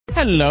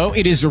Hello,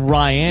 it is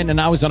Ryan,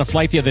 and I was on a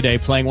flight the other day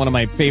playing one of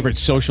my favorite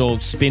social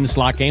spin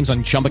slot games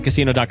on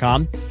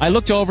ChumbaCasino.com. I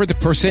looked over at the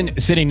person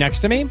sitting next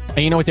to me, and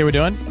you know what they were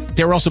doing?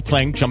 They were also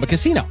playing Chumba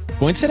Casino.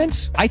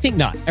 Coincidence? I think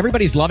not.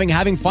 Everybody's loving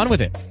having fun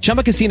with it.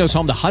 Chumba Casino is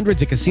home to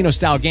hundreds of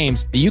casino-style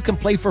games that you can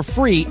play for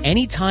free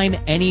anytime,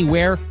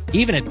 anywhere,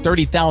 even at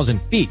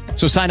 30,000 feet.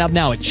 So sign up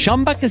now at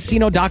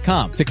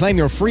ChumbaCasino.com to claim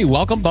your free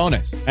welcome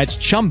bonus. That's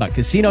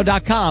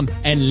ChumbaCasino.com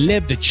and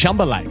live the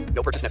Chumba life.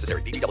 No purchase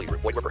necessary. VGW.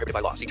 Void where prohibited by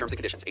law. See terms and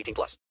conditions.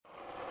 18+.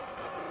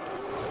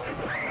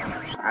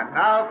 And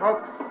now,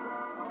 folks,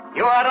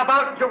 you are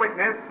about to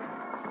witness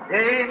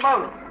the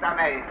most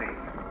amazing,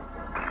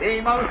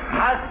 the most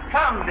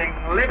astounding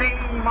living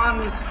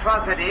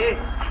monstrosity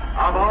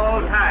of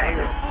all time.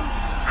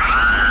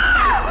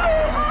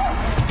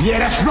 Yeah,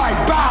 that's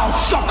right. Bow,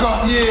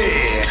 sucker.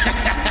 Yeah.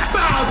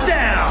 Bow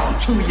down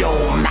to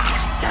your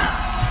master.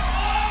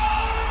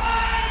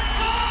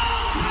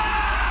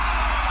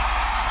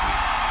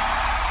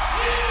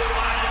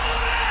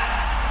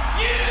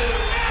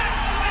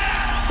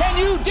 Can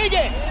you dig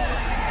it?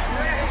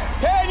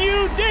 Can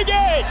you dig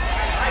it?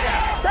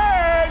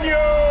 Can you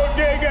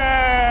dig it?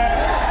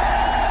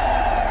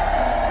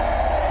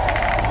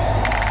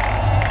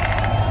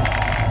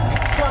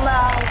 Come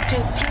out to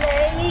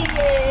play.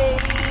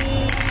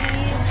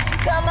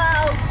 Come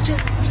out to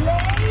play.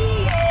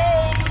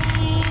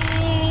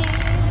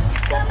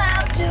 Come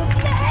out to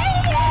play.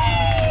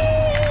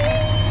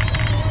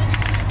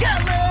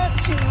 Come out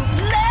to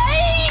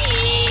play.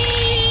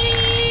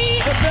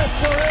 The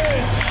best there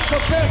is, the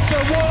best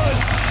there was,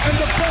 and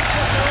the best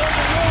that there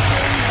ever will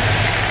be.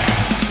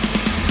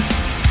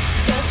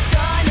 The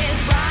sun is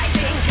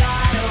rising,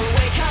 gotta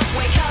wake up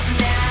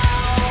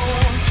now.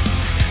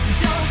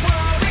 Don't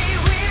worry,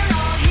 we're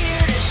all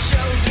here to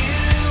show you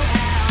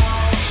how.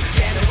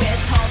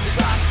 Janowitz, Halls'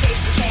 Rock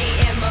Station,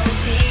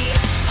 KMOD.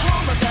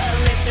 Home of the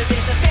listeners,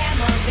 it's a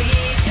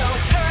family.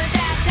 Don't turn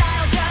that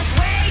dial, just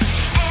wait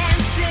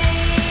and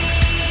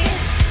see.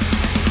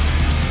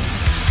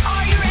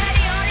 Are you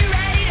ready? Are you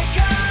ready to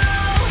go?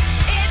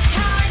 It's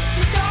time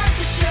to start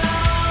the show.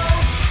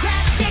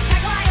 Grab a six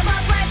pack, line 'em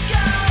up, let's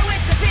go.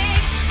 It's a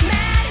big,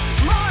 mad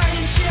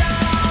morning show.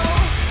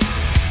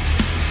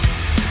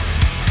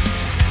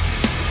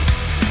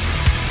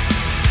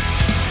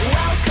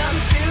 Welcome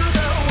to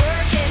the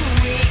working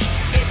week.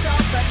 It's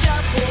all such a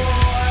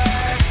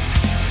bore.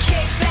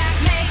 Kick back,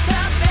 make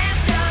the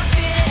best of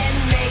it, and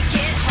make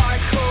it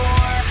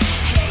hardcore.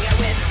 Hang out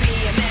with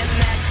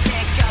BMMS,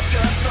 pick up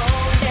your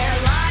phone. They're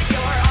live,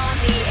 you're on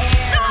the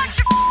air. Watch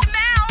your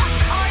mouth.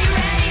 Are you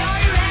ready? Are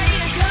you ready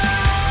to go?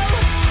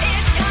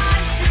 It's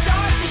time to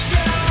start the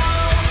show.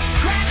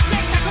 Grab a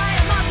six pack, light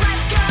 'em up,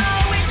 let's go.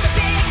 It's the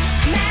big,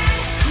 mad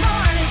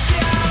morning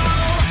show.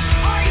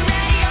 Are you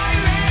ready? Are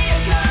you ready to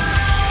go?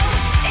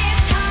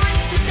 It's time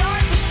to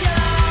start the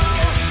show.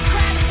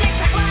 Grab a six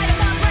pack, light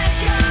 'em up, let's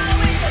go.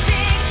 It's the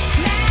big,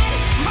 mad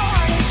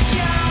morning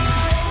show.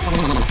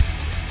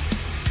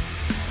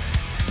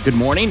 Good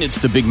morning. It's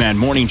the Big Man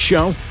Morning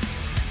Show.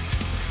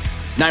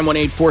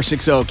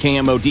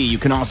 918-460-KMOD. You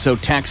can also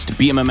text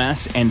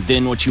BMMS and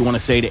then what you want to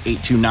say to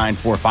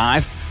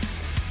 82945.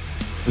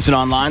 Listen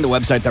online, the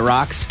website that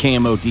rocks,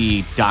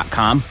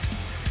 KMOD.com.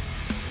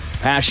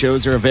 Past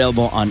shows are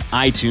available on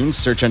iTunes.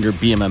 Search under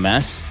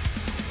BMMS.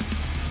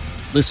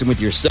 Listen with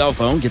your cell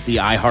phone. Get the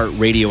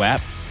iHeartRadio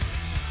app.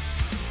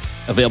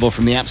 Available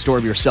from the App Store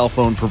of your cell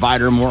phone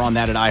provider. More on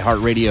that at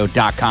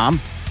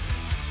iHeartRadio.com.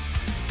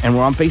 And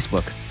we're on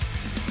Facebook.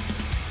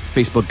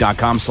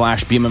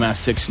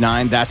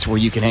 Facebook.com/BMMS69. That's where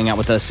you can hang out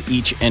with us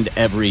each and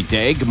every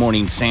day. Good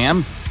morning,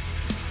 Sam.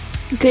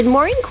 Good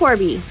morning,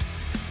 Corby.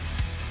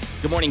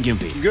 Good morning,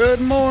 Gimpy. Good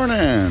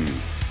morning.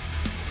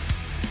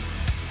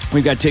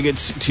 We've got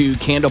tickets to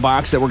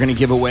Candlebox that we're going to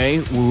give away.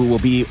 We will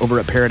be over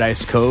at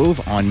Paradise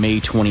Cove on May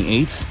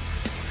 28th.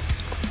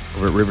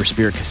 Over at River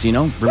Spirit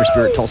Casino.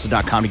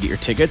 RiverSpiritTulsa.com to get your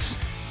tickets.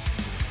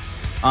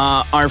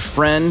 Our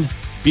friend,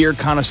 beer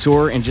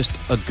connoisseur, and just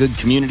a good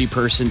community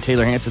person,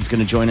 Taylor Hanson's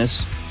going to join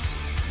us.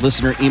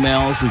 Listener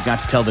emails, we've got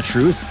to tell the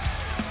truth.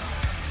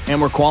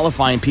 And we're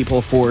qualifying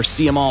people for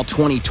CMall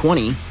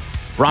 2020,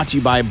 brought to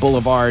you by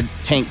Boulevard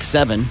Tank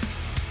 7.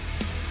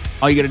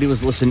 All you got to do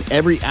is listen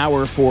every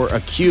hour for a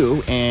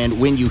cue, and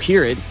when you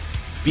hear it,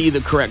 be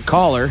the correct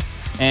caller,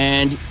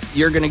 and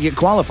you're going to get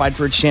qualified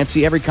for a chance to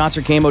see every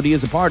concert KMOD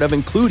is a part of,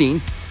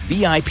 including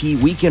VIP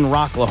Weekend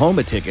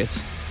Rocklahoma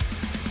tickets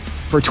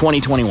for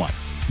 2021.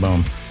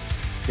 Boom.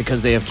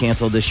 Because they have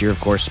canceled this year, of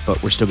course,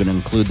 but we're still going to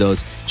include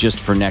those just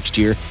for next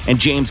year. And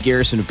James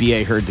Garrison of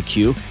BA heard the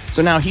cue,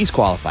 so now he's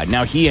qualified.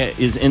 Now he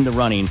is in the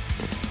running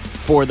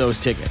for those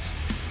tickets.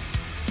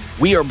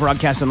 We are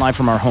broadcasting live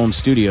from our home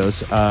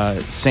studios.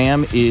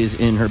 Sam is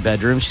in her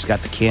bedroom. She's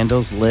got the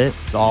candles lit.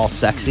 It's all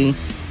sexy.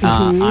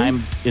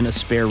 I'm in a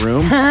spare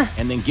room.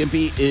 And then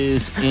Gimpy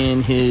is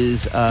in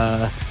his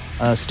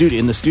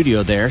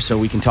studio there, so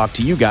we can talk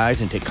to you guys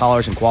and take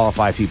callers and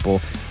qualify people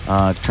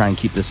to try and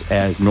keep this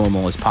as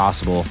normal as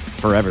possible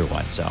for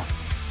everyone. So,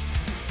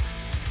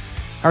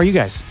 how are you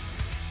guys?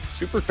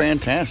 Super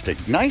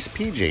fantastic. Nice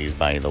PJs,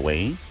 by the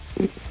way.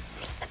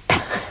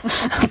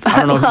 I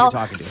don't know who you're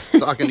talking to.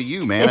 Talking to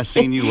you, man. I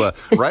seen you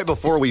right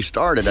before we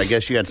started. I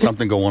guess you had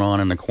something going on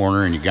in the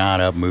corner, and you got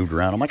up, moved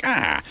around. I'm like,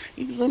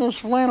 he's in his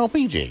flannel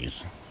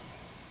PJs.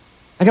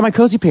 I got my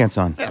cozy pants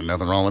on. Yeah,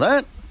 nothing wrong with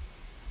that.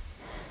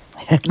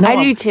 Heck no,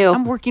 I do too.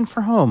 I'm working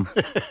from home.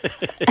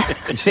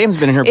 Sam's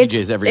been in her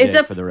PJs every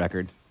day, for the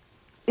record.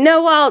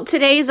 No, well,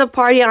 today's a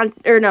party on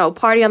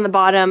the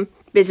bottom,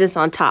 business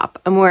on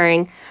top. I'm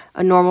wearing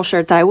a normal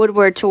shirt that I would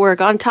wear to work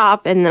on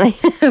top, and then I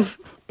have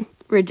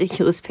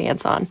ridiculous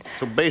pants on.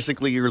 So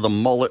basically, you're the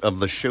mullet of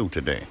the show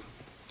today.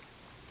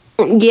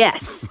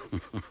 Yes.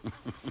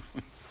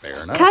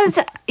 Fair enough. Because,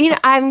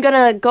 I'm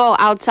going to go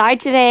outside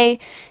today,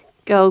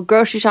 go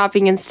grocery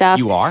shopping and stuff.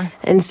 You are?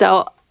 And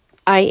so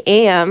I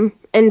am.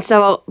 And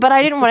so, but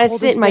I didn't want to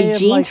sit in my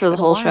jeans for the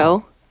whole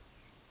show.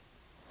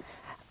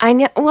 I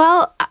know.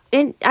 Well,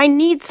 I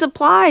need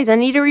supplies. I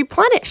need to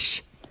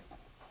replenish.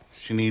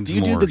 She needs. Do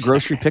you do the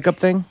grocery pickup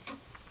thing?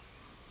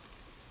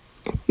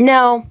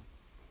 No.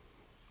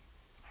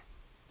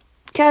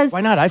 Because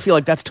why not? I feel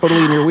like that's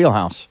totally in your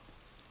wheelhouse.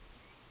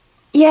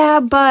 Yeah,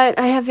 but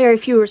I have very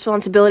few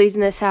responsibilities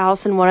in this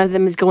house, and one of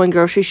them is going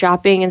grocery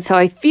shopping. And so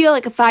I feel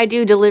like if I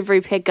do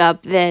delivery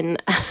pickup, then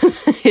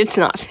it's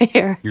not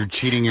fair. You're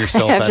cheating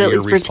yourself out of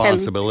your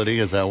responsibility.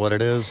 Is that what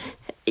it is?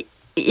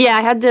 Yeah,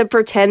 I had to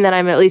pretend that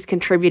I'm at least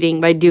contributing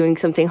by doing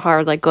something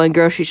hard, like going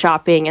grocery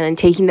shopping and then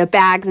taking the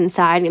bags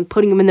inside and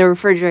putting them in the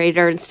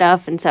refrigerator and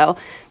stuff. And so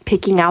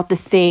picking out the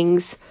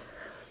things.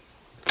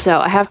 So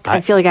I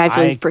feel like I have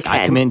to at least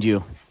pretend. I commend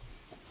you.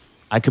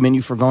 I commend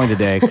you for going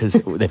today, because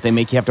if they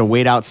make you have to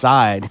wait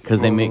outside because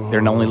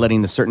they're only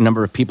letting a certain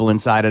number of people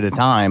inside at a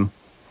time,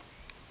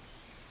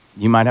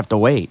 you might have to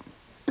wait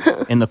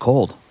in the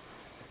cold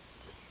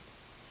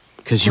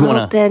because you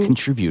want to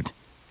contribute.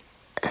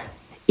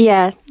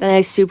 Yeah, then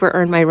I super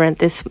earned my rent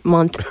this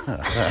month.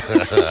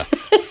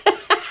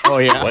 Oh,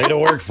 yeah. Way to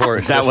work for it.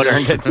 Is that what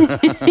earned it?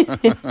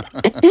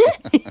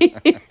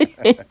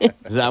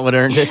 Is that what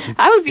earned it?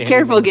 I would be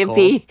careful,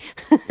 Gimpy.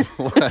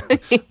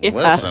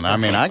 Listen, I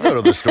mean, I go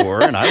to the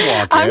store and I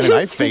walk in and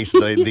I face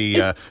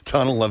the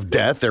tunnel of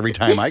death every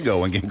time I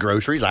go and get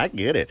groceries. I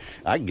get it.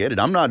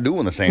 I'm not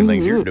doing the same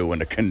things you're doing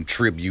to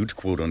contribute,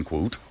 quote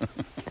unquote.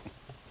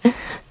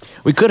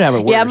 We could have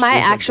it worse. Yeah, my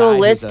actual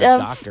list of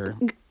doctor.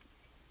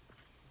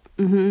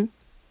 Go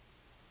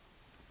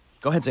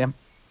ahead, Sam.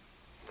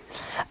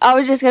 I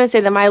was just going to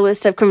say that my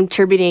list of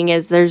contributing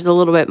is there's a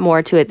little bit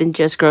more to it than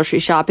just grocery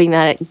shopping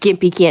that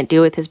Gimpy can't do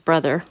with his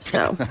brother.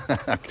 So,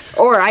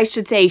 or I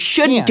should say,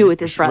 shouldn't do with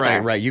his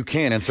brother. Right. You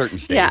can in certain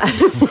states. Yeah.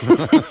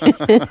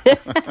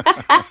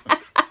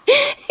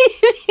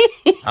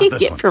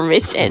 Get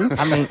permission.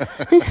 I mean,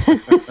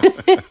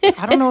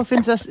 I don't know if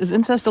is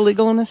incest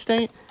illegal in this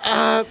state?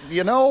 I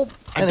don't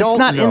It's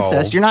not know.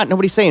 incest.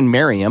 Nobody's saying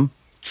marry him.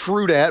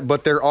 True that,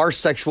 but there are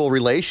sexual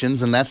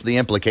relations, and that's the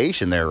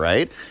implication there,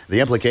 right?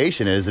 The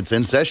implication is it's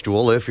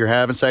incestual if you're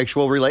having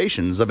sexual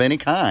relations of any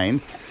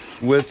kind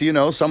with,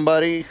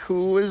 somebody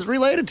who is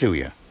related to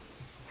you.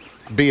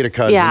 Be it a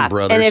cousin,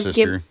 brother,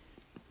 sister.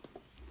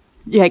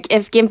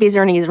 If Gimpy's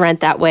earning his rent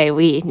that way,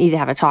 we need to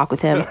have a talk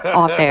with him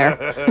off air.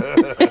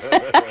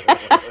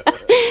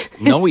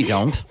 No, we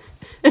don't.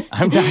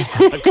 I'm going to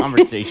have a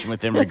conversation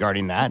with him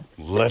regarding that.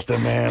 Let the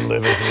man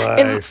live his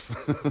life.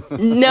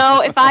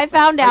 If I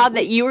found out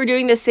that you were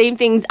doing the same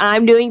things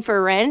I'm doing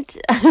for rent,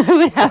 I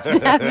would have to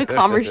have a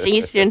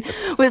conversation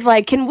with,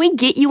 can we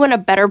get you in a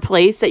better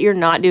place that you're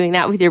not doing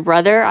that with your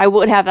brother? I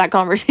would have that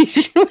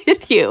conversation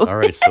with you. All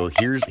right, so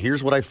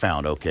here's what I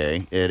found,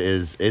 okay?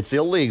 It's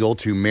illegal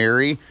to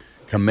marry,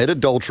 commit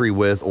adultery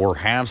with, or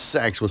have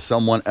sex with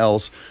someone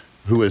else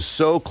who is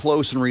so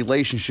close in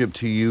relationship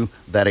to you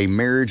that a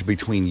marriage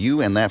between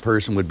you and that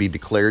person would be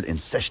declared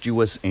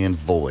incestuous and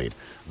void.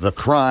 The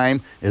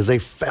crime is a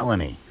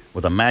felony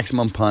with a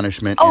maximum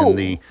punishment in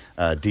the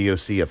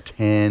DOC of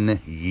 10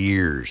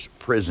 years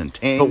prison.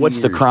 10 But what's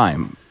years. the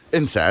crime?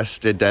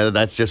 Incest.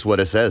 That's just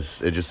what it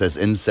says. It just says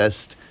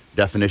incest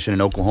definition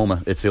in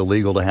Oklahoma. It's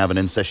illegal to have an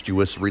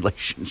incestuous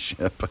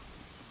relationship.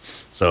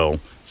 So...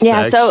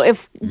 Yeah, sex, so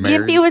if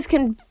marriage. Gimpy was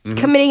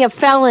committing a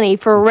felony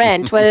for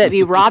rent, whether it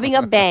be robbing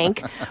a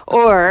bank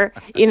or,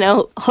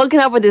 hooking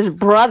up with his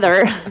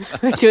brother,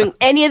 or doing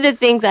any of the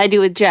things I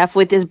do with Jeff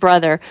with his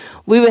brother,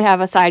 we would have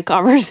a side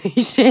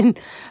conversation.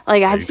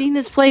 I've seen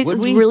this place. It's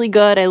really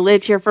good. I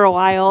lived here for a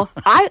while.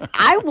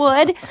 I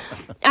would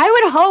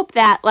hope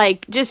that,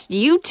 just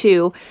you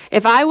two,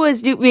 if I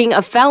was doing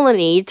a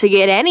felony to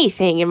get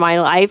anything in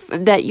my life,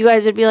 that you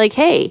guys would be like,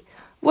 hey,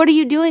 what are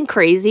you doing,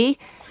 crazy?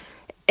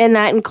 And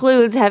that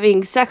includes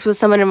having sex with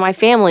someone in my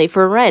family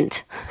for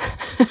rent.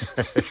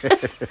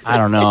 I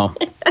don't know.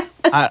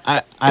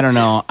 I don't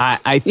know.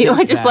 I think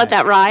I just let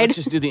that ride. Let's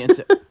just do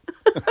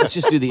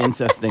the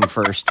incest thing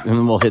first, and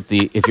then we'll hit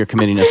if you're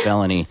committing a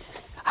felony.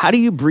 How do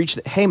you breach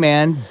that? Hey,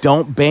 man,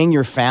 don't bang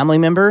your family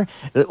member.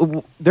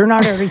 They're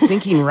not already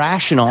thinking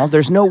rational.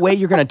 There's no way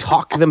you're going to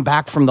talk them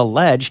back from the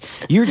ledge.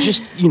 You're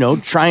just,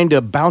 trying to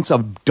bounce a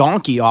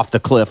donkey off the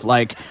cliff.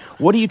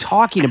 What are you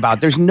talking about?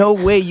 There's no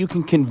way you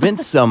can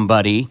convince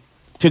somebody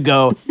to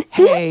go,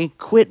 hey,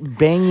 quit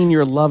banging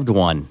your loved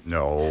one.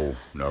 No.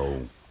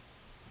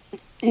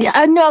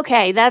 Yeah, no,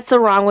 okay, that's the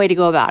wrong way to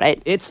go about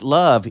it. It's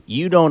love.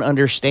 You don't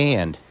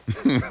understand.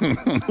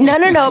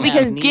 No,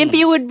 because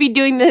Gimpy wowould be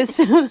doing this.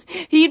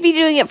 He'd be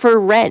doing it for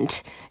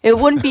rent. It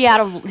wouldn't be out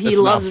of he It's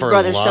loves not his for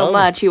brother so love?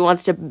 much he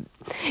wants to.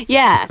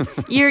 Yeah,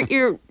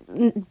 you're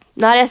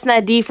not S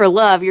not D for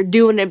love. You're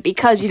doing it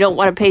because you don't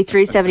want to pay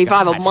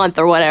 $375 a month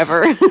or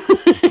whatever.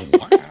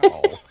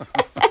 Wow.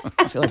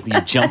 I feel like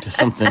you jumped to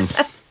something.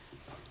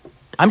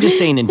 I'm just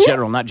saying in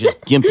general, not just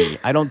Gimpy.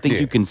 I don't think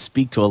you can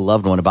speak to a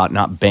loved one about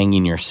not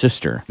banging your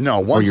sister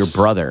or your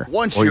brother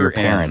or your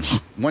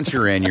parents. Once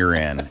you're in, you're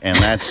in. And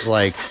that's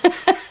like,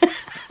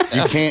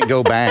 you can't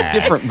go back.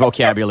 Different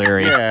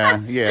vocabulary. Yeah.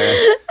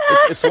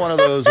 It's one of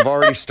those, I've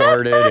already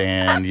started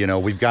and,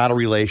 we've got a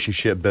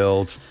relationship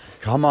built.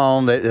 Come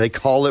on, they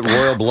call it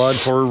royal blood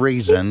for a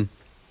reason.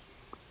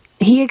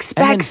 He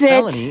expects it.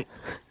 Felony.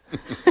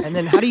 And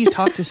then how do you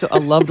talk to a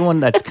loved one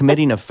that's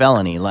committing a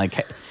felony?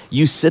 Like,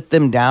 you sit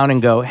them down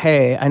and go,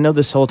 hey, I know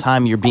this whole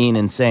time you're being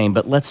insane,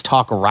 but let's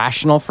talk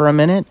rational for a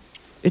minute.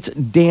 It's a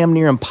damn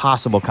near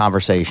impossible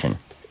conversation.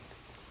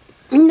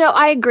 No,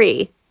 I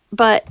agree.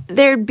 But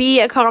there'd be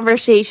a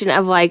conversation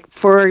of like,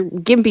 for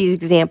Gimpy's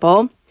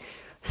example,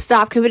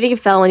 stop committing a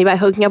felony by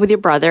hooking up with your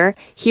brother.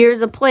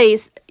 Here's a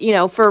place,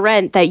 for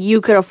rent that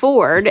you could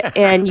afford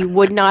and you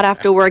would not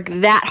have to work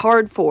that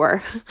hard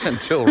for.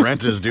 Until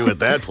rent is due at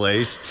that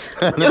place.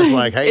 And it's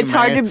like, hey, it's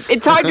man.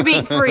 hard to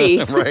beat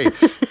free. Right.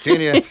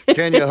 Can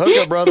you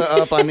hook a brother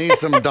up? I need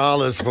some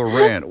dollars for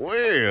rent.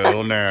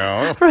 Well,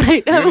 now.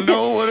 Right. You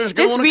know what it's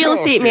going This to real cost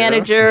estate you.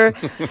 manager,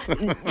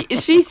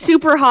 she's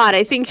super hot.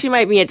 I think she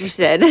might be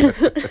interested.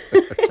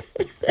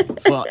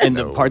 Well, and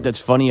the part that's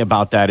funny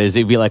about that is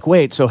they'd be like,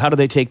 wait, so how do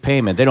they take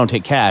payment? They don't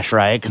take cash,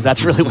 right? Because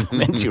that's really what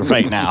I'm into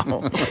right now.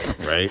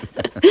 Right.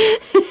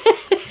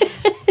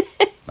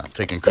 Not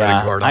taking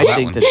credit card on I that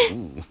think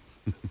one.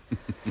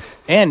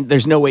 And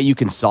there's no way you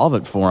can solve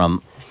it for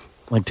them.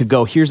 Like to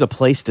go, here's a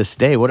place to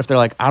stay. What if they're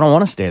like, I don't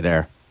want to stay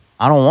there.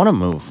 I don't want to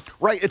move.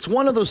 Right. It's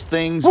one of those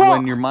things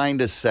when your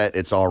mind is set,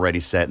 it's already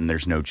set and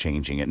there's no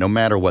changing it, no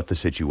matter what the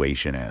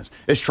situation is.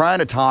 It's trying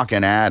to talk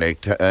an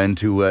addict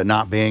into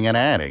not being an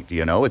addict,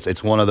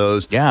 It's one of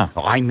those,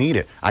 I need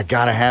it. I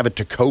got to have it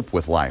to cope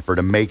with life or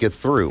to make it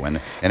through.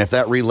 And if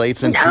that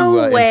relates into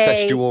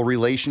incestual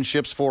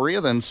relationships for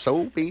you, then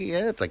so be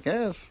it, I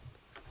guess.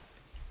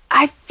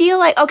 I feel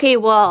like, okay,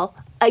 well,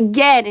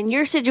 again, in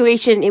your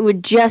situation, it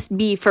would just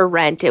be for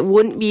rent. It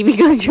wouldn't be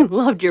because you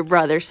loved your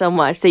brother so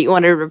much that you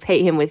wanted to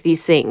repay him with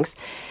these things.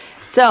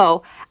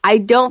 So I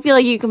don't feel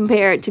like you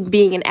compare it to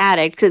being an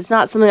addict because it's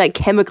not something like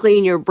chemically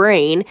in your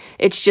brain.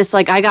 It's just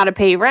like, I got to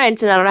pay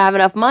rent and I don't have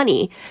enough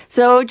money.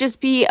 So it would just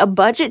be a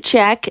budget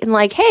check and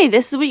like, hey,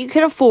 this is what you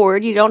can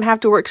afford. You don't have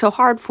to work so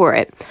hard for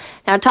it.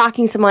 Now,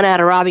 talking someone out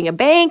of robbing a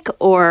bank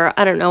or,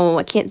 I don't know,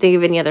 I can't think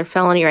of any other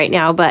felony right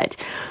now, but...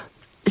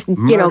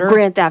 Murder?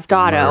 Grand Theft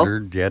Auto.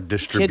 Murder,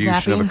 distribution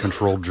of Kidnapping? a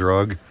controlled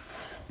drug.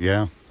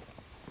 Yeah.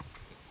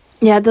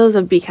 Yeah, those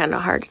would be kind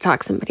of hard to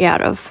talk somebody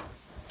out of.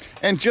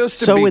 And just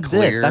to so be with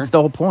clear, this, that's the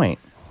whole point.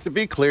 To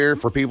be clear,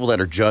 for people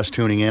that are just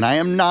tuning in, I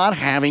am not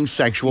having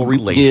sexual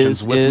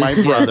relations with my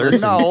brother.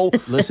 No.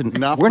 Listen,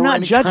 Not we're for not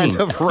any judging.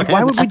 kind of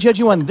Why would we judge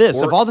you on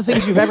this? Or- Of all the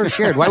things you've ever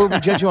shared, why would we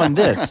judge you on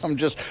this?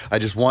 I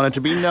just want it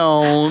to be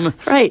known.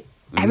 Right.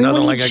 Everyone Nothing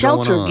needs like that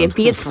shelter, going on.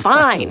 Gimpy. It's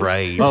fine.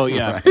 Right. Oh,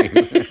 yeah.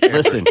 Right.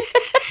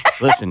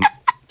 Listen.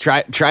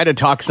 Try to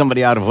talk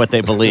somebody out of what they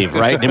believe,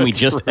 right? Didn't we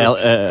just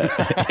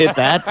hit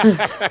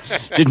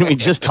that? Didn't we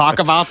just talk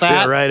about that?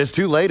 Yeah, right. It's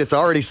too late. It's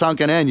already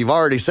sunken in. You've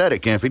already said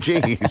it, Campy.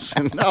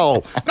 Jeez.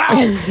 No.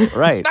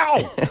 Right.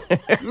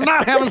 No.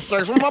 Not having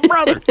sex with my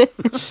brother.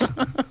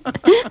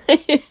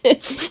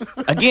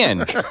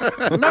 Again.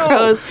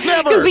 No.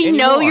 Never. Because we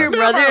know anymore. your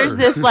Never. brother's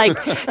this like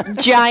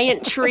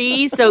giant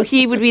tree, so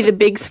he would be the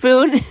big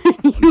spoon, and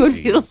you would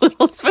be the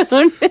little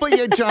spoon. But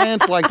yeah,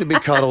 giants like to be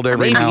cuddled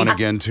every now and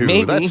again, too.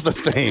 Maybe. That's the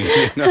thing,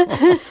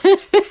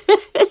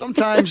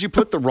 Sometimes you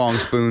put the wrong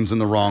spoons in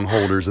the wrong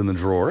holders in the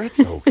drawer. It's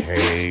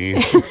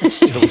okay.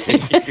 Still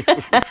get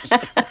used.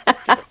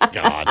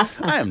 God,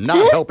 I am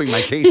not helping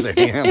my case,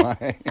 am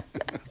I?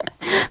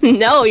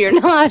 No, you're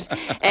not.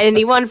 And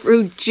anyone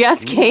who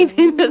just came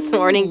in this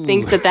morning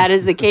thinks that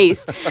is the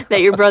case,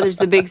 that your brother's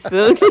the big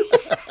spoon.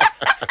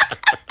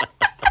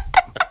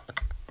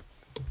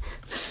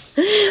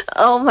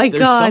 Oh, my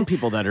There's God. some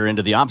people that are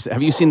into the opposite.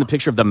 Have you seen the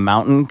picture of the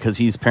mountain? Because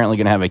he's apparently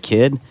going to have a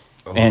kid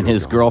and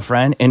his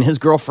girlfriend. And his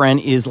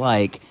girlfriend is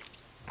like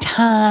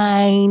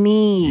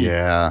tiny.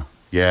 Yeah,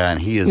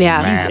 and he is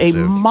Yeah. massive. He's a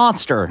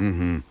monster.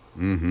 I'd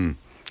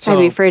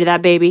be afraid of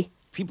that baby.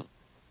 People,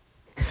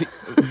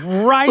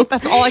 right?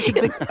 That's all I could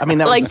think. I mean,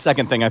 that Like- was the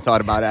second thing I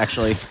thought about,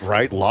 actually.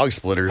 Right, log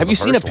splitters. Have you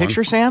seen a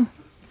picture, Sam?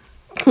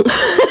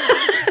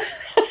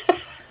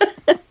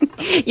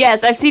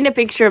 Yes, I've seen a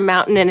picture of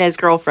Mountain and his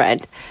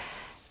girlfriend.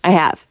 I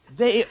have.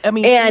 And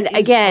And it is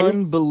again,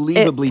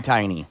 unbelievably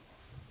tiny.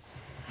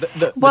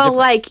 The Well, difference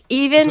like,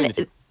 between even the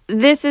two.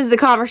 this is the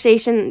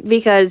conversation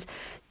because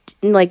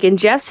like in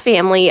Jeff's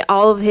family,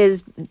 all of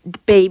his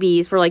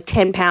babies were like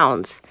 10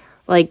 pounds.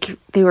 Like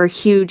they were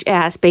huge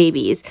ass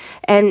babies.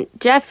 And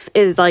Jeff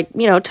is like,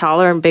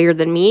 taller and bigger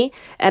than me.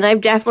 And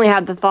I've definitely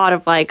had the thought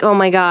of like, oh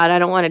my God, I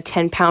don't want a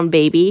 10-pound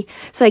baby.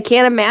 So I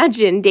can't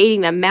imagine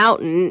dating the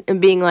mountain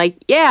and being like,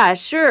 yeah,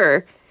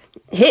 sure,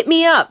 hit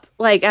me up.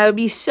 Like I would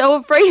be so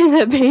afraid of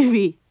that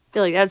baby. I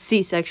feel like that's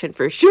C-section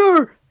for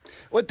sure.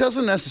 Well, it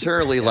doesn't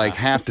necessarily like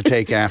have to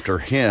take after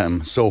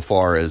him so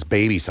far as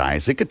baby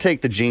size. It could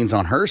take the genes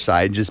on her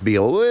side, just be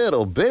a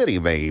little bitty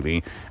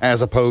baby,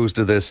 as opposed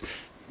to this,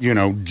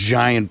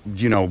 giant,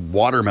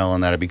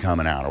 watermelon that'd be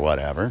coming out or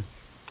whatever.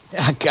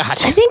 Oh, God.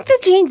 I think the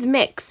genes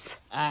mix.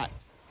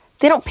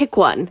 They don't pick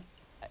one.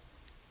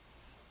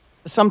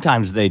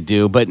 Sometimes they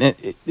do, but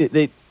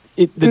the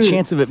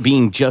chance of it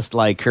being just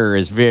like her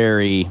is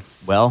very,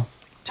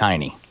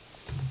 tiny.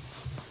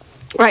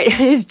 Right,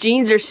 his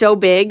jeans are so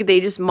big,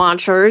 they just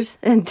monsters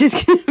and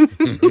just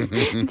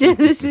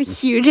this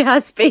is huge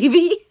ass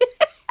baby.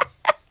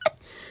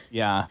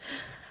 Yeah.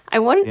 I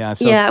wonder. Yeah,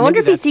 so I wonder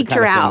if he that's the seeked kind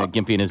her of thing out. that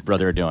Gimpy and his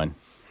brother are doing.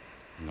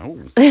 No.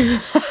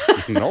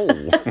 No.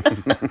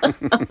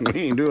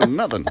 We ain't doing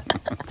nothing.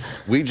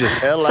 We just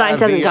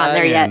Science hasn't gotten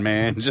there yet.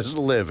 man. Just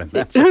living.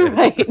 That's it.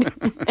 Right.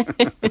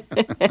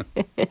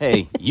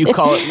 Hey, you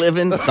call it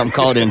living, some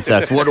call it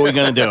incest. What are we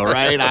going to do,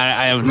 right?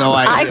 I have no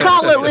idea. I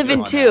call it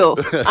living too.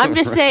 I'm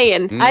just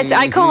saying. Mm-hmm.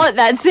 I call it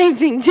that same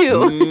thing too.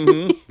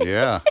 Mm-hmm.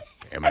 Yeah.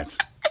 Damn it.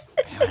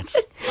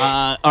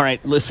 All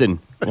right, listen.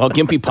 Well,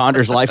 Gimpy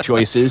ponders life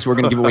choices. We're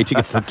going to give away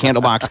tickets to the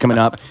Candlebox coming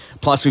up.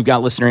 Plus, we've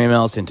got listener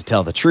emails and to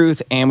tell the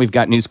truth, and we've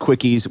got news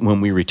quickies. When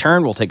we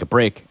return, we'll take a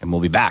break, and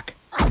we'll be back.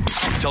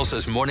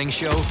 Tulsa's morning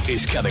show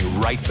is coming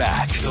right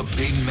back. The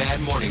Big Mad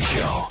Morning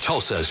Show.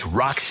 Tulsa's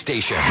rock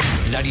station.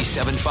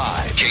 97.5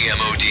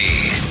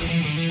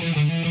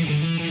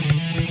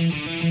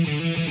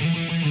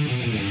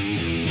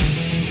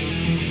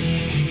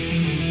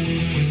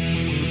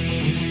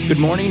 KMOD. Good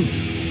morning.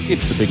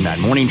 It's the Big Mad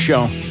Morning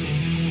Show.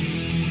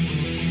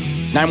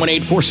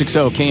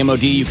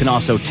 918-460-KMOD. You can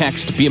also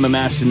text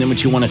BMMS and then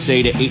what you want to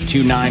say to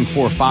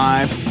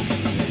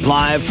 82945.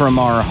 Live from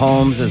our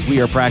homes as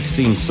we are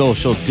practicing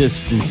social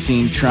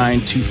distancing,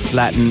 trying to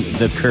flatten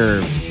the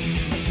curve.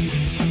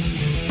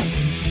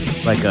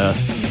 Like a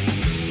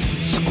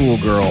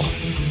schoolgirl.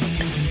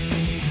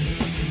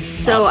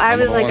 So I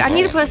was like, I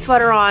need to put a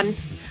sweater on.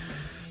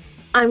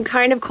 I'm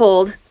kind of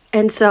cold.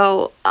 And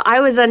so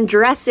I was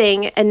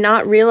undressing and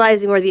not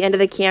realizing where the end of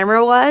the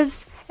camera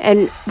was.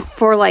 And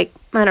for like,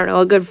 I don't know,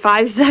 a good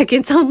 5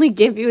 seconds, only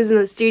Gimpy was in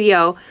the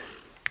studio.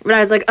 But I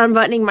was like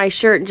unbuttoning my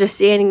shirt and just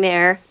standing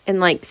there and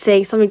like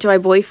saying something to my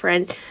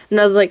boyfriend. And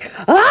I was like,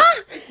 ah!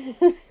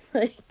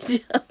 Like,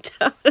 jumped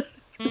out of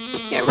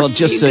the camera. Well,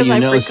 just so you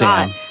know,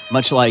 Sam,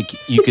 much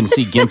like you can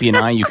see Gimpy and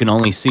I, you can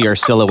only see our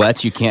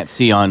silhouettes. You can't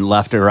see on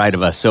left or right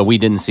of us. So we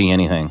didn't see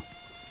anything.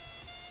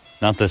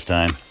 Not this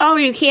time. Oh,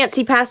 you can't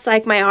see past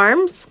like my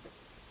arms?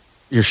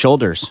 Your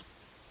shoulders.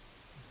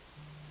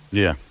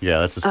 Yeah,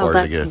 that's as far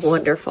as it gets. That's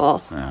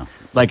wonderful. Yeah.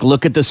 Like,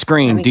 look at the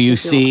screen. That Do you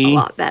makes me feel see a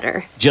lot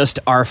better. just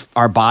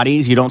our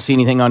bodies? You don't see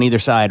anything on either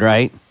side,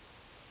 right?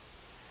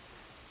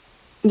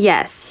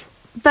 Yes.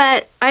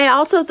 But I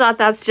also thought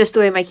that's just the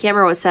way my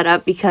camera was set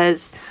up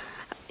because,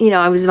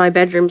 I was in my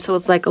bedroom, so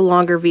it's like a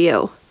longer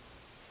view.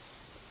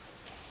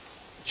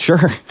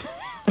 Sure.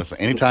 Listen,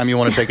 anytime you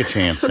want to take a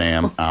chance,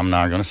 Sam, I'm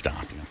not going to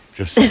stop you.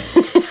 Just saying.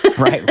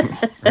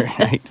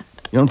 Right.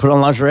 You want to put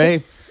on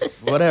lingerie?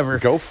 Whatever.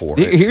 Go for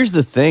it. Here's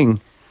the thing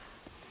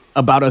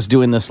about us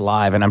doing this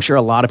live, and I'm sure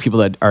a lot of people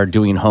that are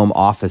doing home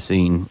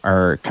officing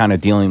are kind of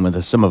dealing with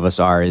this. Some of us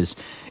are, is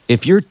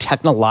if you're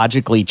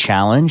technologically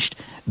challenged,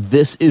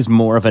 this is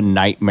more of a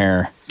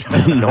nightmare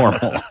than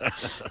normal.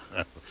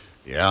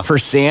 Yeah. For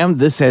Sam,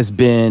 this has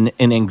been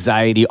an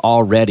anxiety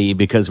already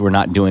because we're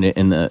not doing it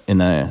in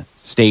the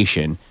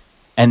station.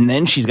 And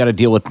then she's got to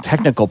deal with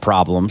technical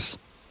problems,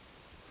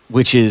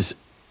 which is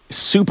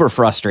super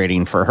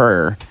frustrating for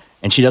her.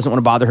 And she doesn't want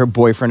to bother her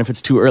boyfriend if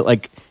it's too early.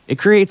 Like, it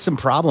creates some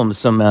problems,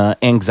 some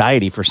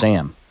anxiety for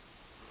Sam.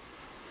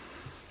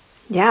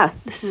 Yeah,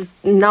 this is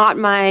not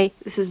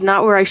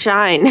where I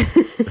shine.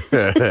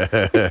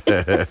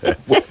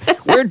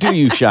 Where do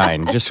you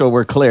shine? Just so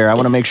we're clear, I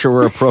want to make sure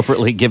we're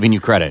appropriately giving you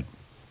credit.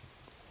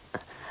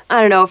 I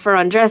don't know, for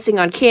undressing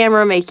on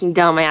camera, making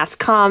dumbass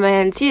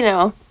comments,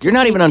 You're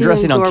not even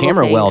undressing on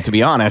camera well, to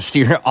be honest.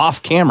 You're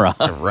off camera.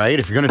 Right?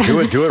 If you're going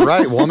to do it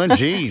right, woman.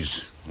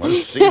 Jeez.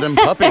 Let's see them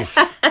puppies.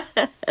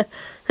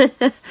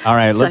 All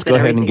right, let's go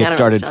ahead and get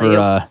started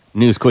for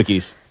news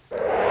quickies.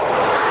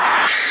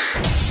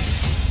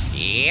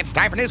 It's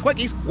time for News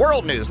Quickies,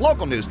 world news,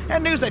 local news,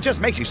 and news that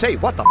just makes you say,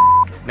 what the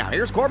f***? Now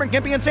here's Corbin,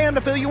 Gimpy, and Sam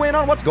to fill you in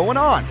on what's going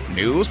on.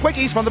 News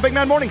Quickies from the Big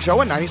Mad Morning Show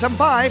at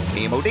 97.5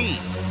 KMOD.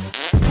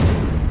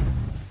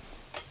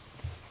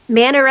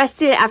 Man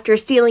arrested after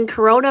stealing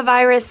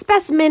coronavirus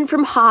specimen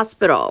from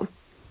hospital.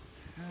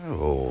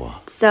 Oh.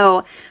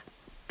 So,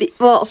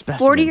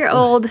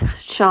 40-year-old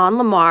Sean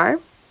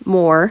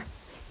Moore,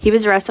 He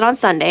was arrested on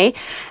Sunday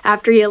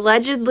after he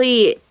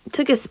allegedly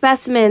took a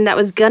specimen that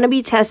was going to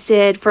be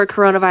tested for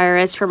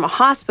coronavirus from a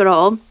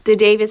hospital. The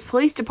Davis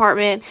Police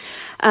Department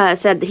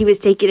said that he was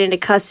taken into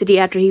custody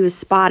after he was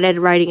spotted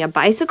riding a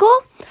bicycle.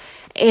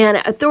 And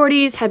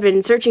authorities had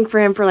been searching for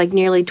him for like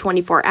nearly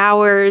 24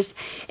 hours.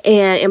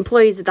 And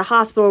employees at the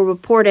hospital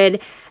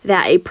reported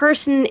that a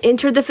person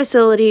entered the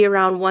facility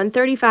around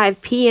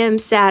 1:35 p.m.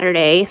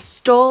 Saturday,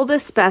 stole the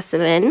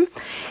specimen,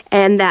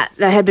 and that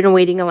had been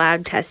awaiting a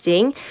lab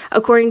testing.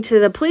 According to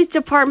the police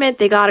department,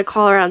 they got a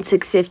call around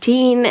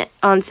 6:15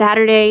 on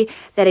Saturday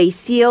that a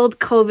sealed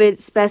COVID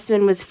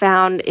specimen was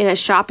found in a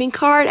shopping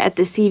cart at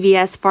the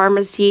CVS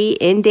pharmacy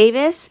in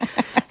Davis.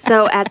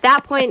 So at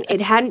that point, it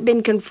hadn't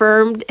been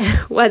confirmed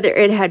whether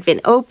it had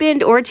been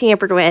opened or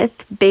tampered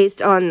with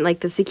based on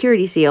like the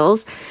security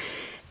seals.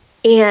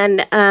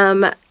 And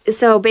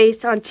so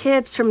based on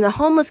tips from the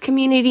homeless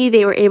community,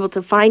 they were able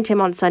to find him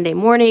on Sunday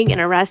morning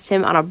and arrest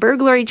him on a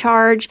burglary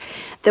charge.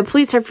 The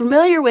police are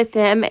familiar with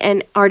him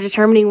and are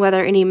determining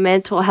whether any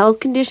mental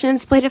health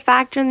conditions played a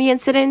factor in the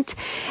incident.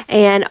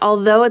 And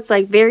although it's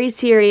like very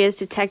serious,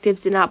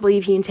 detectives did not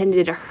believe he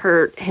intended to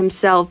hurt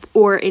himself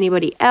or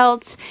anybody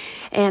else.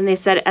 And they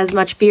said as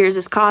much fear as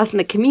this caused in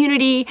the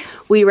community,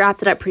 we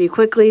wrapped it up pretty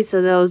quickly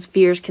so those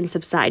fears can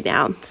subside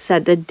now,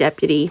 said the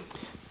deputy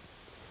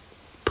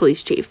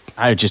police chief.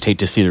 I would just hate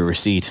to see the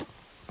receipt.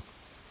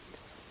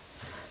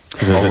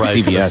 Because it was Oh, at right,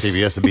 CVS. the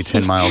CVS would be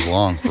 10 miles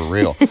long, for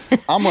real.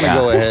 I'm going to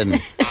go ahead and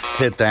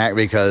hit that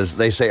because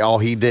they say, oh,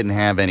 he didn't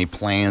have any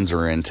plans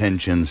or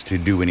intentions to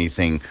do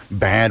anything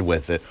bad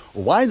with it.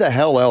 Why the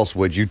hell else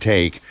would you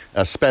take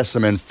a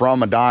specimen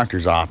from a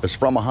doctor's office,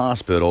 from a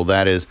hospital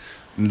that is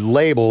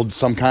labeled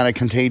some kind of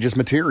contagious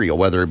material,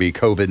 whether it be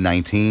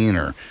COVID-19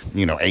 or,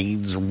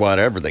 AIDS or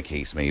whatever the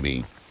case may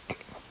be?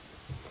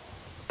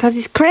 Because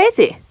he's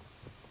crazy.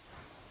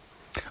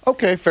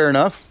 Okay, fair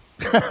enough.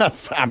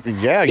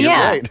 Yeah, you're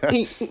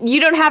right.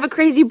 You don't have a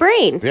crazy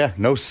brain. Yeah,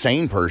 no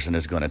sane person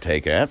is going to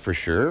take that for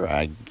sure,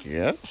 I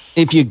guess.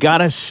 If you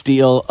gotta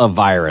steal a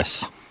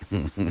virus,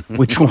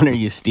 which one are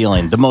you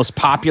stealing? The most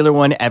popular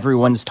one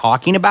everyone's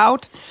talking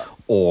about,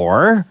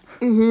 or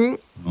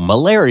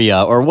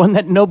malaria, or one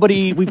that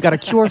we've got a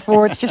cure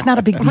for? It's just not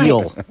a big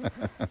deal.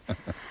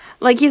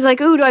 Like, he's like,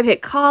 ooh, do I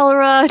pick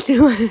cholera?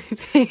 Do I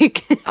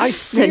pick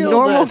the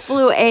normal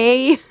flu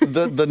A?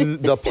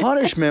 The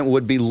punishment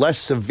would be less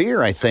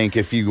severe, I think,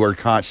 if you were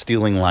caught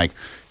stealing, like,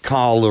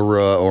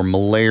 cholera or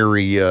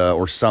malaria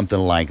or something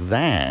like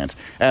that,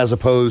 as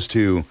opposed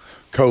to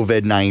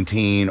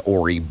COVID-19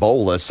 or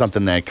Ebola,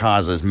 something that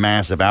causes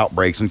massive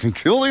outbreaks and can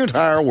kill the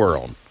entire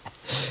world.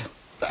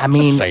 I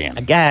mean,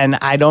 again,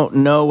 I don't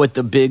know what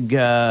the big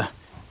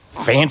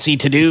fancy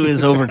to do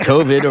is over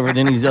COVID over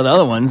than these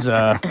other ones.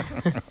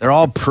 They're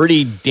all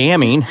pretty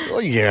damning.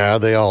 Well, yeah,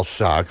 they all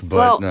suck,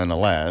 but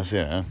nonetheless,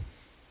 yeah.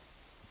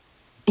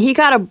 He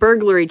got a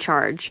burglary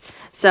charge.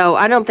 So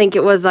I don't think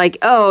it was like,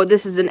 oh,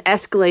 this is an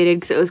escalated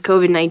because it was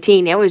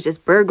COVID-19. It was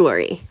just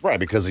burglary. Right,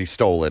 because he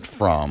stole it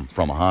from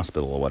a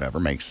hospital or whatever.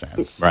 Makes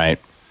sense. Right.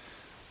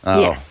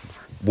 Yes.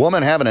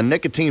 Woman having a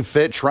nicotine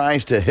fit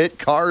tries to hit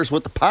cars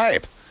with the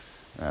pipe.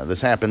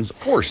 This happens, of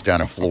course, down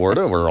in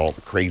Florida where all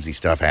the crazy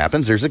stuff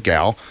happens. There's a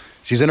gal.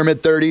 She's in her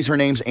mid-30s. Her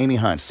name's Amy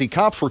Hunt. See,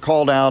 cops were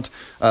called out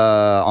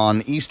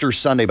on Easter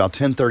Sunday about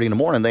 10:30 in the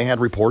morning. They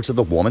had reports of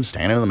the woman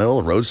standing in the middle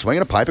of the road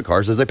swinging a pipe at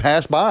cars as they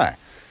passed by.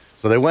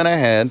 So they went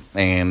ahead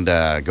and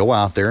go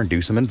out there and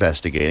do some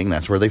investigating.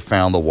 That's where they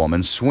found the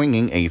woman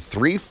swinging a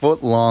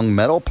 3-foot-long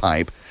metal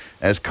pipe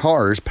as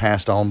cars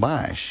passed on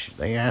by.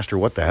 They asked her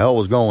what the hell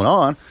was going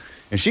on.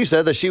 And she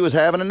said that she was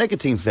having a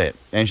nicotine fit,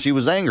 and she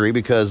was angry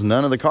because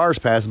none of the cars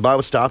passing by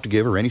would stop to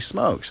give her any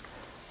smokes.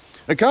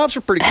 The cops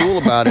were pretty cool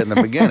about it in the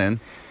beginning,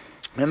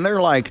 and they're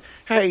like,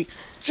 hey,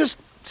 just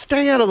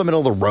stay out of the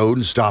middle of the road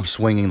and stop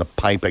swinging the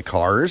pipe at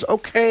cars.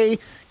 Okay,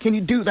 can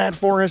you do that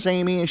for us,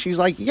 Amy? And she's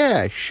like,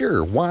 yeah,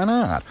 sure, why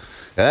not?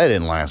 That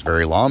didn't last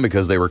very long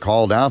because they were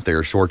called out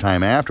there a short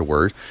time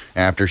afterwards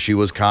after she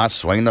was caught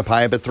swinging the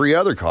pipe at 3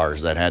 other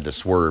cars that had to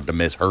swerve to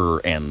miss her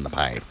and the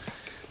pipe.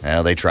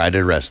 Now, they tried to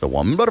arrest the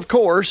woman, but of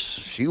course,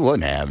 she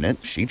wasn't having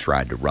it. She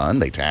tried to run.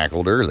 They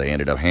tackled her. They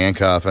ended up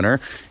handcuffing her.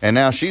 And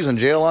now she's in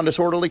jail on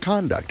disorderly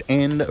conduct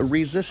and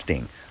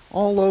resisting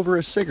all over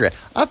a cigarette.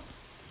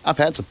 I've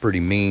had some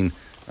pretty mean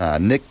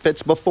Nick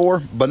fits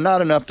before, but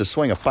not enough to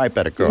swing a pipe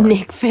at a car.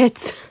 Nick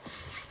fits.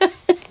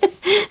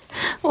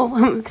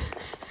 Well,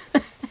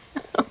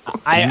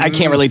 I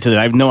can't relate to that.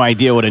 I have no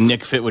idea what a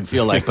Nick fit would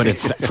feel like, but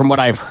it's from what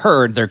I've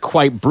heard, they're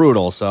quite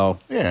brutal. So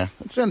yeah,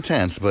 it's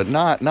intense, but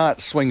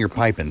not swing your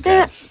pipe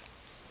intense.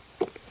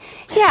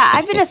 Yeah,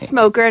 I've been a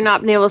smoker and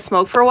not been able to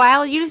smoke for a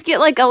while. You just get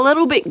like a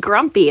little bit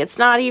grumpy. It's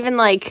not even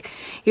like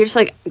you're just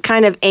like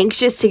kind of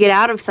anxious to get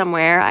out of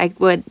somewhere. I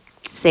would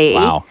say.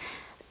 Wow.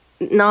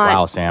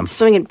 Not Sam.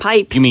 swinging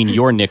pipes. You mean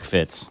your Nick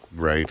fits?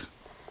 Right.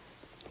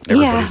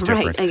 Everybody's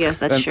different. Right. I guess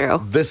that's And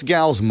true. This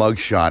gal's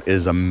mugshot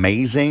is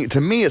amazing. To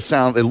me, it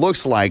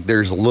looks like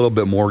there's a little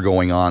bit more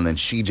going on than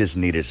she just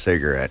needed a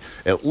cigarette.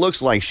 It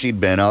looks like she'd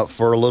been up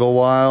for a little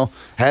while,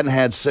 hadn't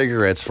had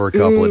cigarettes for a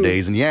couple of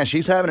days, and yeah,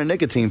 she's having a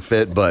nicotine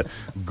fit, but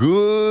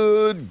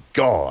good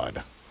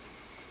God.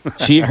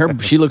 She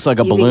looks like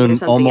a You think balloon there's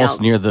something almost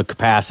else? near the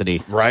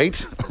capacity.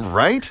 Right?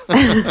 Right?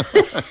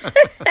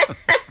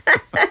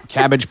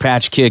 Cabbage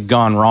Patch Kid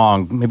gone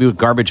wrong. Maybe a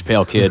Garbage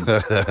Pail Kid.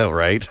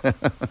 Right?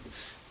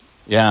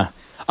 Yeah.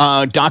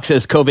 Doc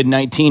says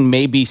COVID-19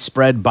 may be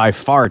spread by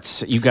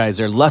farts. You guys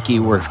are lucky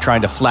we're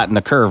trying to flatten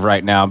the curve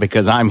right now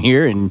because I'm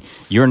here and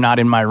you're not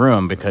in my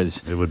room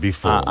because it would be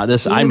full. I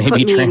You may put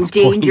be me in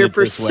transporting danger it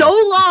for this way. so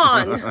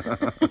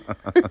long.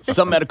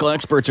 Some medical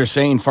experts are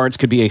saying farts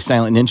could be a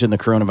silent ninja in the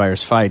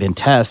coronavirus fight. In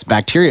tests,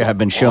 bacteria have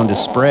been shown to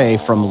spray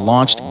from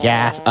launched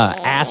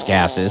ass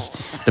gases.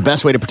 The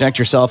best way to protect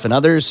yourself and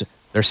others,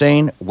 they're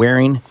saying,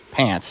 wearing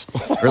pants.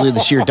 Earlier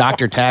this year,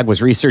 Dr. Tag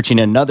was researching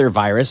another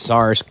virus,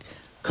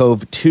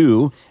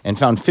 SARS-CoV-2, and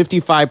found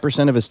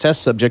 55% of his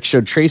test subjects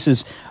showed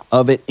traces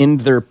of it in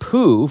their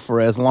poo for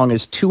as long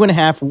as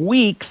 2.5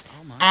 weeks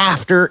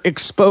after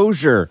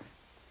exposure.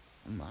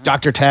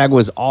 Dr. Tag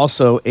was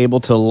also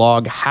able to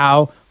log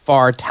how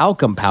far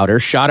talcum powder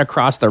shot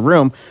across the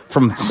room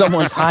from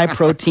someone's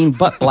high-protein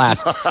butt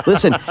blast.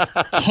 Listen,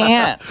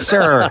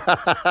 cancer.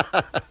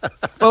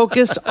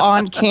 Focus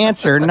on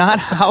cancer, not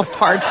how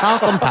far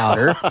talcum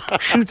powder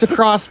shoots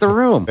across the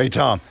room. Hey,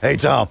 Tom.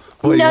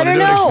 What, you want to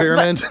do an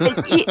experiment?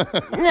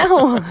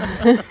 No.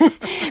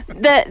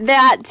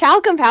 That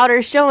talcum powder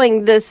is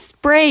showing the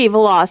spray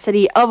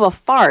velocity of a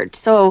fart.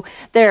 So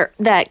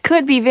that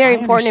could be very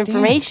important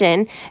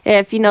information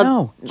if,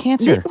 No,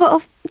 cancer.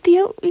 Well,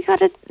 you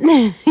gotta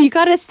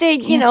stay,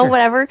 Cancer.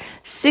 whatever,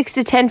 6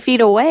 to 10 feet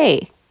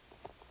away.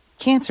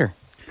 Cancer.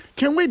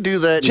 Can we do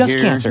that Just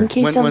here? cancer. In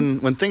case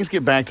When things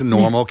get back to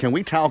normal, can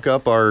we talc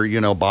up our,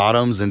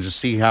 bottoms and just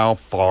see how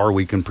far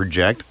we can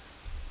project?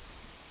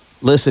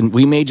 Listen,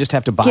 we may just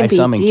have to buy Gimpy,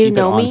 some and do you keep it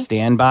know on me?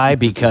 standby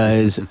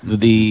because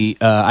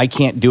I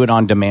can't do it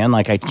on demand.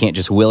 Like I can't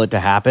just will it to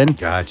happen.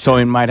 Gotcha. So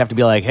we might have to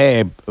be like,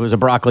 hey, it was a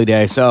broccoli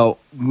day, so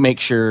make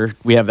sure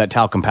we have that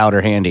talcum powder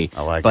handy.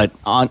 I like but it.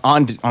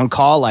 on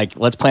call, like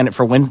let's plan it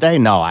for Wednesday.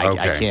 No, I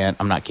Okay. can't.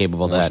 I'm not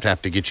capable of We'll just that.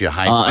 have to get you a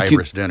high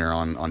fibrous dinner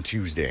on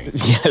Tuesday.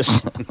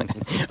 Yes.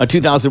 A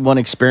 2001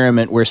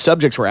 experiment where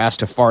subjects were asked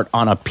to fart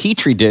on a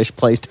petri dish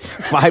placed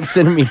 5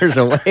 centimeters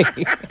away.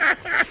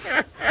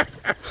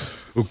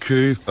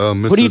 Okay,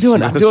 Mrs. What are you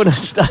doing? Smith. I'm doing a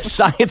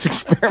science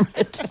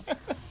experiment.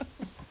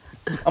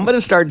 I'm going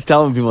to start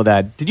telling people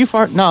that. Did you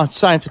fart? No, it's a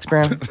science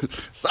experiment.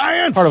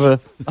 Science.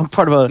 I'm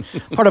part of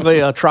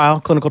a trial,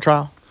 clinical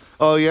trial.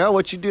 Oh yeah,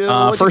 what you do?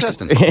 What you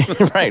testing?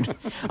 Right.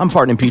 I'm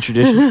farting in petri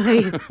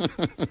dishes.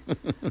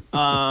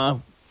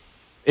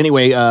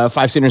 Anyway, 5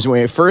 centimeters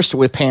away. First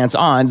with pants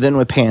on, then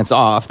with pants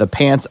off. The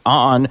pants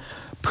on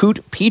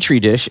poot petri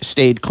dish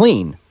stayed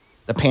clean.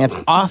 The pants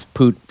off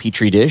poot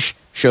petri dish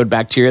showed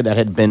bacteria that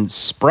had been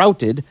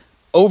sprouted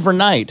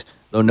overnight,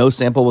 though no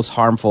sample was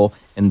harmful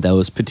in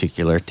those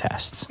particular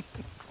tests.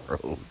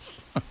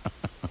 Gross.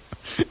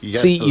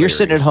 See, you're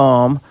sitting at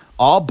home,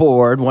 all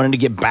bored, wanting to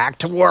get back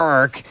to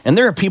work, and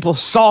there are people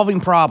solving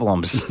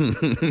problems.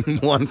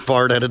 One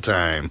fart at a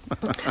time.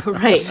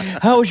 Right.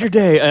 How was your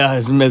day?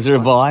 It's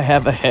miserable. I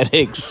have a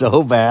headache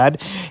so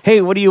bad.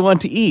 Hey, what do you want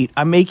to eat?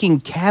 I'm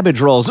making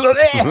cabbage rolls. Nope.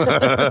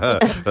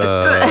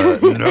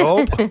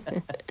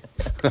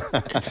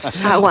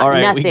 I want All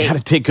right, nothing. we got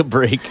to take a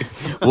break.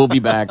 We'll be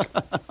back.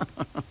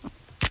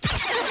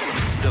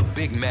 The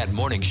Big Mad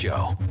Morning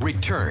Show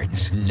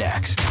returns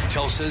next.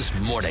 Tulsa's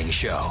Morning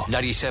Show,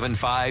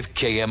 97.5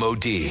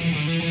 KMOD.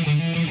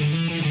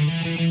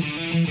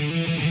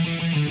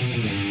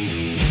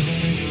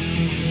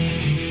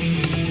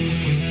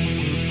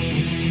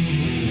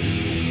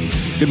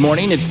 Good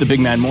morning. It's the Big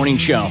Mad Morning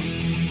Show.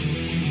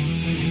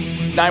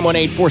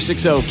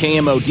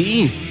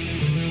 918-460-KMOD.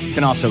 You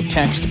can also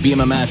text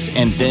BMMS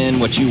and then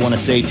what you want to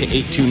say to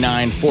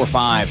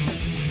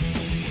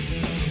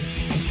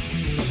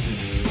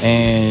 82945.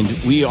 And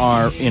we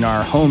are in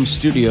our home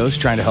studios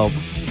trying to help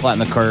flatten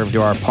the curve,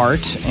 do our part.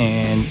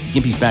 And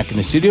Gimpy's back in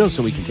the studio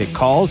so we can take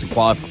calls and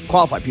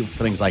qualify people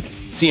for things like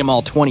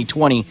CML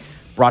 2020,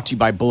 brought to you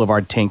by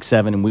Boulevard Tank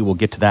 7. And we will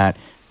get to that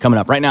coming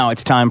up. Right now,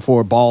 it's time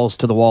for Balls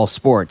to the Wall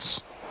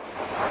Sports.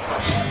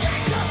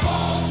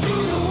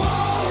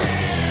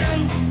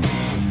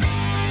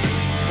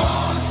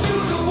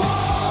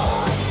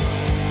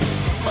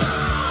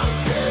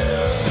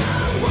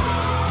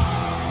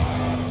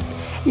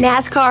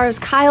 NASCAR's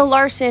Kyle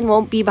Larson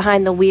won't be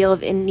behind the wheel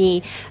of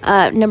any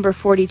number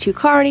 42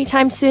 car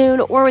anytime soon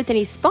or with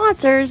any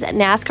sponsors.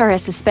 NASCAR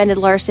has suspended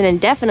Larson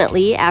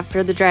indefinitely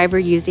after the driver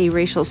used a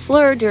racial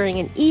slur during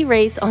an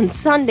e-race on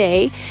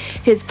Sunday.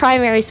 His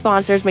primary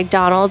sponsors,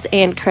 McDonald's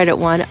and Credit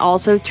One,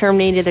 also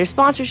terminated their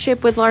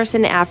sponsorship with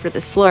Larson after the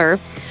slur.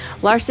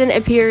 Larson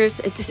appeared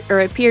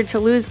to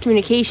lose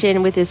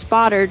communication with his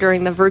spotter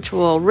during the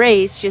virtual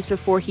race just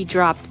before he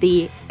dropped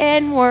the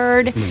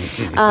N-word.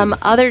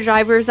 Other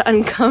drivers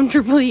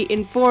uncomfortably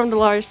informed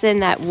Larson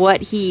that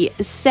what he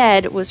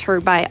said was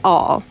heard by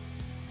all.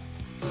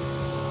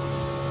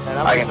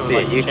 I can see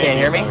it. You can't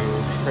hear me?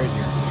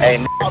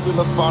 Hey, Probably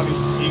the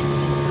funniest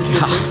speaks.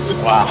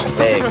 wow,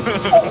 big.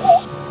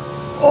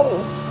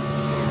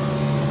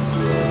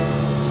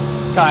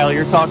 Kyle,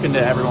 you're talking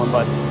to everyone,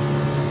 bud.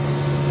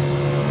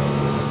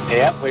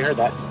 Yeah, we heard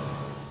that.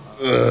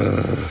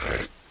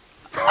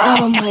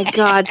 Oh my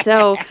God.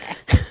 So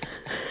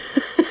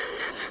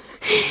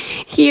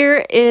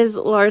here is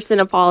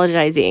Larson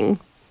apologizing.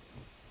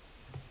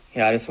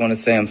 Yeah, I just want to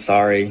say I'm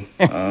sorry.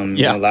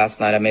 Last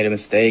night I made a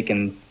mistake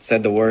and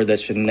said the word that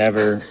should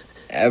never,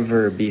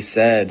 ever be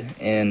said.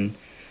 And,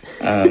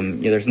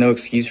 there's no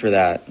excuse for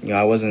that.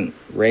 I wasn't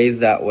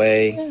raised that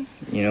way.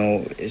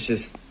 It's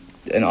just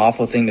an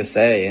awful thing to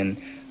say. And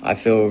I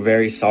feel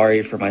very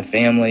sorry for my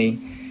family,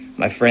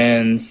 my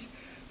friends,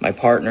 my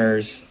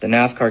partners, the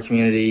NASCAR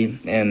community,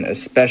 and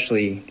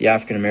especially the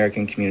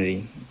African-American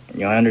community.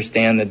 I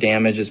understand the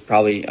damage is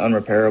probably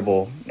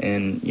unrepairable,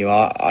 and,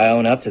 I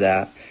own up to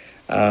that.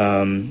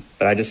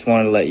 But I just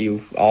wanted to let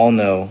you all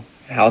know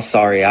how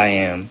sorry I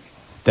am.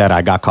 That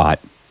I got caught.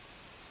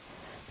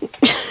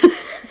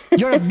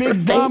 You're a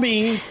big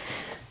dummy.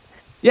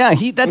 Yeah,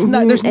 there's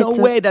no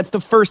way that's the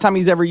first time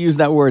he's ever used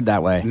that word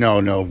that way.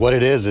 No. What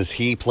it is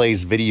he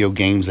plays video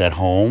games at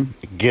home,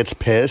 gets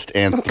pissed,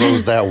 and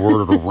throws that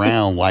word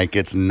around like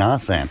it's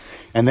nothing.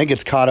 And then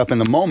gets caught up in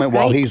the moment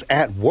while he's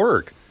at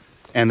work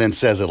and then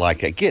says it like,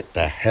 get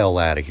the hell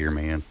out of here,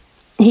 man.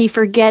 He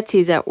forgets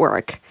he's at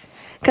work.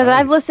 Because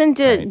I've listened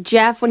to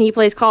Jeff when he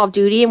plays Call of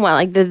Duty and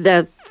what,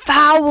 the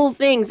foul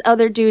things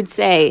other dudes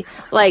say.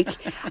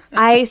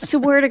 I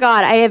swear to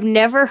God, I have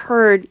never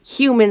heard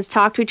humans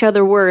talk to each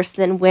other worse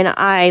than when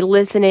I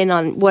listen in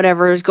on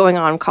whatever is going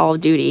on in Call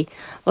of Duty.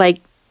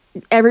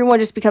 Everyone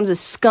just becomes a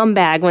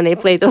scumbag when they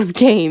play those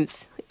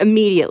games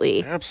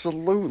immediately.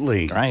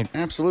 Absolutely. Right.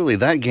 Absolutely.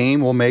 That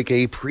game will make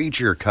a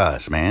preacher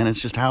cuss, man. It's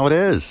just how it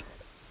is.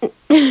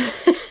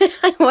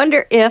 I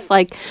wonder if,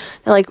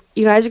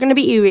 you guys are going to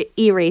be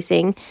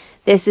e-racing.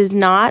 This is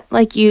not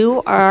like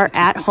you are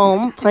at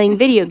home playing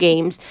video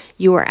games.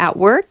 You are at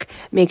work.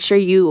 Make sure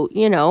you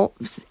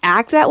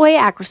act that way,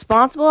 act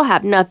responsible,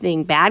 have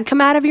nothing bad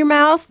come out of your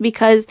mouth,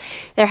 because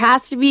there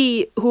has to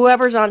be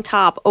whoever's on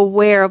top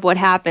aware of what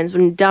happens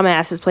when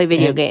dumbasses play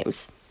video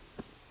games.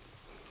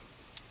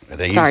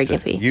 They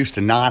Gimpy. used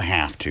to not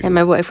have to. And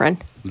my boyfriend.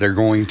 They're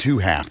going to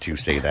have to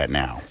say that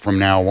now. From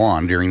now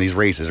on, during these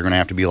races, they're going to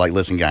have to be like,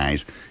 listen,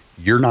 guys,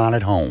 you're not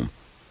at home.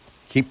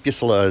 Keep your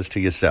slurs to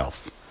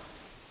yourself.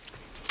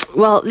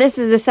 Well, this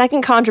is the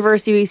second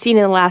controversy we've seen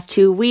in the last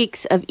 2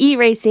 weeks of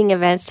e-racing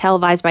events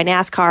televised by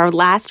NASCAR.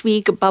 Last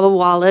week, Bubba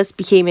Wallace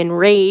became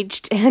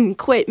enraged and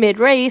quit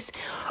mid-race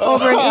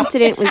over an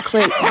incident with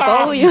Clint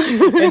Bowyer.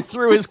 And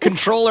threw his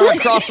controller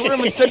across the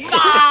room and said,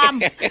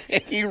 Mom!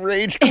 He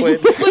rage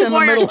quit in the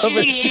middle of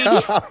his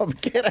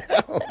job. Get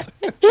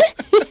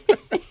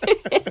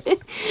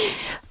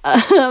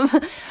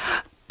out.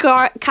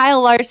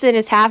 Kyle Larson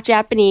is half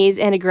Japanese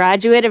and a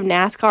graduate of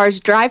NASCAR's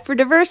Drive for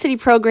Diversity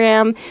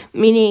program,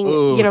 meaning,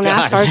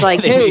 NASCAR's like,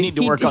 hey, we need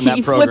to work on that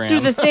he program. flipped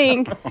through the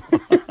thing.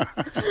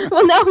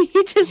 Well, no,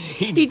 he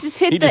just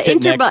hit the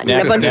enter button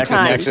a bunch of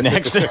times.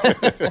 Next.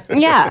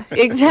 Yeah,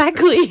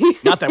 exactly.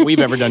 Not that we've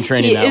ever done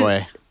training that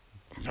way.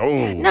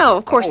 Oh, no,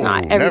 of course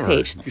not. Every never.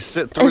 page. You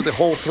sit through the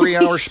whole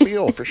 3-hour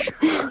spiel for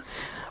sure.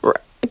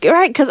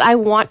 Right, because I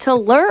want to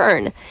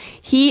learn.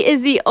 He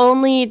is the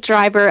only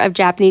driver of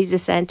Japanese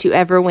descent to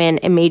ever win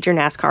a major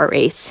NASCAR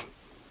race.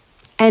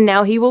 And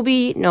now he will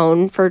be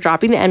known for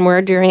dropping the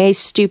N-word during a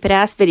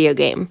stupid-ass video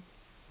game.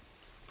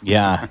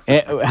 Yeah.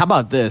 How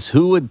about this?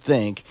 Who would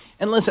think?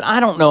 And listen, I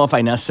don't know if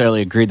I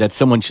necessarily agree that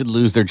someone should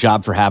lose their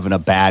job for having a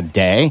bad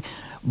day,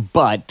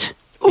 but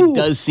it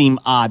does seem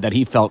odd that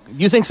he felt...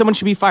 You think someone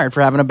should be fired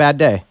for having a bad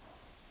day?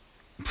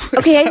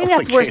 Okay, I think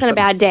that's worse than a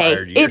bad day.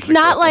 It's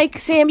not like,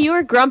 Sam, you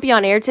were grumpy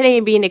on air today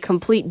and being a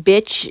complete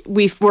bitch,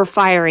 we're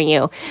firing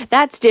you.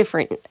 That's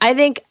different. I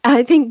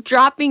think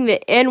dropping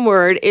the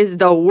N-word is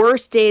the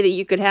worst day that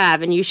you could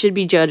have, and you should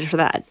be judged for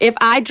that. If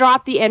I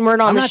drop the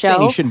N-word on the show... I'm not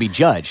saying he shouldn't be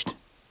judged.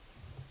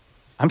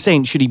 I'm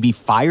saying, should he be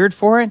fired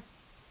for it?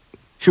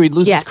 Should he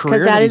lose his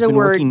career that he's been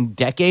working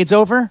decades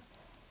over?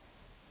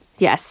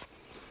 Yes.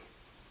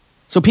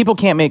 So people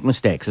can't make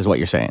mistakes, is what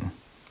you're saying?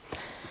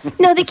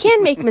 No, they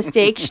can make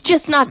mistakes,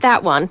 just not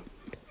that one.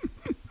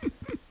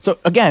 So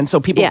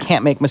people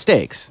can't make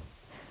mistakes.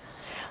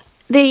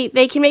 They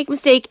can make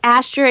mistake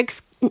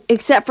asterisks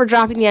except for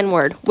dropping the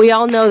N-word. We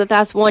all know that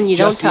that's one you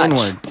don't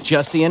touch.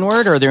 Just the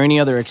N-word, or are there any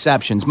other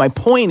exceptions? My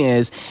point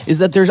is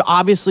that there's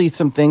obviously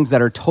some things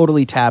that are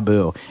totally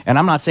taboo, and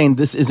I'm not saying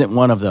this isn't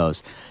one of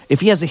those.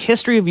 If he has a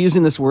history of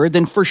using this word,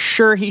 then for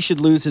sure he should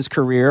lose his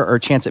career or a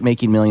chance at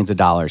making millions of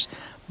dollars.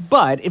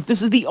 But if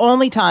this is the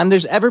only time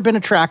there's ever been a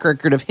track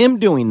record of him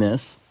doing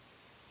this,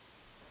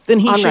 then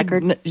he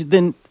should.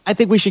 Then I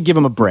think we should give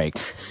him a break.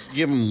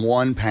 Give him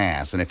one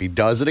pass, and if he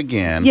does it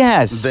again,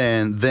 yes,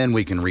 then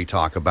we can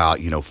re-talk about,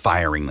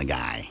 firing the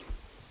guy.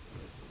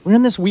 We're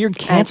in this weird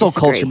cancel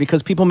culture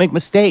because people make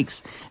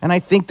mistakes. And I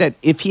think that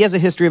if he has a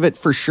history of it,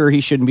 for sure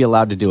he shouldn't be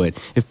allowed to do it.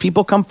 If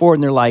people come forward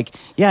and they're like,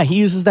 yeah, he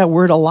uses that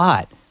word a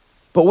lot.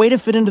 But way to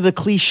fit into the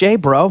cliche,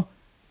 bro.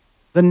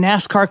 The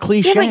NASCAR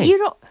cliche. Yeah,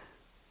 but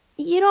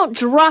you don't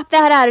drop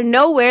that out of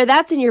nowhere.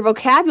 That's in your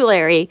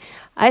vocabulary.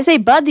 I say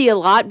buddy a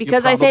lot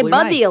because I say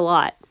buddy a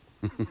lot.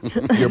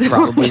 You're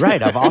probably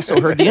right. I've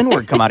also heard the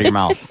N-word come out of your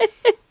mouth.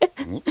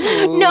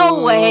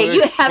 No way.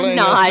 You have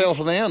not.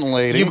 Then,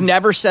 lady. You've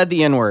never said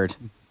the N-word.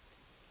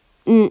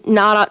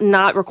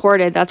 Not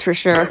recorded, that's for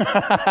sure.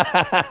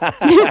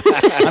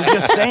 I'm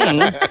just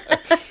saying.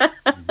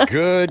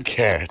 Good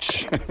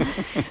catch.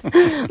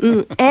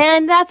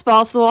 And that's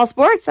Balls to the Wall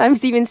Sports. I'm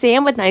Stephen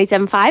Sam with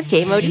 97.5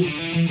 KMOD.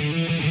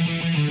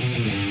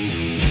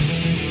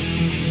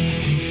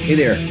 Hey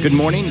there. Good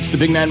morning. It's the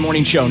Big Man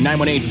Morning Show,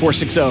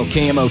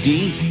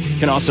 918-460-KMOD. You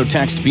can also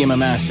text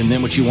BMMS and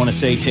then what you want to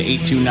say to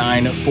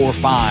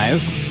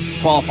 82945.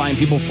 Qualifying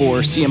people for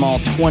CMall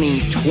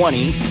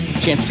 2020.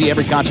 Chance to see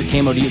every concert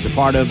KMOD is a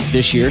part of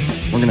this year.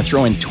 We're going to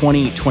throw in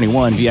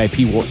 2021 VIP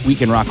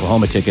Weekend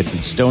Rocklahoma tickets. And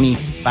Stoney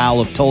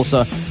Fowl of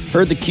Tulsa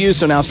heard the cue,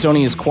 so now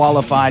Stoney is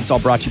qualified. It's all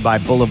brought to you by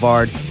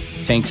Boulevard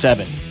Tank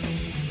 7.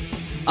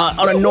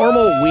 On a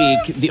normal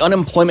week, the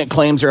unemployment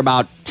claims are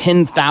about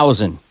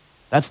 10,000.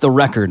 That's the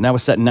record, and that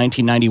was set in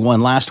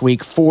 1991. Last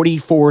week,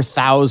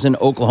 44,000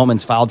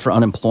 Oklahomans filed for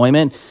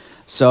unemployment.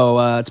 So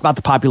it's about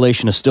the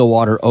population of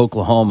Stillwater,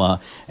 Oklahoma.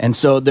 And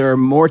so there are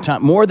more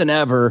than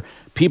ever,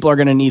 people are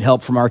going to need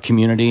help from our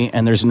community.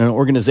 And there's an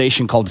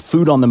organization called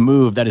Food on the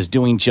Move that is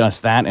doing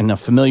just that. And a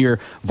familiar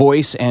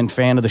voice and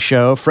friend of the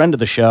show,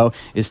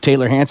 is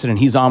Taylor Hanson, and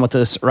he's on with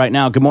us right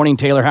now. Good morning,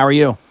 Taylor. How are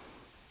you?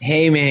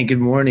 Hey, man. Good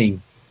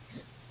morning.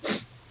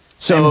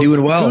 So I'm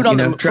doing well. Food on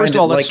the, first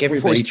of all, like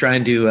everybody,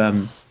 trying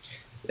to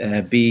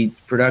be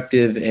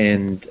productive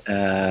and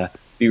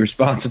be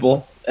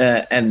responsible,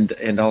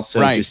 and also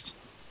just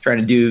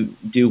trying to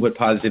do what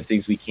positive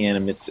things we can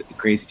amidst a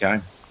crazy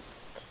time.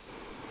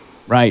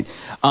 Right.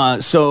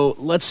 So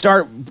let's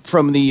start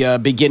from the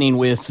beginning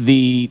with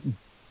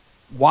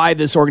why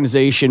this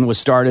organization was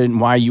started and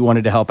why you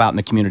wanted to help out in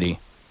the community.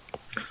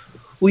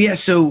 Well, yeah.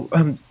 So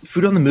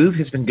Food on the Move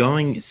has been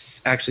going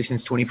actually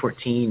since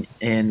 2014,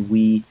 and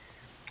we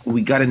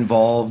got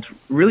involved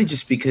really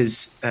just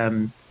because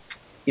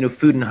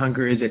food and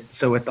hunger is at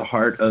the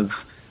heart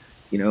of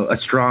a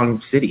strong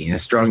city and a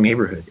strong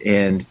neighborhood,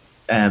 and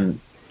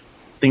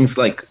things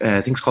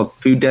called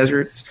food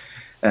deserts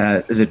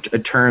is a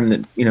term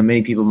that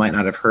many people might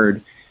not have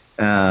heard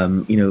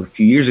a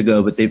few years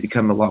ago, but they've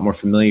become a lot more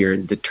familiar.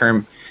 And the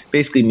term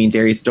basically means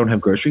areas that don't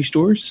have grocery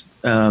stores,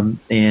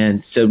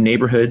 and so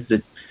neighborhoods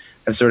that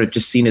have sort of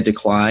just seen a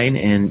decline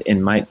and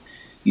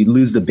you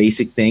lose the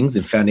basic things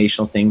and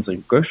foundational things like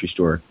a grocery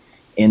store,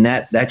 and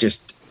that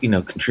just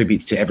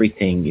contributes to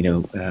everything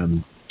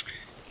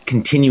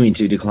continuing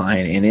to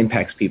decline and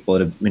impacts people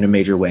in a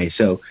major way.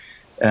 So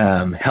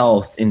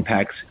health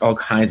impacts all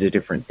kinds of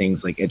different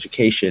things like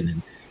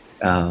education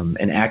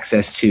and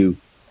access to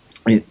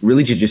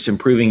really just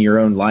improving your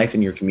own life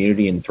and your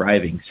community and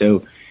thriving. So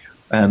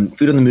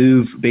Food on the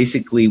Move,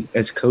 basically,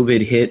 as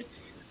COVID hit,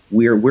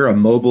 we're a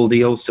mobile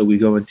deal. So we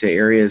go into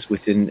areas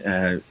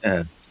within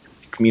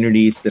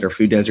communities that are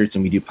food deserts,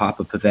 and we do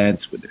pop-up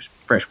events where there's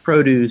fresh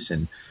produce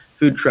and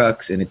food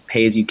trucks, and it's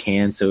pay as you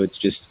can. So it's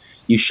just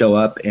you show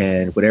up,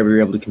 and whatever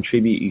you're able to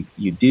contribute,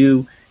 you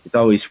do. It's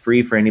always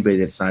free for anybody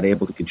that's not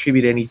able to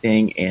contribute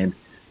anything. And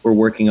we're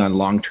working on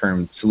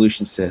long-term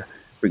solutions to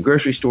bring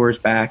grocery stores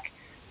back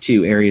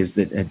to areas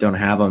that don't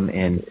have them.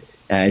 And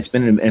it's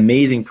been an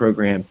amazing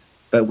program.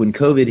 But when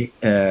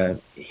COVID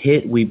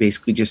hit, we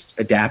basically just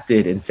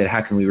adapted and said,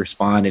 how can we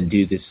respond and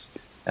do this,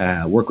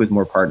 work with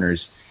more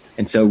partners?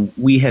 And so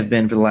we have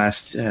been for the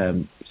last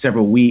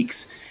several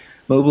weeks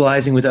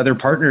mobilizing with other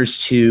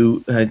partners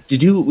to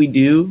do what we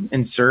do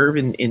and serve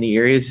in the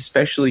areas,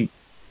 especially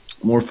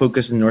more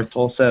focused in North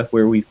Tulsa,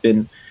 where we've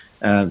been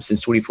since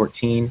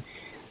 2014.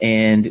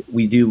 And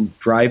we do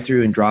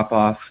drive-through and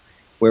drop-off,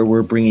 where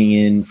we're bringing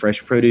in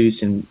fresh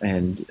produce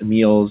and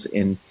meals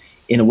in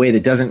a way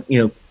that doesn't,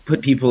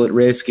 put people at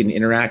risk and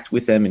interact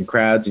with them in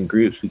crowds and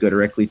groups. We go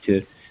directly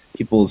to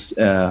people's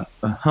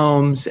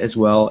homes, as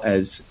well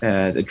as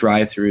the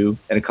drive-through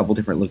at a couple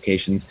different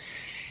locations.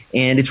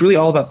 And it's really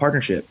all about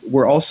partnership.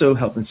 We're also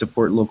helping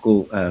support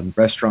local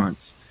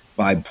restaurants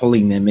by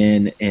pulling them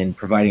in and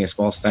providing a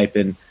small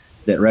stipend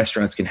that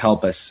restaurants can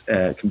help us,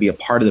 can be a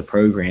part of the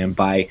program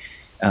by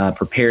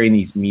preparing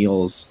these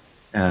meals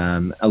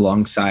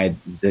alongside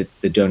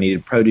the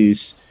donated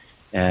produce,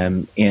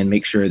 and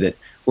make sure that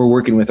we're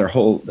working with the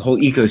whole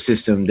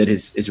ecosystem that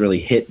is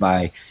really hit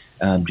by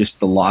just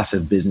the loss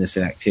of business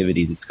and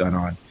activity that's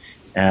gone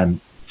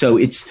on. So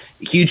it's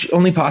huge,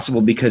 only possible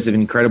because of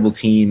an incredible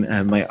team.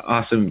 My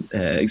awesome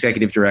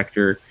executive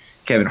director,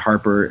 Kevin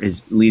Harper,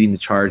 is leading the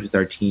charge with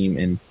our team,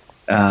 and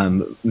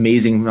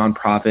amazing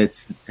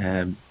nonprofits,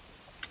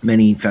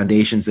 many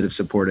foundations that have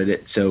supported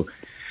it. So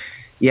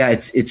yeah,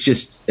 it's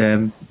just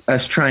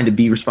us trying to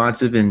be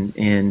responsive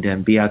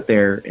and be out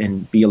there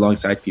and be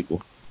alongside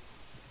people.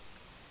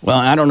 Well,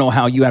 I don't know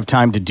how you have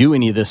time to do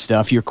any of this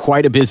stuff. You're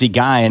quite a busy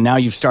guy, and now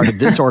you've started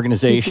this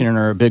organization and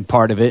are a big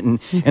part of it. And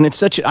it's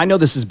such. I know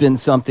this has been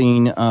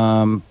something.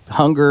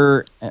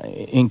 Hunger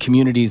in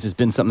communities has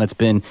been something that's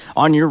been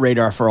on your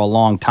radar for a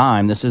long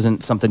time. This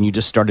isn't something you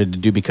just started to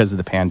do because of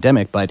the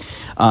pandemic, but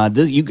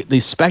the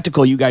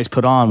spectacle you guys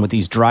put on with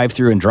these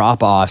drive-through and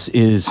drop-offs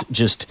is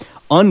just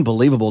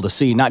unbelievable to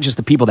see. Not just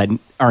the people that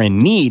are in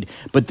need,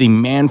 but the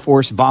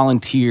man-force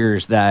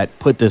volunteers that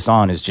put this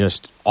on is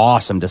just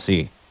awesome to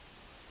see.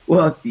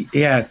 Well,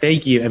 yeah,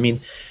 thank you. I mean,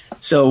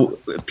 so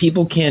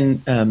people can,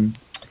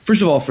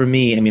 first of all, for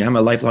me, I mean, I'm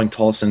a lifelong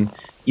Tulsan,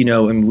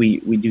 and we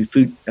do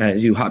food,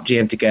 do Hop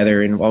Jam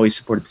together, and always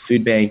supported the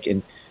food bank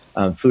and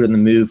Food on the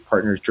Move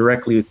partners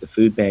directly with the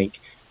food bank.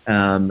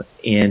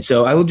 And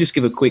so I will just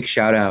give a quick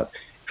shout out.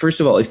 First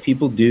of all, if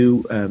people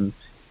do,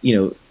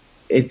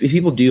 if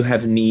people do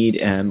have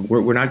need,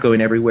 we're not going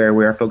everywhere.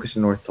 We are focused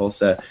in North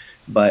Tulsa,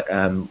 but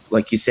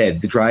like you said,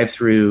 the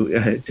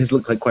drive-through does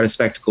look like quite a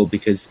spectacle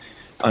because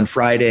on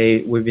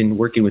Friday, we've been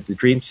working with the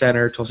Dream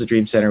Center, Tulsa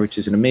Dream Center, which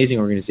is an amazing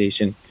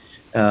organization,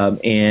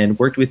 and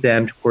worked with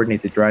them to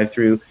coordinate the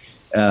drive-through.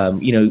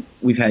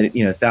 We've had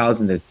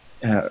 1,000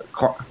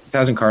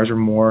 cars or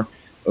more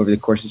over the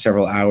course of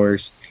several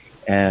hours.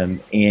 Let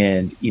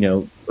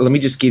me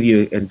just give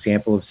you an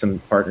example of some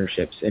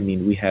partnerships. I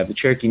mean, we have the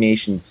Cherokee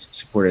Nation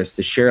support us.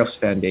 The Sheriff's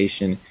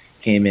Foundation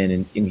came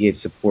in and gave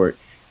support.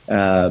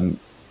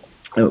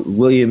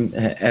 William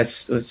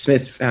S.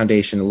 Smith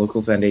Foundation, a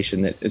local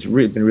foundation that has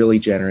been really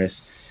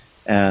generous.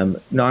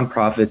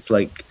 Nonprofits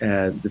like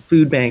the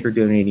Food Bank are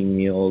donating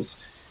meals.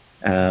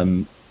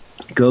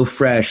 Go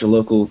Fresh, a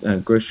local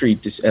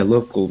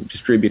local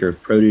distributor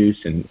of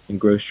produce and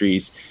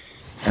groceries.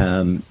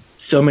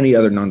 So many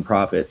other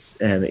nonprofits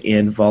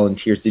and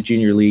volunteers. The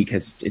Junior League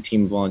has a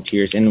team of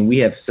volunteers, and we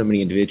have so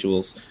many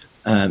individuals.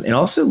 And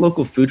also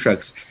local food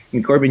trucks. I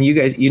mean, Corbin, you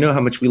guys, how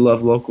how much we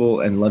love local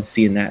and love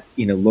seeing that,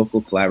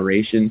 local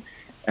collaboration.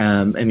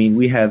 I mean,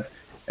 we have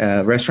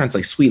restaurants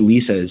like Sweet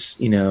Lisa's,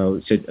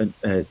 it's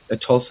a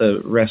Tulsa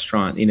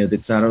restaurant,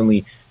 that's not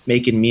only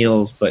making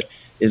meals, but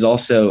is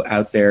also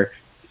out there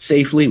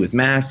safely with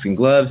masks and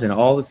gloves and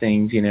all the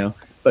things,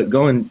 but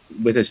going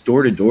with us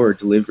door to door,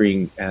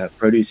 delivering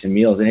produce and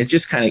meals. And it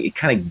just kind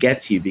of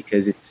gets you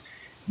because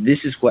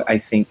this is what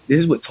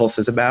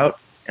Tulsa's about.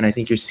 And I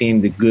think you're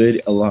seeing the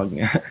good along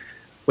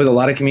with a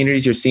lot of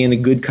communities. You're seeing the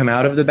good come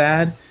out of the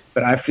bad.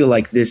 But I feel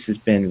like this has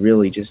been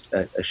really just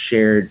a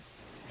shared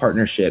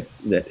partnership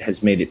that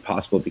has made it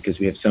possible because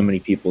we have so many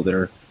people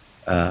that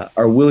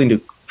are willing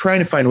to trying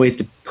to find ways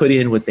to put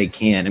in what they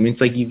can. I mean,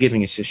 it's like you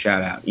giving us a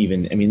shout out.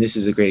 Even I mean, this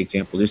is a great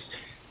example. Just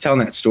telling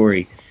that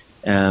story.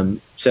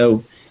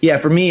 So yeah,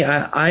 for me,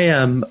 I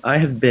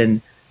have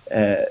been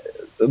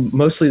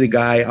mostly the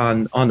guy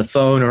on the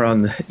phone or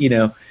on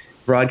the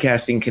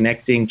broadcasting,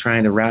 connecting,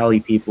 trying to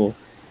rally people.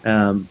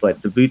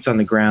 But the boots on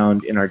the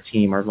ground in our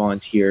team, our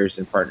volunteers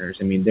and partners,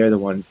 I mean, they're the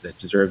ones that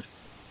deserve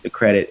the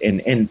credit.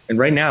 And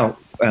right now,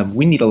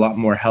 we need a lot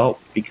more help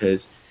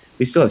because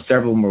we still have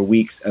several more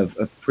weeks of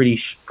pretty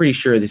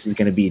sure this is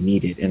going to be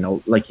needed.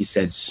 And like you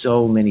said,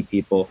 so many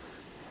people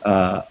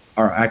are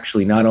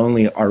actually not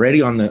only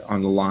already on the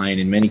line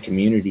in many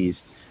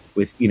communities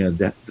with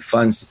the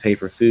funds to pay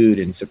for food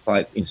and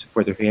support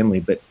their family,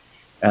 but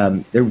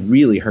they're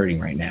really hurting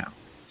right now.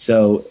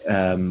 So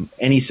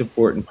any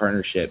support and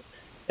partnership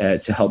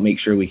to help make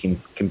sure we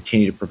can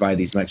continue to provide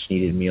these much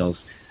needed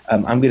meals.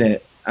 I'm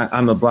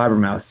a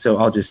blabbermouth, so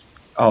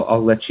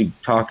I'll let you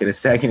talk in a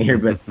second here,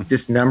 but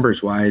just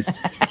numbers wise,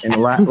 in the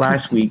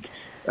last week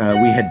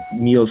we had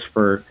meals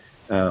for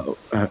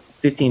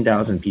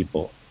 15,000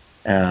 people.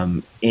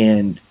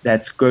 And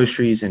that's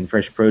groceries and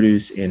fresh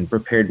produce and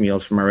prepared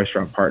meals from our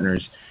restaurant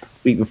partners.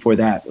 Week before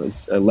that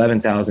was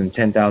 11,000,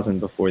 10,000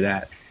 before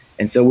that.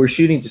 And so we're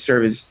shooting to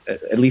service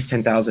at least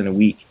 10,000 a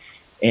week.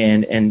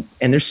 And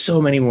there's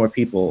so many more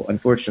people,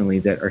 unfortunately,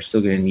 that are still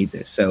going to need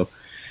this. So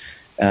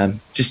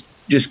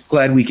just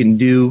glad we can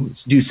do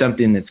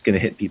something that's going to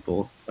hit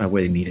people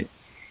where they need it.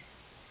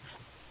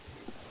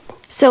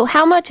 So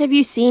how much have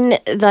you seen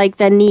like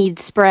the need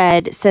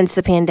spread since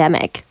the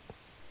pandemic?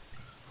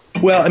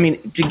 Well, I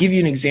mean, to give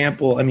you an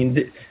example, I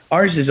mean,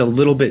 ours is a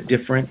little bit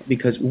different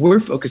because we're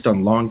focused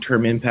on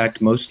long-term impact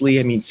mostly.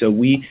 I mean, so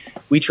we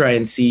try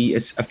and see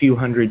a few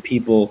hundred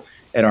people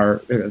at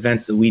our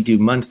events that we do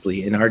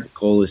monthly, and our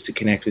goal is to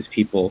connect with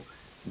people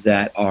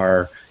that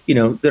are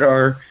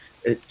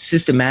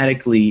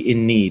systematically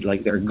in need,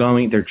 like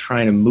they're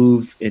trying to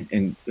move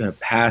and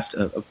past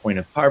a point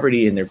of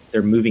poverty, and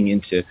they're moving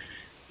into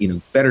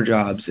better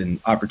jobs and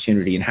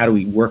opportunity, and how do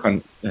we work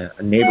on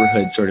a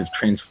neighborhood sort of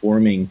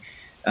transforming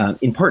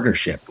in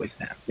partnership with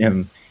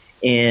them.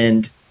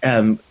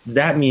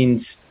 That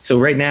means, so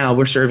right now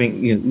we're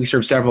serving, we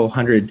serve several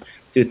hundred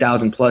to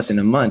 1,000 plus in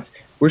a month.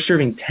 We're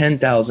serving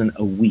 10,000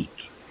 a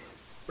week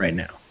right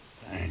now.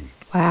 Dang.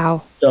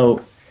 Wow.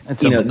 So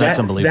that's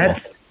unbelievable.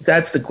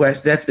 That's the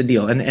question. That's the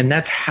deal. And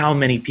that's how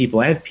many people.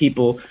 I have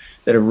people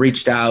that have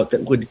reached out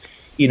that would,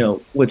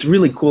 what's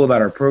really cool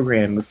about our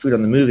program with Food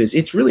on the Move is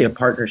it's really a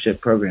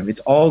partnership program. It's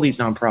all these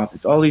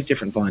nonprofits, all these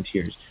different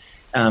volunteers.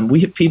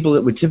 We have people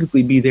that would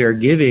typically be there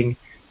giving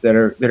that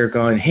are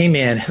going, hey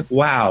man,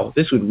 wow,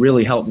 this would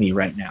really help me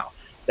right now.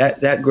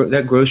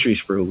 That groceries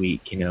for a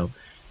week,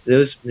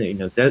 those,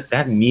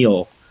 that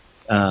meal,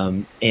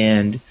 and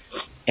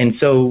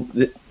so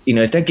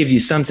if that gives you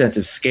some sense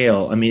of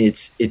scale, I mean,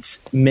 it's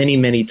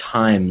many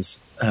times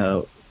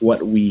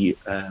what we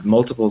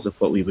multiples of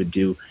what we would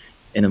do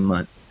in a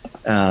month.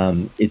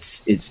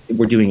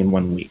 We're doing in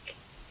 1 week.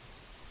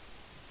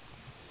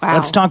 Wow.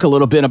 Let's talk a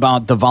little bit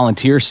about the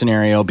volunteer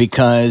scenario,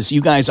 because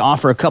you guys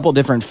offer a couple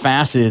different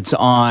facets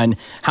on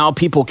how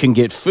people can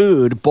get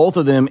food, both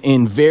of them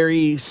in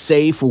very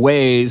safe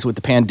ways with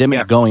the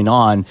pandemic going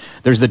on.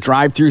 There's the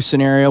drive-through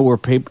scenario where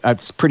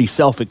it's pretty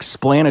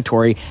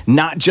self-explanatory,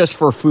 not just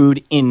for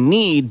food in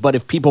need, but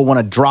if people want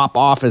to drop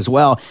off as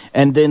well.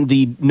 And then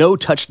the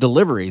no-touch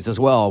deliveries as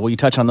well. Will you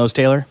touch on those,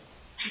 Taylor?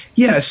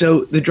 Yeah,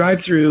 so the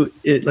drive-through,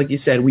 like you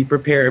said, we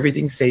prepare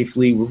everything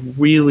safely.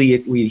 We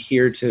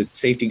adhere to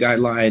safety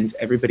guidelines.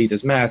 Everybody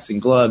does masks and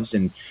gloves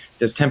and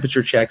does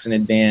temperature checks in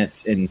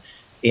advance, and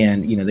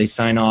they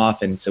sign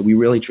off. And so we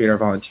really treat our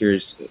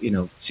volunteers,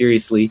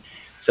 seriously.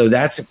 So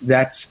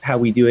that's how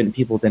we do it. And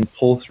people then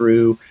pull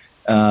through,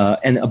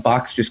 and a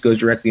box just goes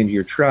directly into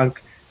your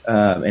trunk,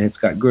 and it's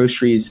got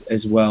groceries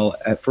as well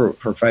for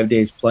 5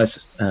 days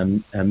plus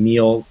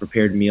a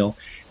prepared meal.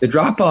 The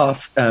drop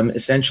off,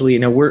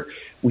 essentially,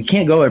 we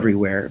can't go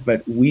everywhere,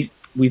 but we've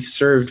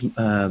served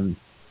in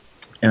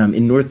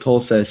North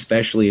Tulsa,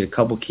 especially at a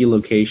couple key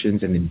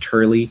locations, and in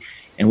Turley.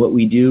 And what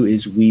we do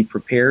is we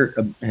prepare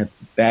a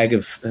bag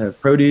of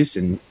produce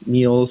and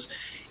meals,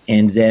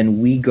 and then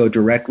we go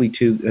directly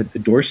to the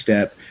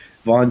doorstep.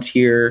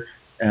 Volunteer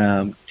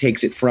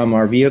takes it from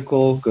our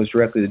vehicle, goes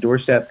directly to the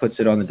doorstep, puts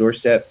it on the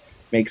doorstep,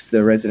 makes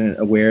the resident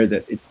aware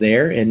that it's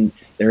there, and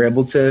they're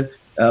able to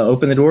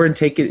open the door and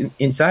take it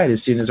inside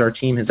as soon as our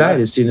team has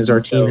left.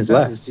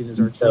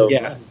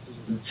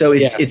 So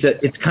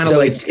it's kind of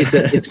like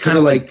Santa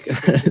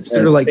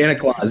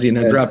Claus,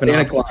 dropping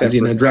off the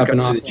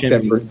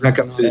chimney, back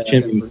up to the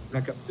chimney.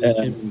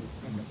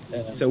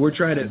 So we're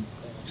trying to.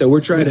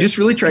 We just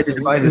really tried to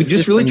divide the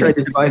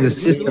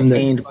system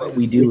that what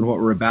we do and what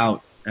we're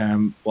about,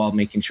 while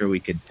making sure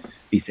we could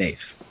be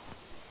safe.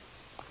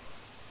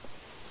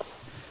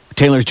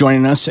 Taylor's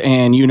joining us,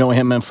 and you know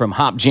him from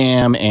Hop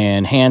Jam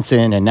and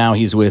Hanson, and now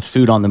he's with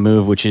Food on the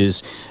Move, which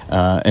is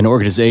an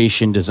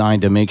organization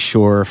designed to make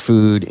sure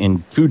food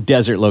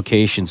desert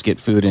locations get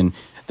food, and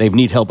they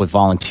need help with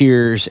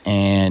volunteers.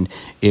 And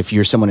if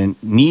you're someone in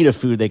need of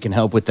food, they can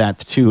help with that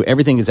too.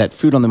 Everything is at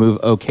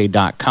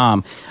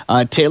foodonthemoveok.com.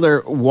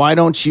 Taylor, why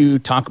don't you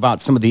talk about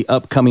some of the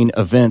upcoming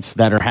events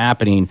that are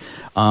happening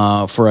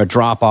for a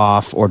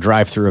drop-off or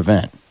drive-through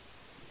event?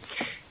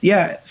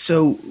 Yeah,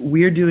 so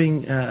we're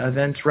doing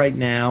events right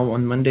now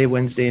on Monday,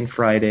 Wednesday, and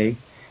Friday.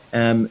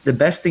 The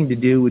best thing to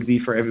do would be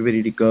for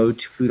everybody to go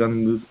to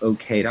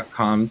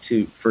foodonthemoveok.com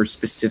for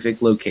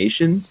specific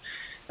locations,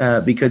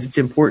 because it's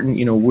important.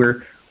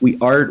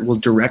 We'll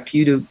direct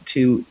you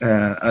to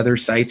other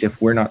sites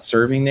if we're not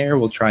serving there.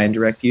 We'll try and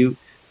direct you,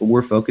 but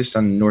we're focused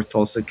on the North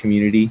Tulsa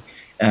community.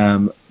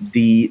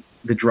 The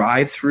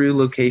drive-through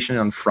location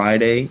on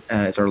Friday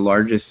is our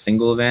largest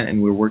single event,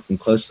 and we're working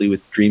closely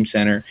with Dream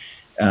Center,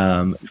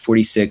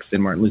 46th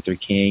and Martin Luther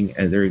King.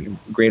 They're a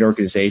great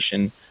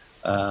organization,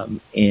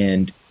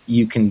 and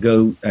you can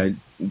go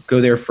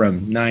there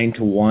from 9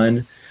 to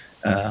 1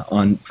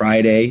 on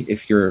Friday.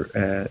 If you're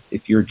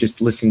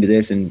just listening to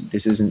this and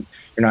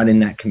you're not in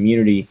that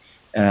community,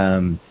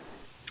 it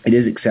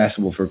is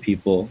accessible for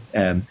people.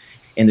 And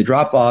the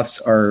drop-offs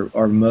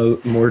are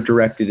more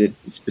directed at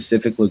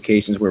specific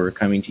locations where we're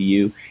coming to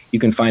you. You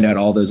can find out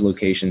all those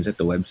locations at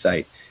the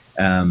website.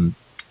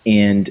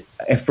 And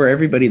for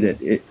everybody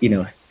that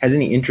has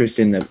any interest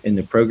in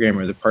the program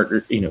or the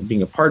partner,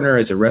 being a partner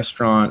as a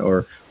restaurant,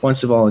 or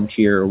wants to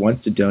volunteer or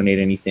wants to donate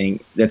anything,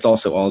 that's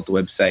also all at the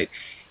website.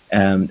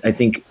 I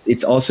think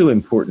it's also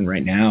important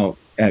right now,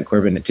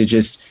 Corbin, to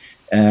just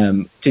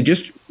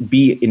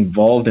be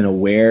involved and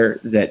aware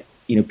that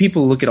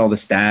people look at all the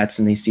stats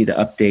and they see the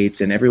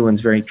updates, and everyone's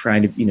very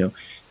trying to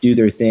do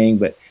their thing,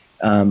 but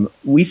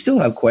we still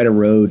have quite a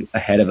road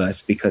ahead of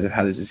us because of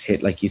how this has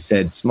hit, like you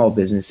said, small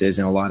businesses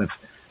and a lot of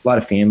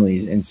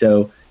families. And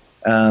so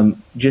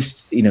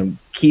just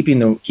keeping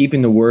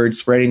the word,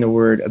 spreading the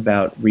word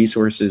about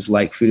resources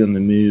like Food on the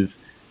Move,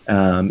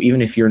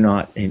 even if you're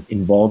not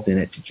involved in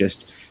it, to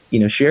just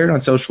share it on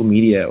social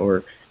media,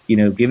 or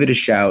give it a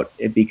shout,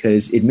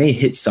 because it may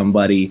hit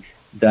somebody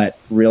that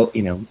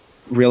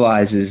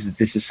realizes that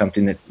this is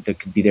something that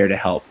could be there to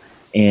help.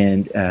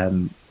 And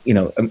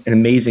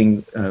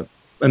amazing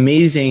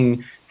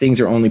things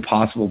are only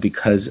possible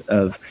because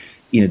of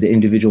the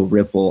individual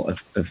ripple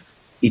of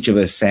each of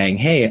us saying,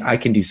 hey, I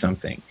can do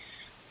something.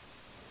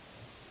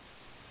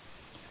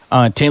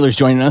 Taylor's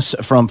joining us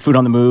from Food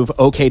on the Move,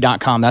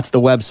 OK.com. That's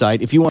the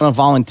website. If you want to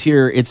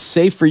volunteer, it's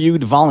safe for you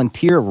to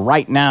volunteer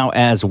right now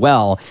as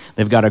well.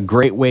 They've got a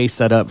great way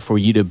set up for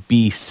you to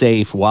be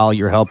safe while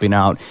you're helping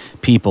out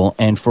people.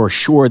 And for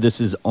sure,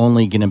 this is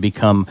only going to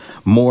become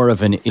more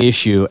of an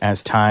issue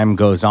as time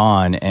goes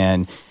on.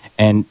 And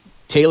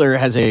Taylor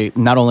has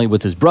not only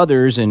with his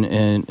brothers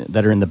and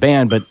that are in the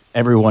band, but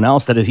everyone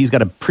else he's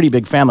got a pretty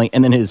big family.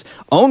 And then his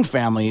own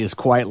family is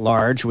quite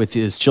large with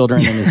his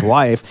children and his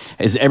wife.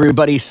 Is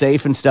everybody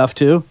safe and stuff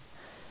too?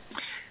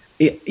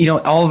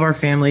 All of our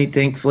family,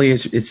 thankfully,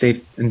 is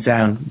safe and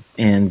sound,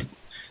 and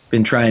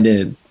been trying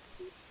to,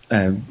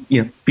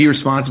 be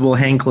responsible,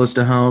 hang close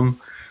to home.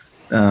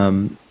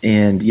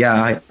 And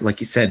yeah,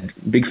 like you said,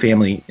 big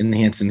family in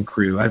the Hanson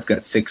crew. I've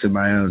got 6 of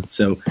my own.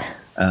 So,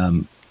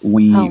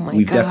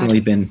 we've definitely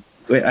been.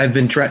 I've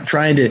been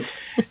trying to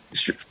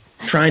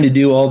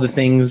do all the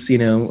things,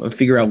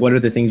 figure out what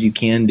are the things you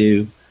can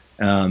do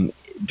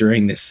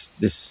during this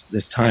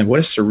time. What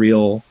a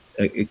surreal,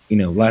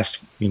 last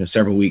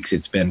several weeks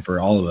it's been for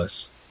all of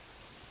us.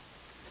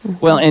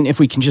 Well, and if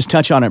we can just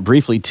touch on it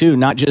briefly too,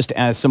 not just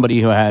as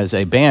somebody who has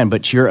a band,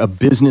 but you're a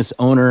business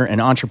owner and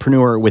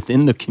entrepreneur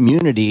within the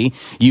community.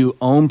 You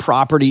own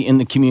property in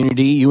the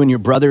community. You and your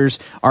brothers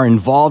are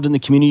involved in the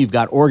community. You've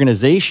got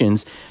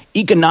organizations.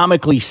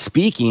 Economically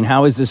speaking,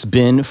 how has this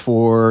been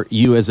for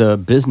you as a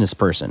business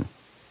person?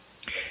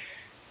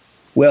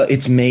 Well,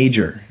 it's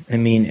major. I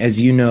mean, as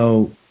you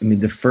know,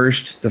 the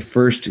first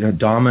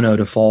domino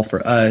to fall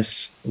for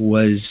us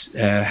was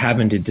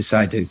having to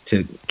decide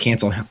to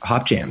cancel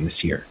Hop Jam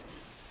this year.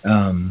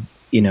 And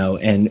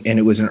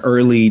it was an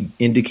early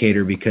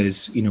indicator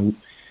because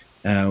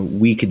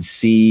we could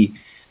see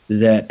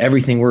that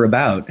everything we're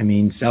about. I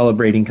mean,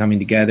 celebrating coming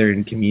together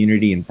in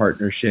community and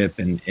partnership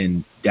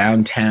and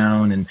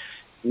downtown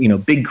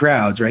and big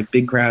crowds, right?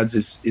 Big crowds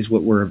is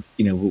what we're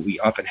what we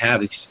often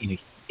have. It's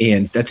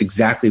and that's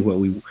exactly what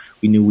we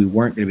knew we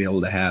weren't going to be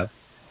able to have.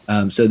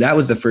 So that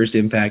was the first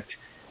impact.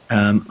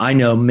 I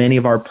know many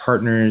of our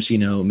partners,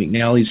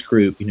 McNally's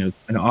group,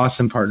 an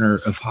awesome partner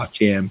of Hot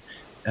Jam.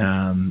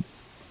 All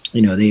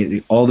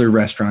their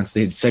restaurants,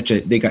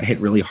 they got hit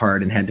really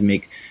hard and had to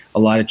make a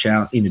lot of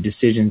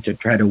decisions to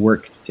try to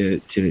work to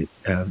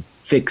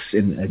fix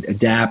and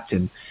adapt.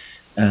 And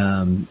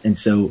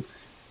so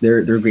they're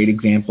a great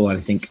example. I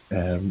think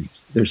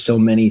there's so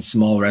many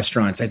small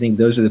restaurants. I think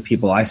those are the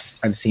people I've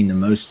seen the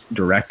most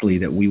directly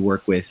that we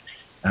work with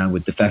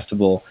the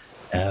festival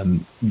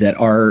that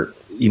are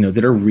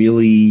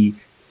really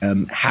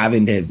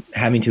having to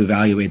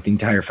evaluate the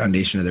entire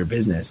foundation of their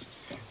business.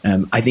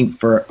 I think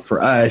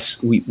for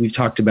us, we've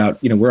talked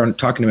about, we're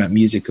talking about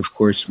music, of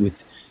course,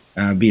 with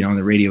being on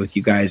the radio with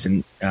you guys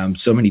and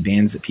so many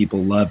bands that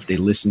people love, they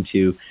listen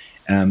to.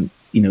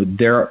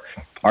 There are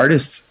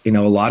artists, a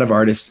lot of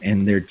artists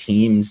and their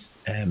teams,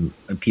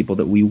 people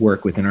that we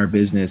work with in our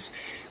business,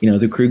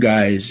 the crew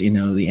guys,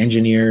 the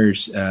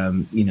engineers,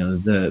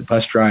 the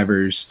bus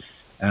drivers,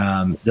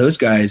 those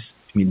guys,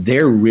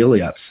 they're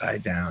really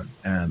upside down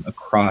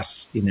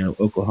across,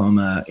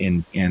 Oklahoma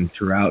and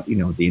throughout,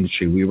 the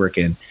industry we work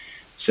in.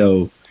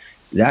 So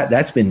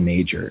that's been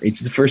major. It's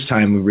the first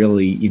time we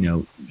really,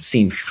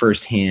 seen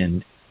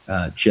firsthand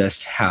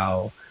just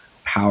how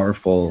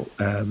powerful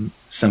an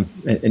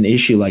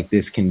issue like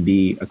this can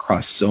be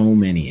across so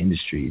many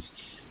industries.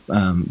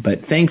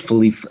 But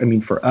thankfully,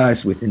 for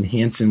us within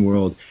Hanson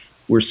World,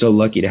 we're so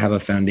lucky to have a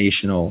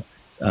foundational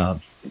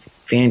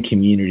fan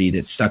community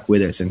that stuck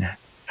with us and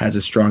has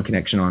a strong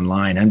connection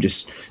online. I'm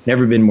just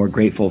never been more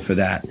grateful for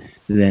that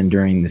than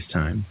during this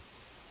time.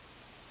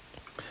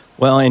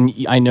 Well, and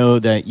I know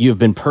that you've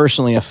been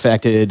personally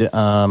affected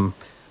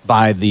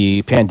by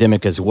the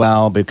pandemic as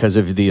well because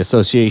of the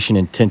association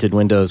in Tinted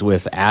Windows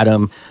with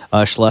Adam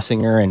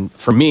Schlesinger. And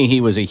for me, he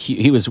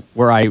was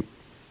where I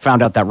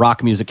found out that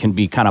rock music can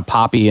be kind of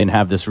poppy and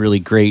have this really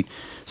great,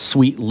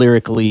 sweet,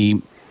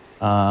 lyrically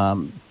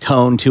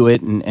tone to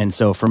it. And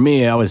so for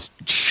me, I was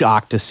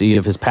shocked to see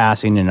of his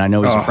passing, and I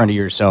know he's a friend of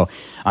yours, so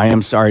I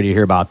am sorry to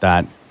hear about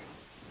that.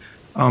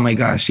 Oh my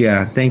gosh.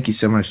 Yeah. Thank you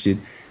so much, dude.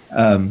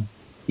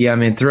 Yeah,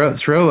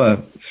 throw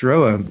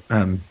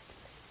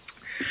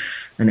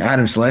an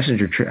Adam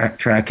Schlesinger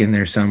track in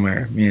there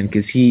somewhere, man,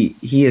 because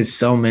he has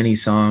so many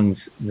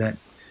songs that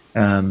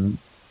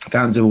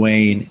Fountains of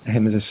Wayne,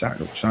 him as a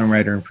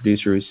songwriter and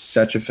producer, is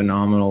such a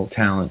phenomenal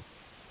talent.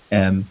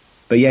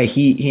 But yeah,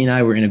 he and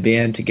I were in a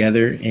band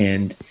together,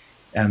 and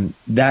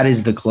that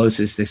is the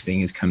closest this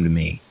thing has come to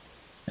me.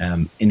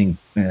 And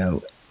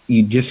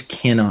you just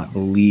cannot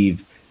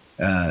believe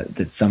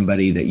that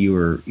somebody that you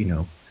were,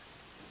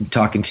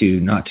 talking to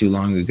not too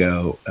long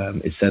ago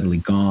is suddenly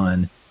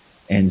gone.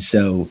 And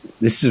so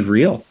this is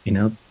real,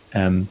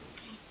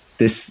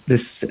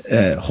 this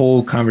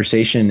whole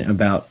conversation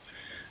about,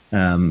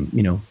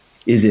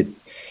 is it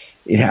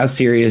how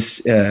serious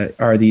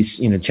are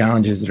these,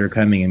 challenges that are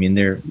coming?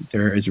 They're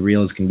as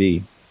real as can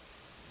be.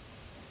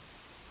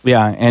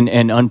 Yeah,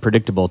 and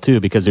unpredictable too,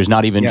 because there's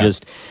not even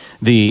just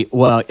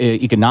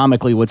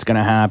economically what's going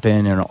to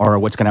happen, or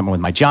what's going to happen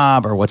with my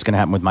job, or what's going to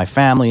happen with my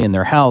family and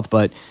their health,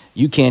 but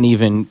you can't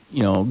even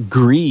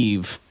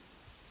grieve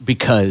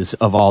because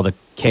of all the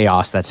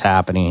chaos that's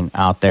happening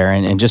out there,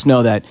 and just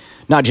know that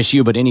not just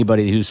you, but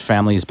anybody whose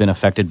family has been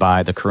affected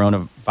by the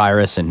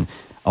coronavirus and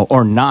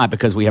or not,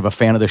 because we have a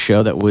fan of the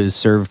show that was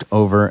served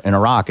over in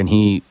Iraq, and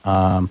he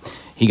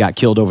got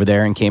killed over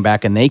there and came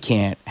back, and they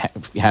can't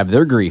have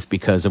their grief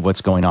because of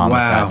what's going on with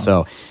that.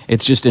 So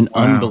it's just an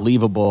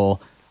unbelievable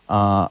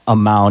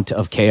amount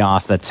of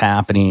chaos that's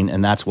happening,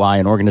 and that's why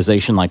an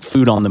organization like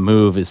Food on the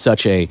Move is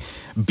such a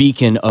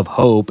beacon of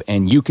hope,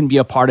 and you can be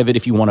a part of it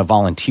if you want to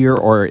volunteer,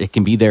 or it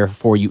can be there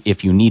for you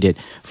if you need it.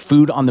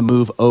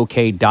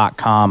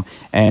 foodonthemoveok.com.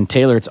 And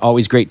Taylor, it's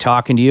always great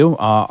talking to you.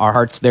 Our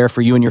heart's there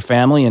for you and your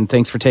family, and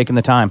thanks for taking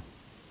the time.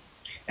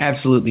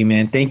 Absolutely,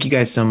 man. Thank you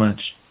guys so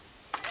much.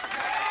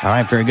 All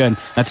right, very good.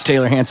 That's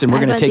Taylor Hanson. We're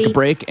going to take a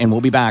break, and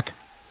we'll be back.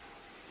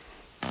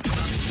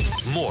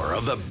 More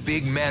of the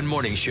Big Man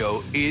Morning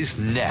Show is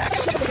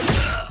next.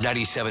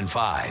 97.5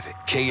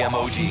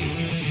 KMOD.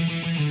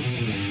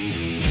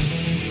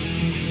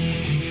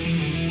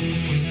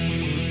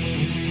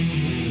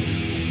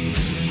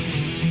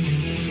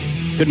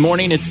 Good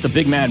morning. It's the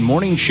Big Man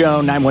Morning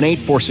Show,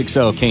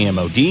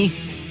 918-460-KMOD. You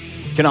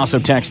can also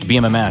text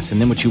BMMS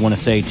and then what you want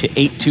to say to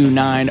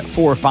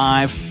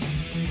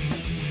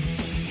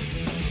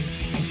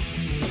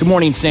 82945. Good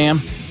morning,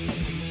 Sam.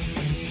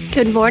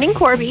 Good morning,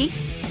 Corby.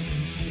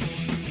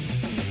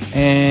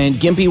 And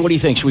Gimpy, what do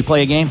you think? Should we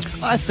play a game?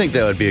 I think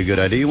that would be a good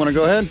idea. You want to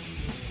go ahead?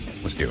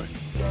 Let's do it.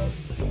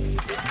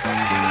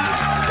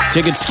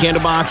 Tickets to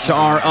Candlebox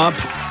are up.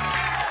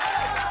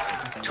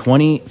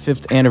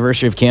 25th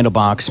anniversary of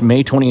Candlebox,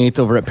 May 28th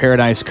over at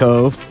Paradise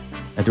Cove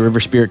at the River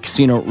Spirit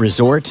Casino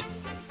Resort.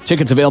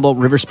 Tickets available at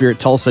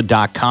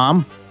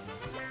riverspirittulsa.com.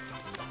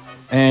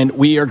 And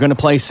we are going to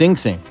play Sing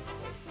Sing.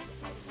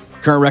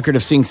 Current record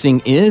of Sing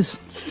Sing is?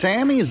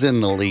 Sammy's in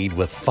the lead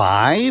with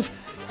 5,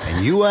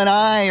 and you and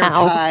I are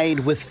tied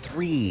with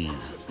 3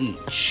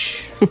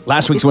 each.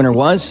 Last week's winner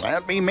was?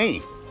 That'd be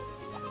me.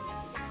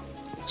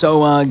 So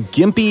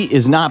Gimpy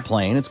is not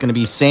playing. It's going to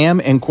be Sam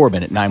and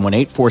Corbin at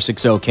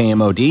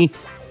 918-460-KMOD.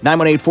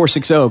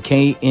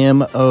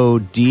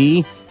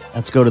 918-460-KMOD.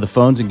 Let's go to the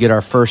phones and get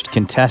our first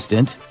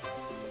contestant.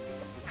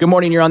 Good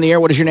morning. You're on the air.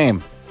 What is your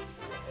name?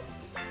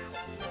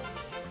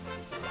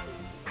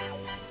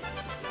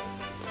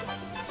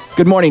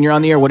 Good morning. You're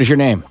on the air. What is your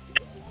name?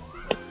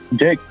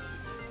 Jake.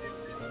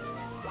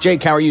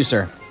 Jake, how are you,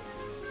 sir?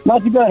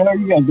 Not too bad. How are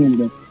you guys doing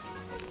today?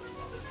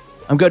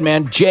 I'm good,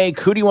 man. Jake,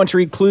 who do you want to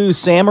read clues,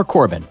 Sam or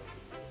Corbin?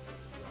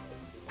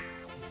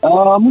 I'm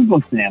going to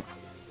go Sam.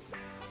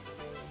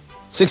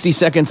 60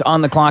 seconds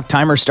on the clock.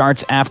 Timer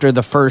starts after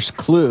the first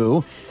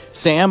clue.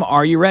 Sam,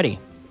 are you ready?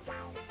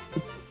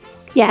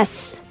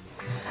 Yes.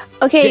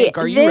 Okay, Jake,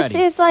 are you this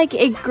ready? is like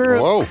a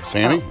group. Whoa,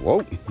 Sammy.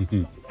 Whoa.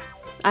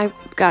 I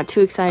got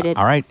too excited.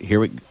 All right, here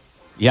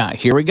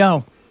we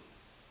go.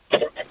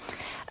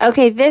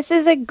 Okay, this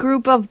is a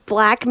group of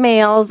black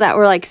males that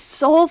were like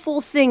soulful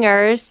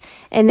singers,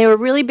 and they were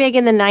really big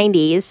in the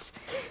 90s.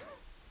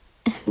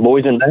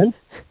 Boys and Men?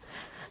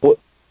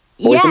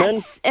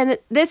 Yes, and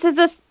this is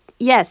the...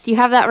 Yes, you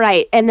have that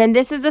right. And then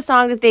this is the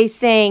song that they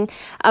sang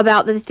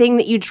about the thing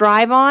that you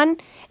drive on,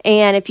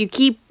 and if you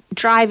keep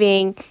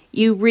driving,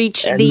 you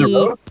reach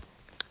the...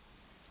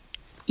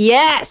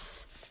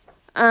 Yes!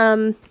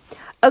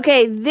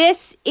 Okay,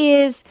 this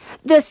is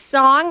the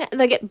song.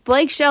 Like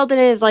Blake Shelton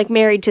is like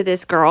married to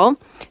this girl.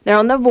 They're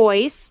on The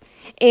Voice,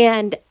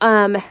 and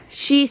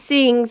she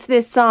sings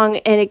this song,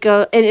 and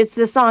it's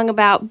the song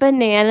about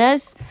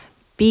bananas,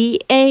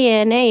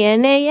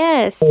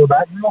 BANANAS. Oh,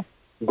 that girl?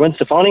 Gwen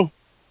Stefani?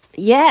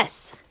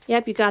 Yes.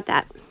 Yep, you got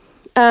that.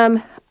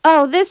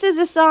 This is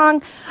a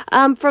song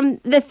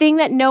from the thing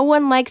that no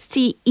one likes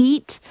to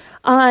eat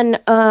on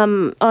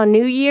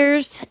New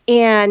Year's,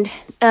 and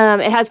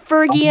it has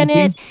Fergie in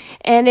it,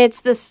 and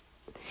it's this.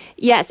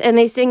 Yes, and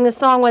they sing the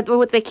song with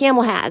what the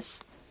camel has.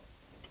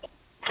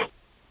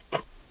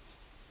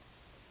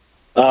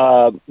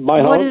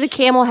 What does the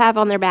camel have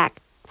on their back?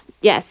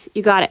 Yes,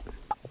 you got it.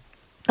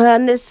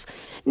 This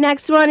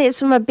next one is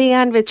from a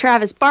band with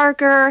Travis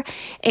Barker,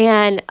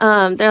 and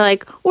they're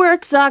like,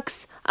 "Work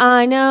sucks,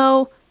 I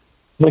know."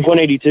 Like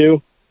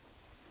 182.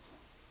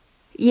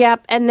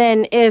 Yep, and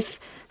then if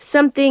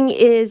something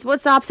is,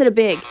 what's the opposite of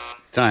big?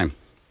 Time.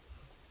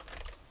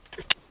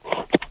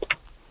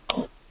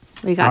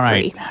 We got All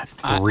right.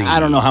 3. I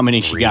don't know how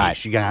many she got.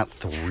 She got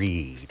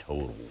 3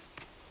 total.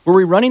 Were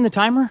we running the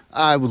timer?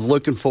 I was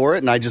looking for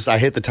it, and I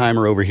hit the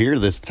timer over here,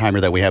 this timer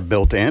that we have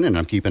built in, and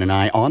I'm keeping an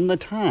eye on the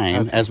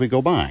time as we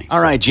go by. All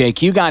right,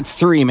 Jake, you got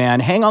 3, man.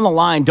 Hang on the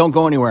line. Don't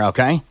go anywhere,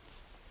 okay?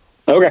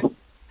 Okay.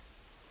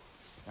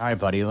 All right,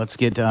 buddy. Let's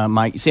get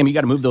Sam, you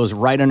got to move those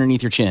right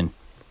underneath your chin.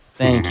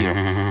 Thank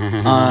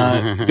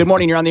you. Good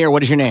morning. You're on the air.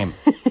 What is your name?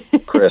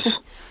 Chris.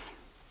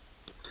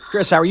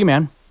 Chris, how are you,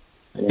 man?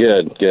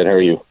 Good. How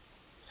are you?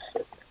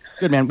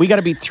 Good, man. We got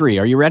to beat 3.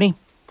 Are you ready?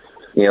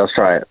 Yeah, let's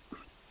try it.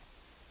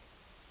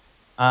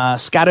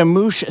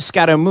 Scaramouche,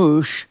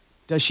 Scaramouche,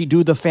 does she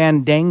do the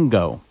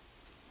fandango?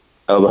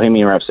 Oh,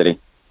 Bohemian Rhapsody.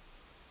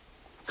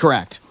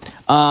 Correct.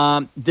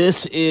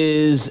 This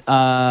is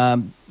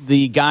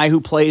the guy who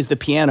plays the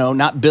piano,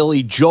 not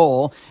Billy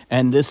Joel,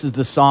 and this is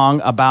the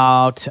song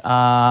about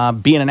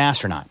being an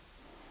astronaut.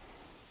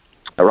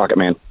 A Rocket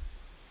Man.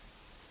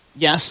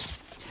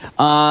 Yes.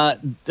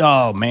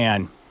 Oh,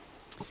 man.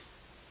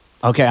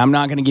 Okay, I'm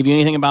not going to give you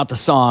anything about the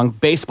song.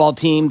 Baseball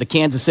team, the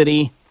Kansas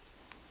City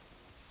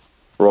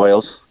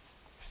Royals.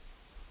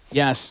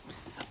 Yes.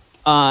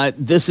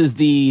 This is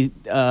the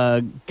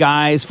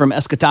guys from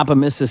Escatawpa,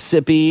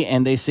 Mississippi,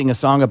 and they sing a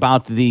song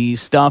about the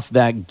stuff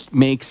that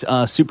makes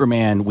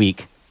Superman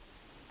weak.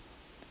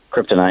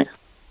 Kryptonite.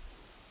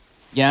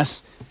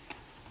 Yes.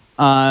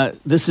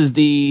 This is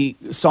the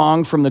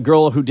song from the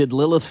girl who did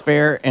Lilith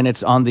Fair, and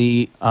it's on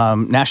the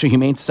National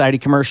Humane Society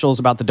commercials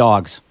about the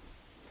dogs.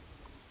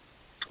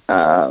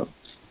 Sarah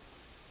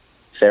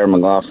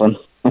McLachlan.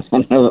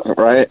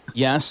 Right?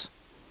 Yes.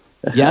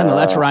 Yeah, no,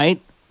 that's right.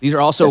 These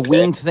are also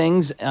winged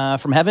things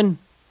from heaven.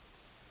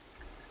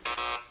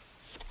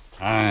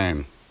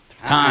 Time.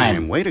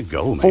 Time. Way to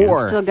go, man.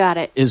 4 Still got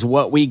it. is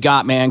what we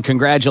got, man.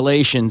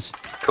 Congratulations.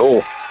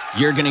 Cool.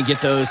 You're going to get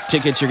those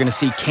tickets. You're going to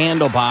see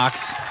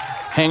Candlebox.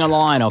 Hang on the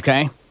line,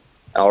 okay?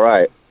 All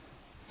right.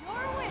 All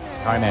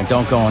right, man.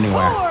 Don't go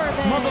anywhere.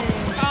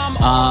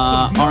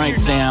 All right,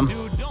 Sam.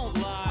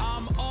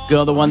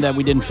 Go the one that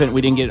we didn't fit.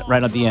 We didn't get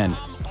right at the end.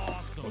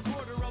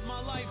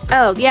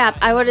 Oh, yeah,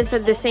 I would have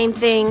said the same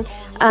thing.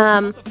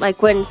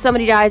 Like when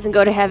somebody dies and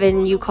go to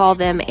heaven, you call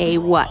them a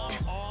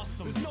what?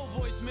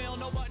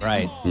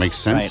 Right. Makes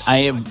sense.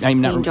 Right.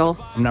 I'm not Angel.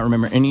 I'm not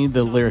remembering any of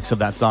the lyrics of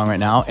that song right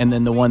now. And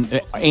then the one,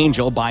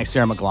 Angel by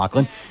Sarah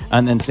McLachlan.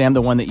 And then, Sam,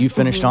 the one that you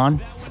finished on.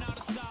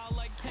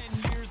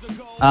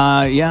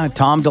 Yeah,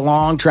 Tom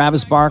DeLonge,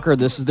 Travis Barker.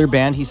 This is their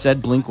band. He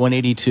said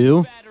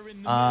Blink-182.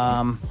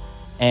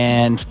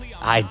 And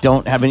I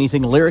don't have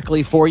anything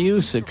lyrically for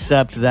you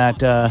except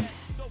that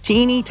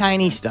teeny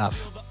tiny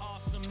stuff.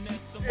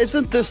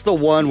 Isn't this the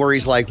one where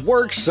he's like,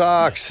 work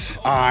sucks?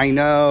 I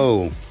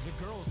know.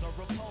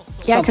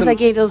 Yeah, because I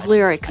gave those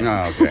lyrics.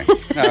 Oh, okay.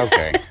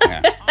 Okay.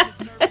 Yeah.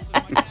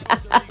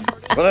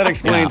 Well, that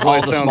explains why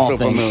all it the sounds small so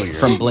things familiar.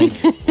 from Blink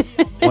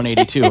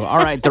 182. All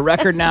right, the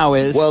record now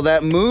is... Well,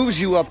 that moves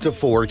you up to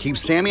 4,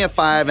 keeps Sammy at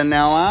 5, and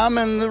now I'm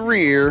in the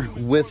rear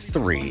with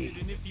 3.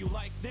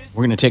 We're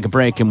going to take a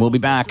break, and we'll be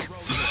back. More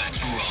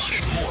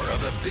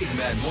of the Big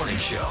Mad Morning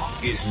Show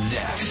is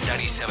next.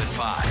 97.5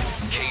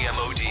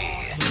 KMOD.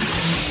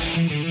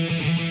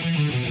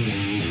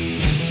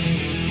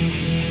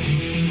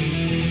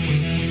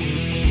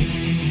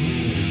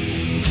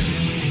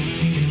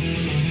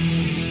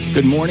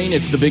 Good morning.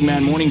 It's the Big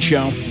Man Morning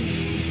Show.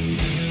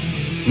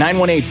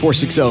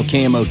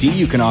 918-460-KMOD.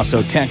 You can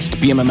also text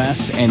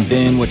BMMS and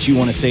then what you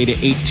want to say to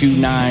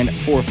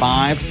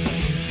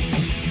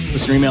 82945.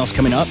 Listener emails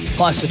coming up.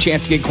 Plus a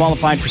chance to get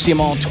qualified for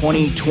CMall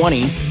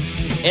 2020.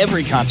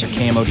 Every concert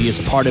KMOD is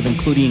a part of,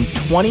 including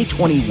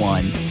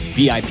 2021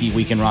 VIP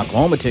Weekend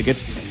Rocklahoma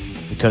tickets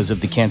because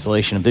of the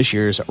cancellation of this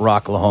year's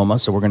Rocklahoma.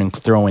 So we're going to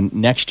throw in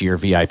next year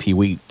VIP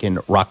Weekend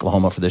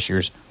Rocklahoma for this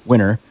year's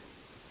winner.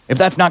 If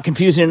that's not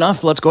confusing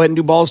enough, let's go ahead and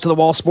do balls to the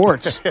wall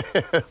sports.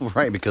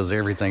 Right, because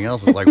everything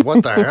else is like,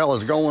 what the hell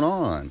is going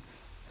on?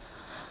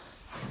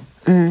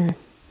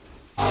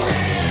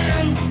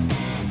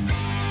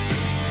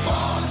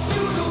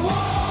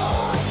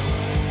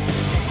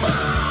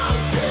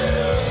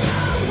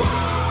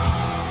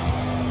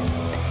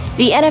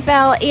 The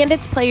NFL and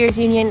its players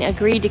union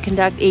agreed to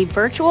conduct a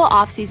virtual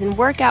off-season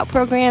workout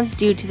programs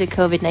due to the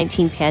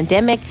COVID-19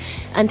 pandemic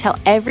until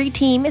every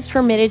team is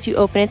permitted to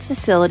open its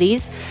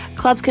facilities.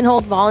 Clubs can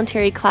hold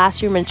voluntary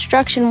classroom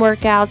instruction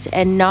workouts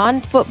and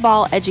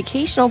non-football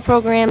educational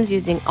programs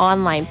using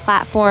online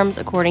platforms,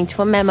 according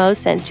to a memo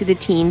sent to the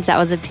teams that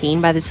was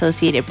obtained by the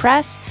Associated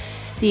Press.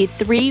 The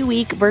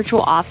 3-week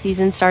virtual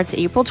offseason starts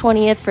April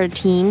 20th for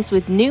teams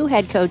with new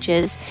head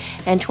coaches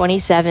and April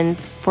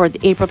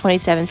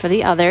 27th for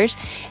the others.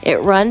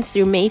 It runs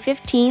through May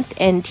 15th,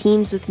 and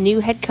teams with new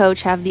head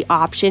coach have the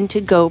option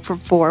to go for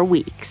 4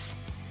 weeks.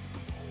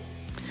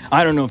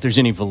 I don't know if there's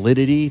any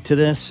validity to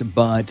this,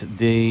 but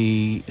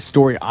the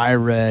story I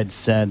read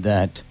said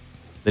that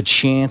the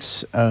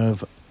chance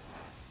of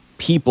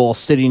people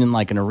sitting in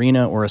like an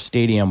arena or a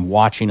stadium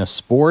watching a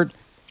sport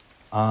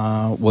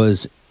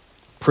was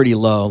pretty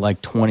low,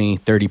 like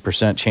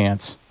 20-30%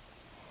 chance.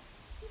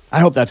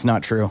 I hope that's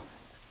not true.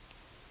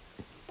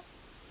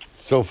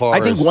 So far, I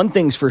think one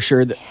thing's for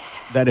sure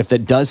that if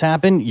that does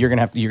happen, you're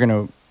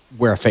gonna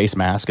wear a face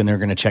mask and they're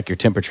gonna check your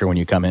temperature when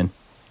you come in.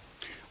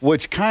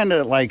 Which kind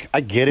of like,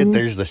 I get it.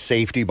 There's the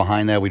safety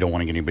behind that. We don't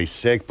want to get anybody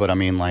sick, but I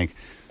mean, like,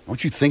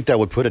 don't you think that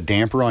would put a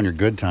damper on your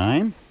good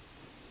time?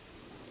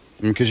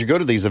 Because you go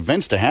to these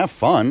events to have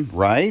fun,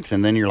 right?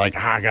 And then you're like,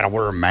 I got to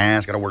wear a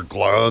mask, got to wear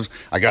gloves.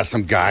 I got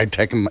some guy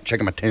checking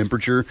my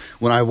temperature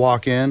when I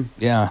walk in.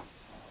 Yeah.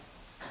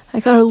 I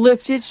gotta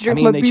lift it to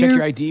drink my they beer. check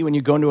your ID when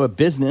you go into a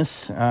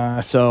business,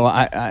 so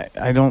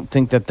I don't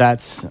think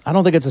that's I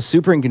don't think it's a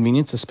super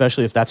inconvenience,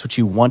 especially if that's what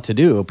you want to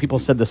do. People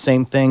said the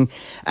same thing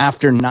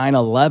after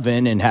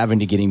 9/11 and having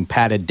to get him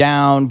patted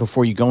down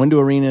before you go into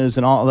arenas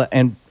and all that,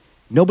 and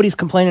nobody's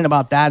complaining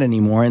about that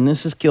anymore. And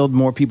this has killed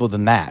more people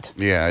than that.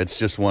 Yeah, it's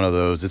just one of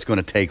those. It's going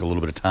to take a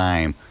little bit of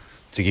time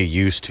to get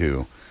used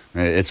to.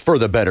 It's for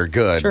the better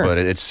good, Sure. but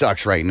it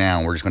sucks right now.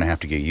 And we're just going to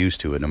have to get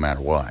used to it no matter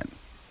what.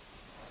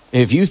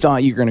 If you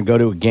thought you were going to go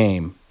to a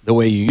game the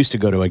way you used to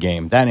go to a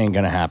game, that ain't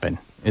going to happen.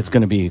 It's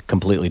going to be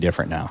completely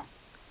different now.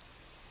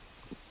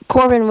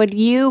 Corbin, would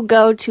you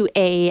go to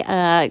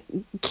a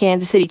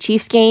Kansas City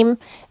Chiefs game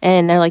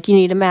and they're like, you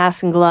need a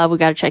mask and glove, we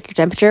got to check your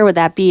temperature? Would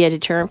that be a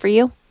deterrent for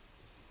you?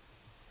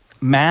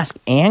 Mask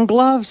and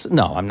gloves?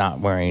 No, I'm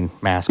not wearing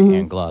mask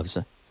and gloves.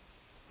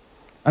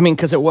 I mean,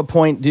 because at what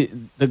point do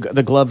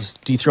the gloves,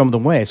 do you throw them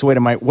away? So what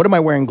am I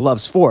wearing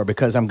gloves for?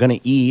 Because I'm going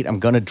to eat, I'm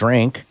going to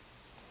drink.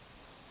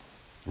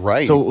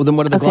 Right. So then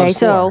what are the gloves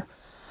for?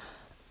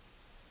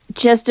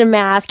 Just a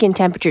mask and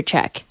temperature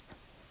check.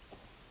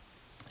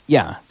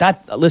 Yeah,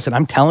 listen,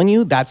 I'm telling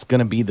you, that's going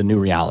to be the new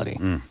reality.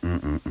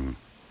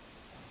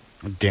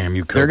 Damn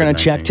you, They're going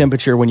to check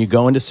temperature when you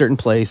go into certain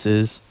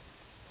places.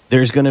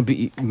 There's going to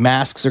be,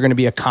 masks are going to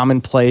be a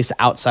commonplace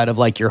outside of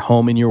like your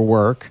home and your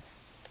work.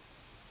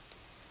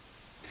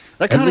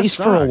 That at least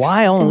for a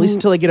while, at least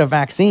until they get a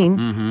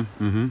vaccine.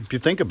 If you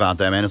think about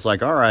that, man, it's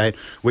like, all right,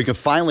 we can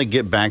finally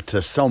get back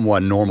to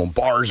somewhat normal.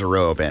 Bars are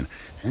open.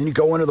 And then you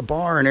go into the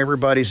bar and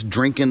everybody's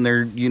drinking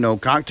their,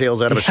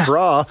 cocktails out of a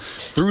straw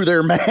through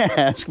their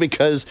mask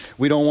because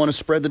we don't want to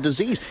spread the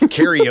disease.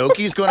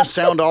 Karaoke's going to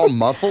sound all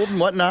muffled and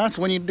whatnots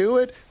when you do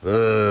it.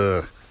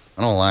 Ugh.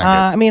 I don't like it.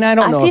 I mean, I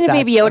don't know. I've seen if a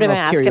Baby that's- I Yoda don't know if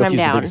mask, and I'm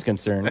karaoke's down. the biggest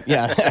concern.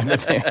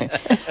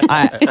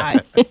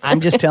 Yeah, I'm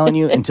just telling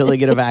you, until they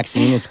get a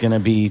vaccine, it's going to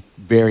be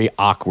very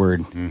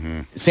awkward.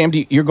 Sam,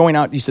 you're going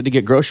out. You said to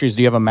get groceries.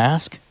 Do you have a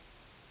mask?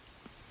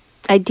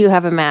 I do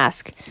have a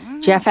mask.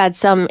 Jeff had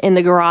some in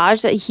the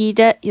garage that he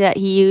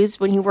used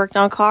when he worked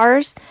on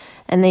cars,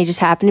 and they just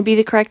happen to be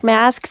the correct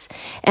masks.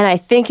 And I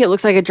think it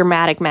looks like a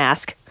dramatic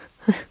mask.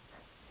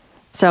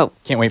 So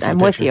can't wait for I'm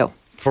the with picture. you.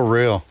 For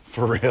real.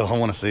 I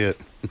want to see it.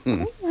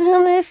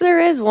 Well, if there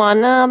is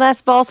one,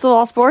 that's Balls to the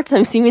Wall Sports.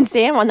 I'm Steven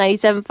Sam on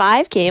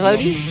 97.5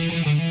 KMOD.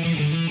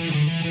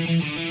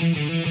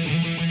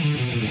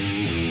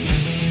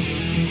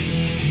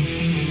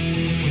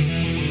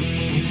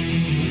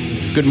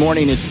 Good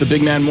morning. It's the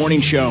Big Man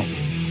Morning Show.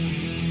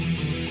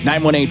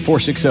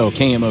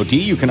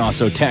 918-460-KMOD. You can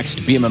also text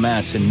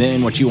BMMS and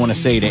then what you want to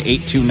say to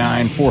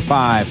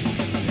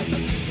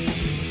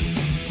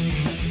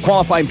 82945.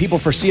 Qualifying people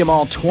for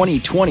CMall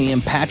 2020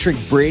 and Patrick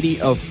Brady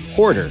of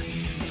Porter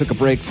took a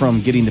break from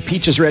getting the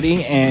peaches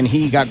ready and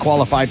he got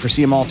qualified for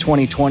CMall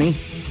 2020.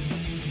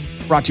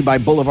 Brought to you by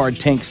Boulevard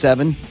Tank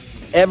 7.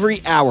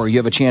 Every hour you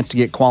have a chance to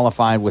get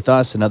qualified with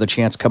us. Another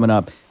chance coming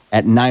up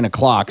at 9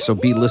 o'clock, so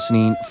be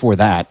listening for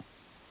that.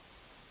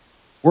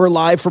 We're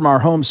live from our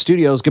home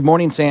studios. Good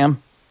morning,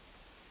 Sam.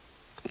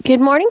 Good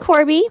morning,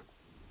 Corby.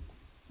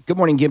 Good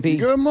morning, Gimpy.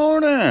 Good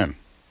morning.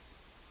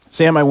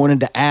 Sam, I wanted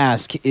to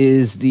ask,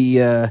 is do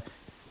you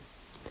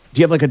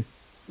have like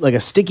a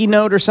sticky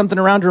note or something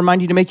around to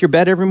remind you to make your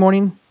bed every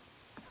morning?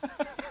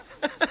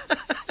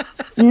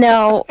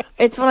 No,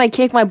 it's when I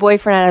kick my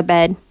boyfriend out of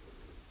bed.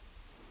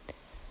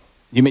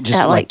 You mean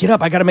just like, get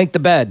up, I got to make the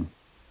bed.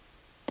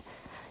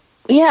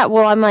 Yeah,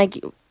 well, I'm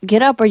like,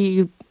 get up or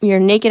you're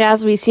naked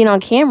as we've seen on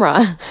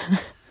camera.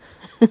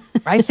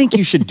 I think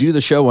you should do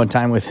the show one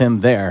time with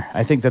him there.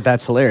 I think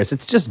that's hilarious.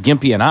 It's just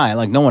Gimpy and I,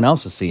 like no one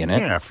else is seeing it.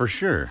 Yeah, for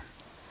sure.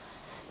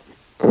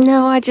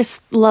 No, I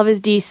just love his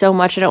D so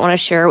much I don't want to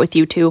share it with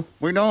you two.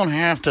 We don't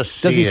have to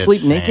see Does he it,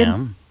 sleep Sam.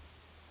 naked?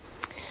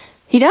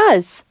 He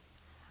does.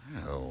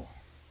 Oh.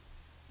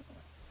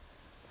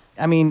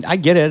 I mean, I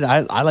get it.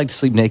 I like to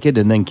sleep naked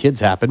and then kids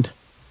happened.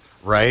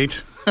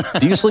 Right?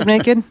 Do you sleep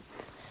naked?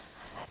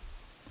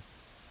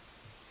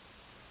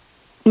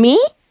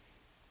 Me?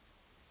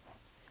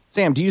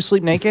 Sam, do you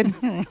sleep naked?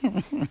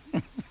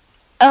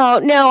 Oh,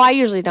 no, I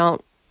usually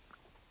don't.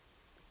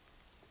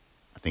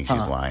 I think she's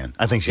lying.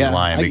 I think she's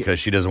lying because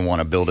she doesn't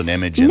want to build an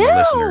image in No. the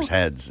listeners'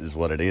 heads is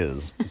what it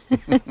is.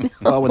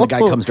 Well, when the guy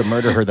comes to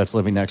murder her that's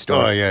living next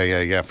door. Oh,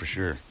 yeah, for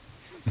sure.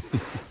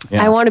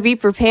 Yeah. I want to be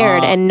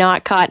prepared and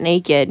not caught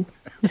naked.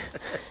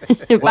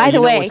 Well, By the you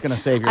know way, what's going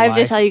to save your I have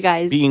life? to tell you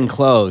guys. Being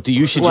clothed.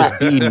 You should What? just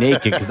be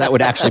naked because that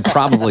would actually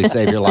probably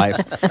save your life.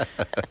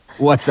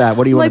 What's that?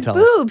 What do you My want to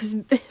tell us? boobs.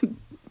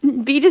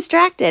 Be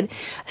distracted.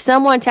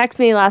 Someone texted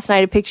me last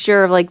night a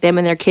picture of like them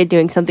and their kid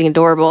doing something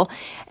adorable,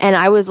 and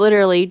I was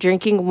literally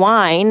drinking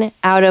wine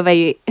out of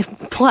a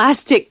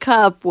plastic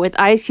cup with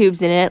ice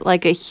cubes in it,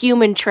 like a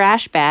human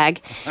trash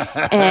bag.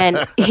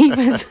 And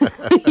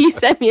he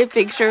sent me a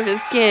picture of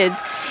his kids,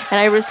 and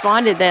I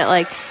responded that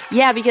like,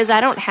 yeah, because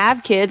I don't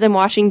have kids. I'm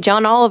watching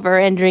John Oliver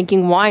and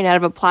drinking wine out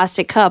of a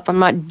plastic cup. I'm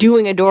not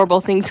doing adorable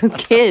things with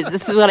kids.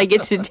 This is what I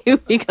get to do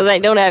because I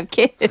don't have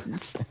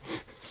kids.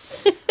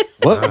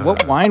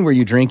 What wine were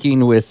you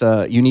drinking with?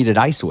 You needed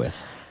ice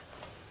with?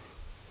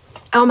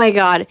 Oh my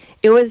God.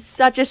 It was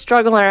such a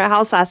struggle in our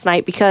house last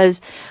night because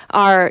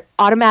our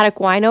automatic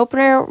wine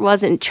opener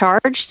wasn't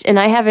charged, and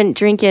I haven't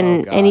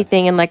drinking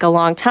anything in like a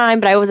long time,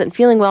 but I wasn't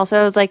feeling well. So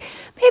I was like,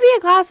 maybe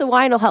a glass of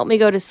wine will help me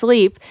go to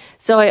sleep.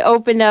 So I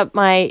opened up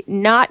my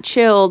not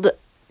chilled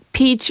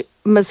peach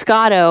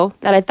Moscato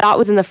that I thought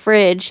was in the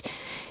fridge.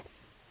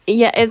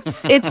 Yeah,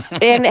 it's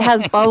and it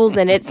has bubbles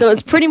in it, so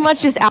it's pretty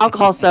much just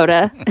alcohol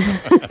soda.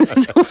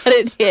 That's what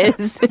it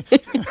is.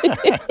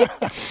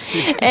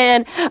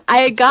 And I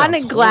had gotten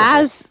a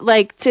glass,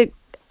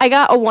 I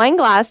got a wine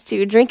glass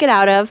to drink it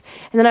out of,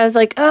 and then I was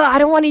like, oh, I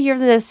don't want to hear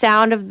the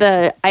sound of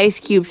the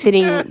ice cubes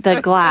hitting the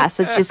glass.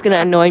 It's just gonna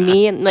annoy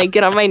me and like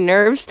get on my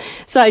nerves.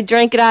 So I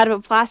drank it out of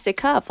a plastic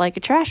cup, like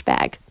a trash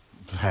bag.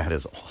 That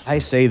is awesome. I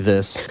say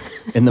this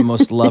in the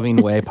most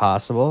loving way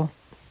possible.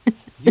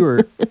 You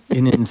are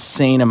an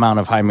insane amount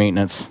of high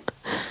maintenance.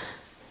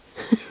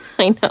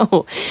 I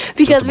know.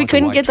 Because we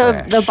couldn't get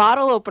the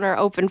bottle opener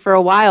open for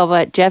a while,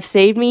 but Jeff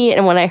saved me.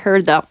 And when I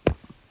heard the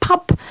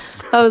pop,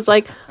 I was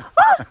like,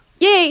 oh,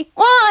 yay,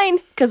 wine.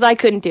 Because I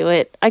couldn't do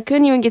it. I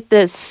couldn't even get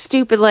the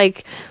stupid,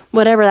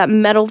 whatever that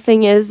metal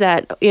thing is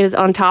that is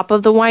on top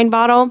of the wine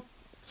bottle.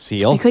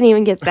 Seal? I couldn't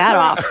even get that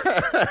off.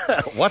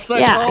 What's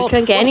that yeah, called? I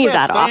couldn't get any of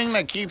that off. Thing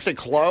that keeps it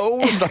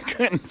closed? I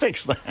couldn't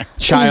fix that.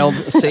 Child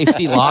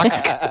safety lock?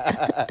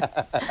 Yeah,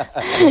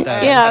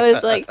 I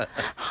was like,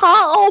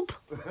 help.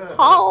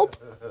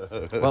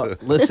 Well,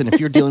 listen, if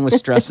you're dealing with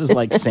stresses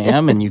like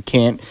Sam and you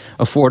can't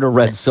afford a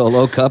red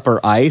Solo cup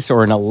or ice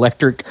or an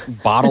electric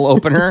bottle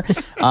opener,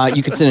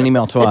 you can send an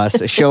email to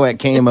us,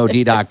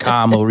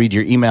 show@kmod.com. We'll read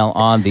your email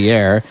on the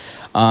air.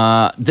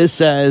 This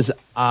says,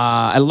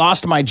 I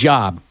lost my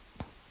job.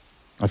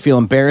 I feel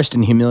embarrassed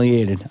and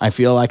humiliated. I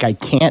feel like I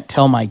can't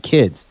tell my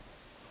kids.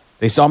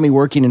 They saw me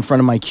working in front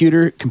of my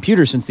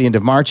computer since the end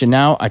of March, and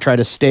now I try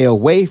to stay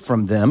away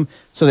from them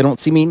so they don't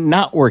see me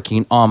not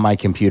working on my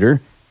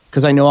computer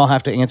because I know I'll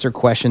have to answer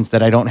questions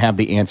that I don't have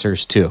the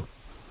answers to.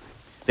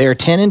 They are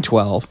 10 and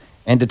 12,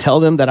 and to tell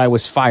them that I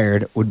was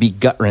fired would be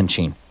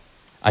gut-wrenching.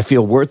 I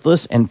feel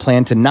worthless and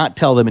plan to not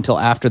tell them until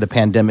after the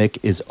pandemic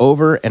is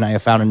over and I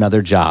have found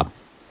another job.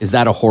 Is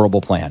that a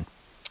horrible plan?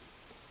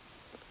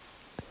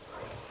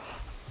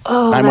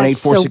 Oh,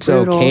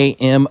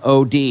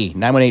 918-460-KMOD.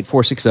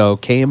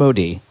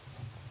 918-460-KMOD.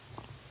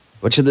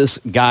 What should this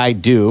guy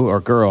do, or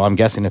girl? I'm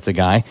guessing it's a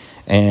guy.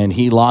 And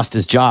he lost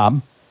his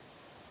job.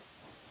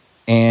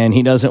 And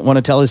he doesn't want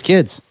to tell his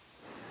kids.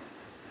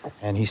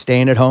 And he's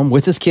staying at home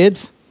with his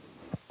kids.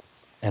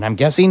 And I'm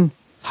guessing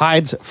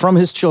hides from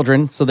his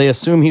children, so they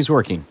assume he's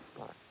working.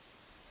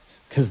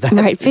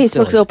 Right,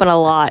 Facebook's open a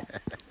lot.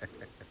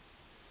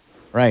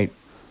 Right.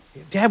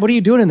 Dad, what are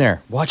you doing in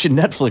there? Watching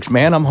Netflix,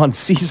 man. I'm on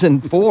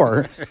season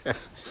 4.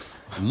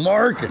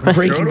 Mark,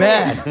 Breaking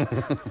Bad.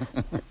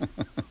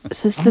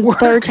 This is the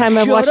third time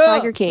I've watched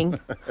Tiger King.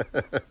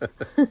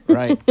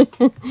 Right.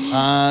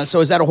 So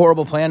is that a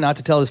horrible plan not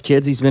to tell his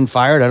kids he's been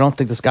fired? I don't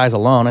think this guy's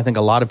alone. I think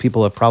a lot of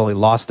people have probably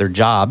lost their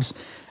jobs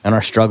and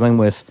are struggling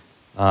with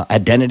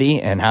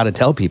identity and how to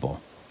tell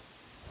people.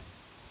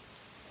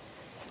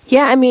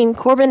 Yeah, I mean,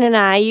 Corbin and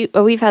I,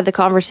 we've had the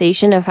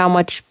conversation of how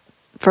much,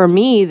 for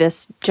me,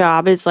 this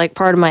job is like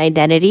part of my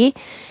identity.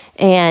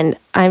 And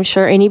I'm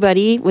sure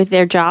anybody with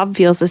their job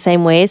feels the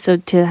same way. So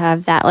to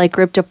have that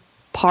ripped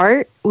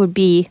apart would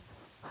be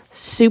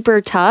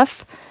super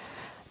tough.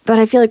 But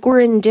I feel like we're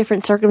in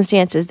different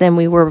circumstances than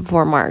we were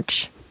before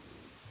March.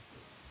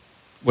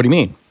 What do you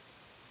mean?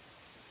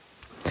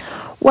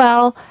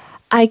 Well,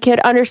 I could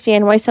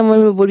understand why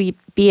someone would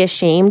be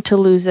ashamed to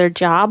lose their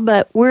job,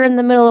 but we're in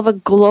the middle of a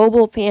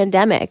global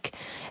pandemic.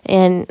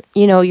 And,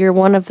 you're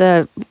one of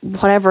the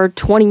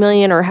 20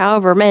 million or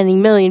however many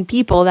million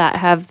people that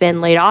have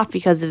been laid off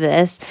because of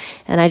this.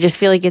 And I just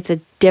feel like it's a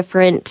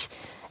different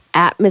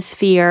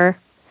atmosphere,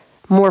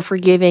 more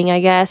forgiving, I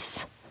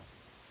guess.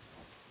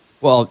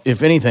 Well,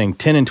 if anything,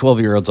 10 and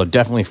 12-year-olds are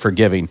definitely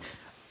forgiving.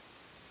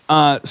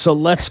 So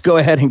let's go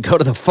ahead and go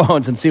to the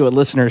phones and see what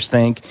listeners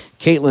think.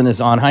 Caitlin is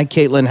on. Hi,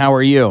 Caitlin. How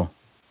are you?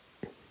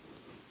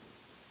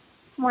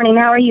 Morning.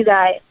 How are you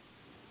guys?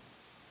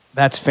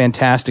 That's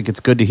fantastic.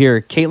 It's good to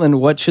hear. Caitlin,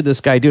 what should this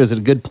guy do? Is it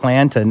a good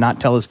plan to not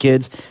tell his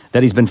kids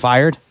that he's been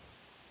fired?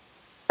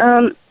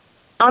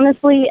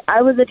 Honestly,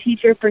 I was a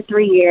teacher for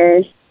 3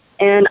 years,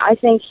 and I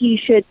think he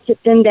should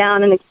sit them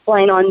down and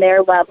explain on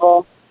their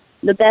level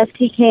the best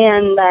he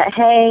can that,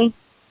 hey,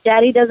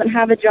 Daddy doesn't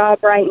have a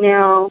job right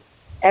now.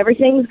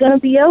 Everything's going to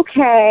be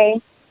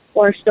okay.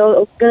 We're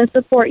still going to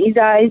support you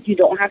guys. You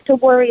don't have to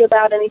worry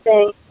about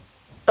anything.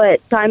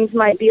 But times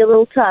might be a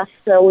little tough,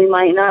 so we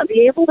might not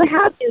be able to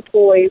have new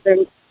toys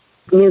and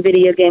new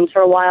video games for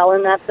a while,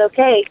 and that's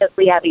okay because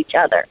we have each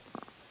other.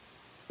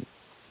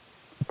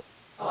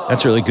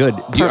 That's really good.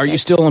 Are you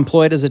still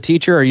employed as a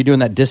teacher? Are you doing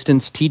that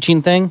distance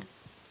teaching thing?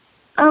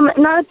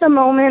 Not at the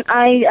moment.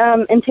 I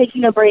am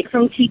taking a break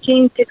from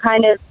teaching to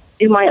kind of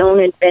do my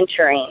own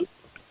adventuring.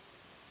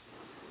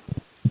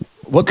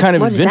 What kind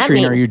of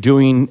adventuring are you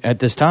doing at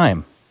this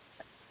time?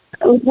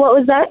 What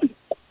was that?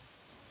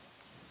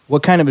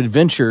 What kind of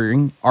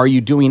adventuring are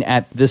you doing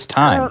at this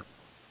time?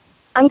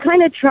 I'm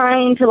kind of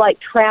trying to like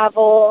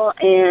travel,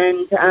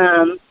 and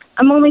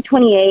I'm only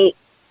 28,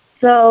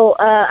 so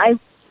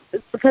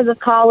because of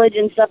college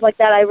and stuff like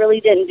that, I really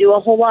didn't do a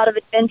whole lot of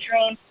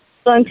adventuring.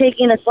 So I'm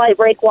taking a slight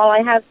break while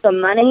I have some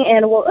money,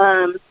 and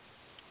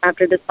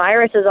after this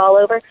virus is all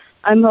over,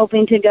 I'm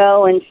hoping to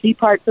go and see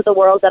parts of the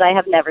world that I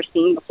have never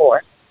seen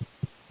before.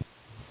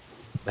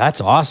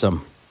 That's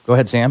awesome. Go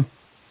ahead, Sam.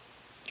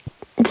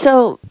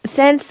 So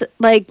since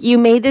like you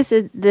made this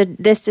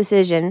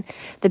decision,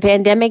 the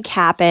pandemic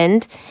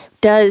happened.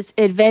 Does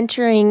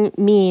adventuring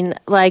mean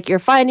like you're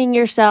finding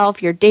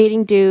yourself, you're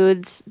dating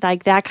dudes,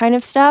 like that kind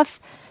of stuff,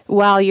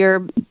 while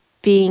you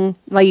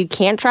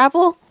can't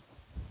travel?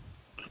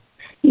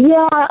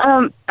 Yeah,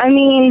 I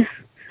mean,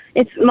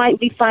 it might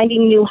be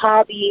finding new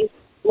hobbies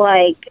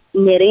like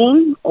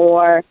knitting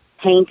or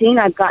painting.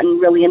 I've gotten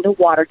really into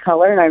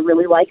watercolor, and I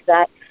really like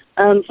that.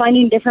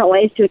 Finding different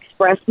ways to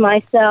express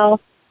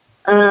myself.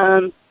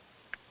 Kind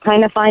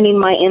of finding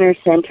my inner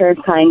center,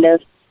 kind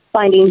of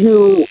finding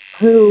who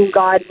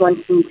God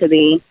wants me to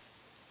be.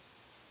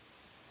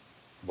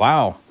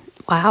 Wow.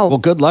 Wow. Well,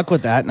 good luck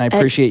with that, and I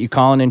appreciate you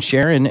calling and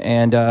sharing,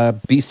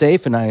 and be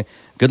safe, and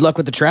good luck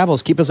with the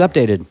travels. Keep us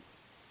updated.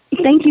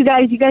 Thank you,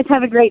 guys. You guys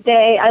have a great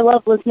day. I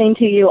love listening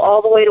to you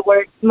all the way to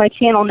work. My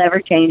channel never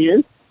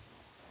changes.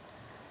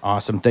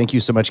 Awesome. Thank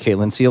you so much,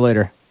 Caitlin. See you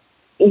later.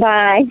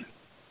 Bye.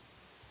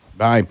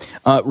 Bye.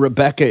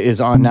 Rebecca is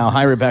on now.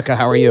 Hi, Rebecca.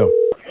 How are you?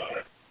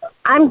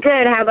 I'm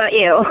good. How about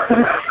you?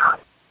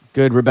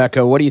 Good,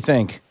 Rebecca. What do you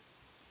think?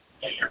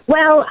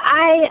 Well,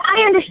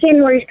 I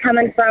understand where he's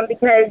coming from,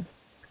 because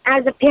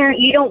as a parent,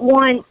 you don't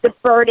want the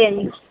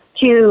burden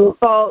to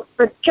fall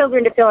for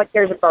children to feel like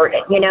there's a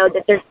burden,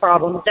 that there's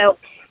problems. So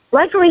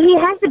luckily he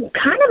has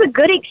kind of a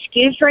good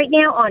excuse right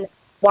now on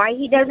why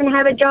he doesn't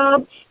have a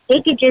job.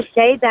 He could just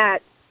say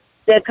that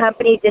the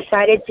company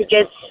decided to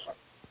just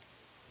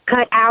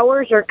cut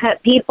hours or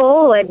cut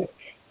people, and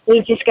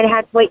he's just going to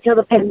have to wait till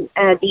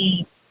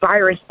the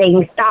virus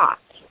thing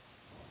stops.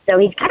 So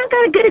he's kind of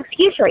got a good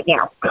excuse right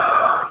now.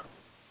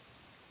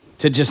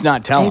 To just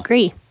not tell. I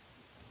agree.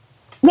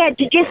 Yeah,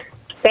 to just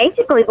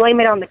basically blame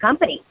it on the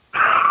company.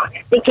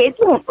 The kids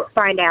won't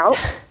find out.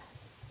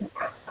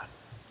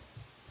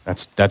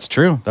 That's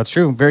true. That's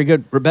true. Very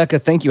good. Rebecca,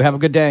 thank you. Have a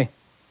good day.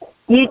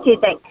 You too,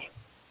 thanks.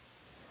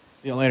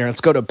 See you later.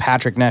 Let's go to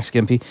Patrick next,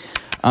 Gimpy.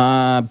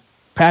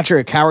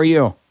 Patrick, how are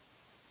you?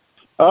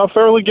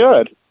 Fairly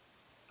good.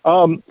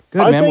 Good,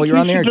 man. Well, you're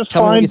on there.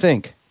 Tell me what you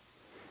think.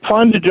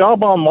 Find a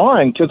job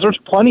online, because there's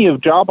plenty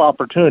of job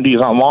opportunities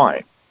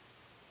online.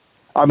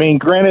 I mean,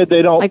 granted,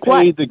 they don't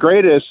pay the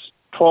greatest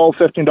 $12,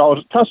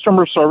 $15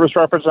 customer service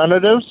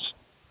representatives,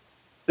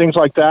 things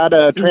like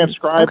that,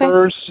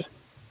 transcribers. Okay.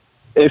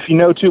 If you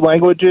know 2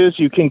 languages,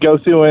 you can go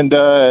through and do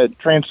a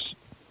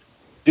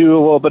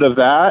little bit of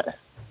that.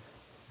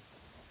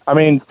 I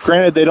mean,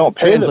 granted, they don't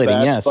pay the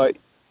best, yes. But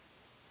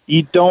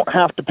you don't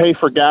have to pay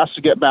for gas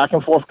to get back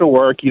and forth to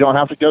work. You don't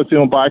have to go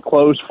through and buy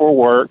clothes for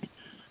work.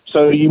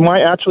 So you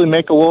might actually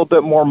make a little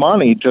bit more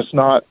money, just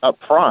not up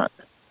front.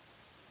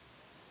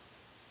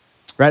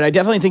 Right, I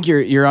definitely think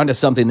you're onto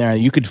something there.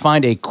 You could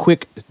find a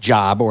quick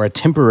job or a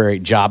temporary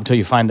job until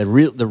you find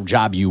the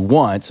job you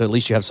want. So at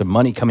least you have some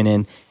money coming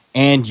in,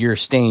 and you're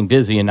staying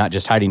busy and not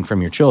just hiding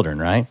from your children,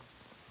 right?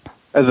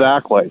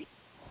 Exactly.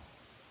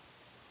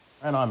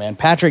 Right on, man.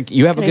 Patrick,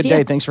 you have a good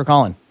day. Thanks for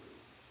calling.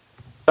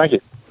 Thank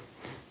you.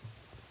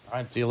 All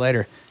right, see you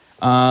later.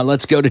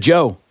 Let's go to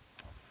Joe.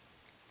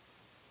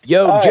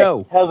 Yo, Hi,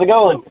 Joe. How's it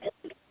going?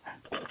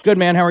 Good,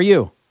 man. How are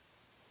you?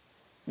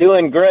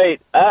 Doing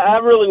great. I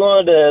really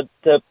wanted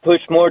to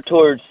push more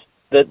towards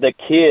the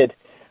kid.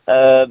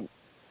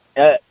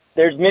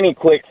 There's many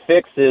quick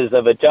fixes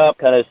of a job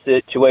kind of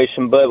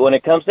situation, but when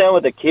it comes down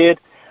with a kid,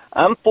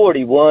 I'm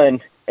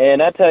 41,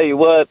 and I tell you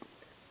what,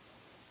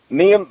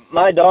 me and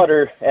my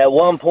daughter at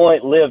one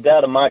point lived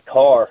out of my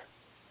car,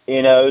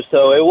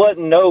 so it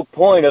wasn't no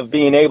point of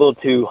being able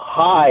to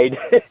hide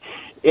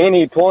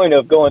any point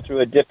of going through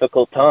a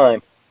difficult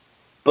time.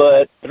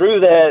 But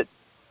through that,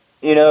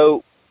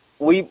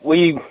 we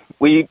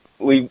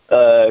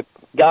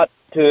got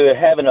to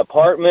have an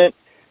apartment,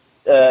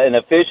 an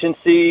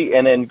efficiency,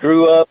 and then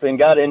grew up and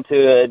got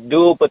into a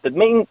dual. But the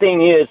main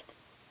thing is,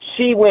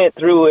 she went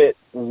through it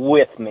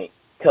with me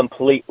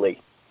completely.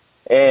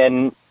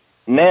 And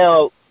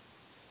now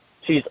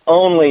she's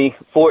only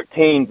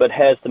 14, but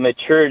has the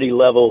maturity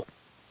level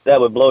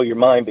that would blow your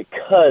mind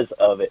because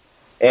of it.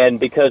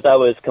 And because I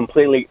was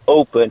completely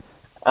open.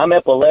 I'm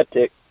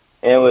epileptic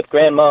and with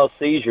grand mal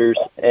seizures,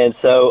 and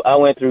so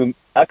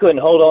I couldn't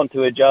hold on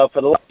to a job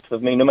for the life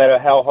of me, no matter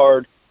how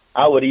hard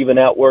I would even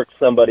outwork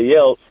somebody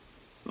else.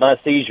 My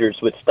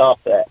seizures would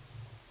stop that.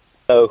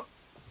 So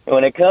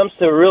when it comes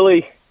to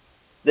really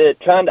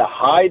trying to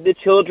hide the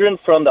children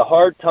from the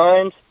hard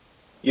times,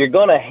 you're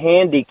going to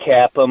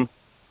handicap them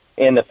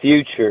in the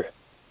future.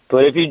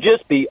 But if you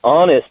just be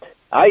honest,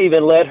 I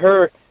even let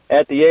her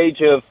at the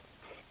age of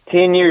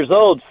 10 years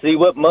old see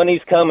what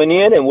money's coming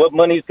in and what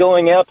money's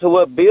going out to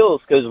what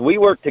bills, because we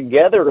work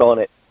together on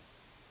it.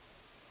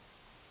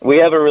 We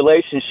have a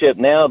relationship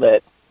now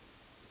that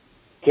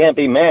can't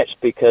be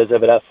matched because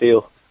of it, I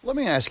feel. Let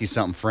me ask you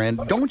something,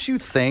 friend. Don't you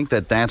think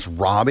that that's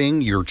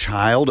robbing your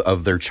child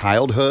of their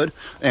childhood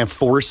and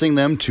forcing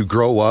them to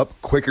grow up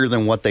quicker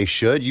than what they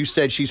should? You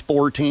said she's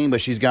 14, but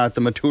she's got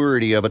the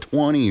maturity of a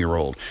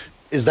 20-year-old.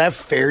 Is that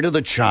fair to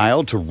the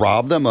child to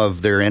rob them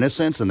of their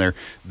innocence and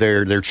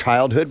their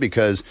childhood?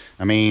 Because,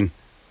 I mean,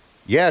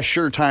 yeah,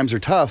 sure, times are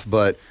tough,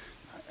 but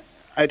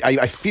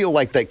I feel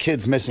like that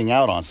kid's missing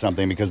out on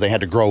something because they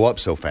had to grow up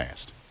so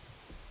fast.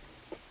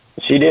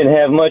 She didn't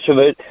have much of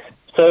it.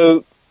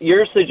 So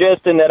you're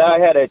suggesting that I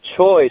had a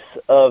choice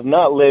of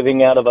not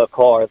living out of a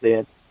car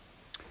then?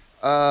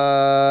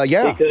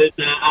 Yeah. Because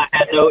I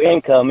had no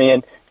income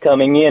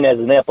coming in as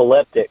an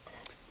epileptic.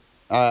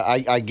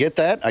 I get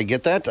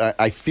that.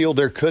 I feel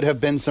there could have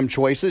been some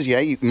choices. Yeah,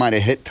 you might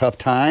have hit tough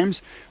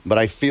times, but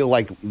I feel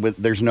like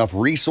there's enough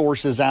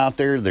resources out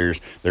there.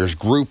 There's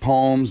group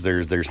homes.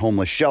 There's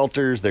homeless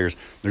shelters. There's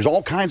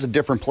all kinds of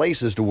different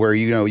places to where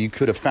you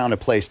could have found a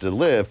place to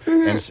live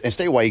and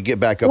stay while you get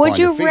back up on your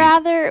feet. Would you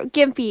rather,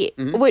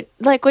 Gimpy?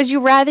 Would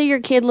you rather your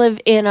kid live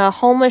in a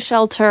homeless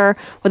shelter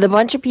with a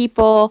bunch of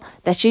people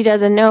that she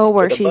doesn't know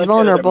where she's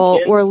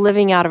vulnerable, or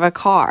living out of a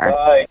car?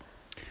 Right.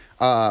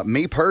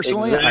 Me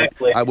personally,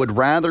 Exactly. I would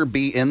rather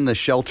be in the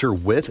shelter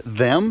with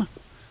them,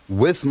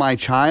 with my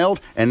child,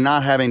 and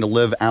not having to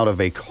live out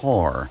of a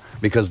car,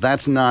 because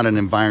that's not an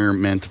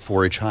environment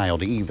for a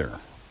child either.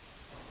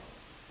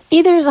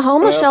 Either is a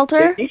homeless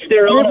shelter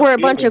where a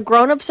bunch of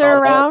grown-ups are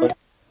around.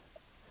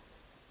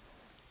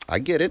 I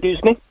get it.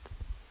 Excuse me?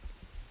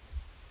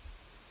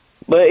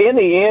 But in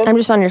the end, I'm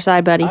just on your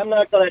side, buddy. I'm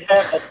not going to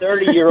have a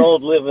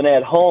 30-year-old living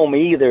at home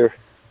either.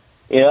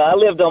 I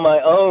lived on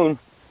my own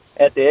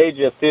at the age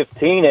of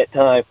 15 at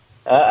time.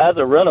 I was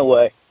a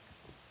runaway.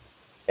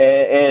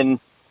 And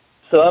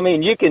so, I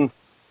mean, you can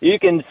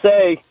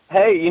say,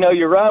 hey,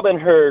 you're robbing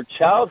her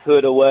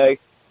childhood away.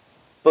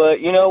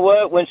 But you know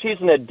what? When she's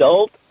an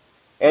adult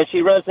and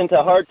she runs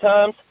into hard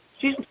times,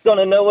 she's going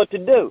to know what to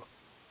do.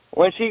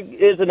 When she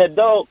is an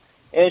adult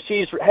and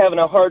she's having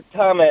a hard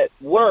time at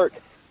work,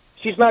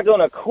 she's not going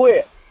to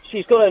quit.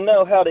 She's going to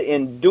know how to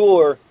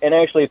endure and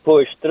actually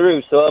push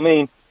through. So, I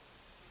mean,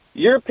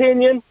 your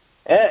opinion,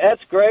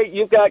 that's great.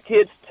 You've got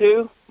kids,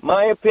 too.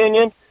 My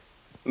opinion,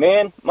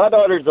 man, my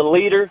daughter's a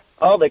leader.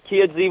 All the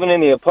kids, even in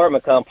the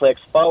apartment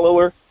complex, follow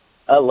her.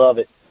 I love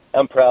it.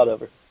 I'm proud of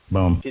her.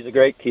 Boom. She's a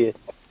great kid.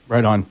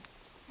 Right on.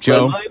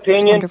 Joe, in my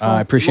opinion,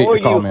 I appreciate your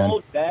call, man. The more you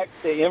hold back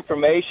the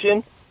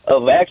information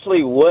of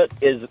actually what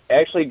is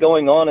actually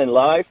going on in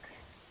life,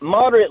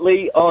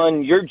 moderately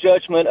on your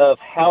judgment of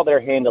how they're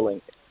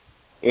handling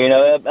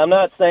it. I'm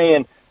not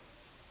saying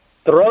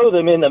throw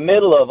them in the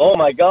middle of, oh,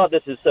 my God,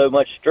 this is so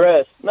much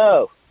stress.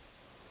 No.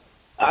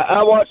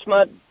 I watched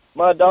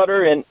my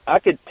daughter, and I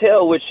could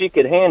tell what she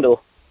could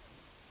handle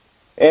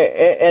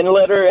and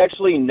let her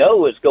actually know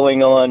what's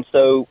going on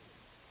so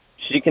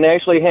she can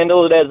actually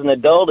handle it as an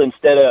adult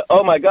instead of,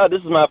 oh, my God,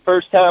 this is my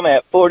first time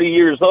at 40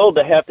 years old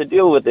to have to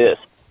deal with this.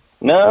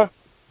 No,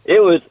 it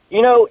was,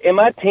 in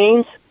my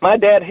teens, my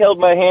dad held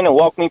my hand and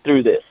walked me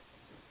through this.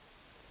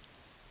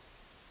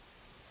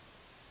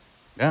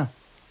 Yeah.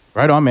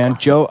 Right on, man.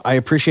 Joe, I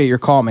appreciate your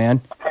call, man.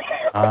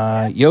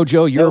 Yo,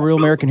 Joe, you're a real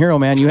American hero,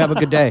 man. You have a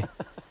good day.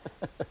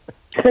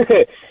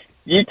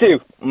 You too.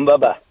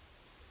 Bye-bye. All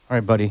right,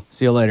 buddy.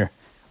 See you later.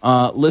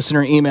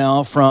 Listener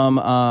email from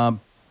a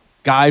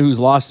guy who's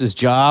lost his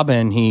job,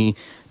 and he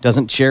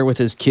doesn't share with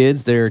his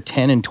kids. They're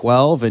 10 and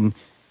 12, and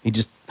he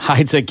just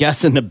hides, I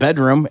guess, in the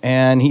bedroom,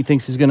 and he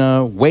thinks he's going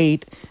to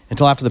wait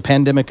until after the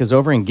pandemic is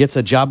over and gets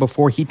a job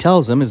before he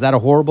tells them. Is that a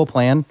horrible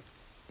plan?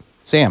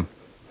 Sam?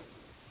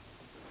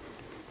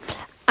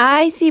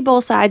 I see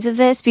both sides of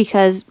this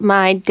because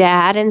my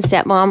dad and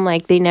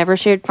stepmom, they never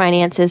shared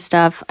finances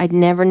stuff. I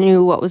never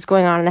knew what was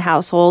going on in the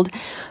household.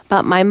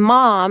 But my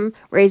mom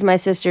raised my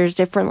sisters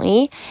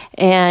differently,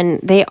 and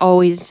they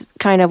always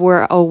kind of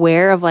were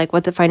aware of,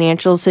 what the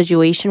financial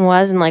situation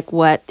was and,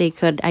 what they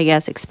could, I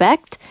guess,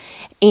 expect.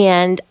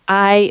 And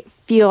I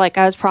feel like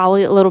I was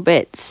probably a little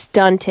bit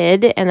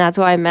stunted, and that's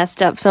why I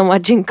messed up so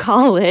much in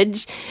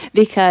college,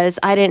 because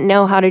I didn't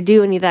know how to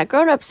do any of that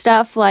grown-up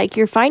stuff, like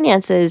your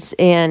finances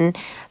and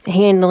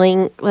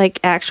handling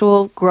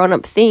actual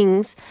grown-up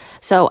things.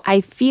 So I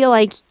feel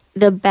like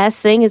the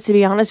best thing is to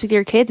be honest with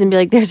your kids and be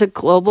like, there's a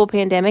global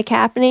pandemic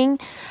happening.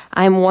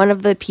 I'm one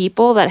of the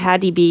people that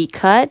had to be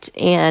cut,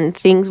 and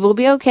things will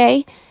be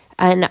okay,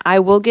 and I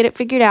will get it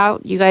figured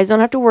out. You guys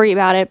don't have to worry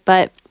about it,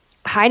 but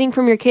hiding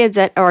from your kids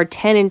that are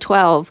 10 and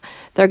 12,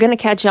 they're going to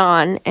catch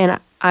on, and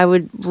I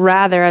would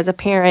rather, as a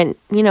parent,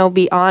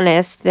 be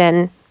honest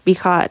than be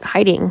caught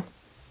hiding.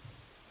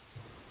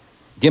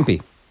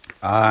 Gimpy?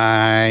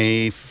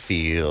 I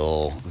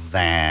feel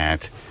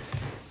that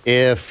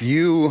if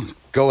you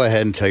go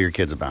ahead and tell your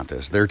kids about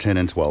this, they're 10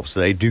 and 12, so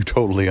they do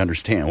totally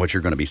understand what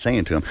you're going to be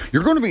saying to them.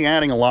 You're going to be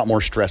adding a lot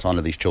more stress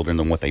onto these children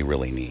than what they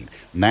really need.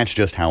 And that's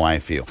just how I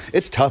feel.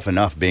 It's tough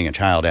enough being a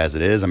child as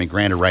it is. I mean,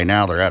 granted, right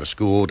now they're out of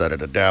school,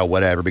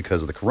 whatever,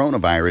 because of the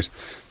coronavirus.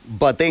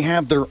 but they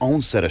have their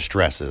own set of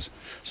stresses.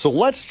 So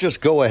let's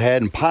just go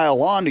ahead and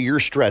pile on to your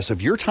stress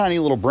of your tiny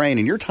little brain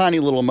and your tiny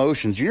little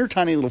emotions and your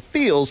tiny little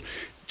feels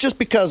just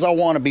because I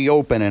want to be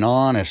open and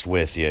honest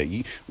with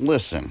you.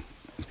 Listen,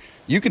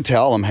 you can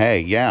tell them,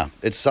 hey, yeah,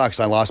 it sucks.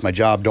 I lost my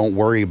job. Don't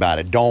worry about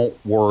it. Don't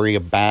worry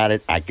about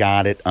it. I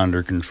got it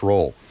under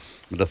control.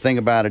 But the thing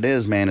about it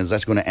is, man, is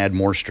that's going to add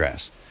more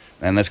stress.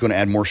 And that's going to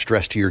add more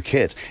stress to your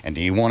kids. And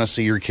do you want to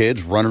see your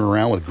kids running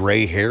around with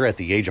gray hair at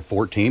the age of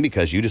 14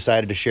 because you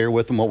decided to share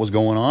with them what was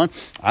going on?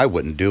 I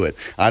wouldn't do it.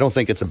 I don't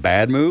think it's a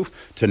bad move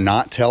to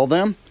not tell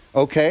them,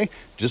 okay?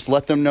 Just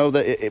let them know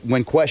that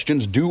when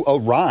questions do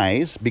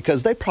arise,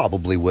 because they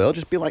probably will,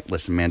 just be like,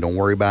 listen, man, don't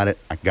worry about it.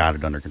 I got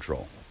it under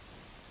control.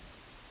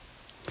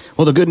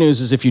 Well, the good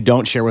news is if you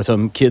don't share with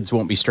them, kids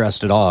won't be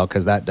stressed at all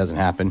because that doesn't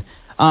happen.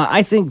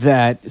 I think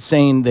that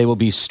saying they will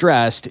be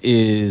stressed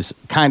is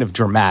kind of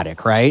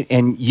dramatic, right?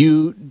 And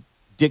you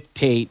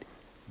dictate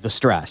the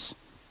stress.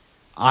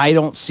 I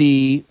don't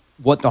see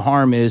what the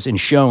harm is in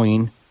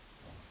showing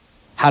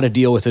how to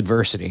deal with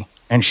adversity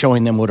and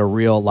showing them what a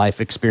real life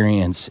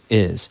experience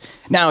is.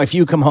 Now, if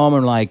you come home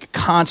and like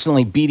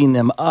constantly beating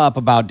them up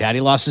about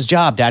daddy lost his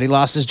job,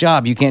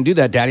 you can't do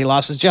that, daddy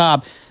lost his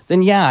job,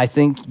 then yeah, I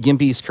think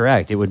Gimpy's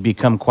correct. It would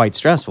become quite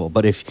stressful.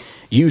 But if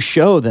you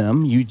show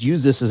them, you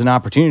use this as an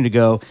opportunity to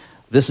go,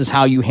 this is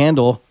how you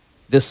handle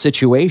this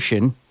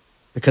situation,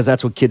 because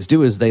that's what kids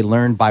do is they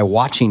learn by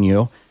watching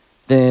you,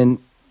 then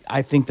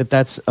I think that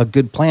that's a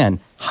good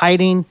plan.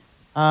 Hiding,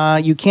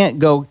 you can't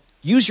go,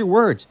 use your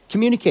words,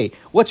 communicate.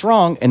 What's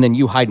wrong? And then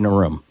you hide in a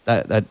room.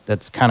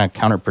 That's kind of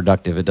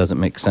counterproductive. It doesn't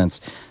make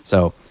sense.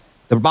 So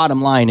the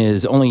bottom line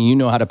is only you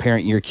know how to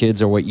parent your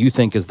kids or what you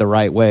think is the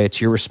right way.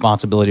 It's your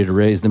responsibility to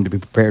raise them to be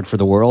prepared for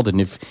the world.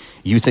 And if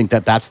you think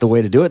that that's the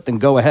way to do it, then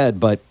go ahead.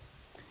 But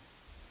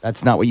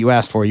that's not what you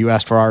asked for. You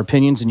asked for our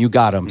opinions and you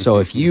got them. So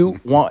if you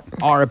want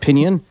our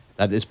opinion,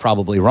 that is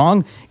probably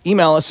wrong.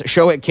 Email us,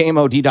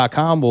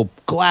 show@kmod.com. We'll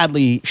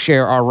gladly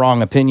share our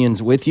wrong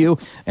opinions with you.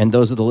 And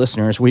those are the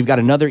listeners. We've got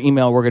another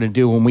email we're going to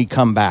do when we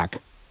come back.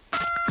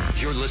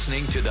 You're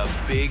listening to the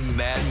Big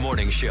Mad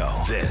Morning Show.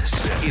 This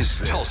is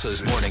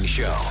Tulsa's Morning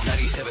Show.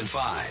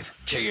 97.5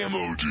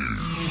 KMOD.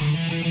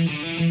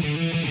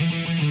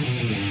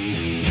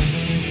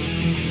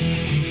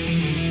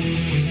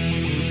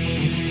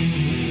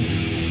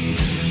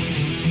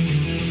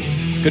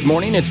 Good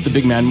morning. It's the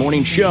Big Mad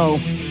Morning Show.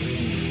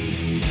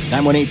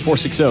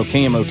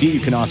 918-460-KMOD. You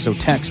can also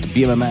text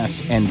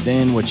BMMS and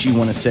then what you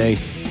want to say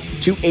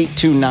to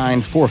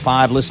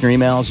 82945. Listener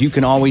emails. You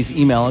can always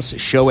email us,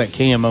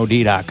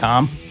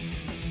 show@kmod.com.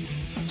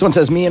 Someone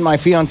says, me and my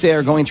fiance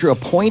are going through a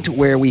point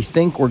where we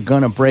think we're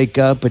going to break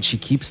up, but she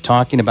keeps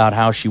talking about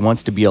how she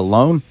wants to be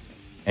alone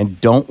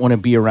and don't want to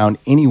be around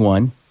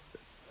anyone.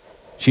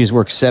 She has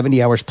worked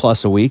 70 hours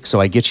plus a week,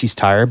 so I get she's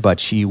tired, but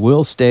she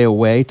will stay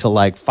away till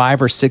like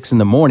 5 or 6 in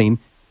the morning,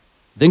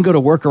 then go to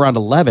work around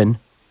 11.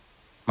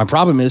 My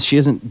problem is she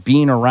isn't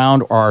being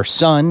around our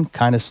son,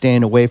 kind of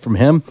staying away from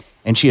him,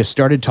 and she has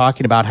started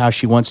talking about how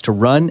she wants to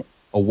run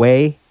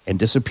away and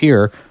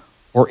disappear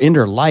or end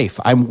her life.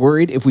 I'm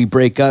worried if we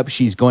break up,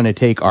 she's going to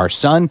take our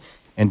son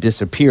and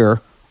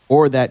disappear,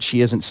 or that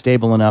she isn't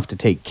stable enough to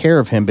take care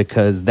of him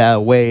because the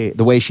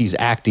way she's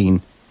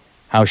acting,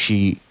 how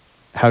should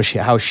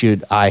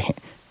I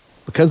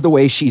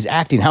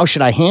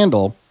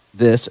handle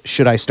this?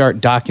 Should I start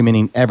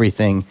documenting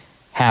everything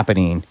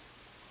happening?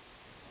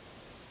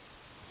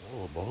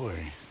 Oh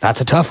boy.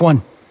 That's a tough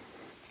one.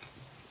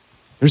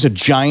 There's a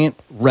giant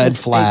red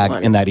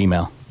flag in that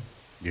email.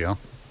 Yeah.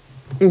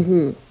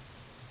 Mm-hmm.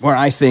 Where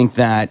I think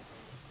that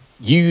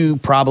you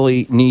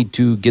probably need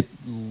to get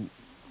the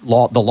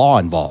law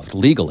involved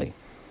legally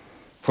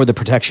for the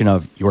protection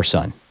of your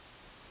son.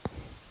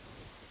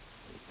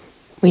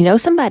 We know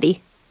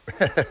somebody.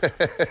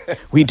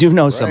 We do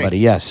know somebody,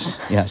 yes.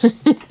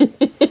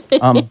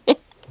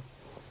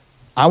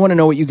 I want to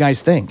know what you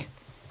guys think.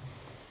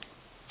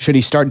 Should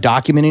he start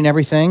documenting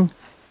everything?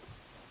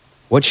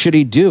 What should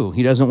he do?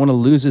 He doesn't want to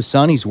lose his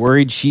son. He's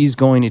worried she's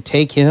going to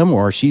take him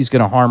or she's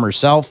going to harm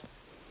herself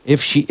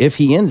if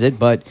he ends it,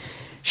 but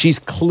she's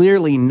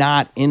clearly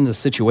not in the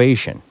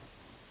situation.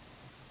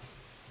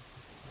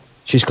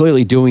 She's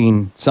clearly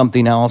doing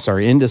something else or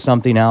into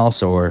something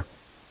else or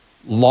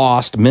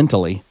lost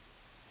mentally,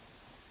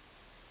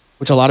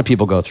 which a lot of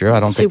people go through. I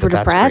don't think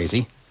that's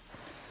crazy.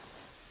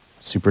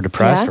 Super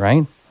depressed,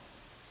 right?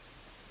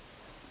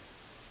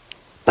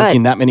 But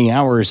working that many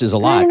hours is a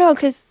lot. I don't know,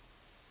 because...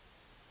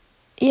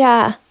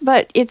 Yeah,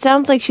 but it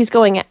sounds like she's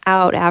going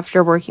out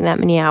after working that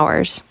many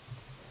hours.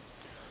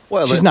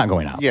 Well, she's not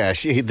going out. Yeah,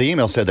 the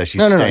email said that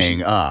she's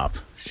staying up.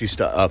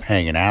 She's up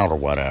hanging out or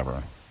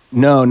whatever.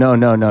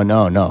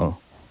 No.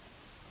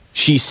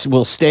 She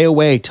will stay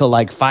away till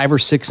like 5 or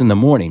 6 in the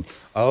morning.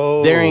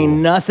 Oh. There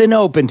ain't nothing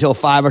open till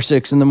 5 or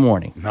 6 in the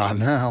morning. Not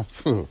now.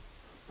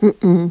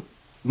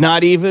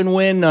 Not even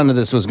when none of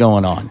this was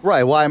going on.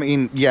 Right. Well, I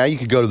mean, yeah, you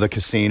could go to the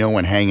casino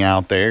and hang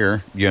out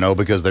there,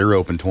 because they're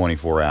open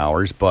 24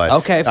 hours. But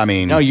okay. I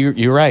mean, no,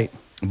 you're right.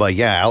 But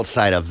yeah,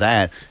 outside of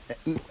that,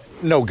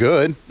 No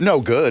good. No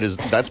good is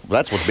that's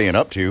what's being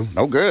up to.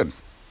 No good.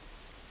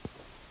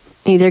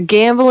 Either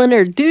gambling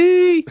or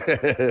D.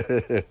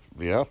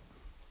 Yeah.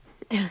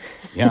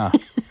 Yeah.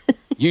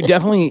 You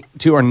definitely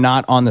two are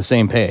not on the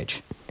same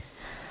page.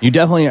 You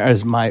definitely are,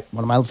 as one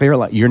of my favorite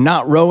lines, you're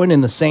not rowing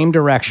in the same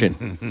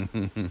direction.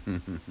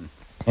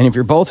 And if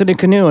you're both in a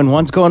canoe and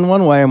one's going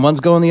one way and one's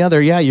going the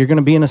other, yeah, you're going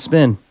to be in a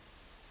spin.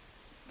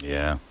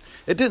 Yeah.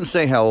 It didn't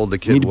say how old the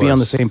kid was. You need to be on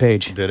the same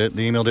page. Did it?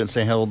 The email didn't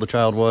say how old the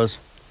child was?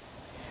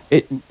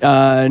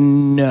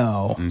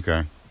 No.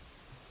 Okay.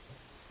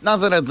 Not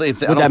that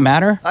would that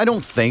matter? I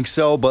don't think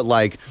so, but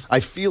like I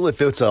feel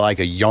if it's like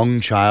a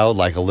young child,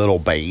 like a little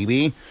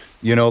baby,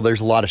 you know,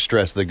 there's a lot of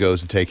stress that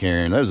goes to take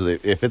care of those.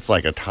 If it's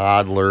like a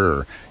toddler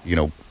or, you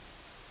know,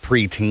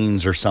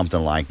 preteens or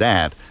something like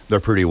that, they're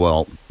pretty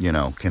well, you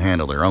know, can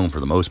handle their own for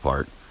the most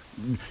part.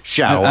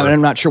 Shower.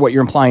 I'm not sure what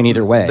you're implying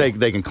either way.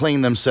 They can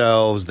clean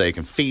themselves, they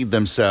can feed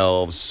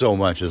themselves, so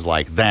much as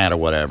like that or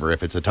whatever.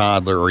 If it's a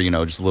toddler or, you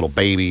know, just a little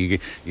baby,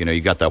 you know,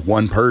 you got that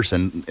one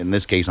person, in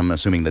this case I'm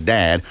assuming the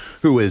dad,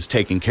 who is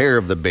taking care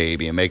of the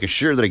baby and making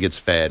sure that it gets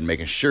fed,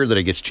 making sure that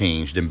it gets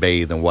changed and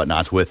bathed and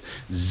whatnots with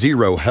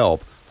zero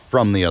help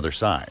from the other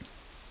side.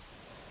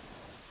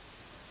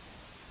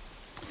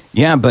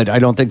 Yeah, but I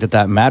don't think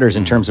that matters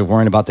in terms of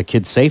worrying about the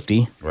kid's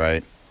safety.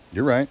 Right.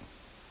 You're right.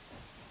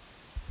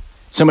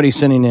 Somebody's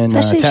sending in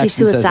Especially if text she's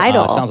and says,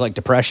 suicidal. sounds like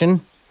depression.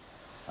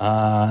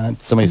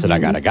 Somebody said, I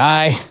got a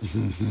guy.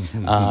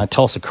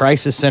 Tulsa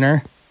Crisis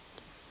Center.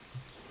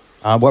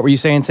 What were you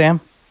saying,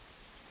 Sam?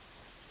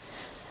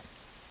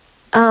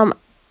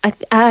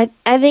 I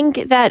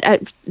think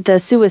that the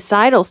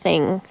suicidal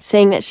thing,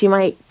 saying that she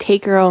might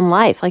take her own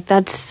life, like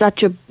that's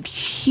such a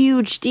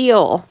huge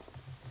deal.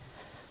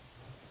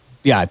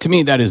 Yeah, to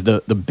me, that is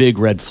the big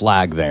red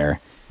flag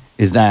there,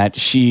 is that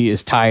she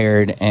is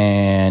tired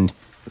and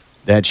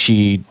that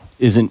she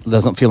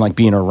doesn't feel like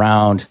being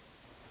around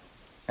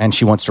and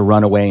she wants to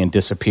run away and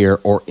disappear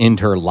or end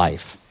her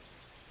life.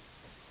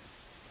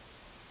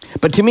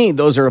 But to me,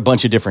 those are a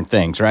bunch of different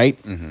things, right?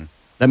 Mm-hmm.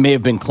 That may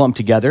have been clumped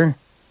together.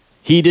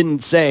 He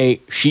didn't say,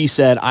 she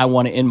said, I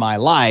want to end my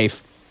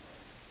life.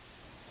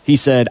 He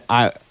said,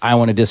 I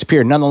want to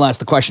disappear. Nonetheless,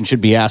 the question should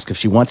be asked if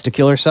she wants to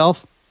kill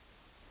herself.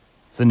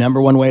 It's the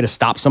number one way to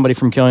stop somebody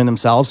from killing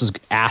themselves is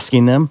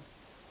asking them.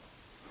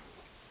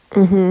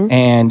 Mm-hmm.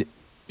 And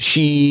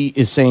she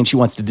is saying she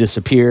wants to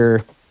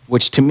disappear,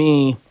 which to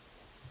me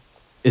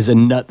is a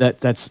nut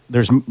that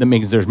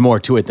means there's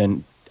more to it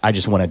than I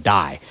just want to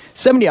die.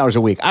 70 hours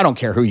a week, I don't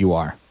care who you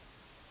are,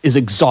 is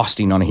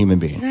exhausting on a human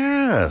being.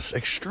 Yes,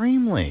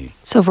 extremely.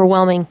 It's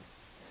overwhelming.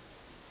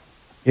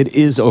 It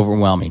is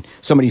overwhelming.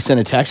 Somebody sent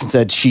a text and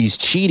said she's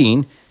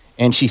cheating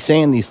and she's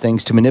saying these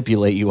things to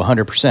manipulate you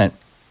 100%.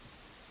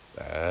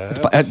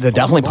 That's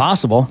definitely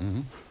possible. Mm-hmm.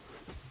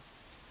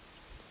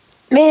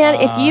 Man,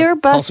 if you're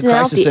busting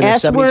out the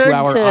S word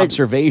 72-hour to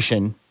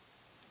observation.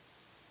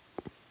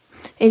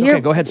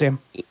 Okay, go ahead, Sam.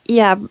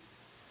 Yeah,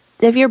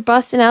 if you're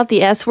busting out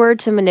the S word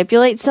to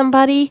manipulate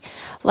somebody,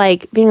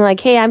 like being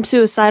like, "Hey, I'm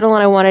suicidal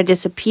and I want to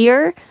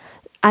disappear,"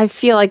 I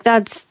feel like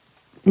that's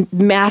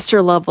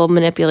master level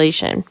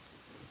manipulation.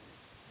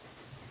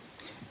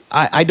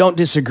 I don't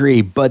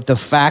disagree, but the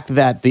fact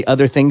that the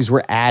other things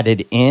were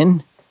added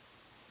in,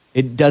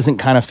 it doesn't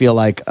kind of feel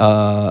like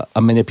a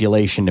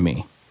manipulation to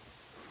me.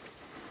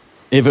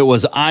 If it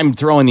was, I'm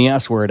throwing the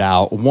S word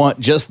out,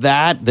 just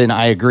that, then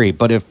I agree.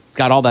 But if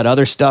got all that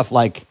other stuff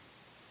like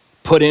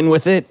put in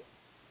with it,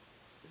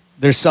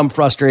 there's some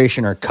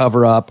frustration or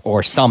cover up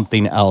or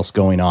something else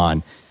going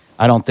on.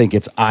 I don't think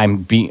it's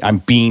I'm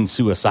being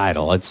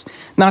suicidal. It's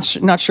not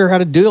sure how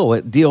to deal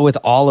with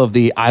all of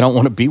the I don't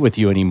want to be with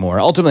you anymore.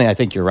 Ultimately, I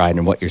think you're right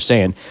in what you're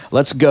saying.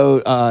 Let's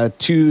go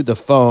to the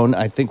phone.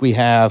 I think we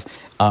have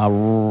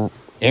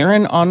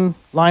Aaron on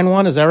line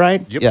one. Is that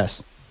right? Yep.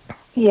 Yes.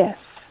 Yes.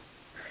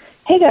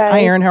 Hey, guys.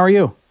 Hi, Aaron. How are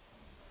you?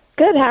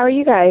 Good. How are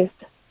you guys?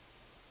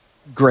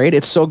 Great.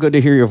 It's so good to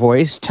hear your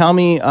voice. Tell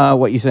me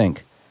what you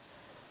think.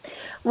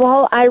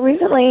 Well, I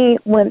recently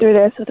went through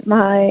this with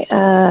my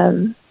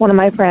one of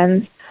my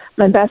friends,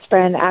 my best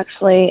friend,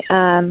 actually.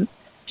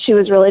 She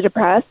was really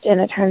depressed,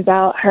 and it turns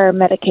out her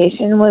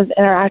medication was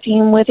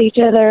interacting with each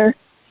other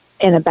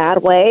in a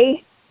bad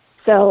way.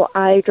 So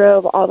I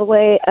drove all the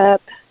way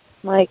up,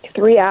 like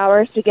 3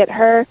 hours to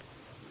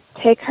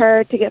take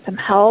her to get some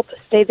help,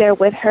 stayed there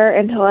with her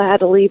until I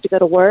had to leave to go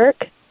to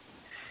work.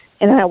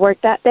 And then I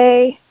worked that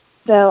day.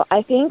 So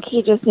I think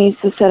he just needs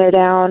to sit her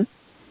down,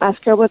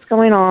 ask her what's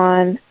going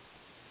on,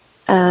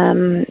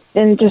 and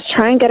just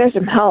try and get her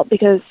some help,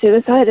 because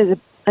suicide is,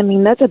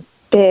 that's a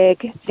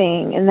big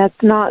thing, and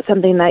that's not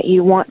something that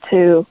you want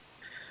to,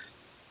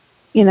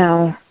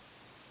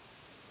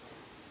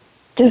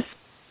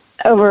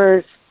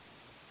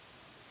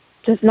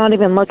 just not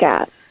even look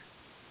at.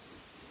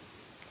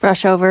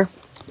 Brush over.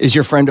 Is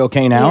your friend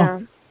okay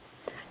now?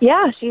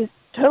 Yeah, she's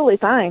totally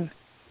fine.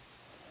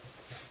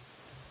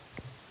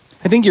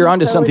 I think you're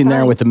onto something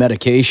there with the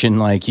medication.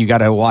 Like, you got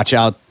to watch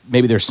out.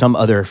 Maybe there's some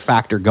other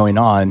factor going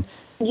on.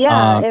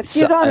 Yeah, if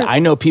she's on... I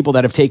know people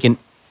that have taken...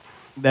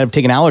 that have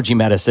taken allergy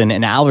medicine,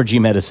 and allergy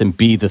medicine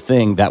be the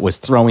thing that was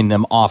throwing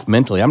them off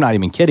mentally. I'm not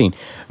even kidding.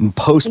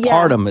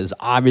 Postpartum is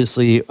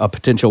obviously a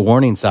potential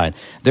warning sign.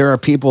 There are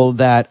people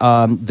that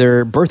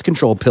their birth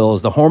control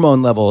pills, the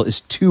hormone level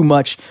is too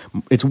much.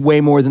 It's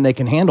way more than they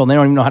can handle. And they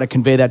don't even know how to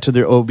convey that to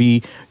their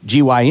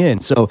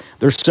OB/GYN. So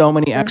there's so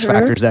many X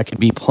factors that can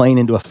be playing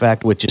into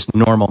effect with just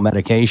normal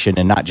medication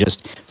and not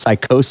just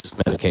psychosis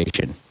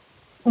medication.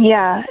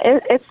 Yeah,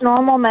 it's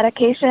normal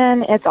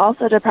medication. It's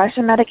also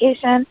depression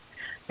medication.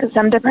 Because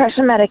some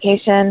depression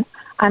medication,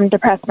 I'm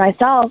depressed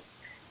myself,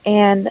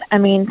 and I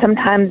mean,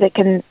 sometimes it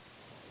can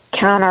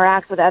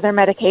counteract with other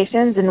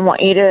medications and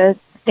want you to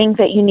think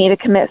that you need to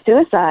commit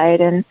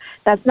suicide, and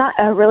that's not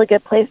a really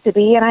good place to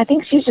be. And I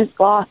think she's just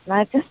lost, and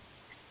I just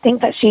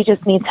think that she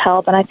just needs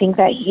help, and I think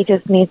that he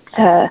just needs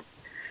to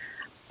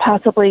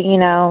possibly,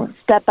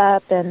 step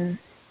up and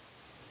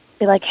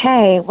be like,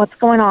 hey, what's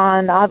going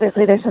on?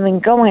 Obviously, there's something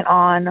going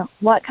on.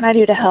 What can I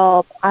do to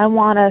help? I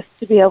want us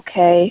to be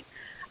okay.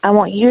 I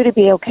want you to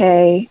be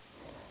okay,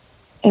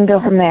 and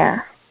go from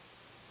there.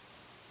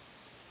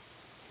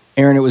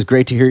 Aaron, it was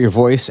great to hear your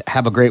voice.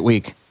 Have a great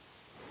week.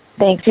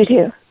 Thanks, you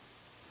too.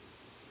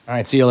 All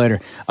right, see you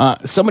later.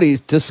 Somebody,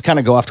 just kind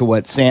of go off to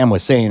what Sam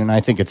was saying, and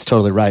I think it's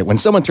totally right. When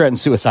someone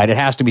threatens suicide, it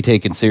has to be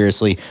taken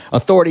seriously.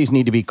 Authorities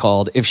need to be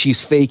called. If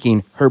she's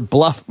faking, her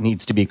bluff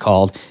needs to be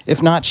called.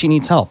 If not, she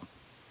needs help.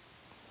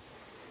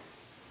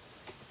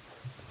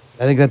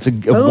 I think that's a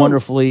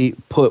wonderfully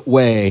put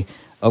way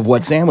of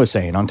what Sam was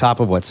saying, on top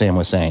of what Sam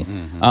was saying.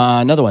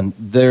 Another one,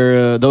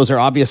 those are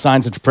obvious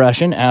signs of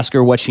depression. Ask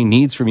her what she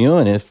needs from you,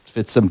 and if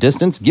it's some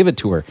distance, give it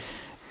to her.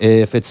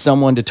 If it's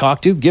someone to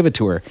talk to, give it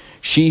to her.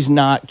 She's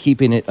not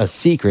keeping it a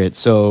secret,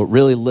 so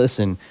really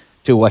listen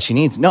to what she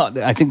needs. No,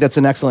 I think that's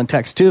an excellent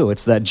text, too.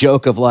 It's that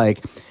joke of what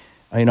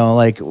do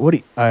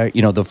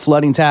you, the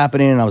flooding's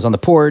happening, and I was on the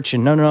porch,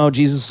 and no,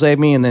 Jesus saved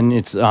me, and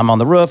then I'm on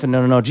the roof, and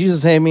no,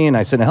 Jesus saved me, and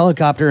I sent a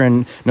helicopter,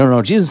 and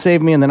no, Jesus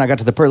saved me, and then I got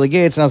to the pearly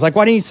gates, and I was like,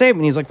 why didn't you save me?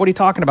 And he's like, what are you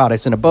talking about? I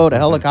sent a boat, a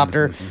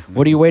helicopter.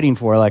 What are you waiting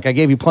for? Like, I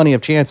gave you plenty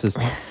of chances.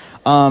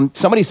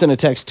 Somebody sent a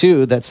text,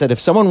 too, that said if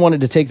someone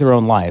wanted to take their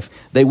own life,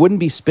 they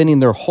wouldn't be spending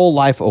their whole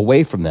life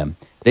away from them.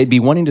 They'd be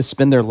wanting to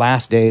spend their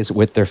last days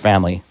with their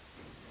family.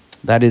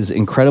 That is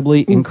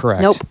incredibly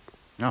incorrect. Nope.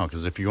 No,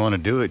 because if you want to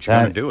do it, you're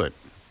going to do it.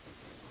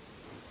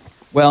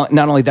 Well,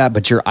 not only that,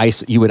 but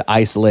you would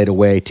isolate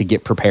away to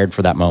get prepared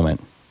for that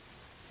moment.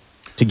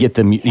 To get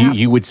them,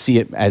 you would see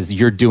it as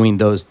you're doing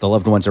the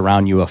loved ones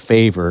around you a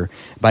favor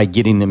by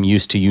getting them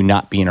used to you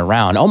not being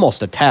around.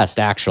 Almost a test,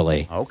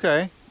 actually.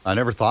 Okay. I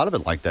never thought of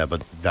it like that,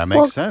 but that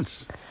makes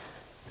sense.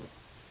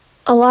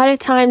 A lot of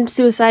times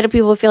suicidal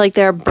people feel like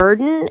they're a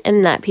burden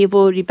and that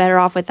people would be better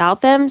off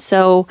without them.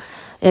 So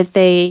if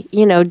they,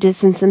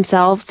 distance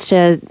themselves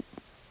to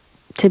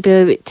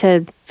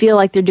feel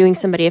like they're doing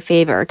somebody a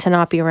favor, to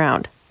not be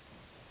around.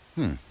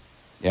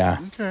 Yeah.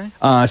 Okay.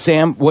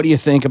 Sam, what do you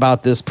think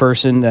about this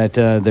person that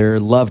their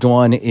loved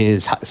one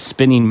is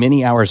spending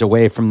many hours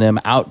away from them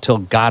out till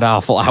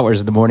god-awful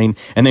hours of the morning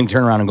and then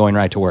turn around and going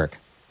right to work?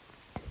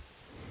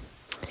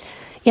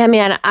 Yeah,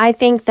 man, I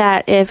think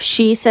that if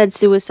she said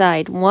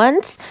suicide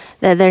once,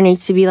 that there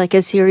needs to be like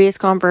a serious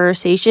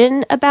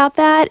conversation about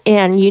that,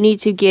 and you need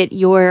to get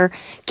your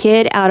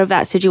kid out of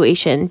that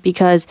situation,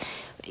 because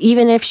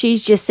even if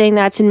she's just saying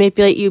that to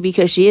manipulate you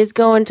because she is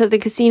going to the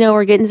casino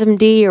or getting some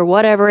D or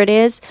whatever it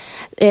is,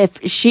 if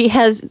she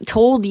has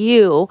told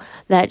you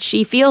that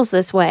she feels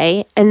this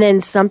way and then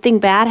something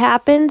bad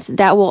happens,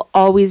 that will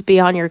always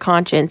be on your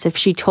conscience. If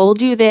she told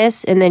you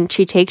this and then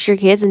she takes your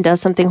kids and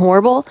does something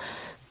horrible,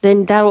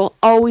 then that will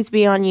always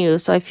be on you.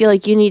 So I feel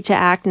like you need to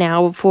act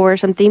now before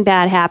something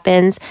bad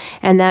happens,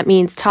 and that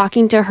means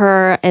talking to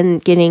her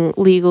and getting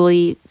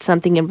legally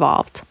something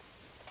involved.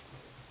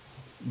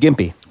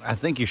 Gimpy. I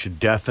think you should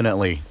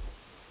definitely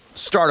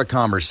start a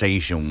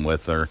conversation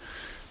with her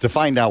to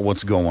find out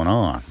what's going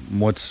on.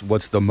 What's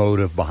the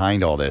motive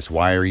behind all this?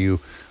 Why are you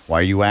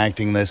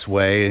acting this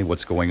way?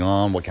 What's going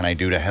on? What can I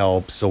do to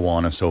help? So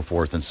on and so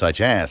forth and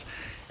such as.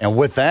 And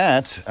with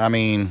that, I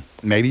mean,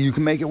 maybe you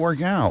can make it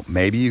work out.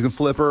 Maybe you can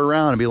flip her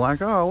around and be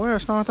like, oh, well,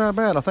 it's not that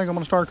bad. I think I'm going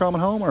to start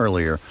coming home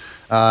earlier.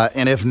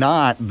 And if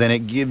not, then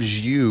it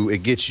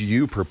gets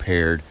you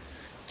prepared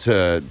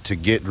to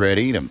get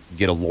ready, to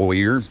get a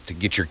lawyer, to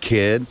get your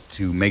kid,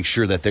 to make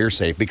sure that they're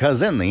safe.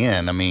 Because in the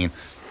end, I mean,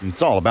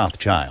 it's all about the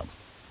child.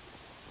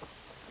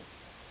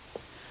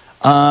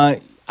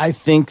 I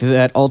think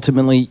that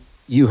ultimately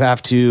you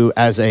have to,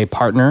 as a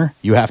partner,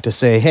 you have to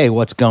say, hey,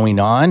 what's going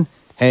on?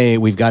 Hey,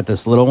 we've got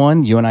this little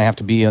one you and I have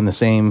to be on the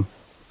same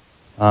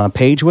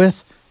page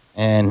with.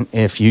 And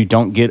if you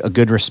don't get a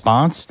good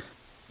response,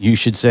 you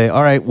should say,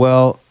 all right,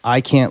 well,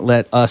 I can't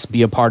let us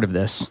be a part of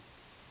this.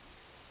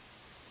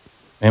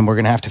 And we're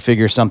going to have to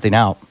figure something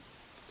out.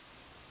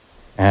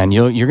 And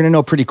you're going to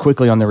know pretty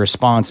quickly on the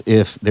response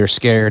if they're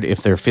scared,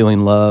 if they're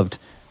feeling loved,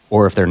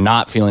 or if they're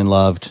not feeling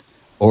loved,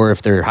 or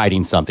if they're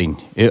hiding something.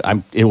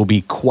 It will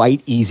be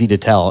quite easy to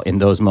tell in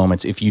those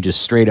moments if you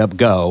just straight up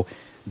go,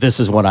 this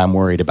is what I'm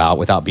worried about,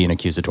 without being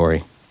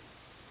accusatory.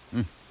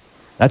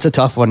 That's a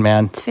tough one,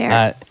 man. It's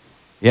fair.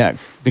 Yeah,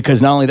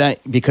 because not only that,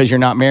 because you're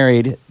not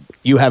married,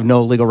 you have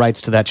no legal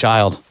rights to that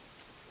child,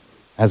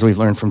 as we've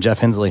learned from Jeff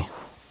Hensley.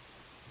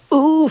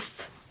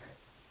 Oof.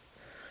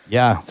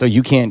 Yeah, so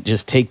you can't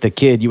just take the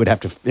kid. You would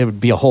have to, it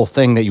would be a whole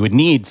thing that you would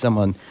need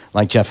someone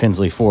like Jeff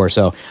Hensley for.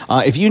 So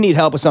if you need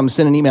help with something,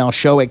 send an email,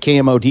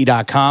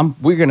 show@kmod.com.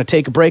 We're going to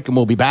take a break and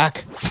we'll be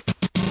back.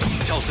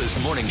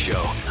 Tulsa's Morning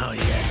Show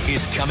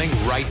is coming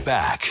right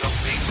back. The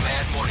Big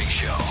Mad Morning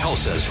Show.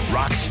 Tulsa's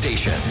Rock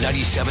Station,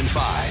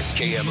 97.5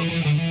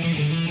 KMOD.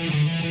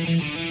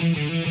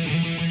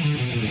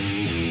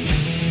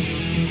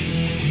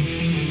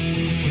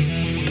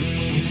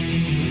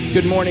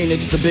 Good morning.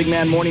 It's the Big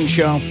Man Morning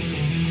Show.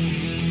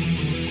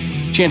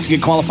 Chance to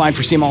get qualified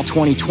for CMall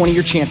 2020.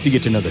 Your chance to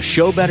get to know the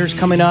show better's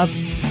coming up.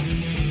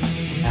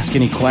 Ask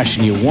any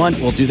question you want.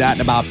 We'll do that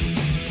in about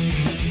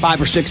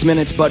 5 or 6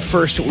 minutes. But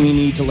first, we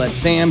need to let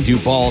Sam do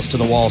Balls to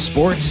the Wall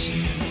Sports.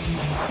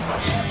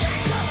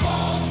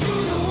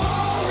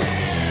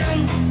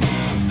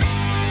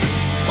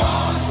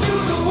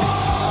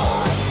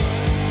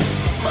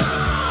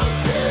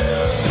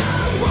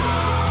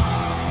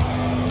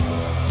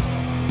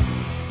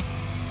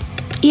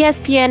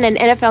 ESPN and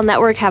NFL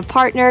Network have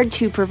partnered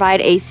to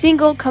provide a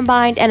single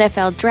combined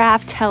NFL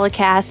draft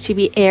telecast to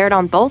be aired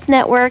on both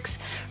networks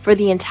for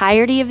the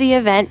entirety of the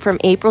event from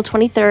April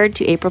 23rd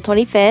to April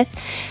 25th.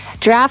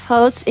 Draft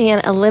hosts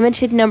and a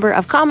limited number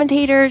of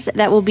commentators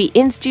that will be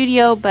in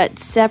studio but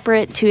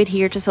separate to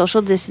adhere to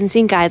social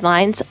distancing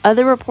guidelines.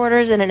 Other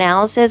reporters and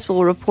analysts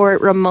will report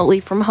remotely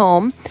from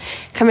home.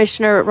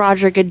 Commissioner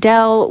Roger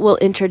Goodell will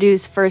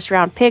introduce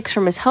first-round picks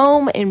from his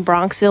home in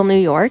Bronxville, New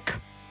York.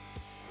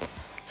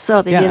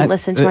 So they didn't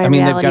listen to my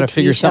reality they've got to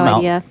figure TV show something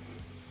idea. out.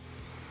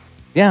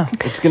 Yeah,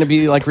 it's going to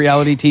be like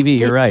reality TV.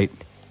 You're right.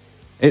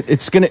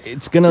 It's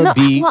gonna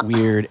be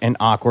weird and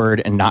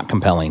awkward and not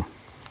compelling.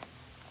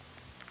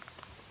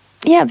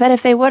 Yeah, but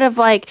if they would have,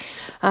 I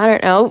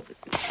don't know,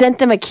 sent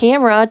them a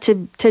camera to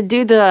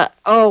do the,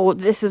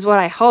 this is what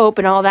I hope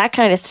and all that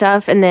kind of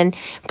stuff, and then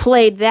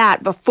played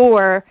that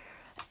before,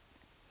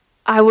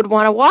 I would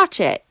want to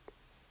watch it.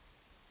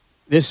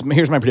 Here's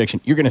my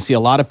prediction. You're going to see a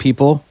lot of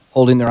people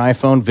holding their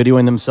iPhone,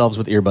 videoing themselves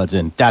with earbuds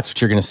in. That's what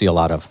you're going to see a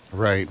lot of.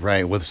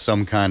 Right, with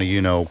some kind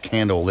of,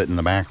 candle lit in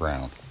the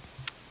background.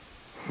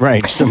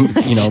 Right, some,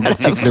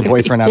 kick their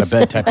boyfriend out of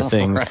bed type of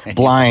thing. Right.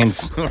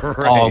 Blinds,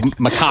 all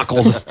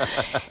macockled.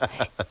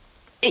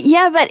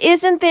 Yeah, but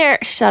isn't there,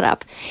 shut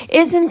up,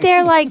 isn't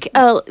there like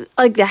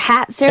the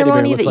hat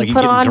ceremony that you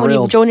put on when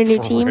you join a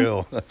new team?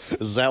 Real.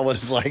 Is that what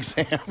it's like,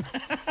 Sam?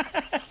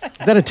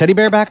 Is that a teddy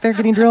bear back there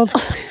getting drilled?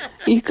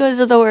 You guys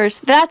are the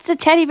worst. That's the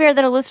teddy bear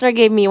that a listener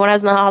gave me when I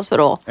was in the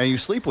hospital. And you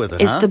sleep with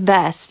it, It's the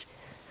best.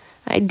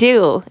 I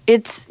do.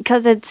 It's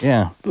because it's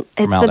the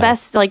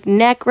best,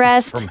 neck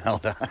rest.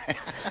 Formaldehyde.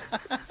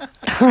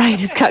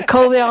 Right, it's got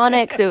COVID on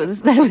it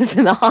because I was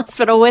in the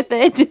hospital with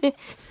it.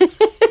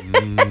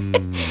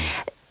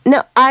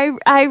 No,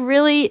 I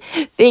really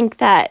think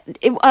that,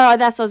 that's what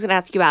I was going to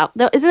ask you about.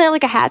 Isn't there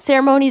a hat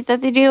ceremony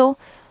that they do?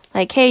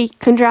 Like, hey,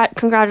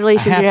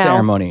 congratulations. A hat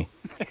ceremony.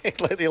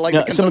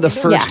 Some of the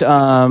first,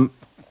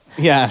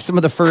 some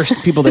of the first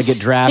people that get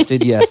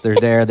drafted, yes, they're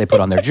there. They put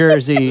on their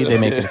jersey. They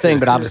make it a thing,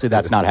 but obviously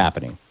that's not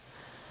happening.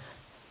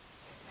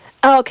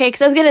 Oh, okay,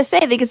 because I was going to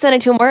say they could send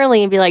it to them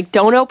early and be like,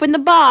 don't open the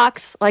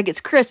box like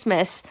it's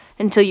Christmas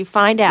until you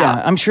find out.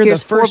 Yeah, I'm sure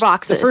Here's the first 4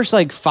 boxes. The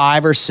first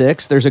 5 or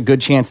 6, there's a good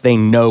chance they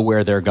know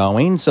where they're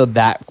going, so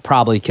that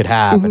probably could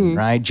happen,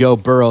 right? Joe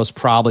Burrow's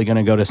probably going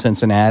to go to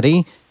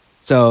Cincinnati,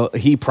 so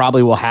he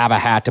probably will have a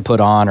hat to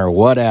put on or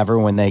whatever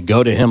when they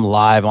go to him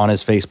live on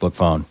his Facebook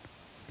phone.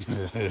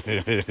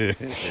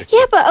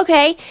 Yeah, but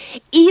okay,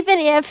 even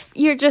if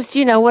you're just,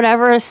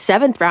 whatever, a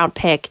 7th round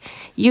pick,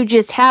 you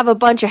just have a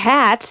bunch of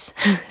hats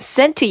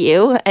sent to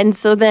you, and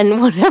so then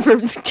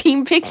whatever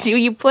team picks you,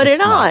 you put it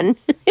on.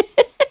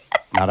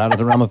 It's not out of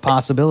the realm of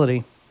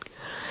possibility.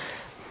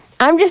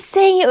 I'm just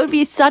saying it would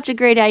be such a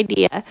great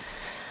idea.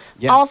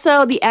 Yeah.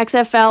 Also, the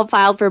XFL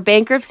filed for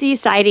bankruptcy,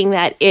 citing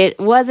that it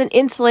wasn't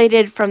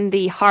insulated from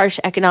the harsh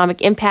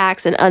economic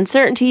impacts and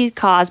uncertainties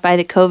caused by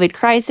the COVID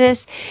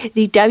crisis.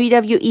 The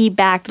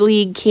WWE-backed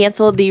league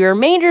canceled the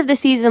remainder of the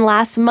season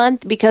last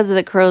month because of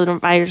the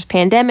coronavirus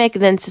pandemic,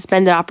 then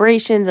suspended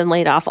operations and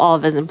laid off all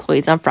of its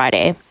employees on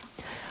Friday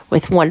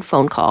with one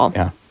phone call.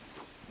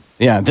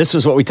 Yeah, this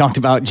was what we talked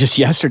about just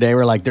yesterday.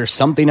 We're like, there's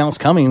something else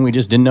coming. We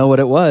just didn't know what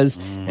it was.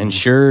 And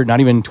sure,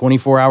 not even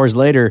 24 hours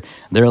later,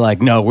 they're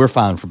like, no, we're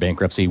filing for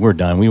bankruptcy. We're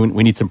done.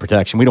 We need some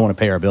protection. We don't want to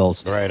pay our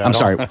bills. Right, I'm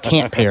sorry, we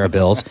can't pay our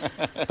bills.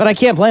 But I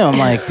can't blame them.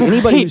 Like,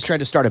 anybody who's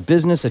tried to start a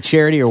business, a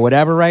charity, or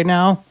whatever right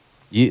now,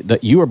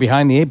 you are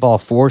behind the 8 ball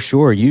for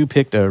sure. You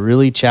picked a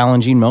really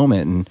challenging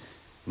moment, and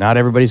not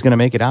everybody's going to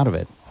make it out of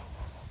it.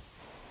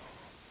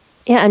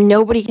 Yeah, and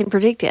nobody can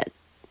predict it.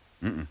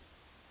 Mm-mm.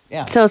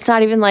 Yeah. So it's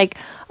not even like,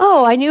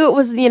 I knew it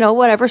was,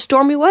 whatever,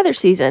 stormy weather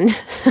season.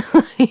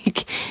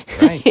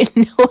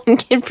 No one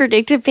can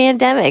predict a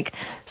pandemic.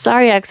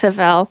 Sorry,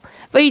 XFL.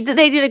 But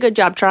they did a good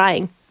job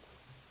trying.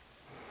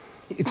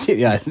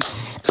 Yeah.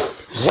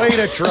 Way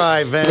to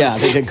try, Vince. Yeah,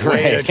 they did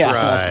great. Way to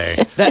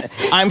try.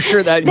 I'm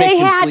sure that They makes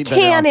him had sleep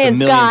better off the cannons,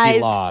 millions guys.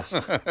 he lost.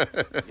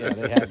 Yeah,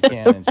 they had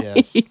cannons,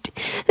 yes.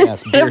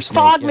 Yes, beer The snake,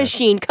 fog yes.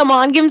 machine. Come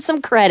on, give him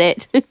some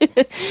credit.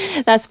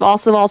 That's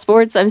Balls of All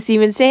Sports. I'm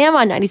Steve and Sam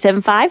on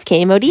 97.5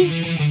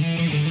 KMOD.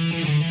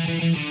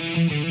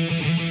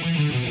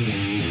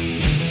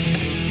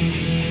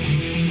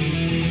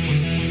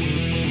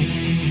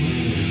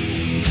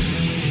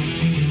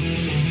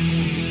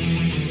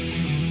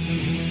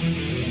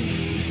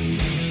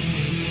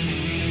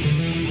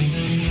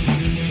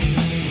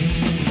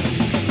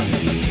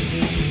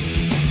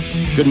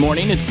 Good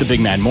morning. It's the Big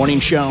Mad Morning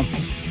Show.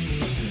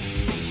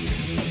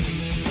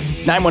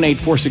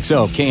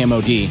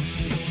 918-460-KMOD.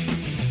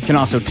 You can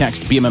also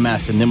text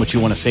BMMS and then what you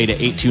want to say to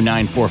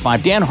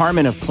 82945. Dan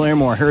Harmon of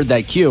Claremore heard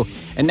that cue,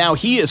 and now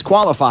he is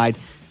qualified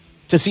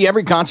to see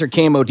every concert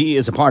KMOD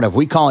is a part of.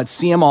 We call it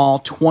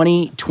CMall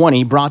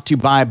 2020, brought to you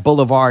by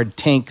Boulevard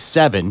Tank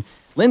 7.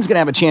 Lynn's going to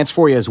have a chance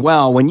for you as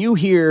well. When you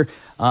hear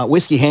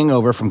Whiskey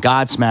Hangover from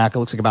Godsmack, it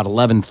looks like about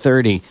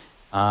 11:30.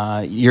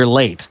 You're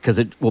late because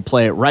it will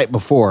play it right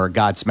before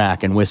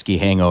Godsmack and Whiskey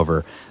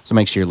Hangover. So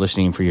make sure you're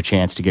listening for your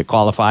chance to get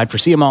qualified for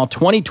CMall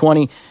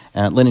 2020.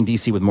 Lynn and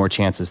DC with more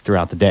chances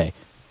throughout the day.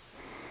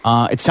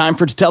 It's time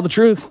for To Tell the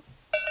Truth.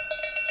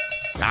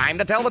 Time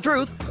to tell the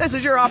truth. This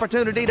is your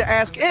opportunity to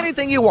ask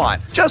anything you want.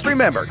 Just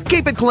remember,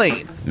 keep it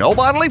clean. No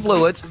bodily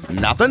fluids,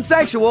 nothing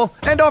sexual,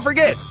 and don't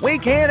forget, we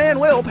can and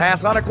will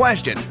pass on a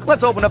question.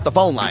 Let's open up the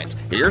phone lines.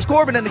 Here's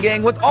Corbin and the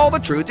gang with all the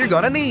truth you're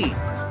going to need.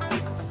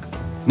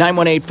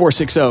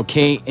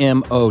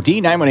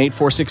 918-460-KMOD,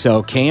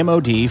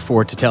 918-460-KMOD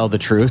for To Tell the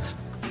Truth.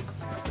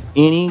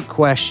 Any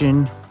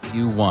question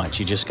you want.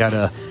 You just got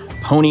to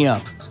pony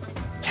up.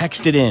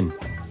 Text it in.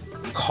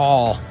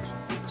 Call.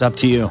 It's up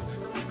to you.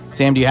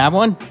 Sam, do you have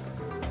one?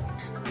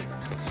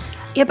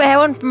 Yep, I had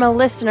one from a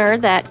listener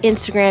that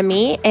Instagrammed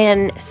me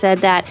and said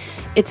that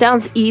it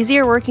sounds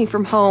easier working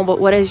from home, but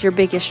what is your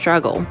biggest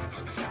struggle?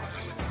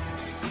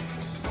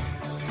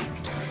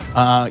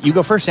 You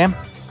go first, Sam.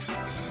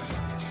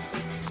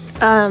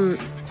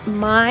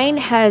 Mine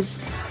has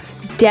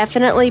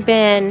definitely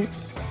been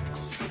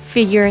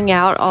figuring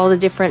out all the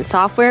different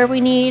software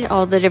we need,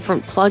 all the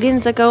different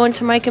plugins that go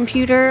into my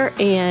computer,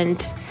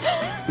 and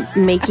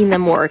making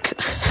them work.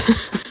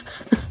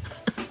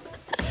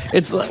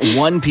 It's like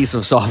one piece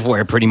of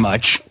software, pretty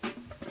much.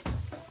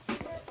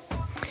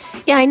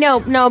 Yeah, I know.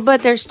 No,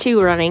 but there's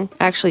two running,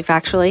 actually,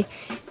 factually.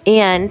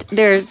 And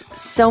there's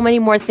so many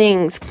more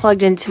things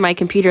plugged into my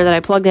computer that I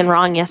plugged in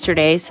wrong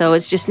yesterday, so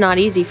it's just not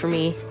easy for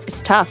me.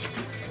 It's tough.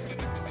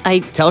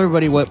 Tell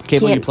everybody what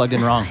cable you plugged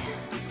in wrong.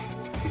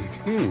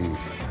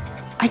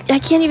 I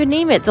can't even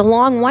name it. The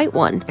long white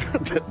one.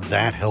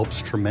 That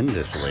helps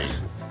tremendously.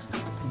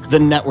 The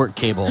network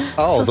cable.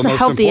 Oh, So the most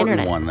help the important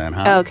internet. one then,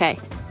 huh? Oh, okay.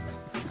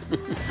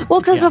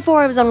 Well, because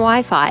before I was on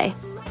Wi-Fi.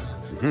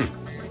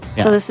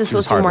 Yeah, So this was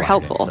more hardwired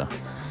helpful. in, so.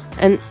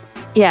 And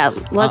yeah,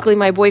 luckily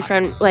my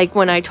boyfriend, like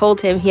when I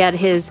told him, he had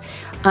his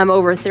I'm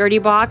over 30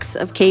 box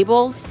of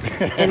cables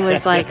and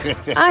was like,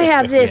 I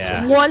have this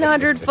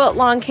 100-foot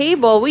long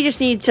cable. We just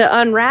need to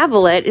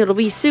unravel it. It'll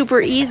be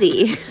super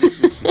easy.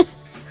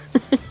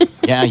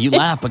 Yeah, you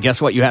laugh, but guess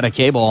what? You had a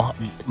cable.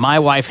 My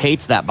wife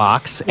hates that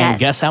box, and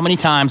guess how many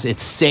times it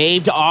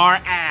saved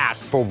our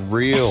ass? For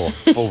real,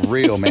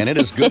 man. It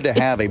is good to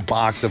have a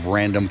box of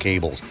random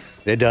cables.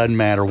 It doesn't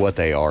matter what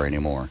they are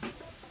anymore.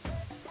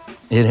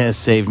 It has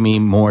saved me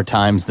more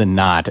times than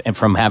not, and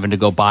from having to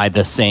go buy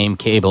the same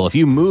cable. If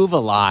you move a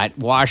lot,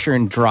 washer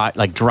and dryer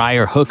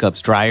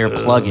hookups, dryer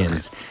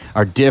plugins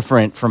are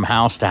different from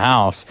house to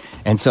house.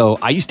 And so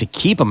I used to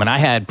keep them, and I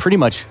had pretty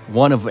much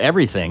one of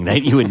everything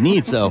that you would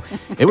need. So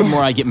it would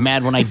more I get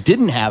mad when I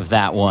didn't have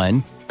that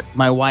one.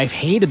 My wife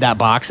hated that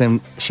box,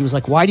 and she was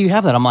like, why do you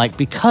have that? I'm like,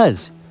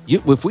 because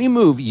if we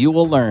move, you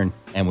will learn.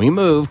 And we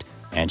moved,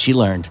 and she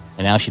learned.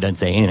 And now she doesn't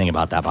say anything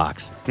about that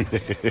box.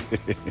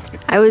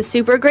 I was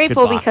super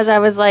grateful because I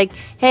was like,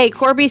 hey,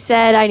 Corby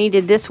said I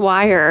needed this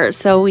wire,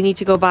 so we need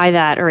to go buy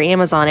that or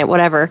Amazon it,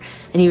 whatever.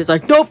 And he was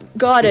like, nope,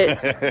 got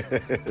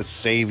it.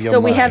 Save your So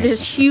money. we have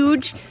this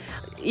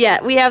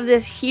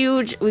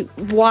huge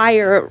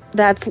wire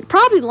that's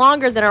probably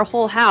longer than our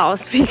whole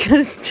house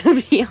because,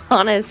 to be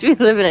honest, we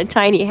live in a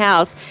tiny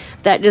house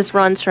that just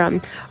runs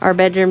from our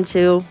bedroom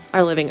to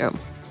our living room.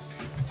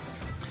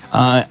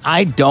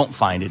 I don't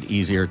find it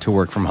easier to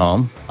work from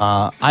home.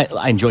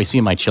 I enjoy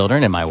seeing my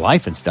children and my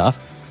wife and stuff,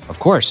 of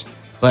course,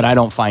 but I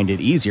don't find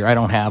it easier. I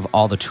don't have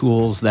all the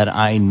tools that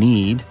I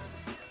need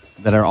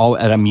that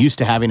I'm used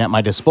to having at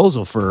my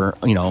disposal for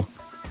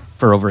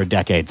over a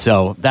decade.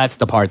 So that's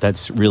the part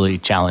that's really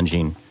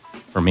challenging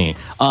for me.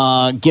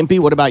 Gimpy,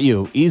 what about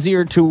you?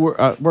 Easier to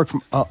work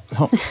from? Oh,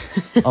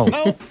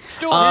 no,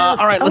 still here.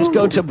 All right, let's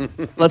go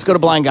to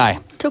Blind Guy.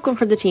 Took one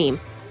for the team.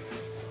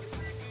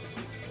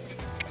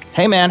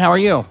 Hey, man, how are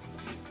you?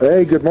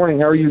 Hey, good morning.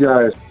 How are you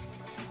guys?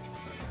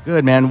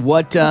 Good, man.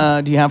 What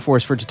do you have for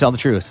us for To Tell the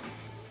Truth?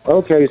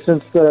 Okay,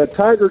 since the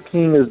Tiger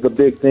King is the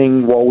big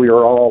thing while we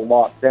are all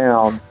locked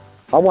down,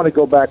 I want to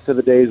go back to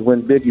the days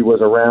when Biggie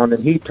was around,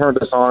 and he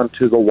turned us on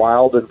to the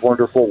wild and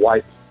wonderful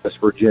white West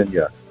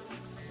Virginia.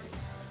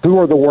 Who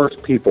are the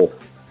worst people?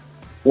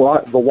 The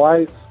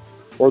whites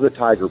or the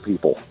tiger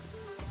people?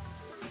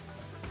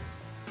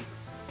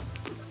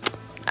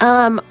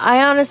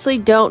 I honestly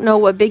don't know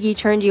what Biggie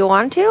turned you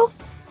on to.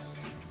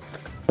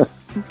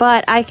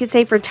 But I could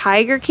say for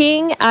Tiger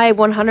King, I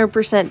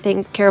 100%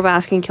 think Carol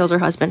Baskin killed her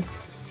husband.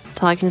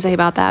 That's all I can say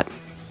about that.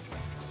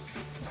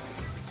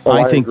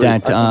 I think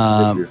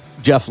that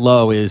Jeff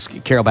Lowe is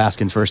Carol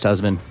Baskin's first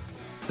husband.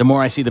 The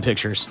more I see the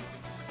pictures.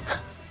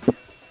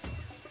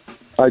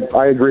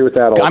 I agree with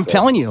that also. I'm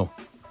telling you.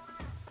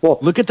 Well,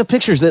 look at the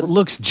pictures. It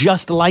looks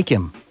just like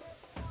him.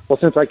 Well,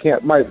 since I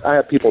can't, I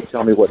have people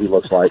tell me what he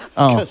looks like.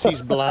 Oh. Because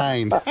he's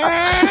blind.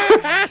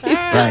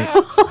 Right.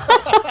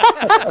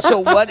 So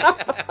what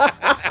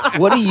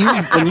do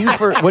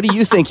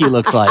you think he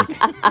looks like?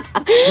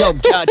 No,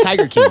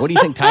 Tiger King. What do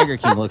you think Tiger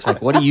King looks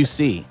like? What do you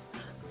see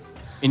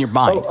in your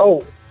mind?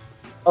 Well,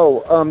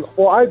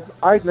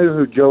 I knew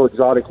who Joe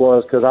Exotic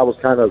was because I was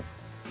kind of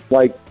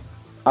like,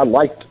 I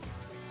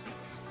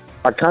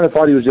kind of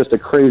thought he was just a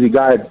crazy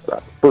guy.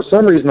 For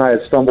some reason, I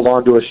had stumbled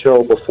onto a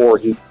show before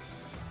he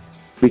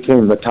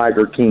became the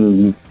Tiger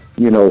King,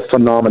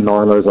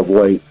 phenomenon as of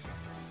late.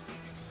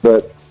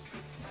 But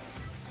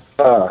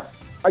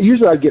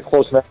usually I get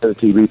close enough to the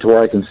TV to where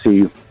I can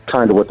see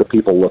kind of what the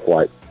people look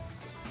like.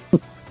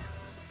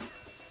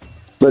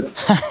 But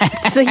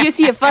so you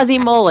see a fuzzy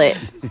mullet.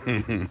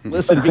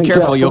 Listen, be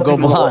careful, you'll go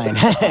blind.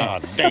 Oh,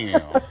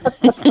 damn.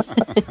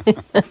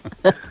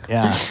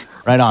 Yeah,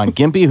 right on.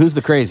 Gimpy, who's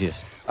the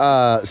craziest?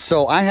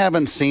 So I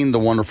haven't seen The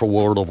Wonderful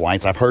World of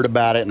Whites. I've heard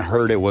about it and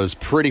heard it was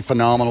pretty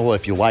phenomenal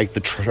if you like the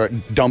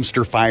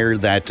dumpster fire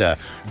that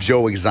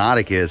Joe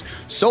Exotic is.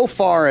 So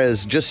far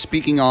as just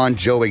speaking on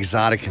Joe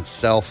Exotic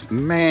himself,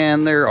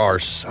 man, there are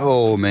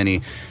so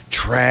many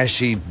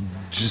trashy,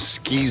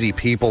 just skeezy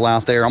people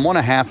out there. I'm going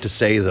to have to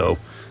say, though,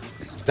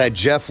 that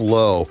Jeff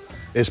Lowe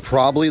is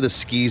probably the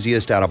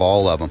skeeziest out of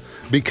all of them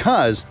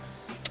because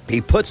he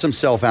puts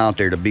himself out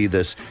there to be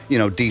this,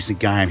 decent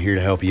guy. I'm here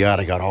to help you out.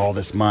 I got all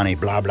this money,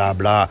 blah, blah,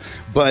 blah.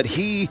 But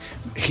he's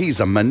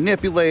a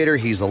manipulator.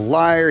 He's a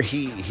liar.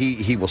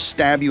 He will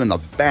stab you in the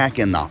back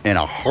in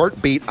a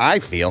heartbeat, I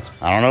feel.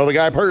 I don't know the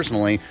guy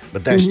personally,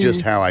 but that's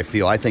just how I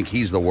feel. I think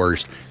he's the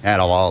worst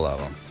out of all of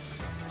them.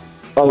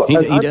 He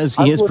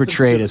is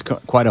portrayed as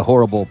quite a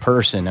horrible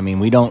person. I mean,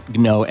 we don't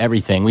know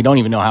everything. We don't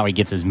even know how he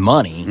gets his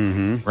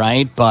money,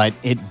 right? But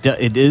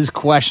it is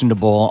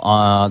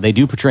questionable. They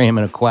do portray him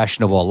in a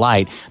questionable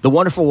light. The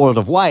Wonderful World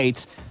of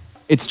Whites,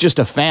 it's just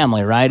a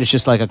family, right? It's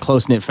just like a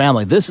close-knit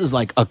family. This is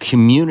like a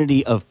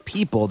community of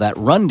people that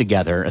run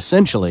together,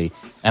 essentially.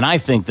 And I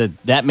think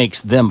that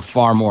makes them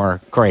far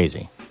more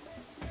crazy.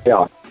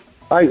 Yeah.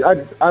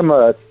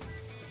 The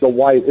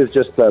white is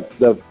just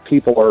the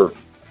people are...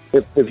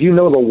 If you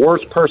know the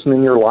worst person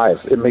in your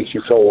life, it makes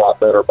you feel a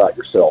lot better about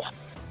yourself.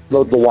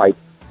 The white.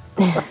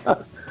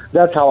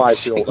 That's how I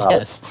feel about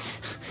it.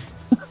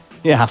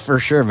 Yeah, for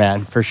sure,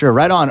 man. For sure.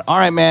 Right on. All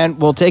right, man.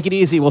 We'll take it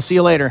easy. We'll see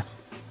you later.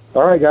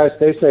 All right, guys.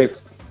 Stay safe.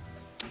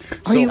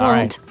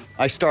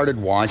 I started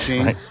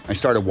watching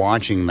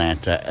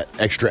that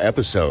extra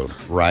episode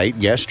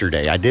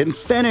yesterday. I didn't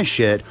finish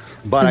it,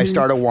 but I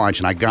started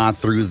watching. I got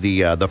through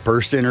the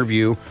first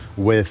interview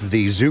with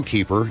the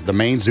zookeeper, the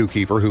main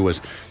zookeeper, who was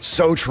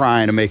so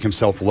trying to make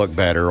himself look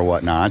better or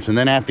whatnot. And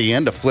then at the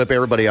end, to flip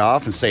everybody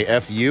off and say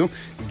 "F you,"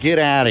 get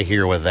out of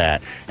here with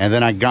that. And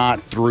then I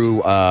got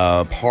through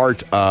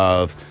part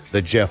of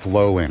the Jeff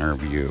Lowe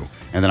interview.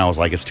 And then I was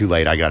like, it's too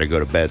late. I got to go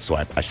to bed. So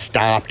I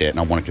stopped it, and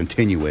I want to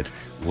continue it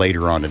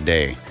later on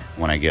today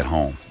when I get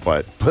home.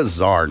 But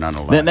bizarre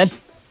nonetheless.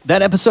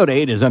 That episode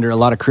 8 is under a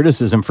lot of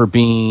criticism for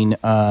being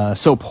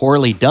so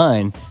poorly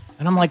done.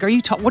 And I'm like, what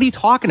are you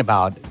talking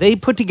about? They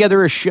put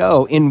together a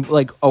show in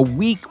like a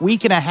week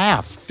and a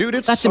half. Dude,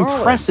 that's solid.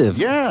 Impressive.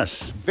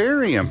 Yes,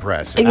 very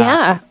impressive.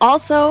 Yeah.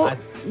 Also,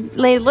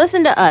 they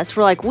listen to us.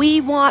 We're like,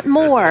 we want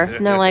more.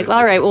 And they're like,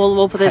 all right,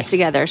 we'll put this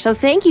together. So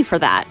thank you for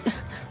that.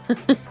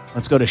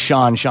 Let's go to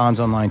Sean.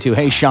 Sean's online too.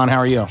 Hey, Sean, how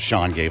are you?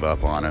 Sean gave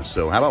up on us.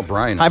 So how about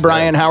Brian? Hi,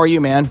 Brian. How are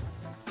you, man?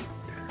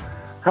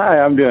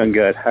 Hi, I'm doing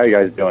good. How you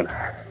guys doing?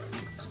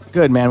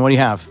 Good, man. What do you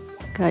have?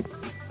 Good.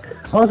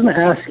 I was going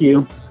to ask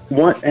you,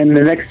 what in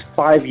the next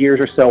 5 years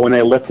or so, when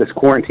they lift this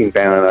quarantine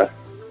ban on us,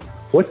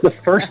 what's the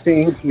first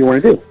thing you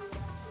want to do?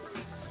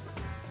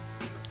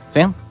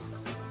 Sam?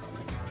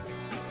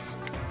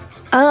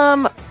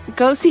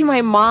 Go see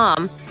my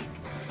mom.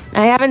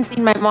 I haven't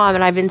seen my mom,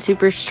 and I've been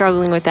super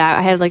struggling with that.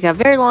 I had like a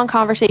very long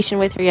conversation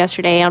with her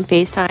yesterday on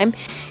FaceTime,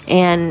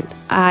 and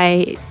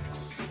I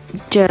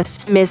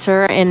just miss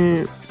her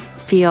and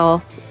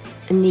feel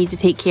a need to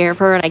take care of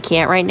her, and I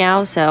can't right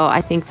now, so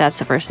I think that's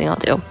the first thing I'll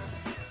do.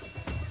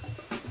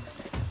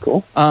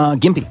 Cool.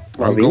 Gimpy.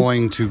 I'm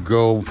going to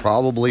go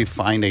probably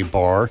find a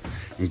bar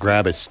and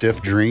grab a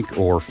stiff drink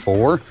or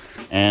 4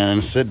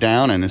 and sit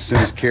down, and as soon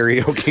as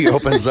karaoke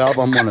opens up,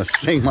 I'm going to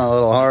sing my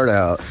little heart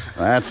out.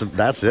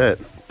 That's it.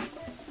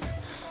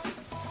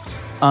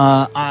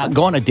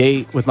 Go on a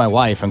date with my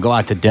wife and go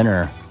out to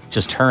dinner,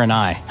 just her and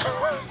I.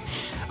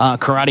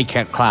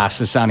 Karate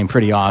class is sounding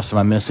pretty awesome.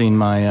 I'm missing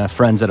my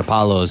friends at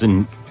Apollo's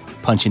and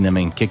punching them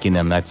and kicking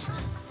them.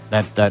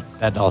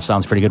 That all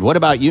sounds pretty good. What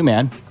about you,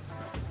 man?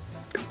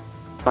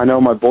 I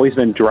know my boy's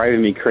been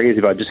driving me crazy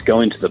about just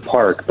going to the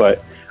park,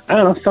 but I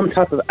don't know, some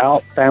type of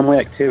out family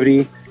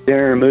activity,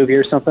 dinner, a movie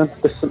or something.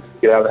 Just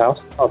get out of the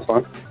house. That's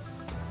fun.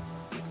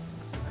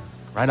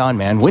 Right on,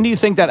 man. When do you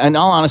think that, in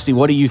all honesty,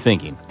 what are you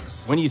thinking?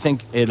 When do you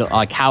think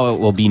how it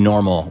will be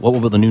normal? What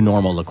will the new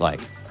normal look like?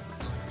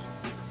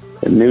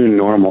 The new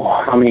normal.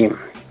 I mean,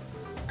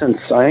 since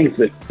I think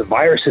that the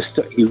virus is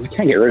still, we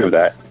can't get rid of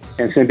that.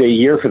 And it's going to be a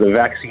year for the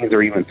vaccines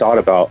are even thought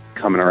about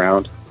coming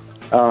around.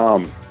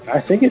 I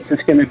think it's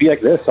just going to be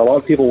like this. A lot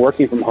of people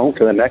working from home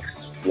for the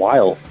next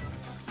while.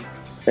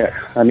 Yeah,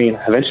 I mean,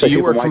 eventually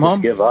people might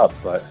just give up.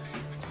 But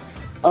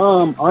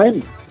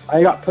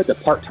I got put to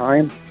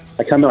part-time.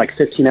 I come in like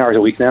 15 hours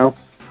a week now.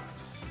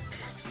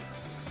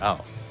 Oh.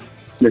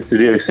 Just to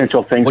do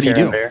essential things what do you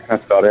here do? and there.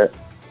 That's about it.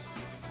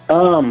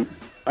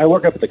 I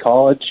work up at the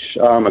college.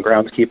 I'm a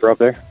groundskeeper up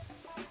there.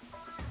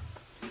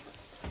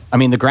 I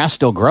mean, the grass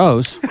still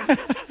grows.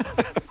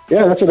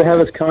 Yeah, that's what they have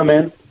us come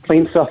in,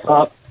 clean stuff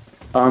up,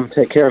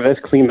 take care of this,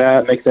 clean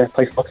that, make the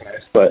place look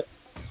nice. But,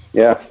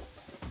 yeah,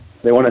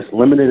 they want us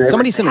limited.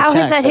 Somebody sent a How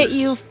text. has that hit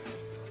you?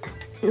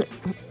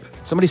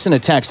 Somebody sent a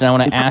text, and I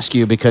want to ask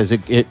you because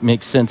it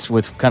makes sense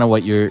with kind of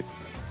what you're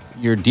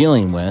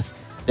dealing with.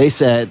 They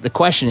said, the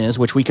question is,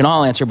 which we can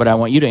all answer, but I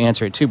want you to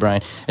answer it too,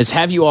 Brian, is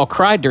have you all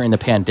cried during the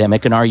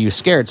pandemic, and are you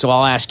scared? So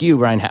I'll ask you,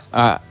 Brian,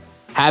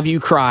 have you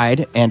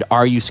cried, and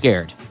are you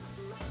scared?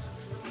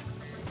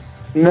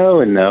 No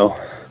and no.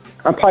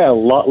 I'm probably a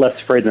lot less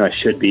afraid than I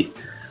should be.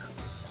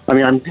 I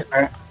mean,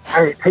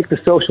 I take the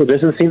social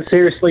distancing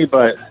seriously,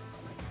 but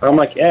I'm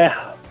like, you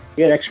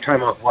get extra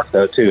time off work,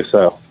 though, too,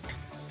 so.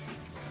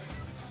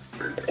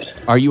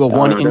 Are you a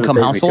one-income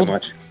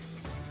household?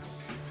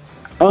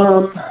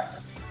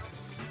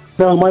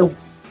 No,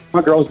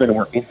 my girl's been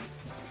working.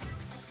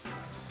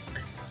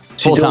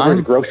 Full time?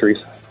 Delivers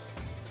groceries.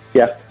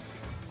 Yeah.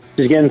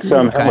 She's getting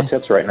some hella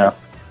tips right now.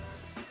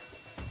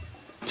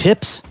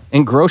 Tips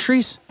and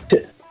groceries?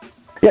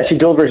 Yeah, she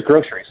delivers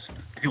groceries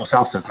to people's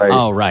houses.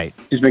 Oh, right.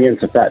 She's been getting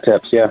some fat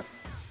tips, yeah.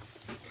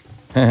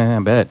 I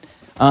bet.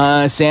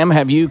 Sam,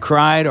 have you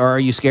cried or are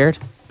you scared?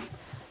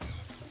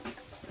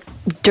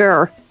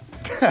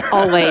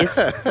 Always.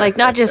 Like,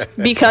 not just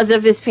because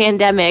of this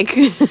pandemic.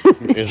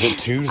 Is it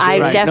Tuesday? I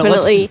Right.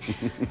 definitely...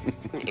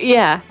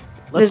 yeah.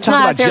 Let's It's talk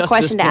not about a fair just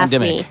question this to ask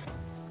pandemic.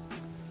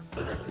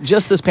 me.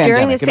 Just this pandemic.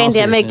 During this in all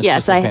pandemic, seriousness, yes.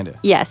 just this pandemic.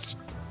 Yes.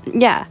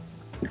 Yeah.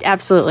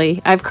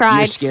 Absolutely. I've cried.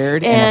 You're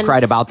scared and have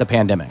cried about the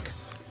pandemic.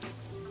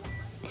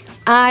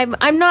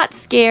 I'm not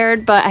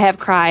scared, but I have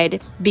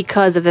cried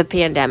because of the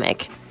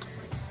pandemic.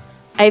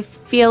 I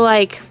feel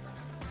like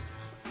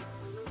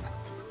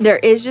there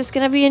is just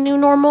going to be a new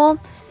normal,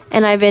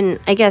 and I've been,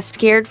 I guess,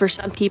 scared for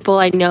some people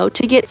I know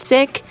to get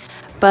sick,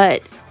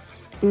 but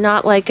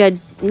not like a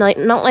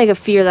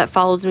fear that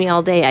follows me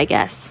all day, I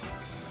guess.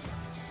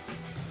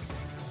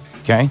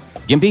 Okay.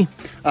 Gimpy?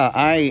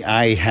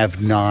 I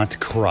have not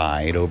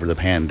cried over the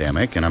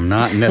pandemic, and I'm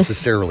not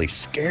necessarily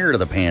scared of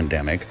the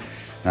pandemic.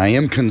 I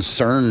am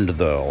concerned,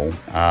 though.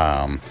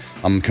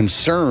 I'm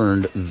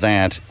concerned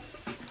that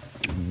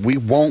we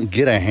won't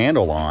get a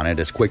handle on it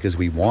as quick as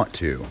we want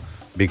to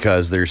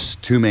because there's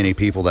too many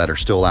people that are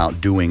still out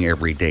doing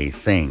everyday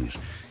things,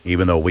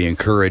 even though we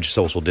encourage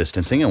social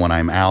distancing. And when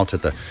I'm out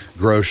at the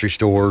grocery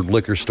store,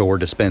 liquor store,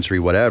 dispensary,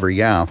 whatever,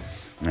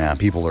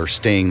 people are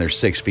staying their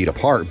 6 feet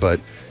apart. But,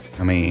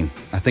 I mean,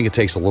 I think it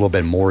takes a little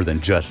bit more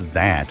than just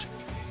that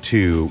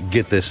to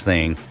get this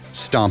thing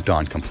stomped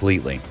on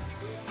completely.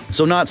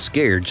 So not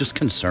scared, just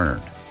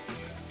concerned.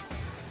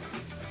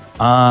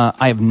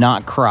 I have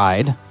not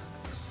cried.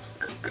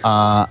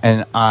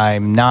 And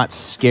I'm not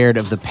scared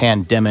of the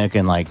pandemic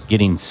and like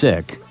getting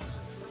sick.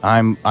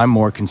 I'm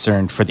more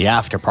concerned for the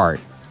after part.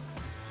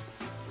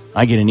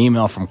 I get an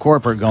email from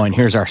corporate going,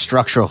 here's our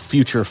structural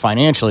future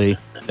financially.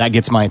 That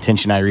gets my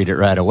attention. I read it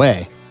right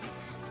away.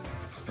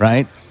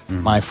 Right?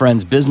 Mm-hmm. My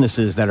friends'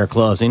 businesses that are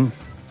closing,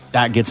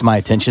 that gets my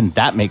attention.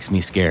 That makes me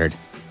scared.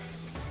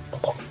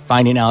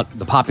 Finding out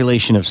the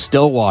population of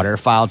Stillwater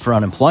filed for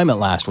unemployment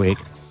last week,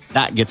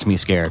 that gets me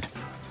scared.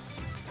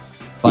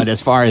 But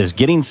as far as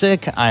getting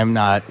sick, I'm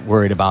not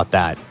worried about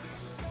that.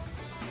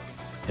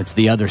 It's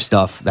the other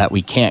stuff that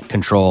we can't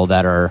control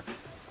that are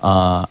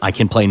I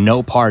can play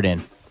no part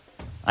in.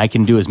 I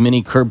can do as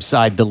many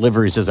curbside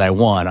deliveries as I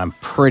want. I'm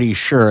pretty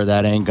sure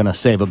that ain't going to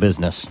save a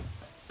business.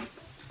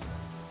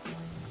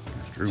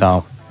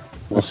 So,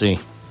 we'll see.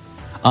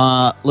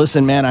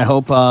 Listen, man, I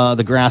hope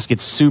the grass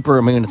gets super...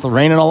 I mean, it's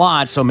raining a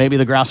lot, so maybe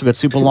the grass will get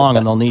super long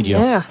and they'll need you.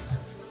 Yeah.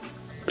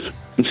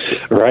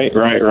 Right.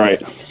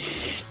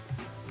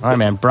 All right,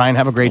 man. Brian,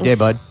 have a great day,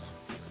 bud.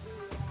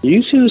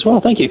 You too as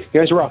well. Thank you. You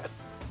guys rock.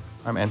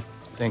 All right, man.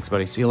 Thanks,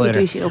 buddy. See you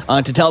later. You too.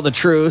 To tell the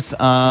truth,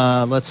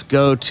 let's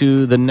go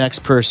to the next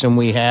person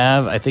we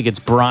have. I think it's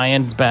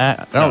Brian's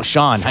back. Oh,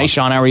 Sean. Hey,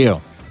 Sean. How are you?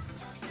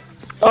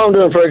 Oh, I'm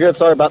doing pretty good.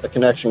 Sorry about the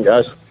connection,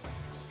 guys.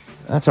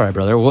 That's all right,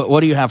 brother.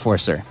 What do you have for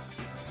us, sir?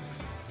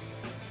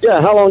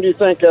 Yeah, how long do you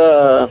think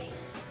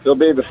it'll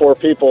be before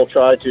people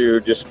try to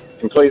just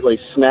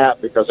completely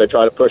snap because they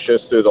try to push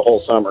us through the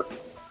whole summer?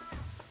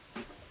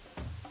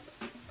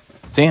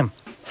 Sam?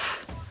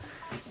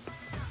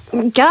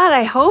 God,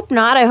 I hope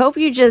not. I hope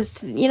you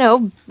just,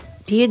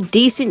 be a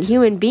decent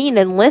human being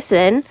and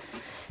listen.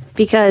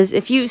 Because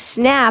if you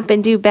snap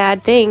and do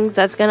bad things,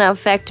 that's going to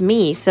affect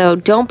me. So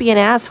don't be an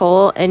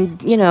asshole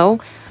and,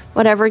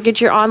 whatever,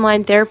 get your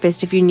online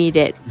therapist if you need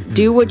it.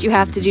 Do what you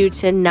have to do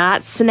to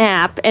not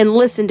snap and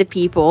listen to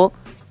people.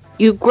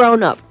 You've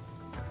grown up.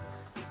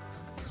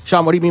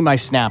 Sean, what do you mean by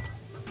snap?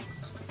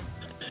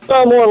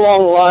 Well, more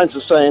along the lines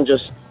of saying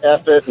just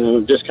F it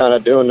and just kind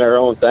of doing their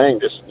own thing.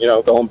 Just,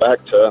 going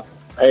back to,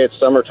 hey, it's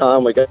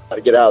summertime, we got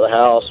to get out of the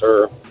house,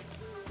 or,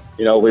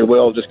 we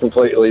will just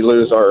completely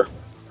lose our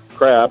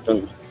crap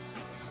and,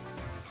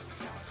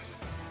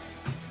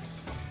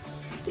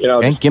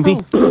 okay,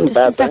 Gimpy?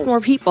 Just affect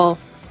more people.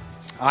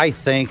 I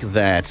think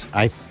that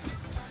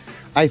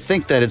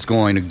it's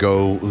going to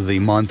go the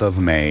month of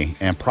May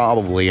and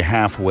probably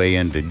halfway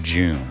into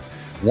June.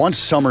 Once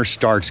summer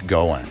starts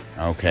going,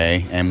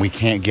 okay, and we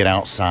can't get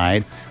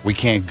outside, we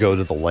can't go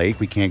to the lake,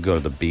 we can't go to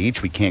the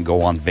beach, we can't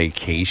go on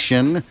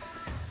vacation.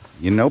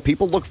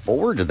 People look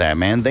forward to that,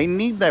 man. They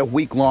need that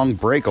week-long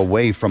break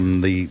away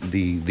from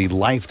the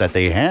life that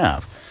they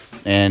have.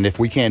 And if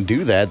we can't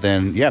do that,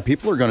 then, yeah,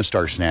 people are going to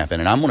start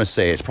snapping. And I'm going to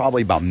say it's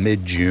probably about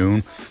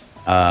mid-June.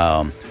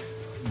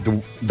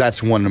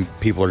 That's when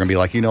people are going to be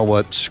like, you know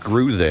what,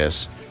 screw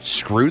this.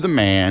 Screw the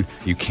man.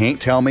 You can't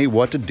tell me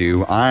what to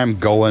do. I'm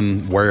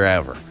going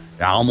wherever.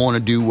 I'm going to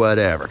do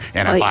whatever.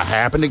 And if I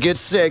happen to get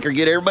sick or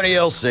get everybody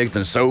else sick,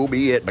 then so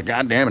be it. But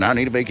goddamn it, I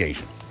need a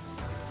vacation.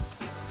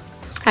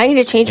 I need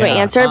to change my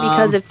answer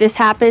because if this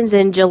happens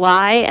in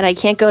July and I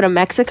can't go to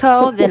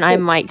Mexico, then I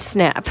might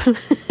snap.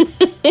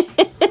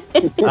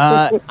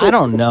 I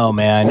don't know,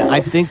 man. I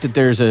think that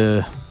there's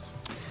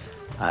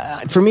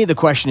for me, the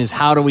question is,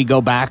 how do we go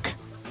back?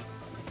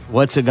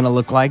 What's it going to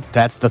look like?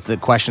 That's the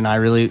question I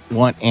really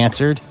want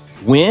answered.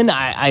 When?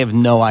 I have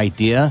no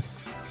idea.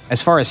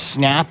 As far as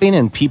snapping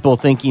and people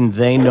thinking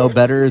they know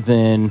better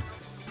than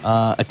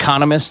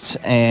economists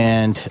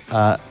and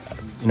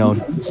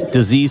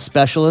disease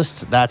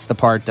specialists, that's the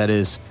part that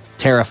is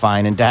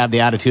terrifying. And to have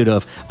the attitude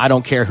of, I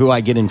don't care who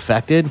I get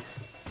infected,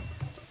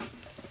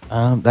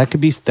 that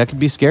could be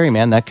scary,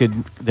 man.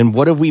 Then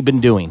what have we been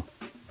doing?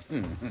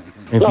 If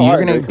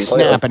you're going to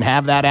snap and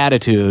have that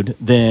attitude,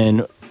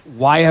 then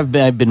why have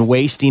I been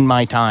wasting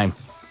my time?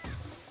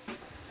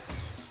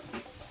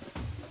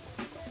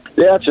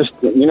 Yeah, it's just,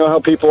 how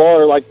people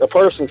are. Like, a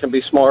person can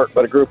be smart,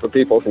 but a group of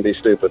people can be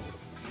stupid.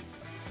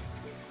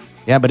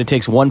 Yeah, but it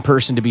takes one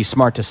person to be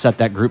smart to set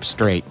that group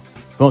straight.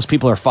 Most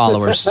people are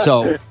followers,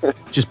 so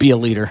just be a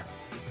leader.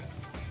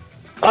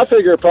 I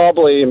figure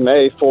probably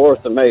May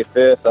 4th and May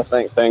 5th, I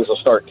think things will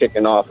start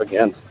kicking off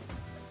again.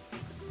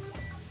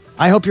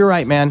 I hope you're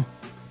right, man.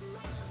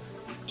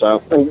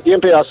 So, and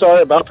Gimpy, I'm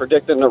sorry about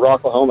predicting the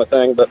Rocklahoma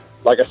thing, but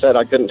like I said,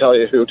 I couldn't tell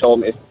you who told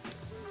me.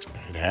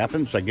 It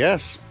happens, I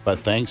guess. But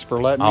thanks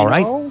for letting me know.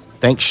 All right.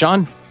 Thanks,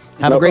 Sean.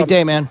 Have a great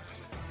day, man.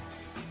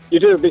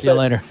 You too. See you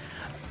later.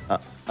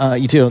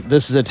 You too.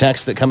 This is a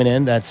text that coming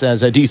in that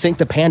says, do you think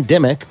the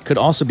pandemic could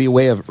also be a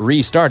way of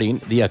restarting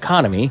the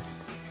economy,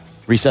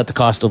 reset the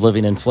cost of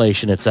living,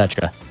 inflation,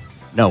 etc.?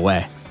 No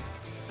way.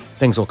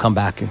 Things will come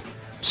back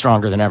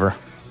stronger than ever.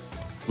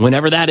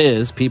 Whenever that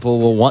is, people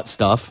will want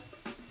stuff,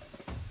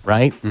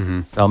 right?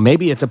 Mm-hmm. So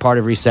maybe it's a part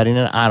of resetting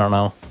it. I don't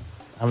know.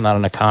 I'm not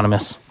an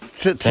economist.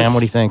 Sam, what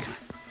do you think?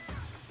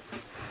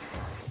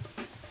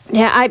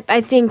 Yeah,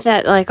 I think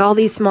that all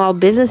these small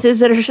businesses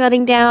that are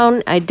shutting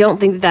down, I don't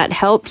think that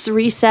helps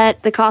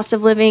reset the cost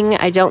of living.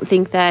 I don't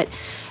think that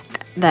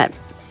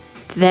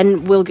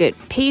then we'll get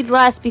paid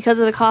less because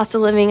of the cost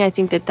of living. I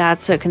think that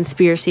that's a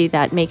conspiracy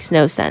that makes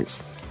no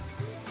sense.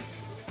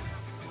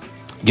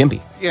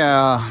 Gimpy.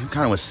 Yeah, I'm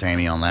kind of with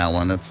Sammy on that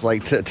one. It's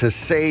like to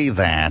say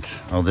that,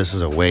 this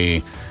is a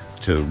way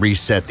to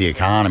reset the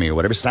economy or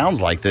whatever.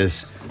 Sounds like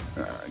this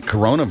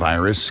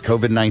coronavirus,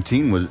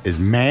 COVID-19, is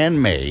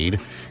man-made,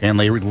 and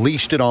they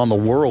released it on the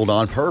world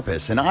on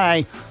purpose. And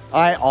I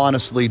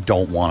honestly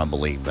don't want to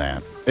believe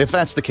that. If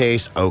that's the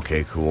case,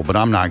 okay, cool, but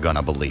I'm not going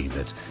to believe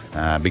it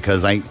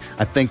because I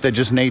think that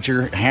just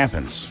nature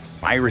happens.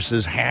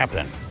 Viruses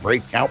happen.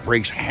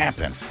 Outbreaks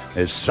happen.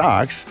 It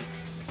sucks,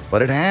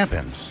 but it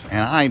happens.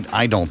 And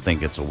I don't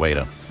think it's a way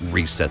to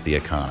reset the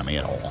economy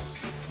at all.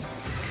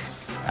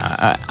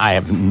 I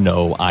have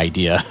no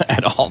idea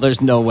at all.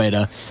 There's no way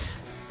to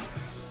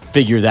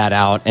figure that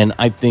out. And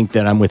I think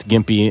that I'm with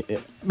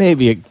Gimpy.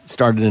 Maybe it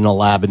started in a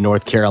lab in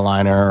North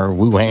Carolina or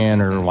Wuhan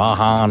or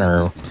Wuhan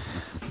or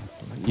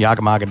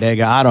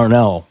Yakamagadega. I don't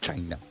know.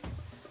 China.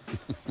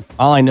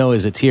 All I know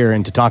is it's here,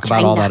 and to talk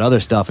about all that other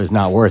stuff is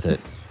not worth it.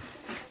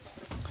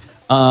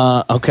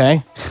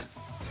 Okay.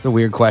 It's a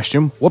weird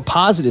question. What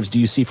positives do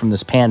you see from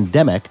this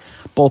pandemic,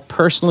 both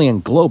personally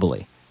and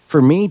globally?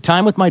 For me,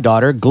 time with my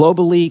daughter,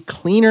 globally,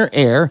 cleaner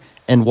air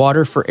and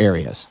water for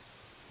areas.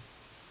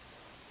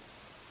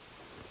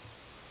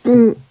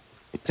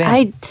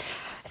 I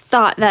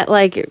thought that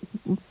like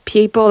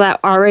people that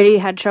already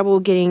had trouble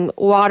getting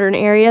water in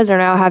areas are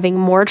now having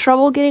more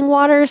trouble getting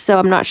water. So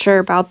I'm not sure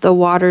about the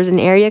waters in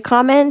area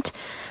comment.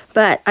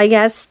 But I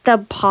guess the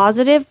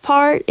positive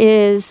part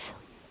is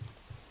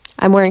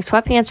I'm wearing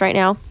sweatpants right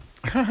now.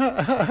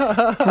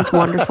 That's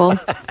wonderful.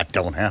 I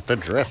don't have to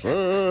dress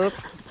up.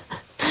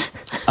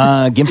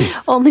 Gimpy.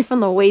 Only from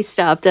the waist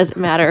up, doesn't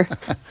matter.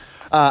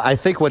 I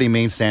think what he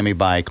means, Sammy,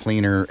 by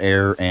cleaner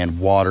air and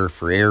water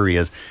for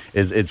areas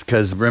is it's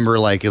because, remember,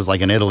 like it was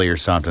like in Italy or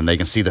something, they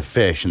can see the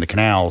fish in the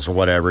canals or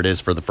whatever it is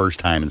for the first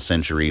time in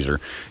centuries. Or,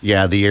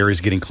 yeah, the air is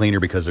getting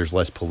cleaner because there's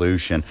less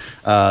pollution.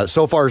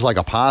 So far as like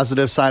a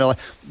positive side of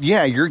life,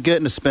 yeah, you're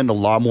getting to spend a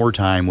lot more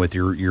time with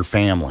your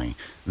family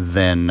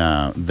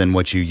than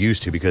what you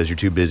used to because you're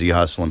too busy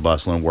hustling,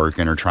 bustling,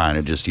 working, or trying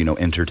to just,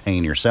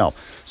 entertain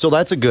yourself. So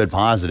that's a good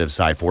positive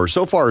side for us.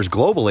 So far as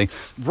globally,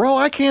 bro,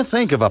 I can't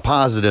think of a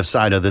positive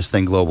side of this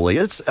thing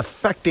globally. It's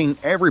affecting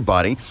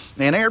everybody,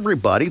 and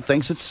everybody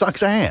thinks it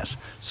sucks ass.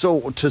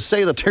 So to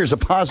say that there's a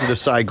positive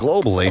side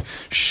globally,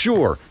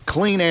 sure,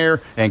 clean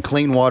air and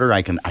clean water,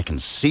 I can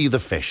see the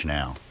fish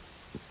now.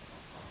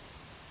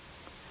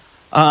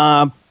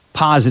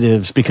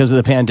 Positives because of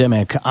the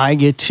pandemic. I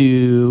get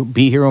to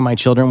be here when my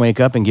children wake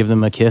up and give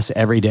them a kiss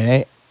every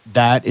day.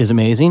 That is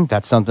amazing.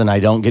 That's something I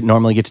don't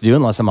normally get to do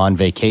unless I'm on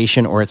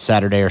vacation or it's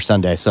Saturday or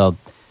Sunday. So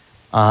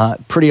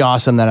pretty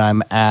awesome that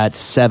I'm at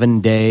 7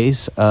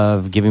 days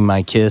of giving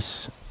my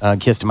kiss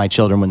to my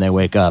children when they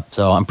wake up.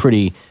 So I'm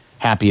pretty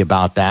happy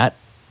about that.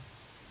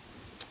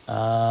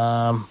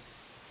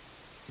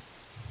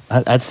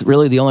 That's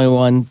really the only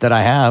one that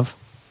I have.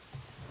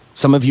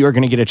 Some of you are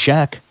going to get a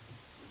check.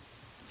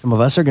 Some of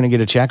us are going to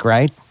get a check,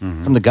 right?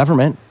 Mm-hmm. From the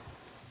government.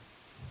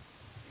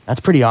 That's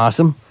pretty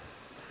awesome.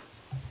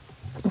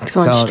 It's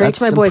going straight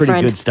to my boyfriend.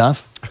 Pretty good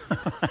stuff.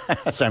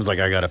 Sounds like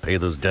I got to pay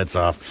those debts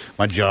off.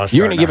 My jaw's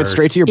You're going to give it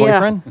straight to your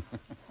boyfriend?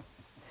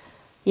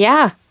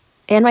 Yeah.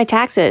 And my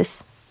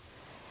taxes.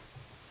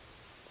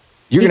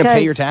 You're going to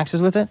pay your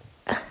taxes with it?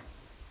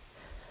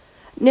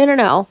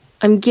 No.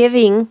 I'm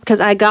giving, because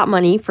I got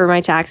money for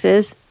my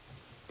taxes.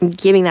 I'm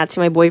giving that to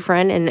my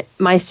boyfriend and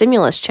my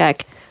stimulus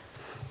check.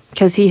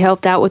 Because he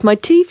helped out with my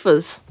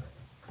TIFAs.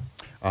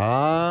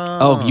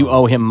 Oh, you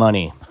owe him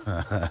money.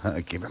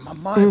 Give him my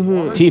money.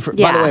 Mm-hmm. Tifa,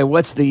 yeah. By the way,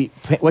 what's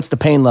the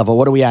pain level?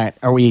 What are we at?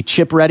 Are we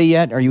chip ready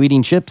yet? Are you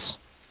eating chips?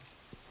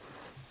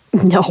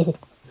 No.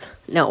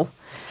 So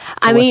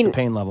I mean, the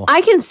pain level? I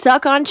can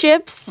suck on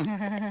chips,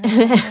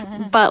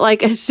 but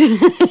like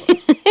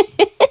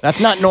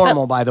that's not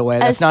normal, by the way.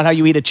 That's not how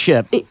you eat a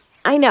chip.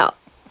 I know.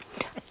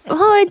 Well,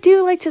 I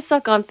do like to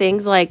suck on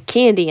things like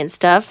candy and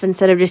stuff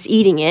instead of just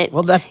eating it.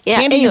 Well,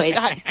 candy is,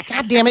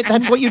 God damn it,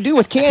 that's what you do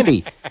with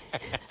candy.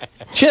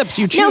 Chips,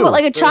 you chew. No, but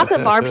like a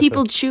chocolate bar,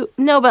 people chew.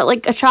 No, but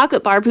like a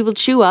chocolate bar, people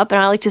chew up,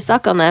 and I like to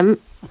suck on them.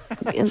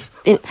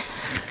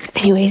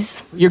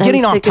 Anyways, you're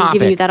getting off topic. topic. I'm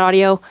giving you that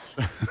audio.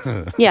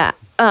 Yeah.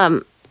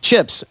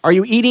 Chips. Are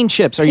you eating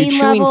chips? Are you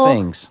chewing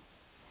things?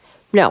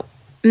 No.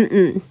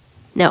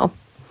 No.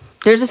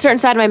 There's a certain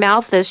side of my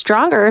mouth that's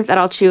stronger that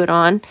I'll chew it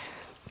on.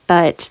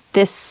 But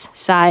this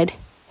side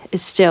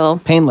is still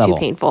pain level. Too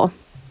painful.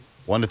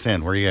 1 to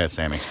 10. Where are you at,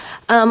 Sammy?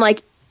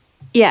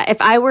 Yeah,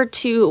 if I were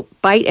to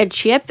bite a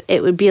chip,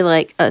 it would be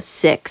like a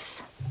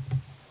 6.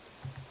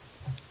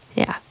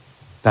 Yeah.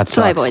 That's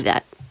so I avoid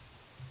that.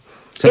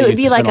 So it would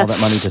be like all that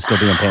money to still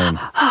be in pain.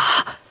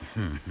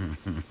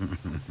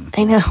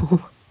 I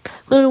know.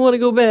 I don't want to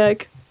go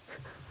back.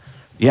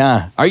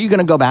 Yeah. Are you going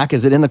to go back?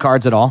 Is it in the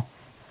cards at all?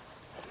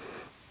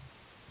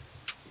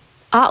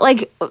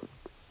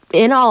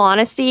 In all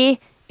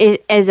honesty,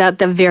 it is at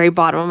the very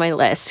bottom of my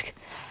list.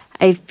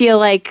 I feel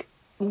like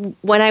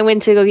when I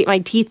went to go get my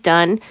teeth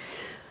done,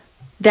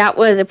 that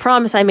was a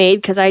promise I made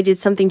because I did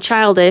something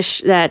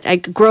childish that I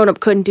grown up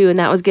couldn't do, and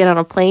that was get on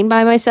a plane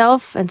by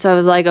myself. And so I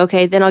was like,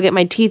 okay, then I'll get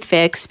my teeth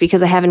fixed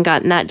because I haven't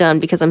gotten that done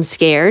because I'm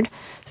scared.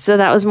 So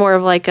that was more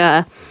of like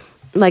a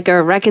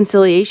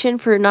reconciliation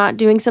for not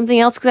doing something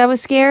else because I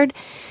was scared.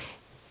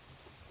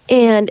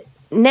 And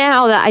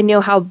now that I know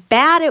how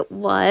bad it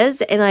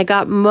was and I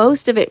got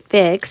most of it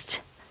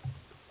fixed,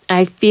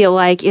 I feel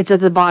like it's at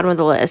the bottom of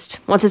the list.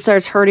 Once it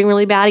starts hurting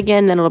really bad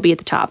again, then it'll be at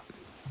the top.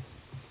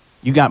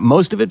 You got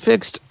most of it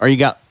fixed? Or you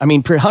got,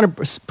 100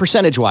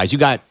 percentage-wise, you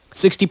got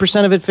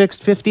 60% of it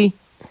fixed, 50?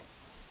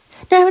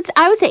 No,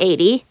 I would say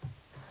 80.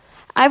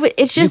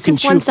 It's just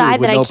this one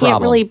side that I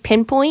can't really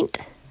pinpoint.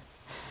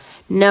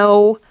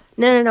 No.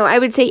 I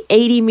would say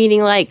 80,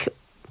 meaning like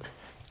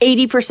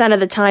 80% of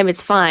the time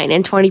it's fine,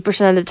 and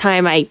 20% of the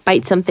time I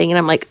bite something and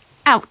I'm like,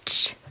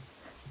 ouch.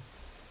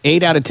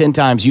 8 out of 10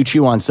 times you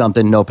chew on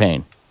something, no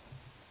pain.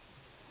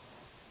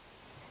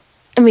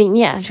 I mean,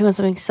 yeah, chew on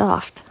something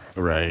soft.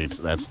 Right,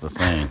 that's the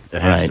thing.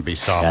 It has to be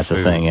soft. That's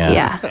foods. the thing,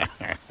 yeah.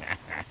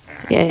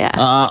 Yeah.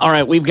 All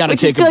right, we've got to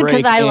take a break. Which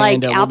is good because I like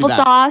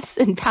applesauce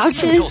and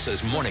pouches.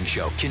 Tulsa's Morning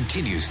Show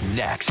continues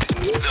next.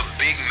 The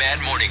Big Mad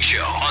Morning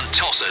Show on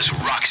Tulsa's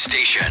Rock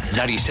Station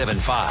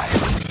 97.5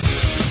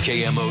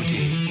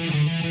 KMOD.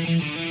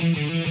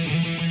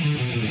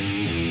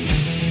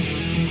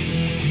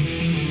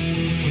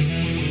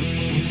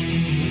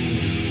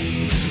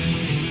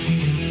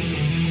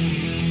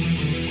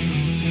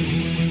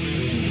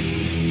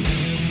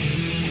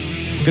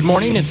 Good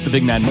morning. It's the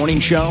Big Mad Morning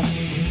Show.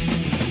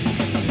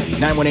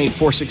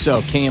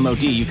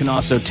 918-460-KMOD. You can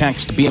also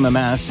text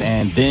BMMS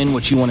and then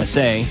what you want to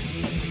say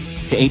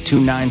to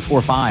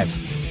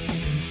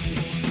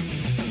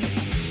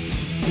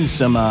 82945. Do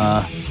some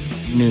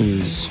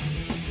news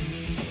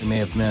you may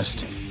have missed.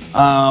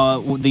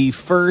 The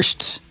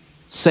first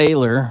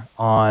sailor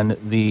on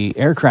the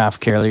aircraft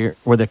carrier,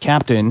 where the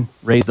captain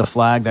raised the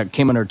flag that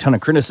came under a ton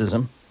of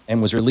criticism and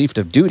was relieved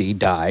of duty,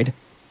 died.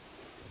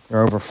 There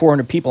are over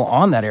 400 people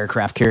on that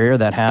aircraft carrier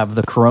that have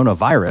the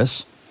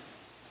coronavirus.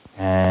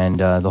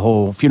 And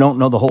if you don't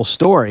know the whole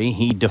story,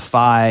 he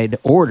defied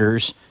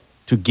orders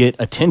to get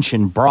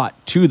attention brought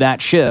to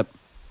that ship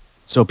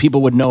so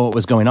people would know what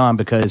was going on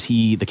because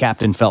the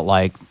captain felt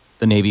like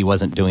the Navy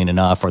wasn't doing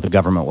enough or the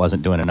government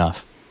wasn't doing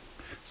enough.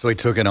 So he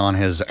took it on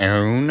his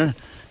own.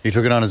 He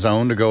took it on his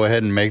own to go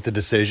ahead and make the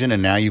decision,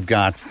 and now you've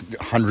got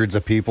hundreds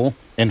of people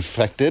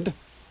infected.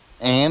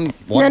 And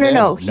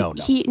No.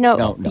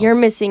 You're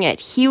missing it.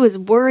 He was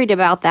worried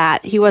about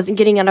that. He wasn't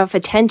getting enough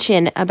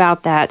attention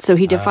about that, so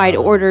he defied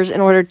orders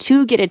in order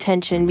to get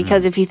attention.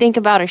 Because if you think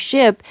about a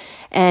ship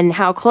and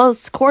how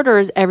close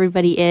quarters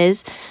everybody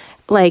is,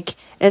 like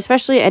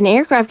especially an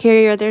aircraft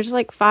carrier, there's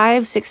like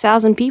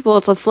 5,000-6,000 people.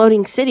 It's a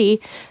floating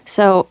city,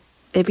 so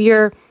if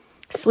you're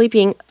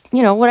sleeping,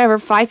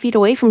 5 feet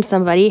away from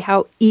somebody,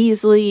 how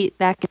easily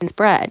that can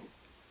spread.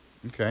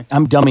 Okay.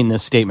 I'm dumbing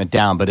this statement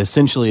down, but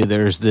essentially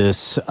there's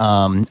this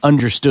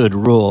understood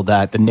rule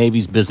that the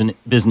Navy's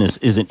business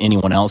isn't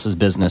anyone else's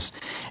business.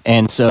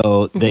 And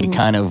so they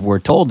kind of were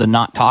told to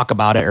not talk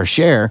about it or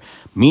share.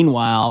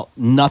 Meanwhile,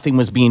 nothing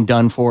was being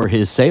done for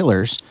his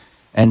sailors.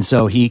 And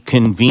so he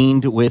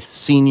convened with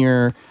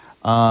senior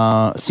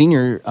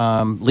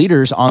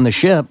leaders on the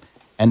ship,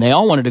 and they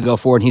all wanted to go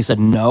forward. And he said,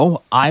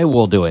 no, I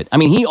will do it. I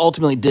mean, he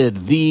ultimately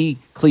did the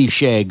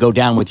cliche, go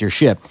down with your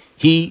ship.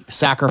 He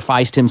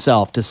sacrificed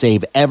himself to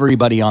save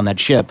everybody on that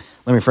ship.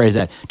 Let me phrase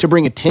that. To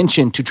bring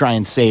attention to try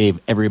and save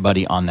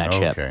everybody on that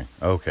ship.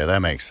 Okay,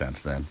 that makes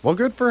sense then. Well,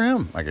 good for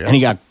him, I guess. And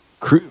he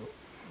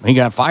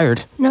got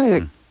fired.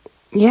 No,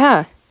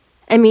 yeah.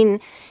 I mean,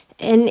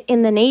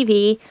 in the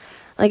Navy,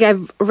 like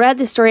I've read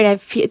the story and I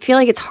feel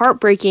like it's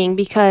heartbreaking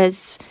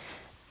because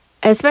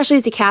especially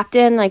as a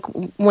captain, like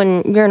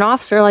when you're an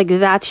officer, like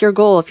that's your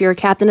goal. If you're a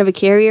captain of a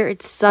carrier,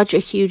 it's such a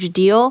huge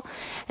deal.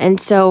 And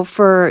so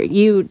for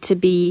you to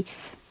be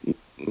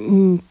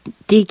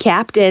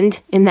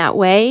decaptained in that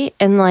way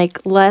and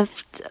like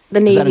left the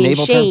Navy in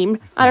shame.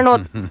 I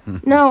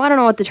don't know. I don't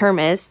know what the term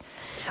is,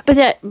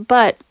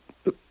 but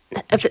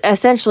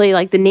essentially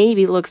like the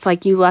Navy looks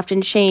like you left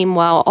in shame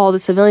while all the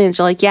civilians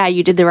are like, yeah,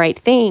 you did the right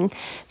thing.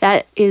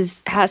 That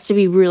has to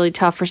be really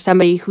tough for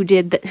somebody who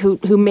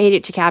who made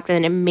it to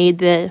captain and made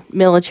the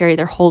military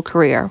their whole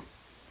career.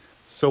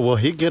 So will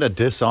he get a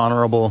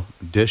dishonorable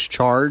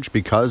discharge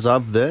because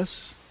of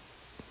this?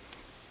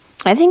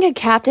 I think a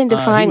captain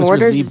defying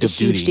orders is a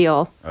huge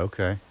deal.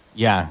 Okay.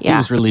 Yeah, he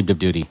was relieved of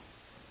duty.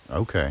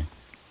 Okay.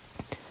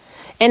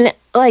 And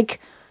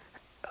like,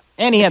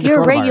 and he had if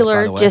you're a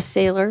regular just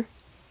sailor.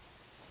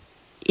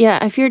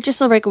 Yeah, if you're just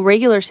like a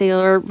regular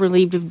sailor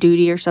relieved of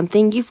duty or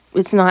something,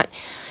 it's not.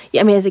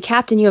 I mean, as a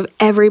captain, you have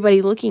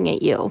everybody looking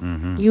at you.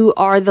 Mm-hmm. You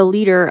are the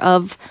leader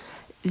of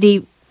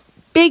the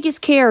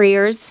biggest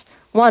carriers,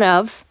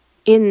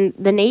 in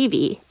the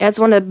Navy. That's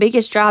one of the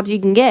biggest jobs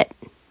you can get.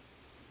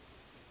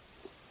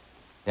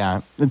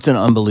 Yeah, it's an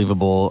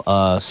unbelievable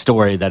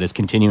story that is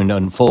continuing to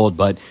unfold.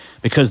 But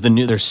because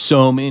there's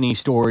so many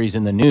stories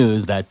in the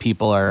news that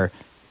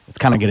it's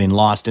kind of getting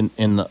lost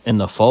in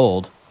the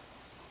fold.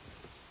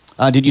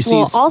 Did you see?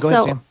 Well, also, go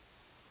ahead, Sam.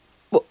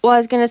 Well, I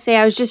was going to say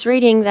I was just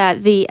reading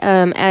that the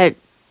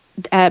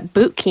at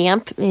boot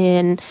camp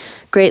in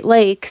Great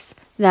Lakes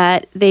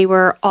that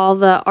all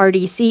the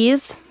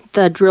RDCs,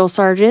 the drill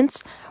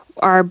sergeants,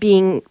 are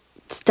being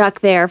stuck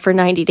there for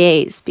 90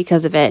 days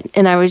because of it.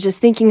 And I was just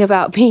thinking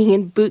about being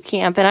in boot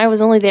camp, and I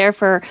was only there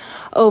for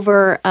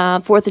over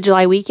 4th of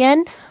July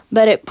weekend,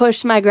 but it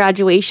pushed my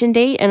graduation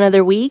date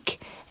another week.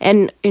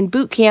 And in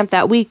boot camp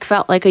that week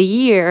felt like a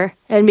year,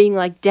 and being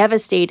like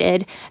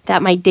devastated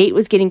that my date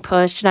was getting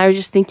pushed. And I was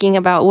just thinking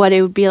about what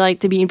it would be like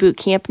to be in boot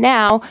camp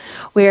now,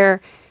 where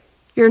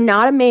you're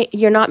not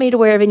made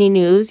aware of any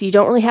news. You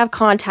don't really have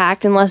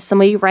contact unless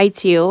somebody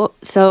writes you.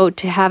 So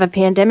to have a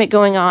pandemic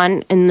going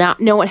on and not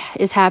know what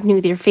is happening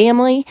with your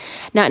family,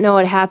 not know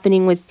what's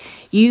happening with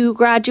you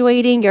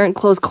graduating, you're in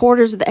close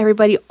quarters with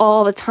everybody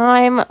all the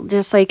time.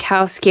 Just like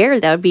how scary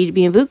that would be to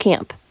be in boot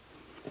camp.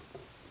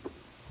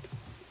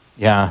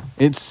 Yeah,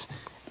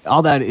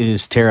 all that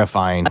is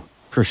terrifying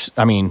for,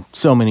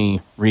 so many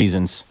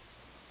reasons.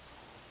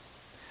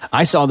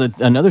 I saw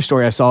another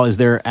story I saw is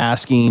they're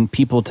asking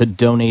people to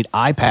donate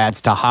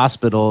iPads to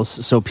hospitals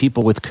so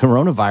people with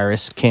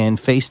coronavirus can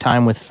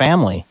FaceTime with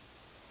family.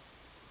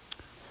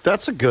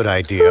 That's a good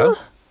idea.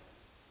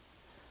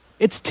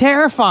 It's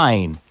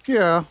terrifying.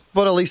 Yeah,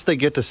 but at least they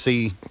get to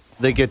see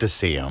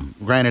them.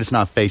 Granted, it's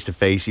not face to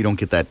face. You don't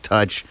get that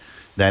touch,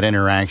 that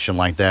interaction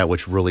like that,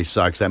 which really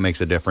sucks. That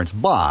makes a difference.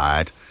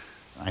 But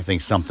I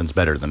think something's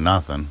better than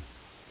nothing.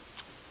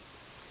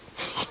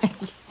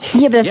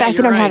 Yeah, but the fact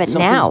they don't have it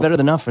Something's now. better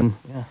than nothing.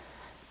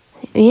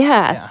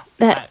 Yeah.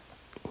 That.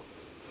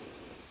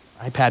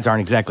 iPads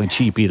aren't exactly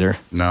cheap either.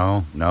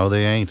 No,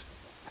 they ain't.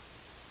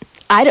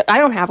 I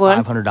don't have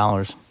one.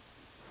 $500.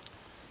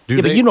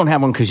 But you don't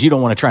have one because you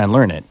don't want to try and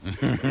learn it.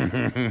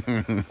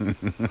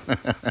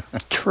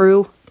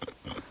 True.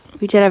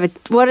 We did have a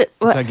What's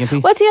that,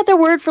 Gimpy? what's the other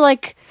word for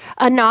like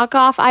a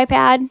knockoff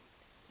iPad?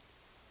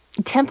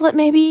 A template,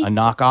 maybe? A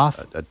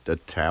knockoff? A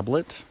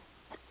tablet?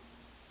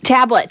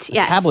 Tablet,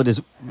 yes. Tablet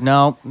is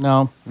no.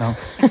 No.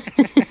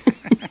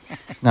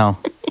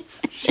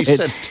 She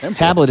says template.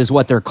 Tablet is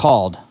what they're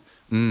called.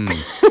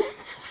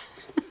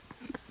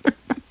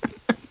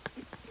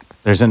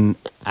 There's an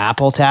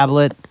Apple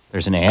tablet.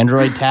 There's an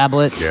Android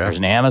tablet. Yeah. There's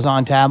an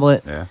Amazon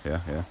tablet. Yeah.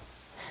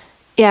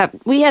 Yeah,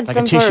 we had Like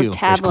some a tissue. sort of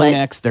tablet.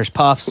 There's Kleenex. There's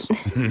Puffs.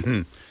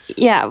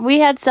 Yeah, we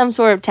had some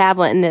sort of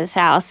tablet in this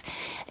house,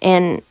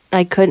 and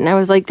I couldn't. I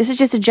was like, this is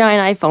just a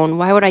giant iPhone.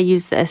 Why would I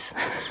use this?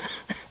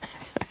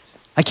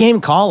 I can't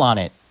even call on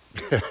it.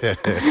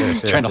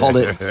 Trying to hold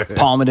it,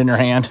 palm it in her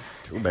hand.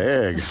 Too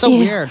big. It's so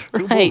weird.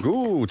 Right.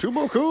 Too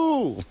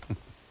cool.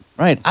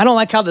 Right. I don't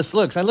like how this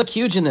looks. I look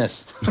huge in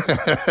this.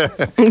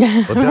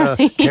 But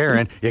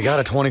Karen, you got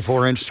a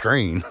 24-inch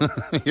screen.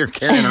 You're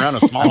carrying around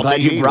a small I'm glad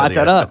TV you brought with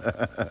that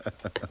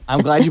up.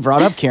 I'm glad you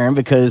brought up Karen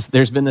because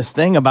there's been this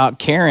thing about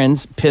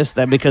Karens pissed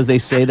that because they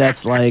say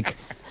that's like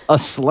a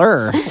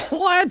slur.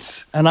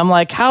 What? And I'm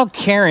like, how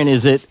Karen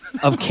is it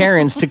of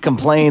Karens to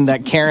complain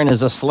that Karen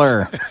is a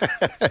slur?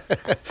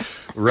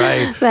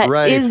 Right.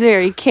 That is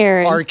very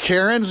Karen. Are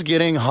Karens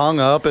getting hung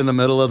up in the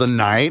middle of the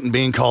night and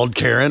being called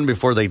Karen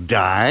before they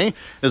die?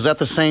 Is that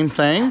the same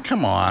thing?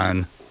 Come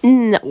on.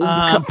 No.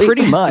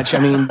 Pretty much. I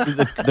mean,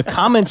 the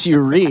comments you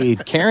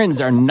read, Karens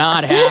are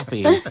not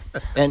happy.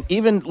 And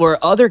even where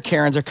other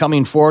Karens are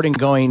coming forward and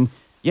going,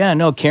 yeah,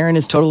 no, Karen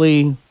is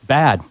totally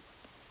bad.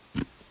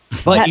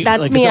 But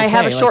that's me. I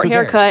have a short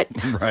haircut.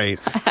 Right.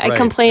 I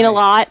complain a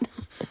lot.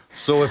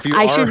 So if you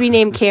I should be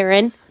named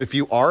Karen. If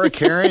you are a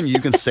Karen,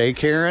 you can say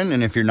Karen,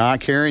 and if you're not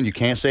Karen, you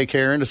can't say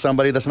Karen to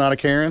somebody that's not a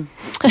Karen.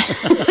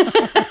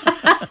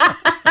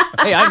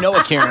 Hey, I know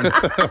a Karen.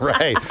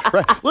 Right.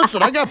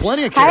 Listen, I got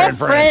plenty of Karen I have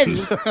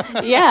friends.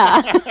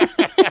 Yeah.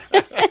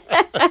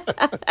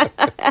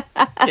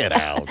 Get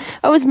out.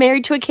 I was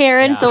married to a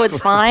Karen, so it's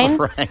fine.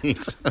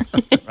 Right.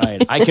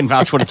 Right. I can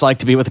vouch what it's like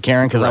to be with a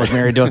Karen because I was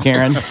married to a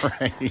Karen.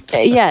 Right.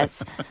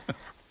 Yes.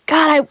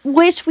 God, I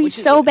wish we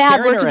so bad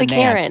Karen worked or with a a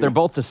Nance? Karen. They're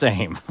both the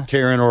same.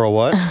 Karen or a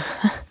what?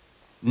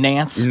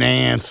 Nance.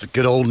 Nance.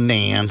 Good old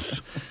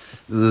Nance.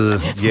 Yeah.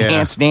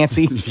 Nance,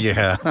 Nancy.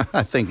 Yeah.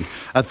 I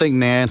think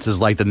Nance is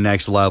like the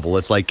next level.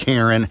 It's like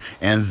Karen,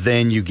 and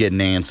then you get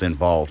Nance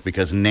involved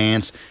because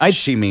Nance,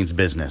 she means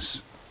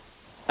business.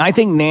 I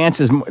think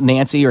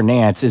Nancy or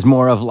Nance is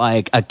more of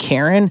like a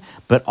Karen,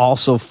 but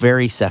also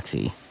very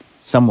sexy.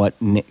 Somewhat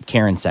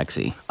Karen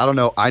sexy. I don't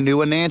know. I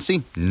knew a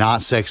Nancy,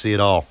 not sexy at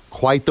all.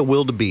 Quite the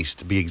wildebeest,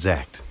 to be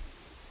exact.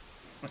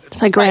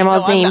 It's my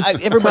grandma's name.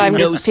 Everybody so I'm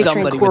knows just picturing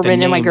somebody Corbin with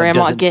a and my name that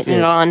grandma doesn't getting fit.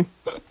 it on.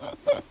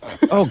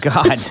 Oh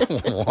God!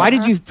 Why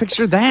did you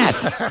picture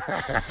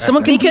that?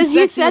 Someone can because be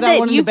you sexy said without that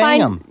wanting you to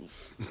bang find. them.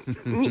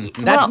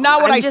 That's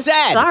not what I'm I just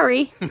said.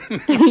 Sorry.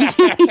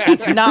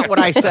 That's not what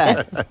I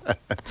said.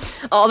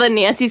 All the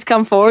Nancys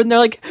come forward and they're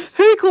like,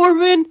 "Hey,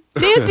 Corbin,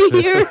 Nancy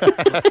here.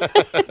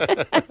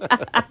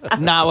 That's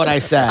not what I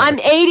said. I'm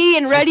 80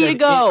 and ready to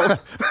go."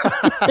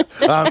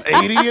 I'm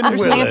 80 and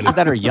There's willing. Nancy's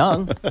that are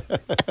young.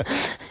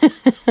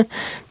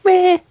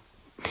 Meh.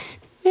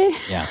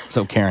 Yeah.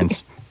 So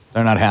Karens,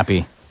 they're not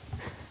happy.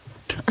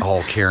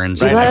 All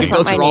Karens. Right? Well, I that's could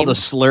go not my through all name. the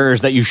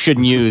slurs that you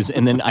shouldn't use,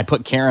 and then I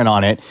put Karen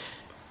on it,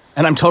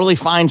 and I'm totally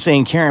fine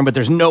saying Karen, but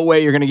there's no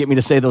way you're going to get me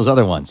to say those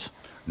other ones.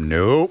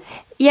 Nope.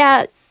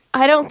 Yeah,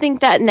 I don't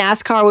think that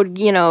NASCAR would,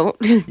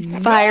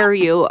 fire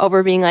you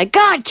over being like,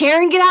 "God,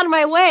 Karen, get out of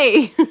my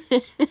way."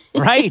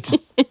 Right.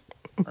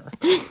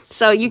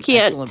 So you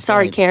can't. Excellent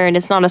Sorry, point. Karen,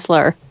 it's not a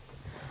slur.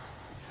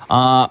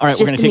 All right, It's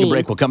we're going just to take a me.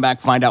 break. We'll come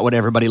back, find out what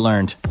everybody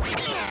learned.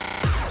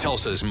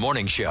 Tulsa's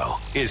Morning Show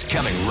is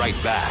coming right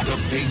back. The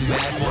Big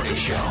Mad Morning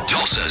Show.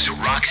 Tulsa's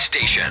Rock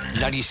Station.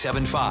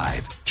 97.5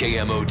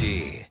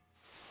 KMOD.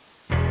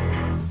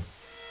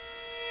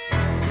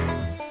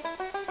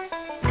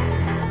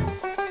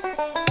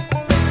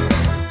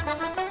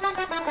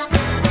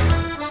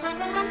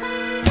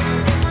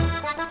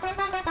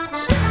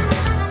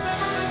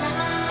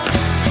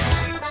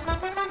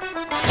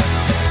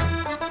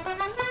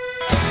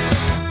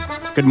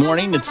 Good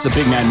morning. It's the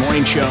Big Mad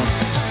Morning Show.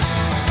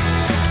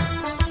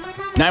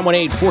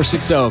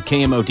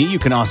 918-460-KMOD. You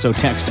can also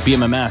text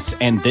BMMS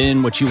and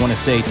then what you want to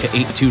say to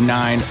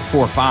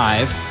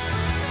 82945.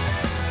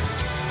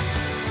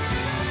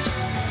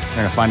 We're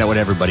going to find out what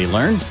everybody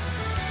learned.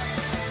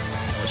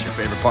 What's your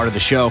favorite part of the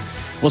show?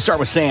 We'll start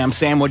with Sam.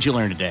 Sam, what'd you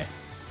learn today?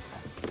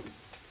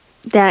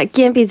 That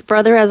Gimpy's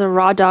brother has a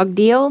raw dog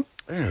deal.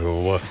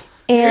 Ew.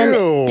 And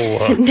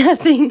Ew.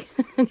 nothing.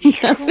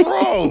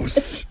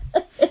 Gross.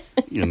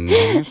 You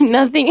nasty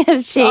Nothing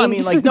has changed No, I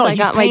mean, like, since no, I he's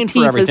got my paying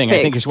teeth for everything, I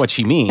fixed. think is what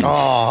she means.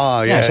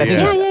 Oh, yeah, I think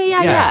he's-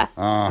 Yeah.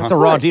 That's a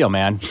raw deal,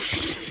 man.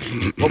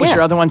 What was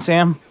your other one,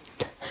 Sam?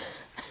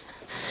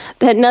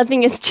 That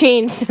nothing has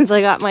changed since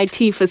I got my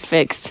teeth was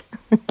fixed.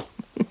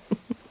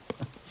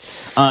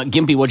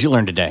 Gimpy, what'd you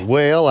learn today?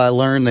 Well, I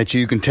learned that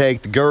you can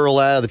take the girl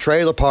out of the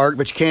trailer park,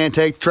 but you can't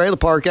take the trailer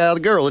park out of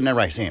the girl. Isn't that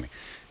right, Sammy?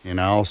 And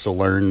I also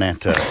learned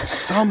that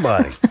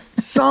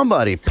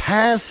somebody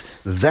pass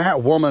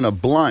that woman a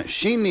blunt.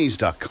 She needs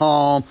to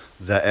calm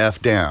the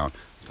F down.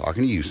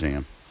 Talking to you,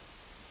 Sam.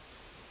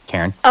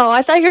 Karen. Oh,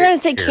 I thought you were going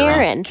to say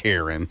Karen.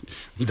 Karen.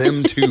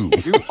 Them two.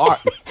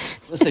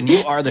 Listen, you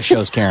are the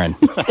show's Karen.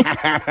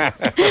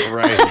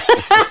 Right.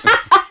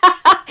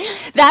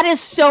 That is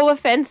so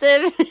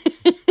offensive.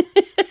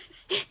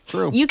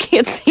 True. You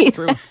can't say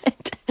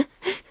that.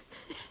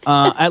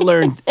 I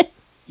learned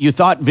you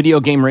thought video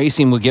game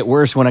racing would get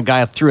worse when a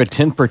guy threw a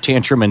temper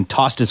tantrum and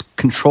tossed his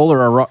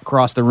controller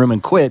across the room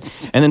and quit,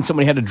 and then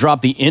somebody had to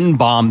drop the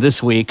N-bomb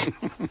this week.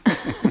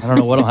 I don't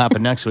know what'll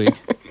happen next week.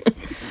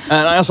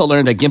 And I also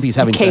learned that Gimpy's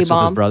having sex with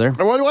his brother.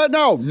 What?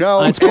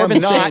 No. It's Corbin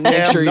I'm saying, not,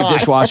 make sure your not.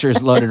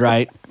 dishwasher's loaded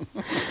right.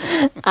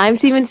 I'm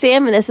Stephen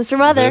Sam, and this is her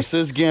mother. This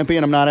is Gimpy,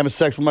 and I'm not having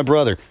sex with my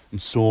brother. I'm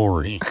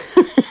sorry.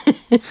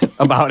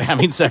 About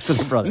having sex with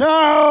your brother.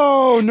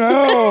 No.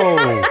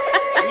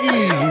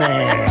 Jeez,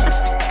 man.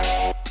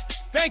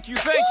 Thank you.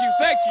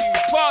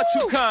 Far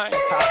too kind.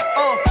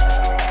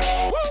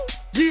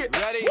 Yeah.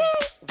 Ready?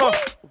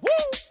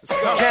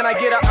 Can I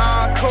get an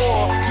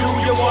encore? Do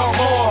you want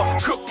more?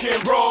 Cook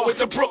and roll with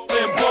the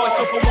Brooklyn boys.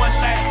 So for one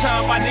last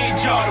time, I need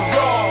y'all to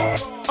roll.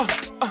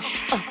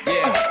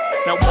 Yeah.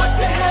 Now what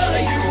the hell are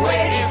you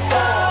waiting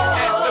for?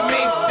 After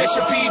me, there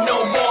should be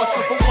no more.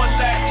 So for one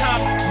last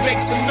time, make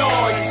some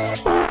noise.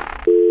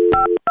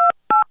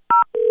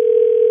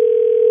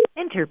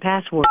 Enter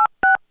password.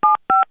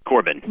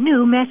 Corbin.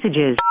 New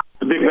messages.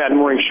 The Big Bad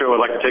Morning Show would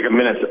like to take a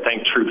minute to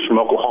thank troops from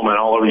Oklahoma and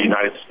all over the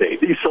United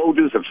States. These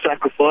soldiers have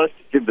sacrificed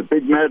to give the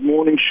Big Mad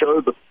Morning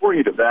Show the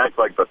freedom to act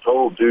like the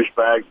total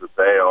douchebags that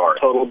they are.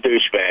 Total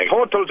douchebag.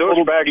 Total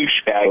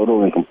douchebag.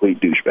 Total and complete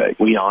douchebag.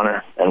 We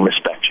honor and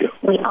respect you.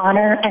 We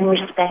honor and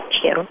respect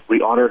you. We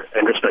honor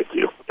and respect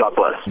you. God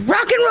bless.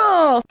 Rock and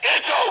roll!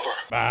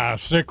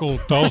 Bicycle,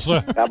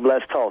 Tulsa. God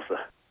bless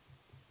Tulsa.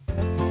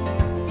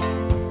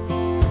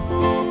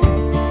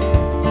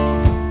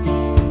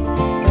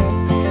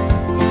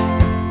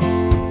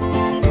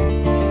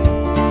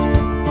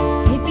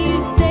 If you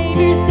save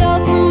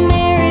yourself from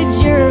marriage,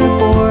 you're a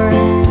bore.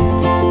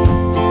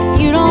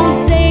 If you don't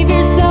save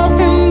yourself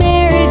from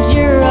marriage,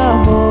 you're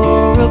a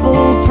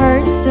horrible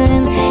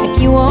person.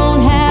 If you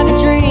won't have a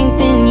drink,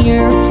 then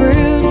you're a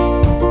prude.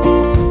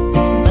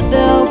 But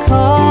they'll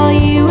call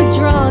you a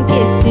drunk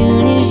as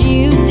soon as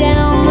you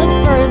down the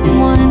first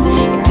one.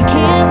 If you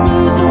can't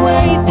lose the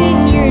weight,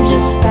 then you're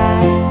just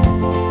fat.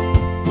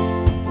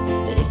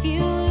 But if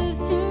you lose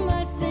too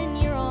much, then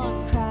you're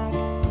on crack.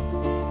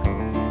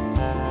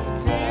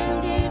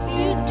 Damned if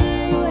you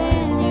do,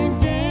 and you're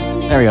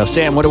damned There we go.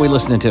 Sam, what are we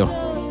listening to?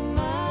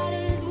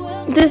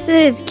 This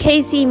is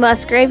Casey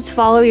Musgrave's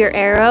Follow Your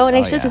Arrow, and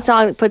it's just a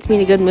song that puts me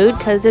in a good mood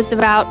because it's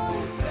about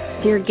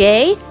if you're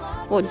gay,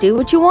 well, do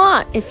what you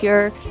want. If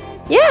you're,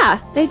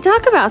 they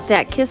talk about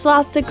that. Kiss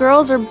lots of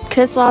girls or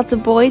kiss lots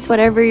of boys,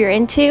 whatever you're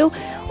into.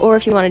 Or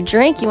if you want to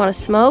drink, you want to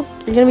smoke,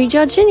 you're going to be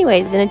judged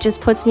anyways, and it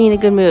just puts me in a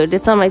good mood.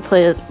 It's on my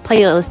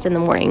playlist in the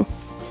morning.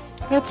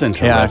 That's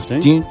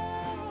interesting.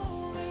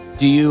 Yeah.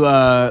 Do you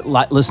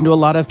listen to a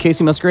lot of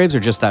Casey Musgraves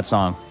or just that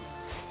song?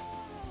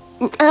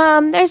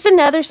 There's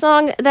another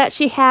song that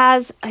she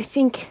has. I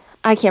think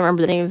I can't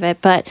remember the name of it,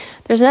 but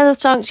there's another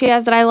song she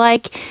has that I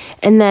like.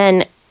 And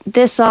then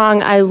this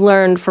song I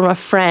learned from a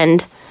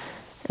friend,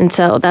 and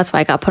so that's why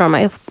I got put on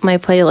my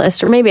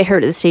playlist. Or maybe I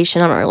heard it at the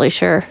station. I'm not really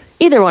sure.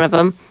 Either one of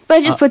them, but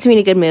it just puts me in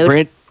a good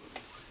mood.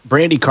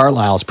 Brandy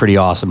Carlisle's pretty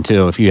awesome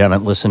too. If you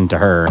haven't listened to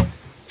her,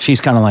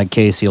 she's kind of like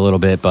Casey a little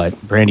bit, but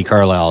Brandy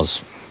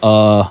Carlisle's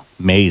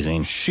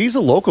amazing. She's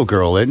a local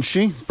girl, isn't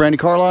she? Brandy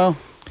Carlisle?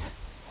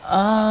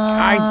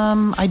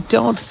 I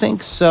don't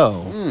think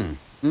so.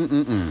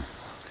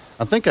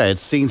 I think I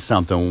had seen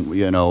something,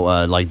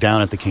 like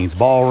down at the King's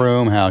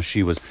Ballroom, how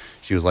she was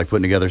like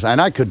putting together, and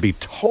I could be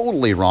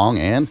totally wrong,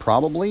 and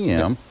probably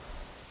am.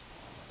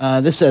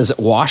 This says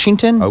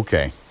Washington.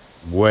 Okay,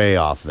 way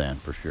off then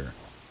for sure.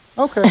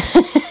 Okay.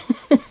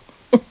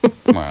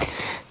 Well,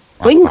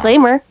 We can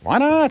claim her. Why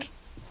not?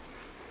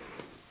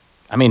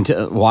 I mean,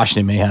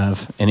 Washington may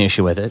have an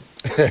issue with it.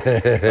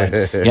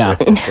 But,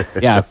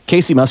 yeah.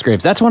 Casey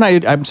Musgraves. That's one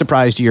I'm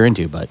surprised you're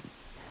into, but.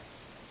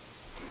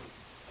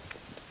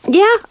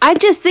 Yeah, I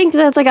just think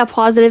that's like a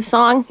positive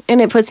song,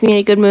 and it puts me in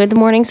a good mood in the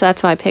morning, so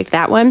that's why I picked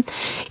that one.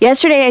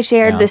 Yesterday, I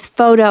shared this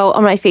photo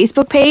on my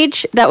Facebook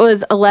page that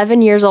was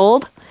 11 years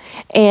old,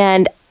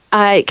 and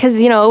because,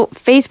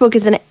 Facebook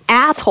is an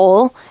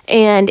asshole,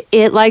 and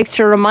it likes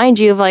to remind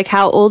you of, like,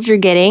 how old you're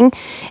getting,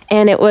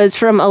 and it was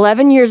from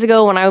 11 years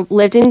ago when I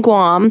lived in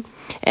Guam,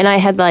 and I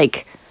had,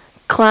 like,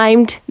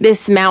 climbed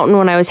this mountain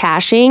when I was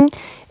hashing,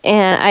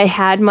 and I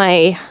had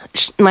my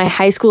my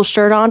high school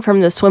shirt on from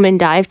the swim and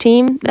dive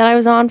team that I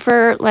was on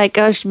for like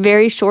a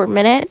very short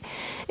minute.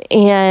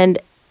 And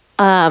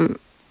I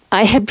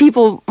had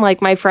people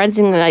like my friends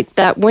and like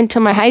that went to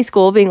my high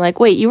school being like,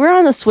 wait, you were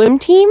on the swim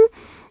team?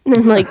 And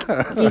I'm like,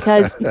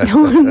 because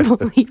no one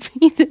believed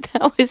me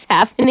that was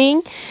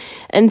happening.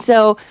 And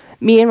so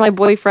me and my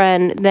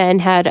boyfriend then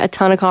had a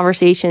ton of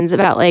conversations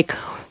about like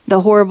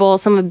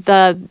some of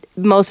the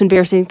most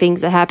embarrassing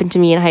things that happened to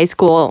me in high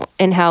school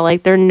and how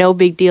like they're no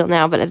big deal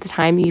now, but at the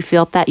time you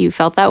felt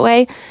that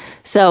way.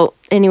 So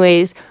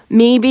anyways,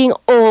 me being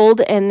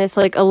old and this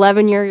like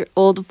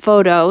 11-year-old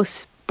photo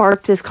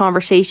sparked this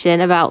conversation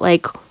about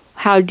like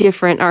how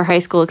different our high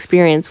school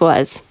experience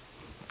was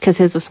because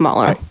his was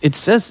smaller. It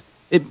says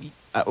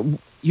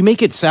you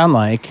make it sound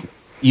like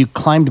you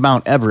climbed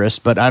Mount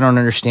Everest, but I don't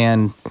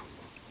understand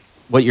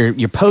what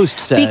your post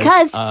says.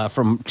 Because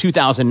from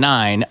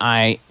 2009,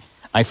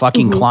 I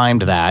fucking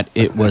climbed that.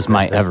 It was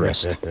my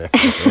Everest. What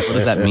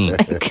does that mean?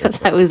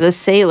 Because I was a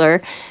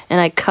sailor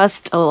and I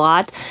cussed a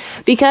lot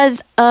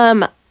because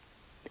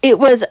it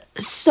was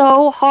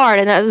so hard,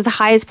 and that was the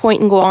highest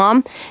point in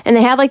Guam. And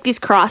they had like these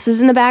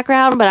crosses in the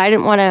background, but I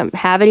didn't want to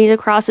have any of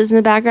the crosses in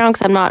the background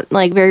because I'm not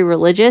like very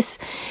religious,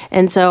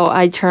 and so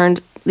I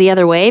turned the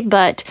other way.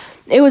 But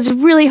it was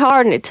really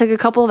hard, and it took a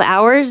couple of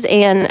hours,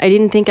 and I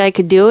didn't think I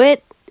could do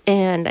it,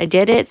 and I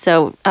did it.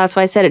 So that's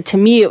why I said it. To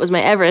me, it was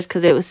my Everest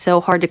because it was so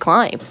hard to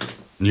climb.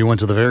 You went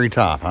to the very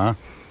top, huh?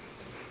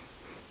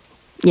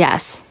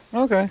 Yes.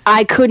 Okay.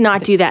 I could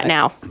not do that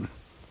now.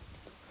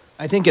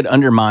 I think it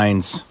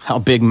undermines how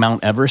big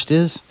Mount Everest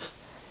is.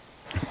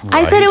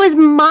 I said it was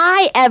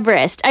my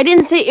Everest. I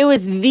didn't say it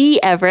was the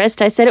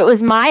Everest. I said it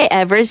was my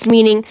Everest,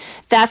 meaning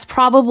that's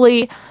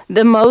probably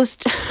the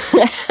most,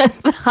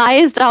 the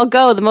highest I'll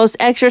go, the most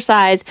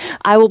exercise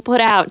I will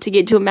put out to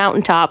get to a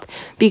mountaintop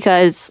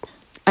because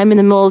I'm in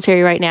the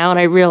military right now and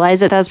I realize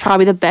that that's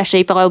probably the best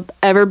shape I'll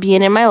ever be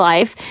in my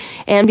life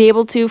and be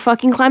able to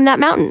fucking climb that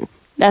mountain.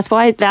 That's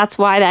why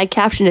I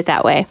captioned it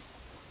that way.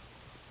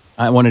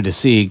 I wanted to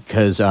see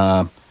because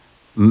Mount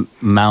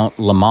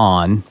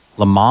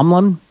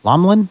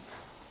Lamomlin?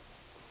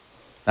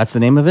 That's the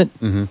name of it?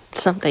 Mm-hmm.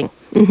 Something.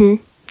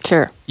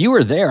 Sure. You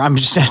were there. I'm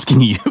just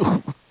asking you.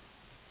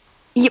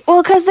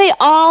 Well, because they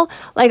all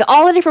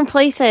the different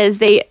places,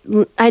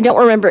 I don't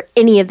remember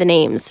any of the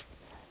names.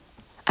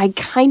 I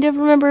kind of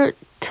remember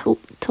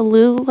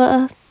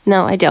Tallulah.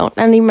 No, I don't.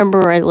 I don't even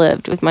remember where I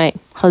lived with my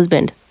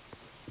husband.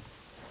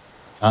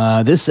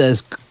 This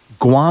says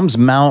Guam's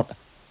Mount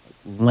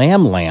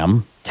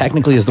Lam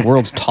technically is the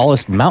world's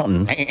tallest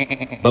mountain,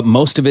 but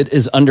most of it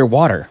is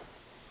underwater.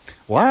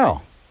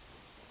 Wow.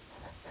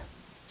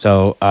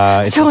 So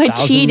it's I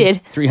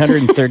cheated.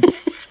 330.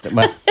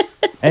 Well,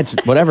 it's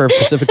whatever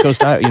Pacific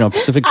Coast,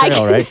 Pacific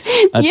Trail, right?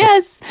 That's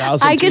yes,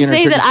 I could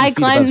say that I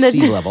climbed the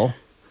sea level.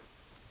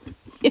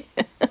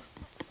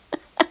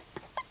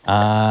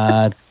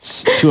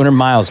 200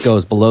 miles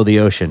goes below the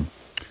ocean.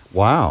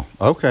 Wow.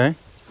 Okay.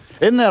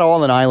 Isn't that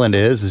all an island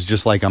is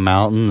just like a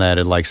mountain that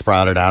had like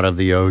sprouted out of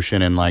the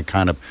ocean and like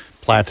kind of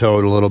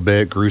plateaued a little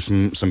bit, grew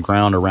some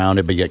ground around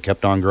it, but yet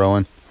kept on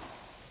growing?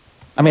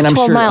 I mean, I'm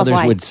sure others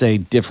wide. would say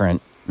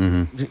different.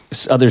 Mm-hmm.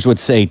 Others would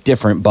say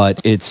different,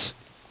 but it's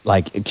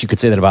like you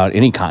could say that about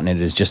any continent.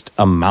 It is just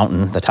a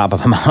mountain, the top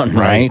of a mountain,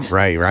 right?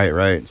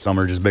 Right. Some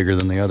are just bigger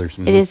than the others.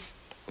 Mm-hmm. It is.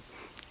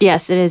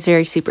 Yes, it is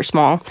very super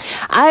small.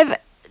 I've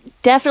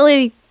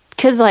definitely...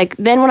 Because, like,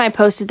 then when I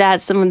posted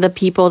that, some of the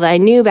people that I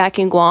knew back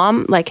in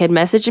Guam, like, had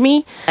messaged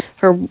me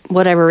for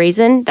whatever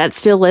reason that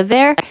still live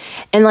there.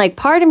 And, like,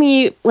 part of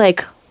me,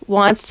 like,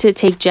 wants to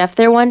take Jeff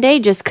there one day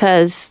just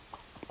because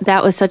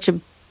that was such a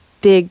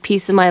big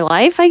piece of my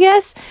life, I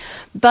guess.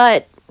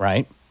 But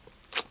right,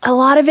 a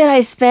lot of it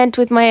I spent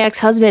with my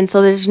ex-husband,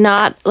 so there's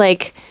not,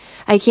 like,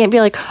 I can't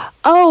be like,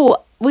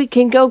 oh, we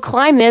can go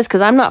climb this because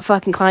I'm not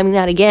fucking climbing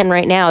that again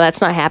right now. That's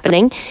not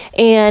happening.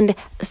 And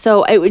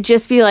so it would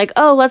just be like,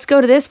 oh, let's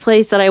go to this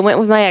place that I went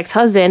with my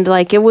ex-husband.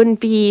 Like, it wouldn't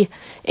be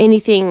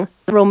anything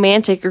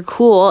romantic or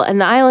cool.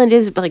 And the island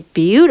is, like,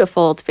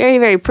 beautiful. It's very,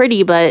 very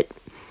pretty, but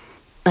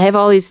I have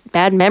all these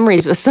bad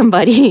memories with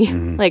somebody.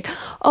 Mm-hmm. Like,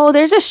 oh,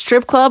 there's a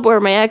strip club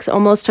where my ex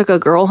almost took a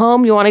girl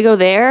home. You want to go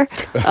there?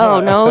 Oh,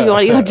 no, you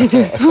want to go to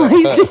this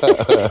place?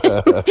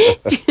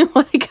 Do you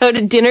want to go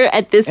to dinner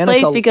at this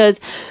place? Because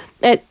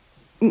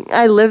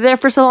I lived there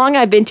for so long.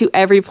 I've been to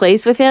every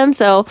place with him.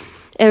 So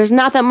there's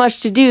not that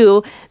much to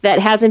do that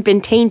hasn't been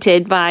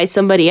tainted by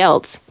somebody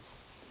else.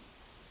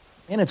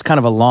 And it's kind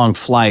of a long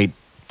flight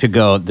to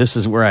go, this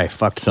is where I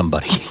fucked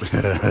somebody.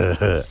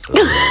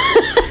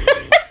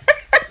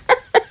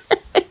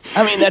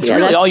 I mean, that's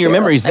really all your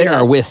memories there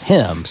are with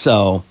him.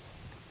 So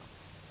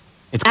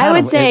it's kind I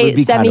would say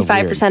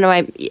 75% of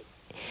my...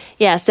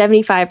 Yeah,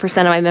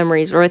 75% of my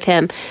memories were with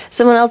him.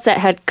 Someone else that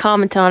had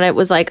commented on it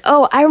was like,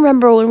 oh, I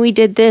remember when we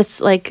did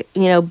this, like,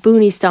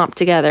 Boonie Stomp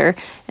together.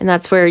 And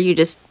that's where you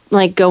just,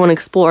 like, go and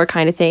explore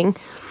kind of thing.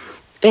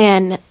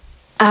 And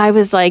I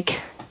was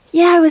like,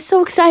 Yeah, I was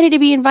so excited to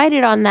be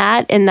invited on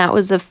that, and that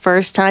was the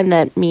first time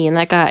that me and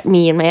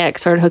my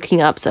ex started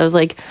hooking up. So I was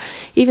like,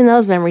 even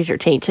those memories are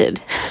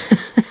tainted.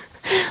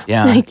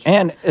 Yeah,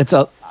 and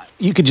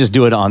you could just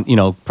do it on,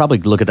 probably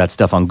look at that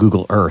stuff on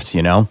Google Earth,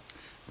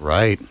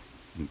 Right.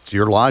 It's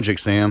your logic,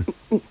 Sam.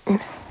 No,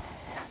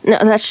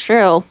 that's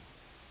true.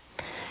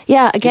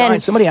 Yeah, again.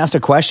 Somebody asked a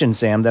question,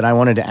 Sam, that I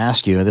wanted to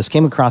ask you. This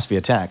came across via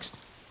text.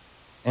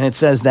 And it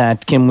says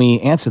that, can we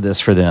answer this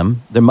for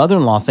them? Their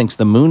mother-in-law thinks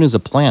the moon is a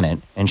planet,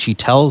 and she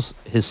tells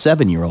his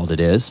 7-year-old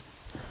it is.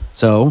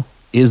 So,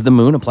 is the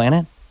moon a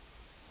planet?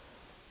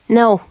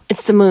 No,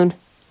 it's the moon.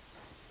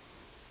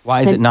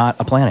 Why is it not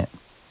a planet?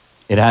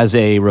 It has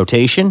a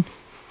rotation.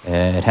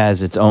 It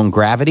has its own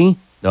gravity,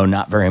 though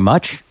not very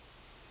much.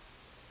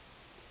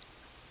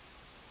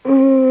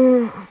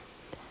 I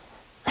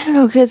don't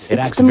know, because it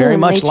acts very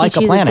much like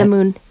a planet. The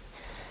moon.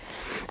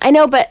 I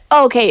know, but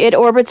okay, it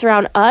orbits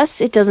around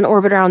us. It doesn't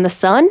orbit around the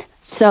sun,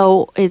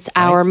 so it's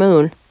our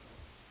moon.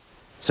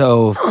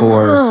 So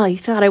you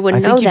thought I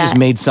wouldn't know that. I think you just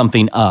made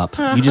something up.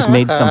 You just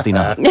made something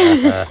up. No,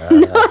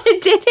 I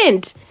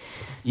didn't.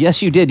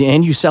 Yes, you did,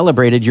 and you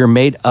celebrated your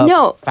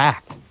made-up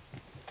fact.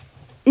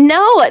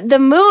 No, the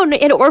moon,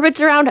 it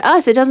orbits around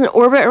us. It doesn't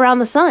orbit around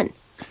the sun.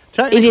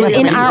 It is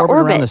in our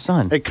orbit. Around the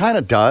sun. It kind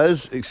of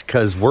does,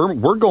 because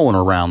we're going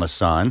around the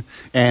sun,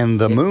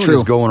 and the moon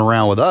is going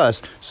around with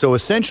us. So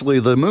essentially,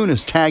 the moon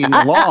is tagging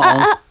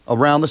along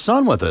around the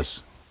sun with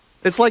us.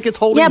 It's like it's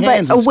holding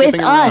hands and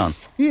skipping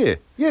us. Around.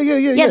 Yeah.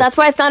 Yeah, that's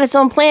why it's not its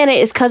own planet.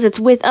 Is because it's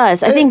with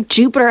us. I think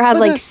Jupiter has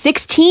like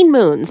 16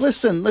 moons.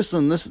 Listen.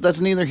 That's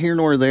neither here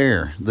nor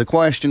there. The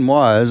question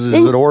was: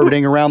 is it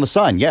orbiting around the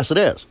sun? Yes, it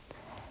is.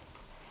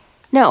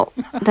 No,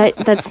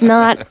 that's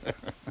not.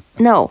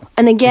 No,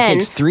 and again, it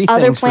takes three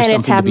other things planets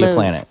for something have to be moons. a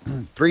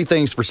planet. 3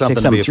 things for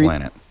something to be a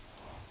planet.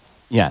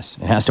 Yes,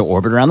 it has to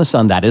orbit around the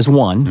sun. That is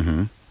one.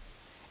 Mm-hmm.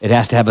 It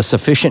has to have a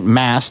sufficient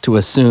mass to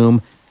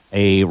assume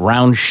a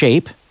round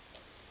shape,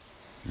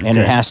 and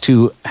it has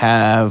to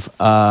have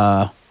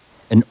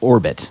an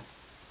orbit,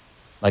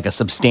 like a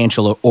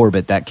substantial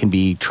orbit that can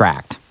be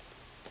tracked.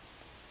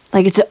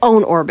 Like its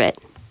own orbit.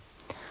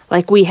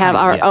 Like we have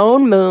our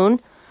own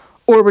moon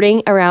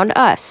orbiting around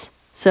us.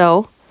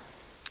 So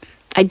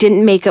I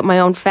didn't make up my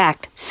own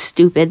fact,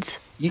 stupids.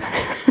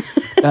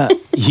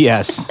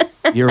 Yes,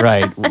 you're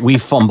right. We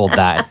fumbled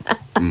that.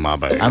 My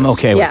bad. I'm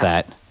okay with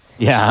that.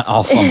 Yeah,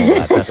 I'll fumble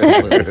that. That's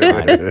completely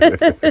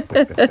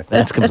fine.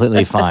 That's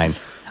completely fine.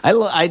 I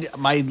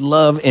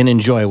love and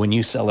enjoy when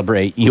you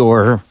celebrate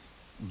your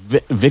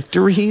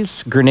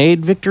victories,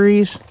 grenade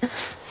victories.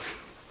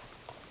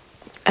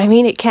 I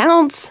mean, it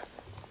counts.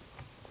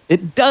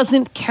 It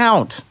doesn't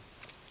count.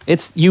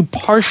 It's you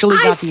partially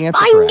got the answer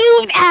correct. I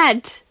knew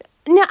that.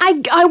 No, I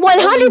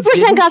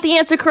 100% got the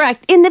answer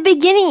correct in the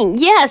beginning.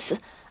 Yes,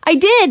 I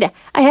did.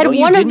 I had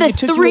one of the it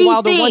took 3 you a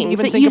while things to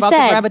even that think you about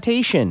said. the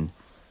gravitation.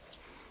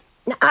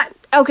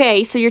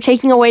 Okay, so you're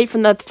taking away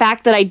from the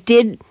fact that I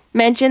did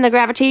mention the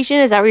gravitation?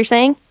 Is that what you're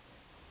saying?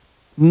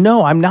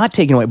 No, I'm not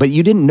taking away, but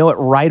you didn't know it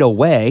right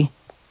away.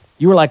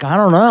 You were like, I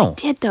don't know.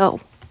 I did, though.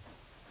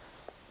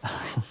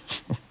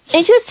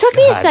 It just took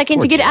me a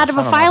second to get it out of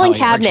a filing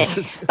cabinet.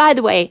 By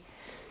the way,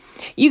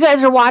 you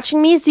guys are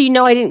watching me, so you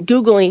know I didn't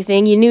Google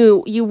anything.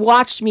 You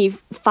watched me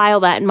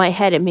file that in my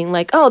head and being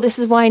like, oh, this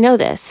is why I know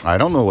this. I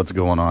don't know what's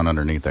going on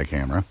underneath that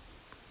camera.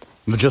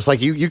 Just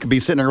like you could be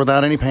sitting there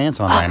without any pants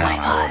on right now.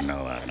 I wouldn't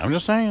know that. I'm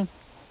just saying.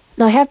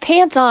 No, I have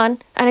pants on,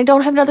 and I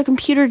don't have another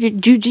computer to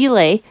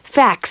jujile.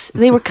 Facts.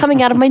 They were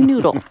coming out of my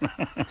noodle,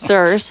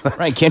 sirs.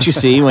 Right, can't you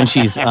see when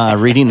she's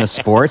reading the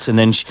sports, and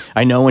then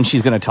I know when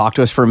she's going to talk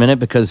to us for a minute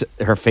because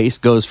her face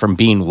goes from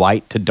being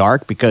white to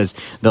dark because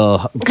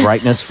the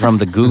brightness from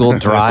the Google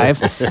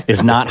Drive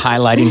is not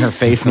highlighting her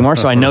face anymore.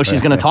 So I know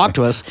she's going to talk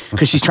to us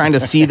because she's trying to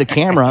see the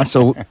camera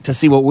to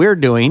see what we're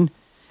doing.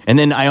 And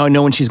then I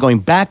know when she's going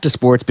back to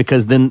sports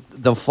because then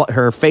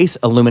her face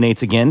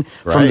illuminates again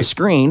from the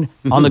screen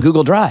on the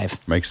Google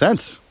Drive. Makes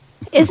sense.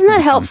 Isn't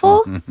that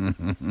helpful?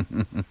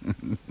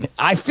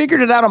 I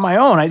figured it out on my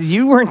own.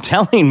 You weren't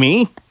telling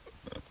me.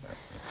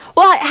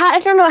 Well, I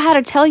don't know how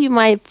to tell you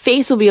my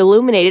face will be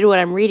illuminated when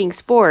I'm reading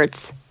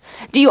sports.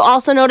 Do you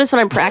also notice when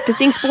I'm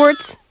practicing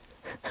sports?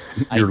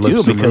 I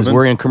do because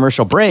we're in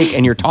commercial break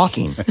and you're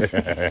talking.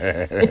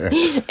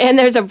 And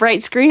there's a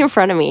bright screen in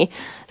front of me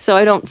so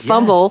I don't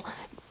fumble. Yes.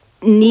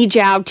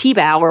 Nijiao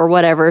T-Bow or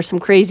whatever some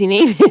crazy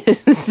name is.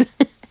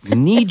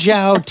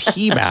 Nijiao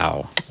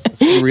T-Bow.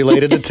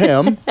 Related to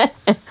Tim.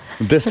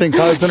 Distant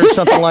cousin or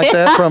something like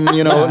that from,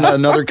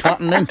 another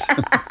continent.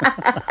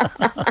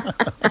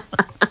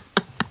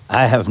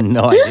 I have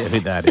no idea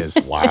who that is.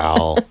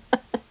 Wow.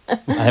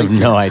 I have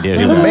no idea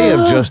who You that may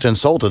is. have just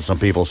insulted some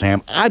people,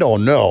 Sam. I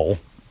don't know.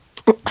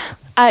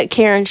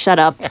 Karen, shut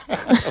up.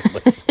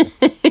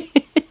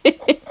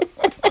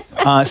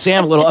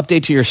 Sam, a little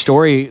update to your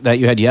story that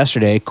you had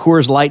yesterday.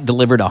 Coors Light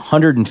delivered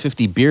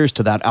 150 beers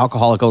to that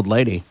alcoholic old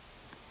lady.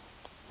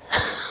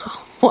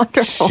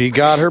 Wonderful. She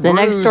got her The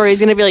next story is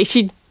going to be like,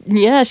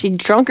 she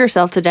drunk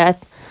herself to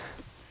death.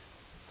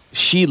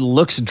 She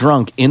looks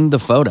drunk in the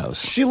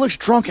photos. She looks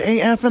drunk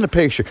AF in the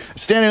picture.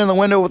 Standing in the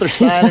window with her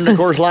sign in the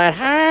Coors Light.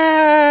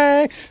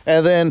 Hi.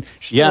 And then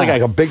she's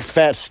like a big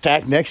fat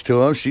stack next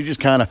to him. She just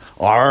kind of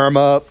arm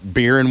up,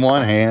 beer in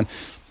one hand.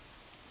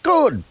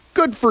 Good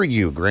for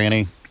you,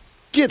 Granny.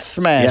 Get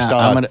smashed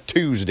on a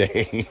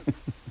Tuesday.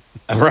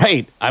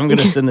 Right. I'm going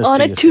to send this on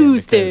to a you,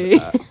 Tuesday.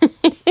 Sam,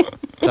 because,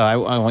 so I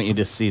want you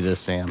to see this,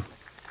 Sam.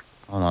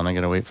 Hold on. I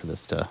got to wait for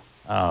this to...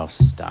 Oh,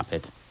 stop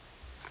it.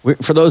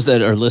 For those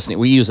that are listening,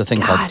 we use a thing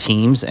called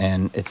Teams,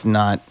 and it's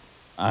not...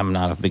 I'm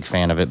not a big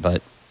fan of it,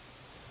 but...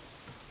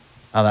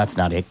 Oh, that's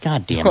not it.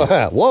 God damn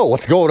it. Whoa,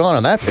 what's going on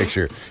in that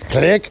picture?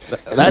 Click.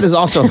 That is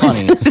also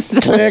funny.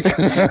 Click.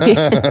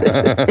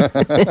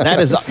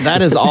 That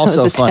is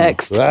also funny.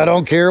 Text. I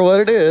don't care what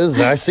it is.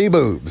 I see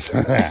boobs.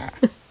 There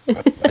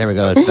we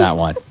go. It's that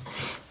one.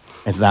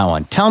 It's that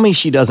one. Tell me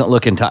she doesn't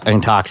look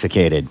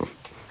intoxicated.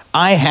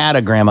 I had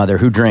a grandmother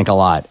who drank a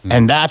lot,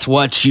 and that's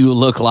what you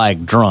look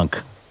like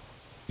drunk.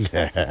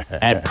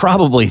 At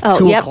probably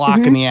 2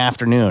 o'clock in the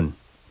afternoon.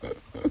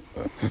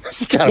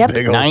 She's got a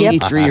big old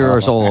 93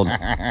 years old.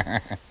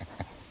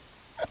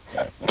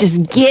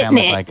 Just getting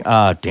it. Like,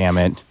 oh, damn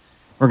it.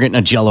 We're getting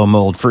a Jell-O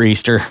mold for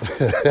Easter.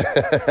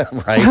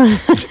 Right?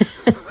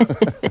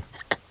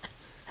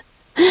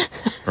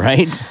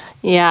 Right?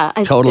 Yeah.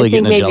 Totally I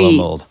think getting a Jell-O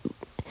mold.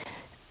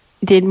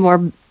 Did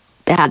more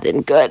bad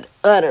than good.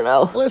 I don't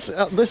know.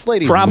 This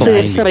lady's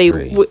probably somebody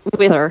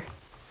with her.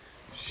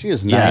 She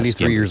is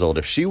 93 years old.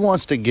 If she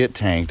wants to get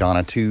tanked on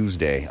a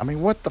Tuesday, I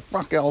mean, what the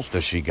fuck else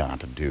does she got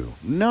to do?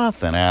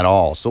 Nothing at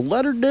all. So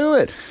let her do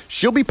it.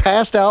 She'll be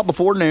passed out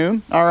before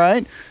noon, all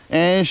right?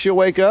 And she'll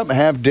wake up and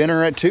have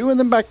dinner at 2, and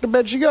then back to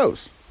bed she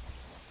goes.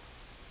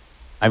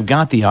 I've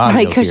got the audio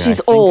right, because here.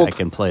 she's I think old. I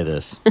can play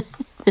this.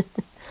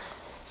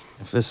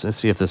 Let's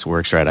see if this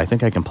works right. I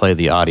think I can play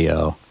the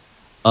audio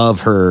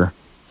of her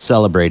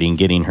celebrating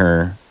getting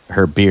her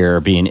beer,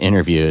 being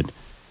interviewed.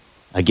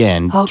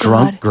 Again,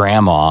 drunk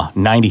grandma,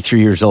 93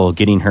 years old,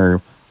 getting her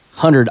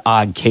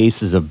 100-odd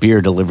cases of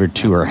beer delivered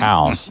to her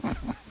house.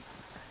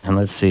 And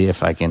let's see if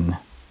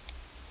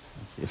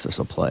this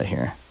will play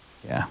here.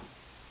 Yeah.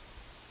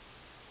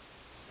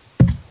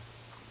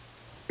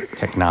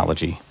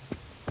 Technology.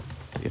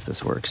 Let's see if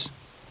this works.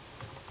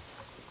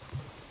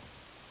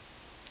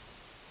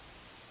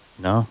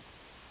 No?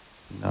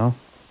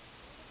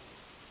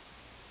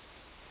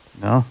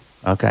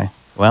 Okay.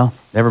 Well,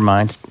 never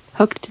mind.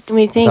 Hooked to too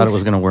many things. I thought it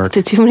was going to work.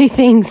 Hooked to too many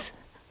things.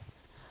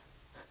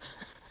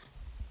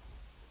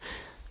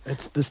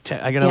 It's this.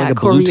 I got like a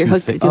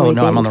Bluetooth thing. Oh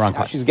no, I'm on the wrong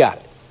part. She's got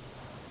it.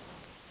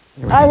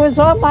 I was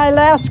on my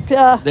last.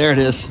 There it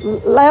is.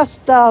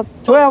 Last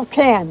 12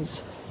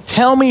 cans.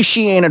 Tell me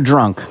she ain't a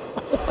drunk.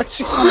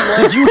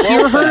 Did you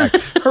hear her?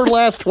 Her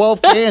last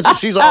 12 cans, and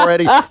she's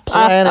already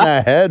planning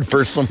ahead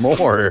for some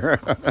more.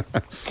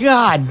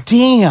 God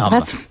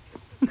damn.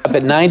 Up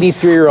at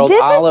 93-year-old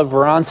Olive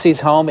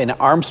Varancy's home in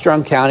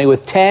Armstrong County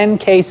with 10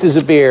 cases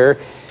of beer.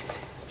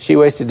 She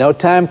wasted no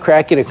time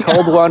cracking a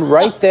cold one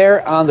right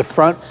there on the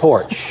front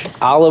porch.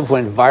 Olive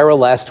went viral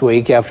last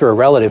week after a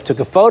relative took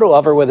a photo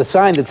of her with a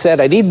sign that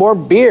said, "I need more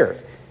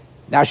beer."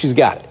 Now she's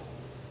got it.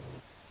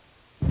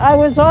 I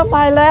was on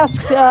my last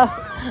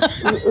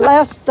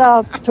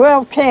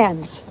 12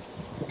 cans.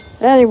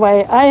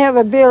 Anyway, I have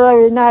a beer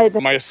every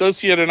night. My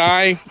associate and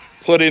I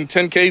put in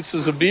 10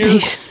 cases of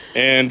beer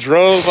and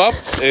drove up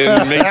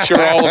and made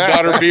sure Olive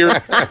got her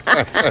beer.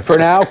 For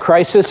now,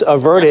 crisis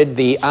averted.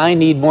 The "I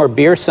need more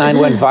beer" sign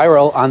went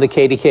viral on the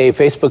KDK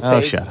Facebook page.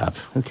 Oh, shut up.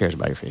 Who cares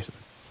about your Facebook?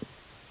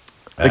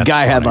 The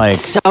guy had like,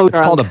 it's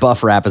called a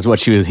buff wrap is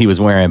what he was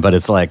wearing, but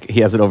it's like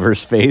he has it over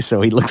his face,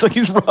 so he looks like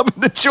he's rubbing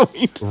the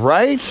joint.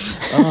 Right?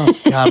 Oh,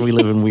 God, we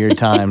live in weird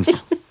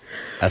times.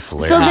 That's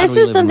hilarious. So this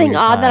is something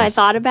odd that I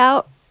thought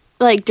about,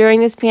 like, during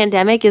this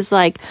pandemic is,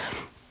 like,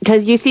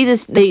 because you see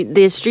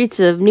the streets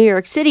of New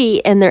York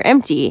City, and they're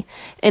empty.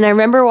 And I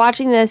remember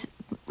watching this,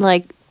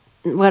 like,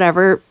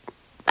 whatever,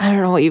 I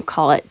don't know what you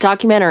call it,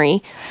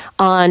 documentary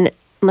on,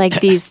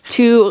 like, these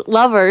two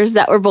lovers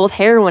that were both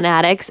heroin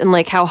addicts, and,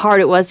 like, how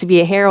hard it was to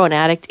be a heroin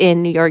addict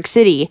in New York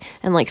City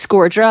and, like,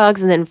 score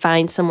drugs and then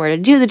find somewhere to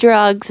do the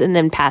drugs and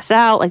then pass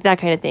out, like, that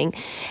kind of thing.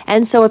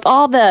 And so with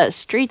all the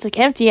streets, like,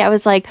 empty, I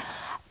was like,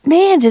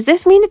 man, does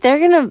this mean that they're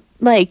going to,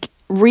 like,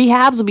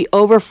 rehabs will be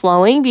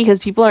overflowing because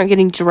people aren't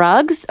getting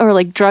drugs, or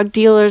like drug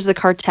dealers, the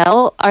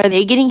cartel, are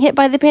they getting hit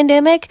by the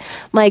pandemic?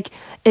 Like,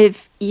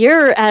 if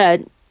you're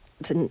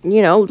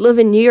live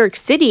in New York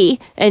City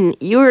and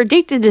you're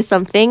addicted to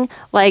something,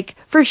 like,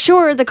 for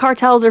sure the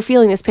cartels are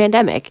feeling this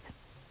pandemic.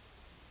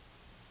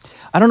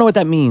 I don't know what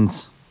that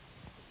means.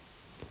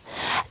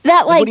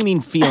 That, like, what do you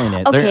mean feeling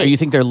it? Okay. You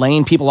think they're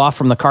laying people off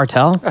from the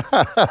cartel?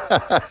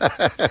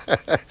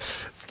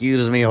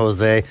 Excuse me,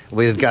 Jose.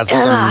 We've got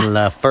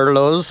some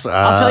furloughs.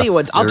 I'll tell you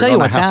what's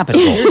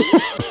happening.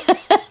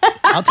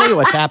 I'll tell you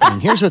what's happening.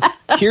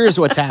 Here's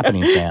what's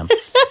happening, Sam.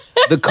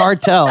 The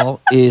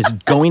cartel is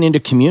going into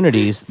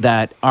communities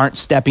that aren't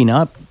stepping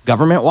up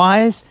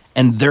government-wise,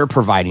 and they're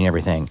providing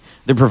everything.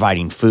 They're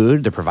providing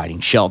food, they're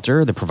providing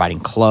shelter, they're providing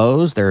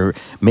clothes, they're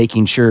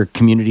making sure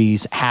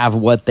communities have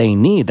what they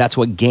need. That's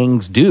what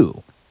gangs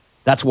do.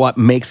 That's what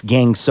makes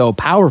gangs so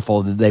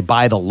powerful, that they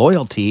buy the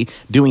loyalty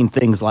doing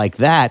things like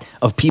that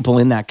of people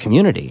in that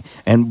community.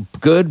 And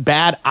good,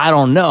 bad, I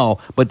don't know,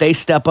 but they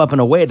step up in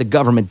a way the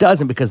government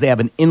doesn't because they have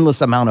an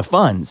endless amount of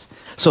funds.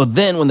 So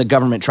then when the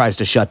government tries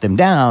to shut them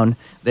down,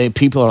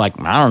 people are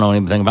like, I don't know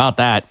anything about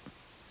that.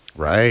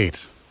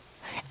 Right.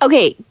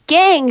 Okay,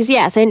 gangs,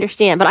 yes, I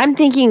understand. But I'm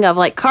thinking of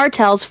like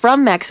cartels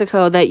from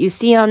Mexico that you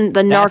see on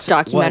the Narc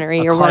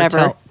documentary or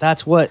whatever.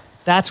 That's what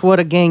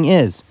a gang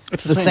is.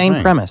 It's the same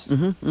thing. premise.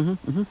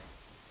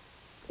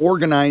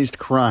 Organized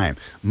crime,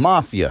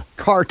 mafia,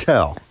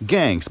 cartel,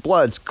 gangs,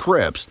 Bloods,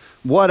 Crips,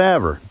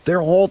 whatever.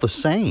 They're all the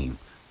same.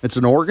 It's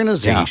an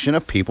organization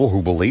of people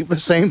who believe the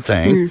same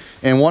thing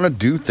and want to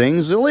do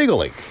things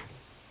illegally.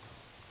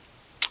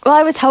 Well,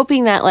 I was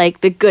hoping that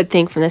like the good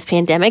thing from this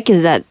pandemic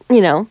is that,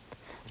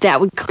 that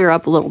would clear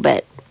up a little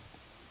bit.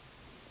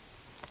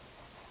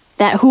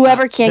 That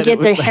whoever can't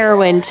get their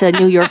heroin to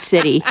New York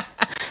City.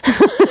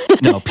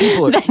 No,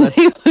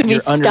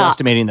 you're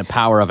underestimating the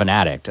power of an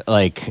addict.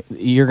 Like,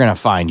 you're going to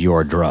find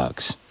your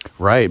drugs.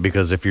 Right,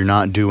 because if you're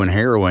not doing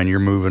heroin, you're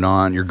moving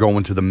on. You're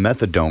going to the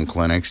methadone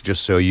clinics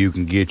just so you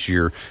can get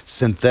your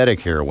synthetic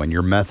heroin,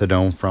 your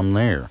methadone from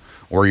there.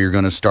 Or you're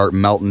going to start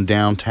melting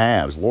down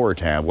tabs,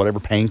 Loratab,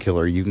 whatever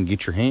painkiller you can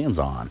get your hands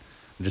on.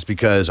 Just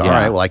because, all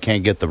right, well, I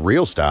can't get the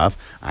real stuff.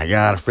 I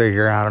got to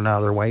figure out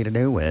another way to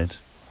do it.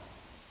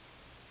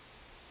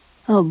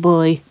 Oh,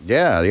 boy.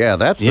 Yeah,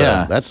 that's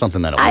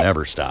something that'll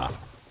never stop.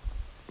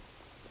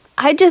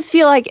 I just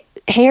feel like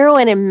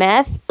heroin and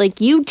meth,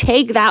 like you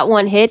take that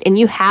one hit and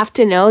you have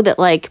to know that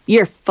like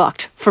you're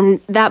fucked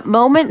from that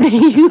moment that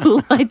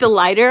you light the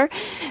lighter,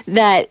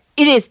 that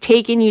it is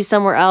taking you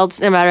somewhere else,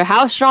 no matter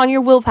how strong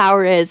your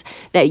willpower is,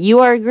 that you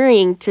are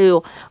agreeing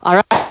to, all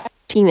right, I'm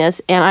taking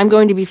this and I'm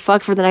going to be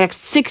fucked for the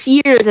next 6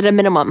 years at a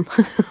minimum.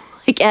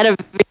 Like at a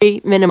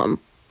very minimum.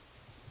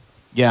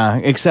 Yeah,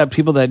 except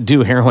people that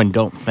do heroin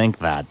don't think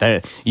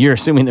that. You're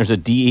assuming there's a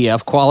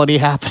DEF quality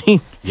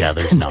happening? Yeah,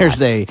 there's not.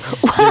 There's a...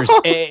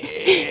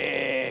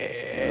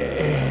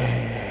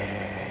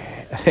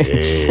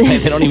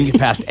 They don't even get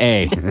past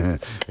A.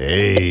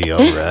 Hey, all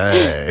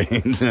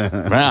right.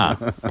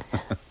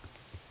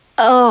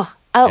 Wow.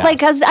 Like,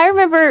 cause I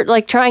remember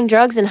like trying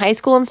drugs in high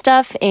school and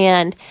stuff,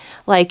 and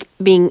like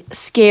being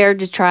scared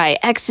to try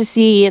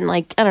ecstasy and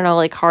like I don't know,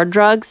 like hard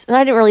drugs. And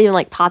I didn't really even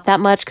like pot that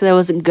much because I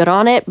wasn't good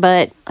on it,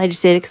 but I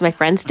just did it because my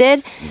friends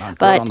did.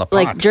 But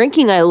like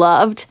drinking, I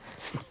loved.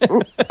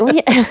 How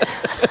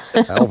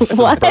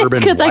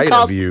suburban white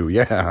of you,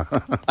 yeah.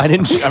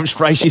 I'm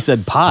surprised she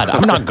said pot.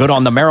 I'm not good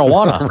on the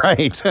marijuana.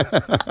 Right.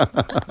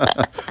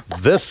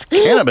 This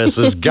cannabis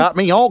has got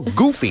me all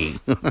goofy.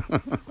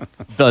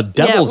 The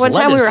devil's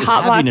lettuce is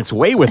having its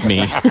way with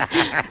me.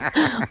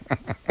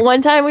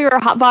 One time we were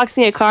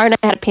hotboxing a car and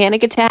I had a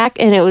panic attack,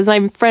 and it was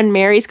my friend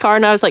Mary's car,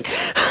 and I was like,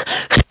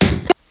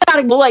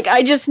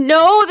 I just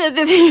know that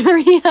this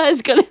area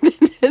is gonna,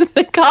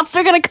 the cops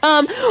are gonna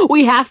come.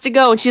 We have to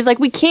go. And she's like,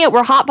 we can't.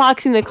 We're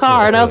hotboxing the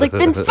car. And I was like,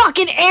 then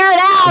fucking air it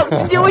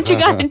out. Do what you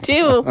gotta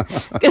do.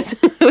 Because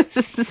it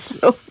was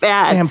so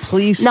bad. Sam,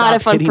 please stop not a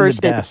fun hitting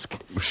person. the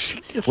desk.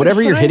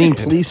 Whatever you're hitting,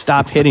 please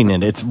stop hitting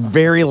it. It's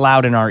very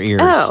loud in our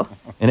ears. Oh.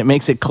 And it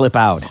makes it clip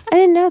out. I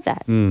didn't know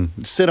that.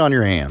 Sit on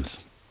your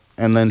hands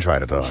and then try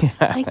to talk.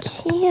 I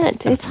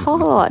can't. It's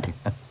hard.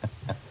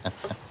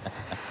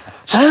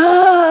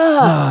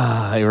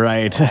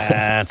 Right.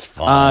 That's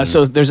fun.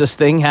 So there's this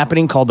thing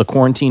happening called the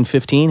Quarantine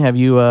 15. Have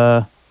you,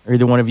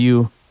 either one of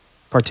you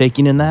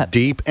partaking in that?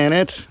 Deep in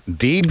it?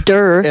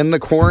 In the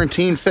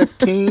Quarantine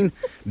 15?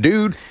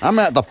 Dude, I'm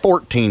at the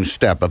 14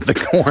 step of the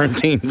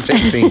Quarantine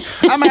 15.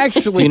 I'm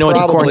actually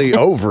probably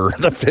over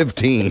the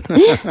 15.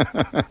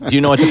 Do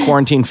you know what the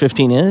Quarantine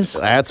 15 is?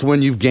 That's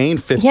when you've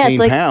gained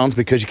 15 pounds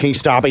because you can't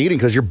stop eating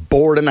because you're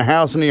bored in the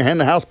house and you're in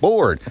the house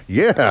bored.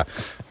 Yeah.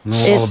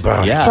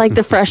 It's like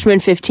the freshman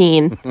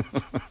 15.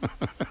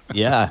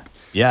 Yeah,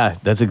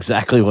 that's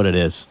exactly what it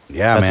is.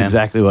 Yeah, that's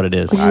exactly what it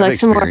is. I've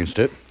experienced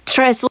it.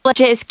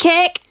 Tresleches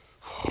kick.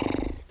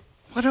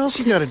 What else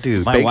you got to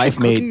do? My wife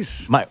made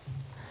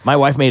my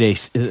wife made a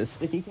is it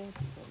sticky cake?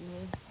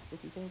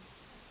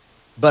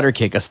 Butter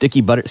cake, a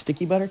sticky butter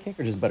cake,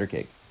 or just butter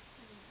cake?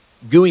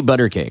 Gooey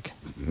butter cake.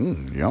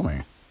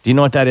 Yummy. Do you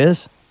know what that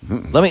is?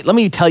 Let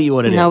me tell you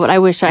what it is. No, but I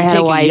wish I had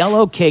a wife. You take a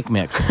yellow cake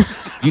mix.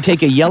 You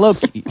take a yellow...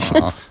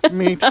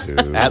 me too.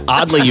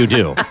 Oddly, you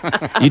do.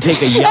 You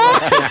take a yellow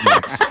cake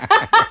mix.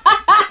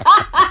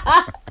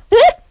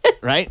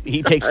 Right?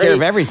 He takes care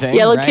of everything.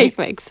 Yellow right? cake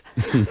mix.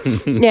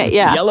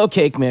 Yeah. Yellow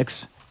cake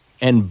mix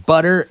and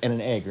butter and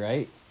an egg,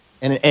 right?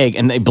 And an egg.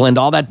 And they blend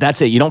all that.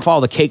 That's it. You don't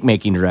follow the cake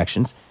making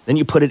directions. Then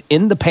you put it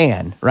in the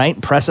pan, right?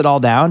 Press it all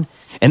down.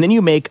 And then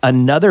you make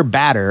another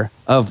batter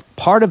of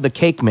part of the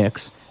cake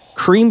mix,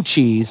 cream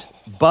cheese,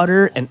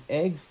 butter, and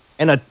eggs,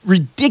 and a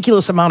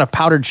ridiculous amount of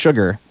powdered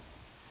sugar,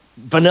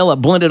 vanilla,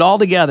 blend it all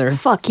together.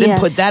 Fuck then yes.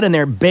 put that in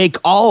there, bake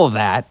all of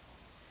that,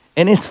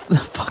 And it's the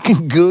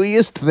fucking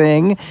gooeyest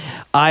thing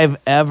I've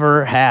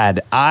ever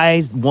had.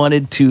 I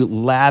wanted to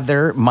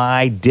lather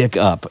my dick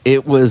up.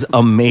 It was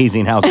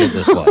amazing how good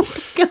this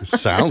was.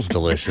 Sounds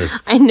delicious.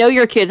 I know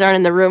your kids aren't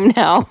in the room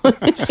now.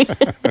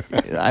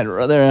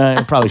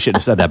 I probably shouldn't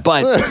have said that,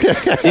 but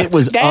it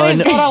was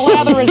Daddy's gonna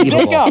lather his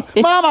dick up.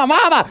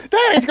 Mama,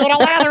 Daddy's gonna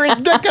lather his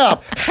dick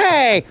up.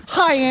 Hey,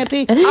 hi,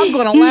 Auntie. I'm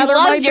gonna lather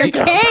my dick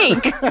up.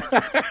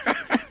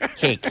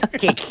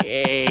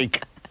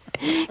 Cake.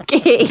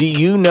 Do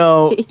you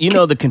know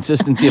the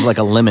consistency of like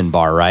a lemon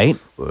bar, right?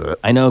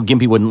 I know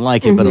Gimpy wouldn't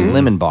like it, but a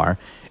lemon bar,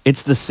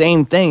 it's the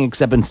same thing,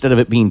 except instead of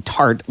it being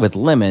tart with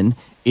lemon,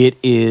 it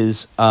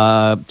is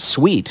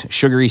sweet,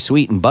 sugary,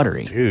 sweet, and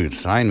buttery. Dude,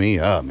 sign me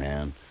up,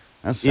 man.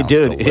 That sounds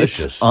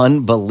delicious. It's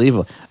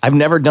unbelievable. I've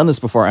never done this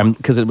before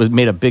because it was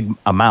made a big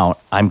amount.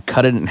 I'm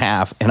cutting it in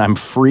half, and I'm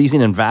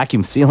freezing and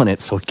vacuum sealing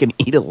it so we can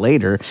eat it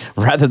later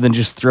rather than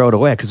just throw it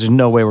away because there's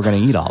no way we're going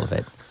to eat all of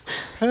it.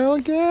 Hell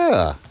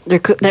yeah.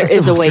 There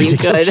is a way you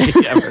could.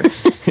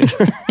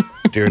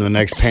 During the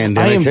next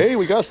pandemic, hey,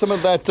 we got some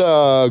of that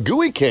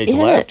gooey cake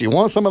left. You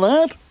want some of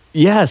that?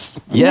 Yes.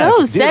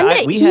 No, send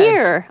it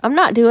here. I'm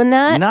not doing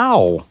that.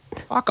 No.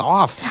 Fuck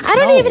off. I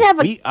don't even have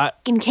a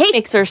fucking cake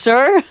mixer,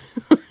 sir.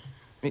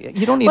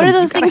 You don't need What are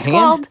those things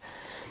called?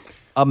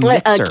 A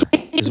mixer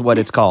is what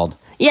it's called.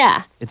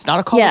 Yeah. It's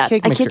not called a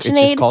cake mixer. It's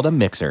just called a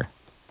mixer.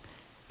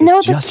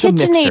 No, the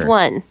KitchenAid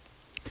one.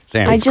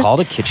 Sam, it's called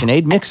a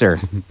KitchenAid mixer.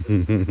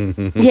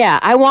 Yeah,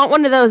 I want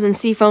one of those in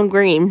seafoam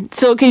green,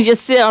 so it can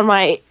just sit on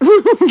my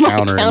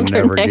counter and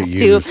never next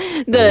get used.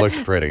 to It looks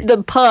pretty.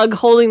 the pug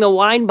holding the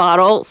wine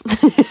bottles,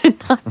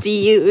 not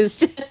be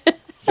used.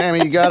 Sammy,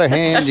 you got a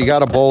hand, you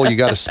got a bowl, you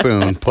got a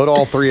spoon. Put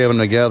all three of them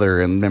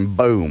together, and then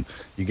boom,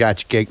 you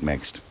got your cake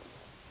mixed.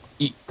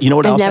 You know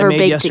what else I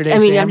made yesterday,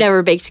 Sam? I've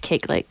never baked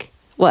cake. Like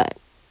what?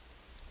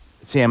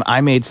 Sam,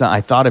 I made some. I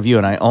thought of you,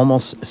 and I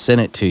almost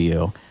sent it to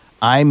you.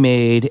 I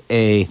made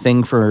a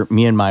thing for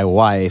me and my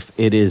wife.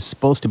 It is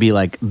supposed to be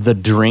like the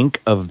drink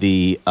of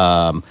the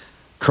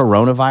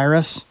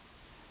coronavirus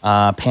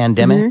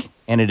pandemic,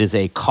 and it is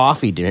a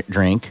coffee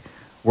drink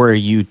where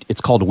it's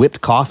called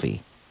whipped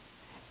coffee,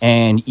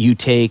 and you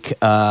take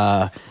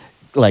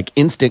like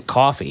instant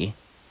coffee,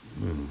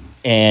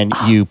 and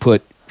you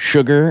put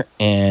sugar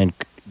and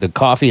the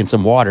coffee and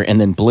some water, and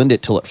then blend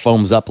it till it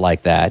foams up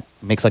like that.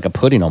 It makes like a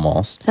pudding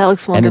almost. That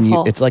looks wonderful. And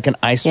then it's like an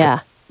ice. Yeah.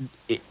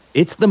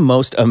 It's the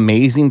most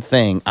amazing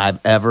thing I've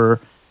ever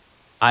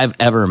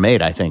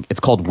made, I think. It's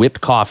called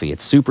whipped coffee.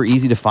 It's super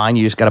easy to find.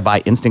 You just got to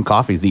buy instant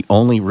coffee is the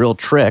only real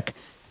trick.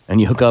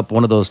 And you hook up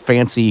one of those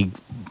fancy,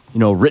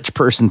 rich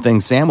person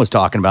things Sam was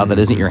talking about that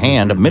isn't your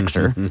hand, a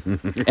mixer,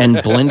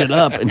 and blend it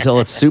up until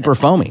it's super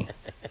foamy.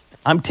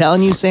 I'm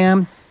telling you,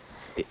 Sam,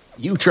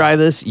 you try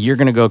this, you're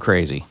going to go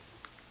crazy.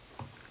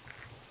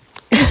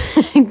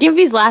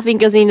 Gimpy's laughing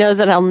because he knows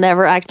that I'll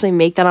never actually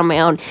make that on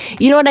my own.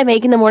 You know what I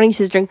make in the mornings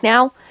to drink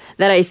now?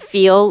 That I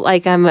feel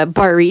like I'm a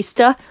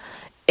barista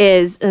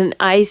is an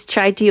iced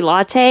chai tea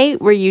latte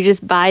where you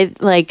just buy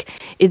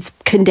it's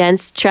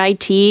condensed chai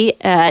tea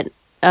at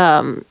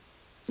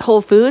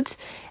Whole Foods,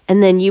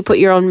 and then you put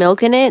your own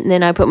milk in it, and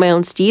then I put my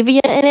own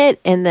stevia in it,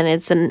 and then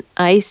it's an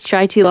iced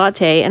chai tea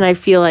latte. And I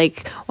feel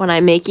like when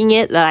I'm making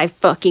it that I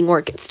fucking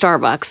work at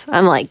Starbucks.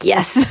 I'm like,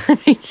 yes, I'm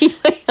making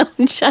my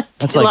own chai tea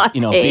That's like,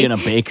 latte. being a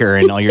baker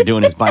and all you're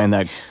doing is buying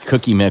that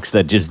cookie mix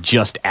that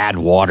just add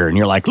water, and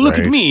you're like, look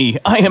at me,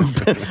 I am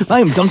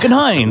Duncan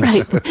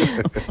Hines.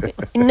 Right.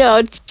 No,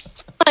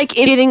 it's like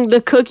getting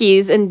the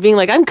cookies and being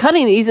like, I'm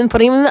cutting these and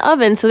putting them in the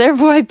oven, so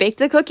therefore I baked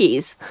the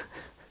cookies.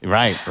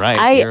 Right.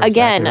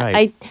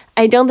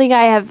 I don't think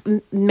I have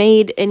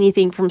made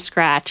anything from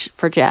scratch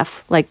for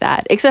Jeff like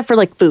that, except for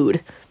like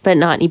food, but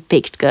not any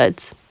baked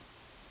goods.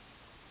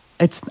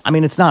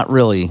 It's not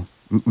really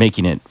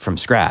making it from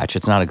scratch.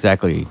 It's not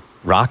exactly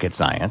rocket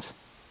science.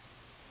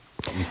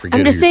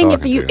 I'm just saying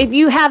if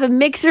you have a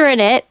mixer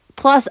in it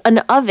plus an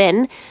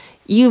oven,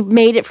 you've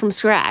made it from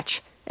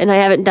scratch. And I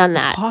haven't done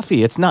that. It's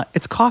coffee. It's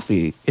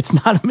coffee. It's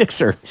not a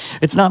mixer.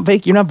 It's not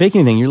bake. You're not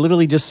baking anything. You're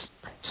literally just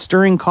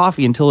stirring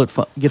coffee until it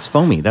gets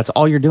foamy. That's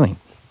all you're doing.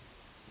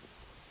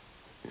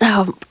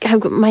 Oh,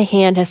 my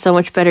hand has so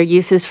much better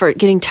uses for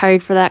getting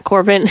tired for that,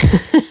 Corbin.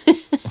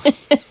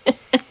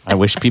 I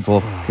wish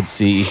people could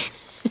see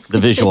the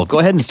visual. Go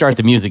ahead and start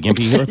the music,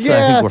 Gimpy. I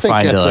think we're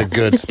fine. That's a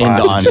good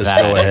spot. On just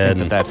that. go ahead.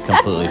 That's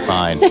completely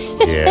fine.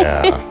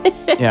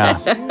 Yeah.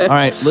 All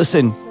right.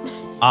 Listen.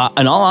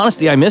 In all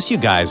honesty, I miss you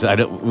guys.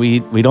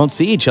 We don't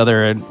see each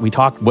other, and we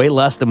talk way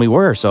less than we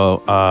were.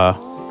 So I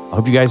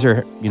hope you guys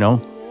are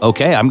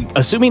okay. I'm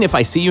assuming if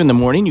I see you in the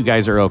morning, you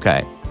guys are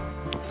okay.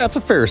 That's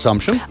a fair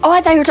assumption. Oh,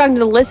 I thought you were talking to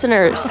the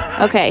listeners.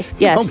 Okay,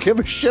 yes. I don't give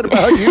a shit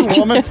about you,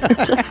 woman.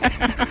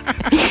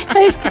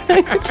 I thought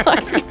you were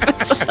talking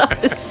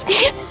about us.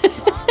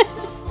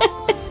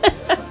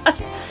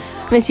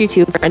 Miss you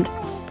too, friend.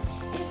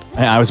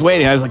 I was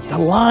waiting. I was like, the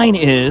line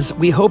is,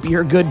 we hope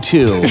you're good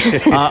too.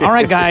 All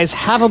right, guys,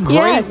 have a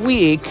great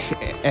week.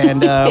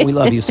 And we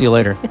love you. See you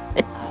later.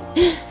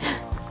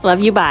 Love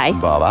you. Bye.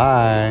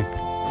 Bye-bye.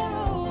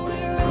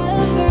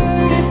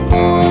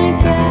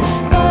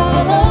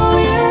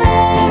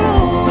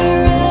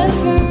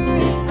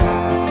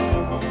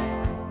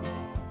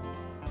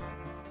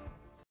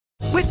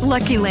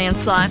 Lucky Land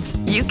Slots,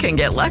 you can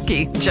get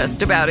lucky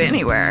just about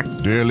anywhere.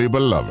 Dearly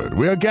beloved,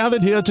 we are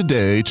gathered here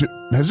today to...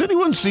 Has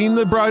anyone seen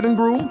the bride and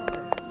groom?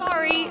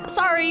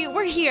 Sorry,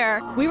 we're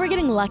here. We were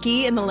getting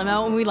lucky in the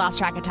limo and we lost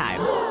track of time.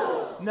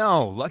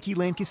 No, Lucky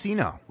Land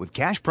Casino, with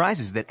cash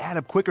prizes that add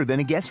up quicker than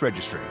a guest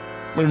registry.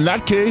 In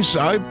that case,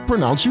 I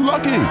pronounce you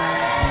lucky.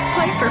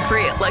 Play for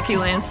free at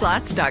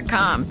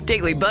LuckyLandSlots.com.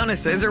 Daily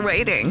bonuses are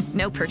waiting.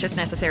 No purchase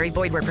necessary.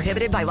 Void where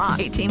prohibited by law.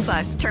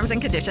 18+. Terms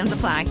and conditions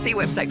apply. See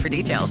website for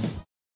details.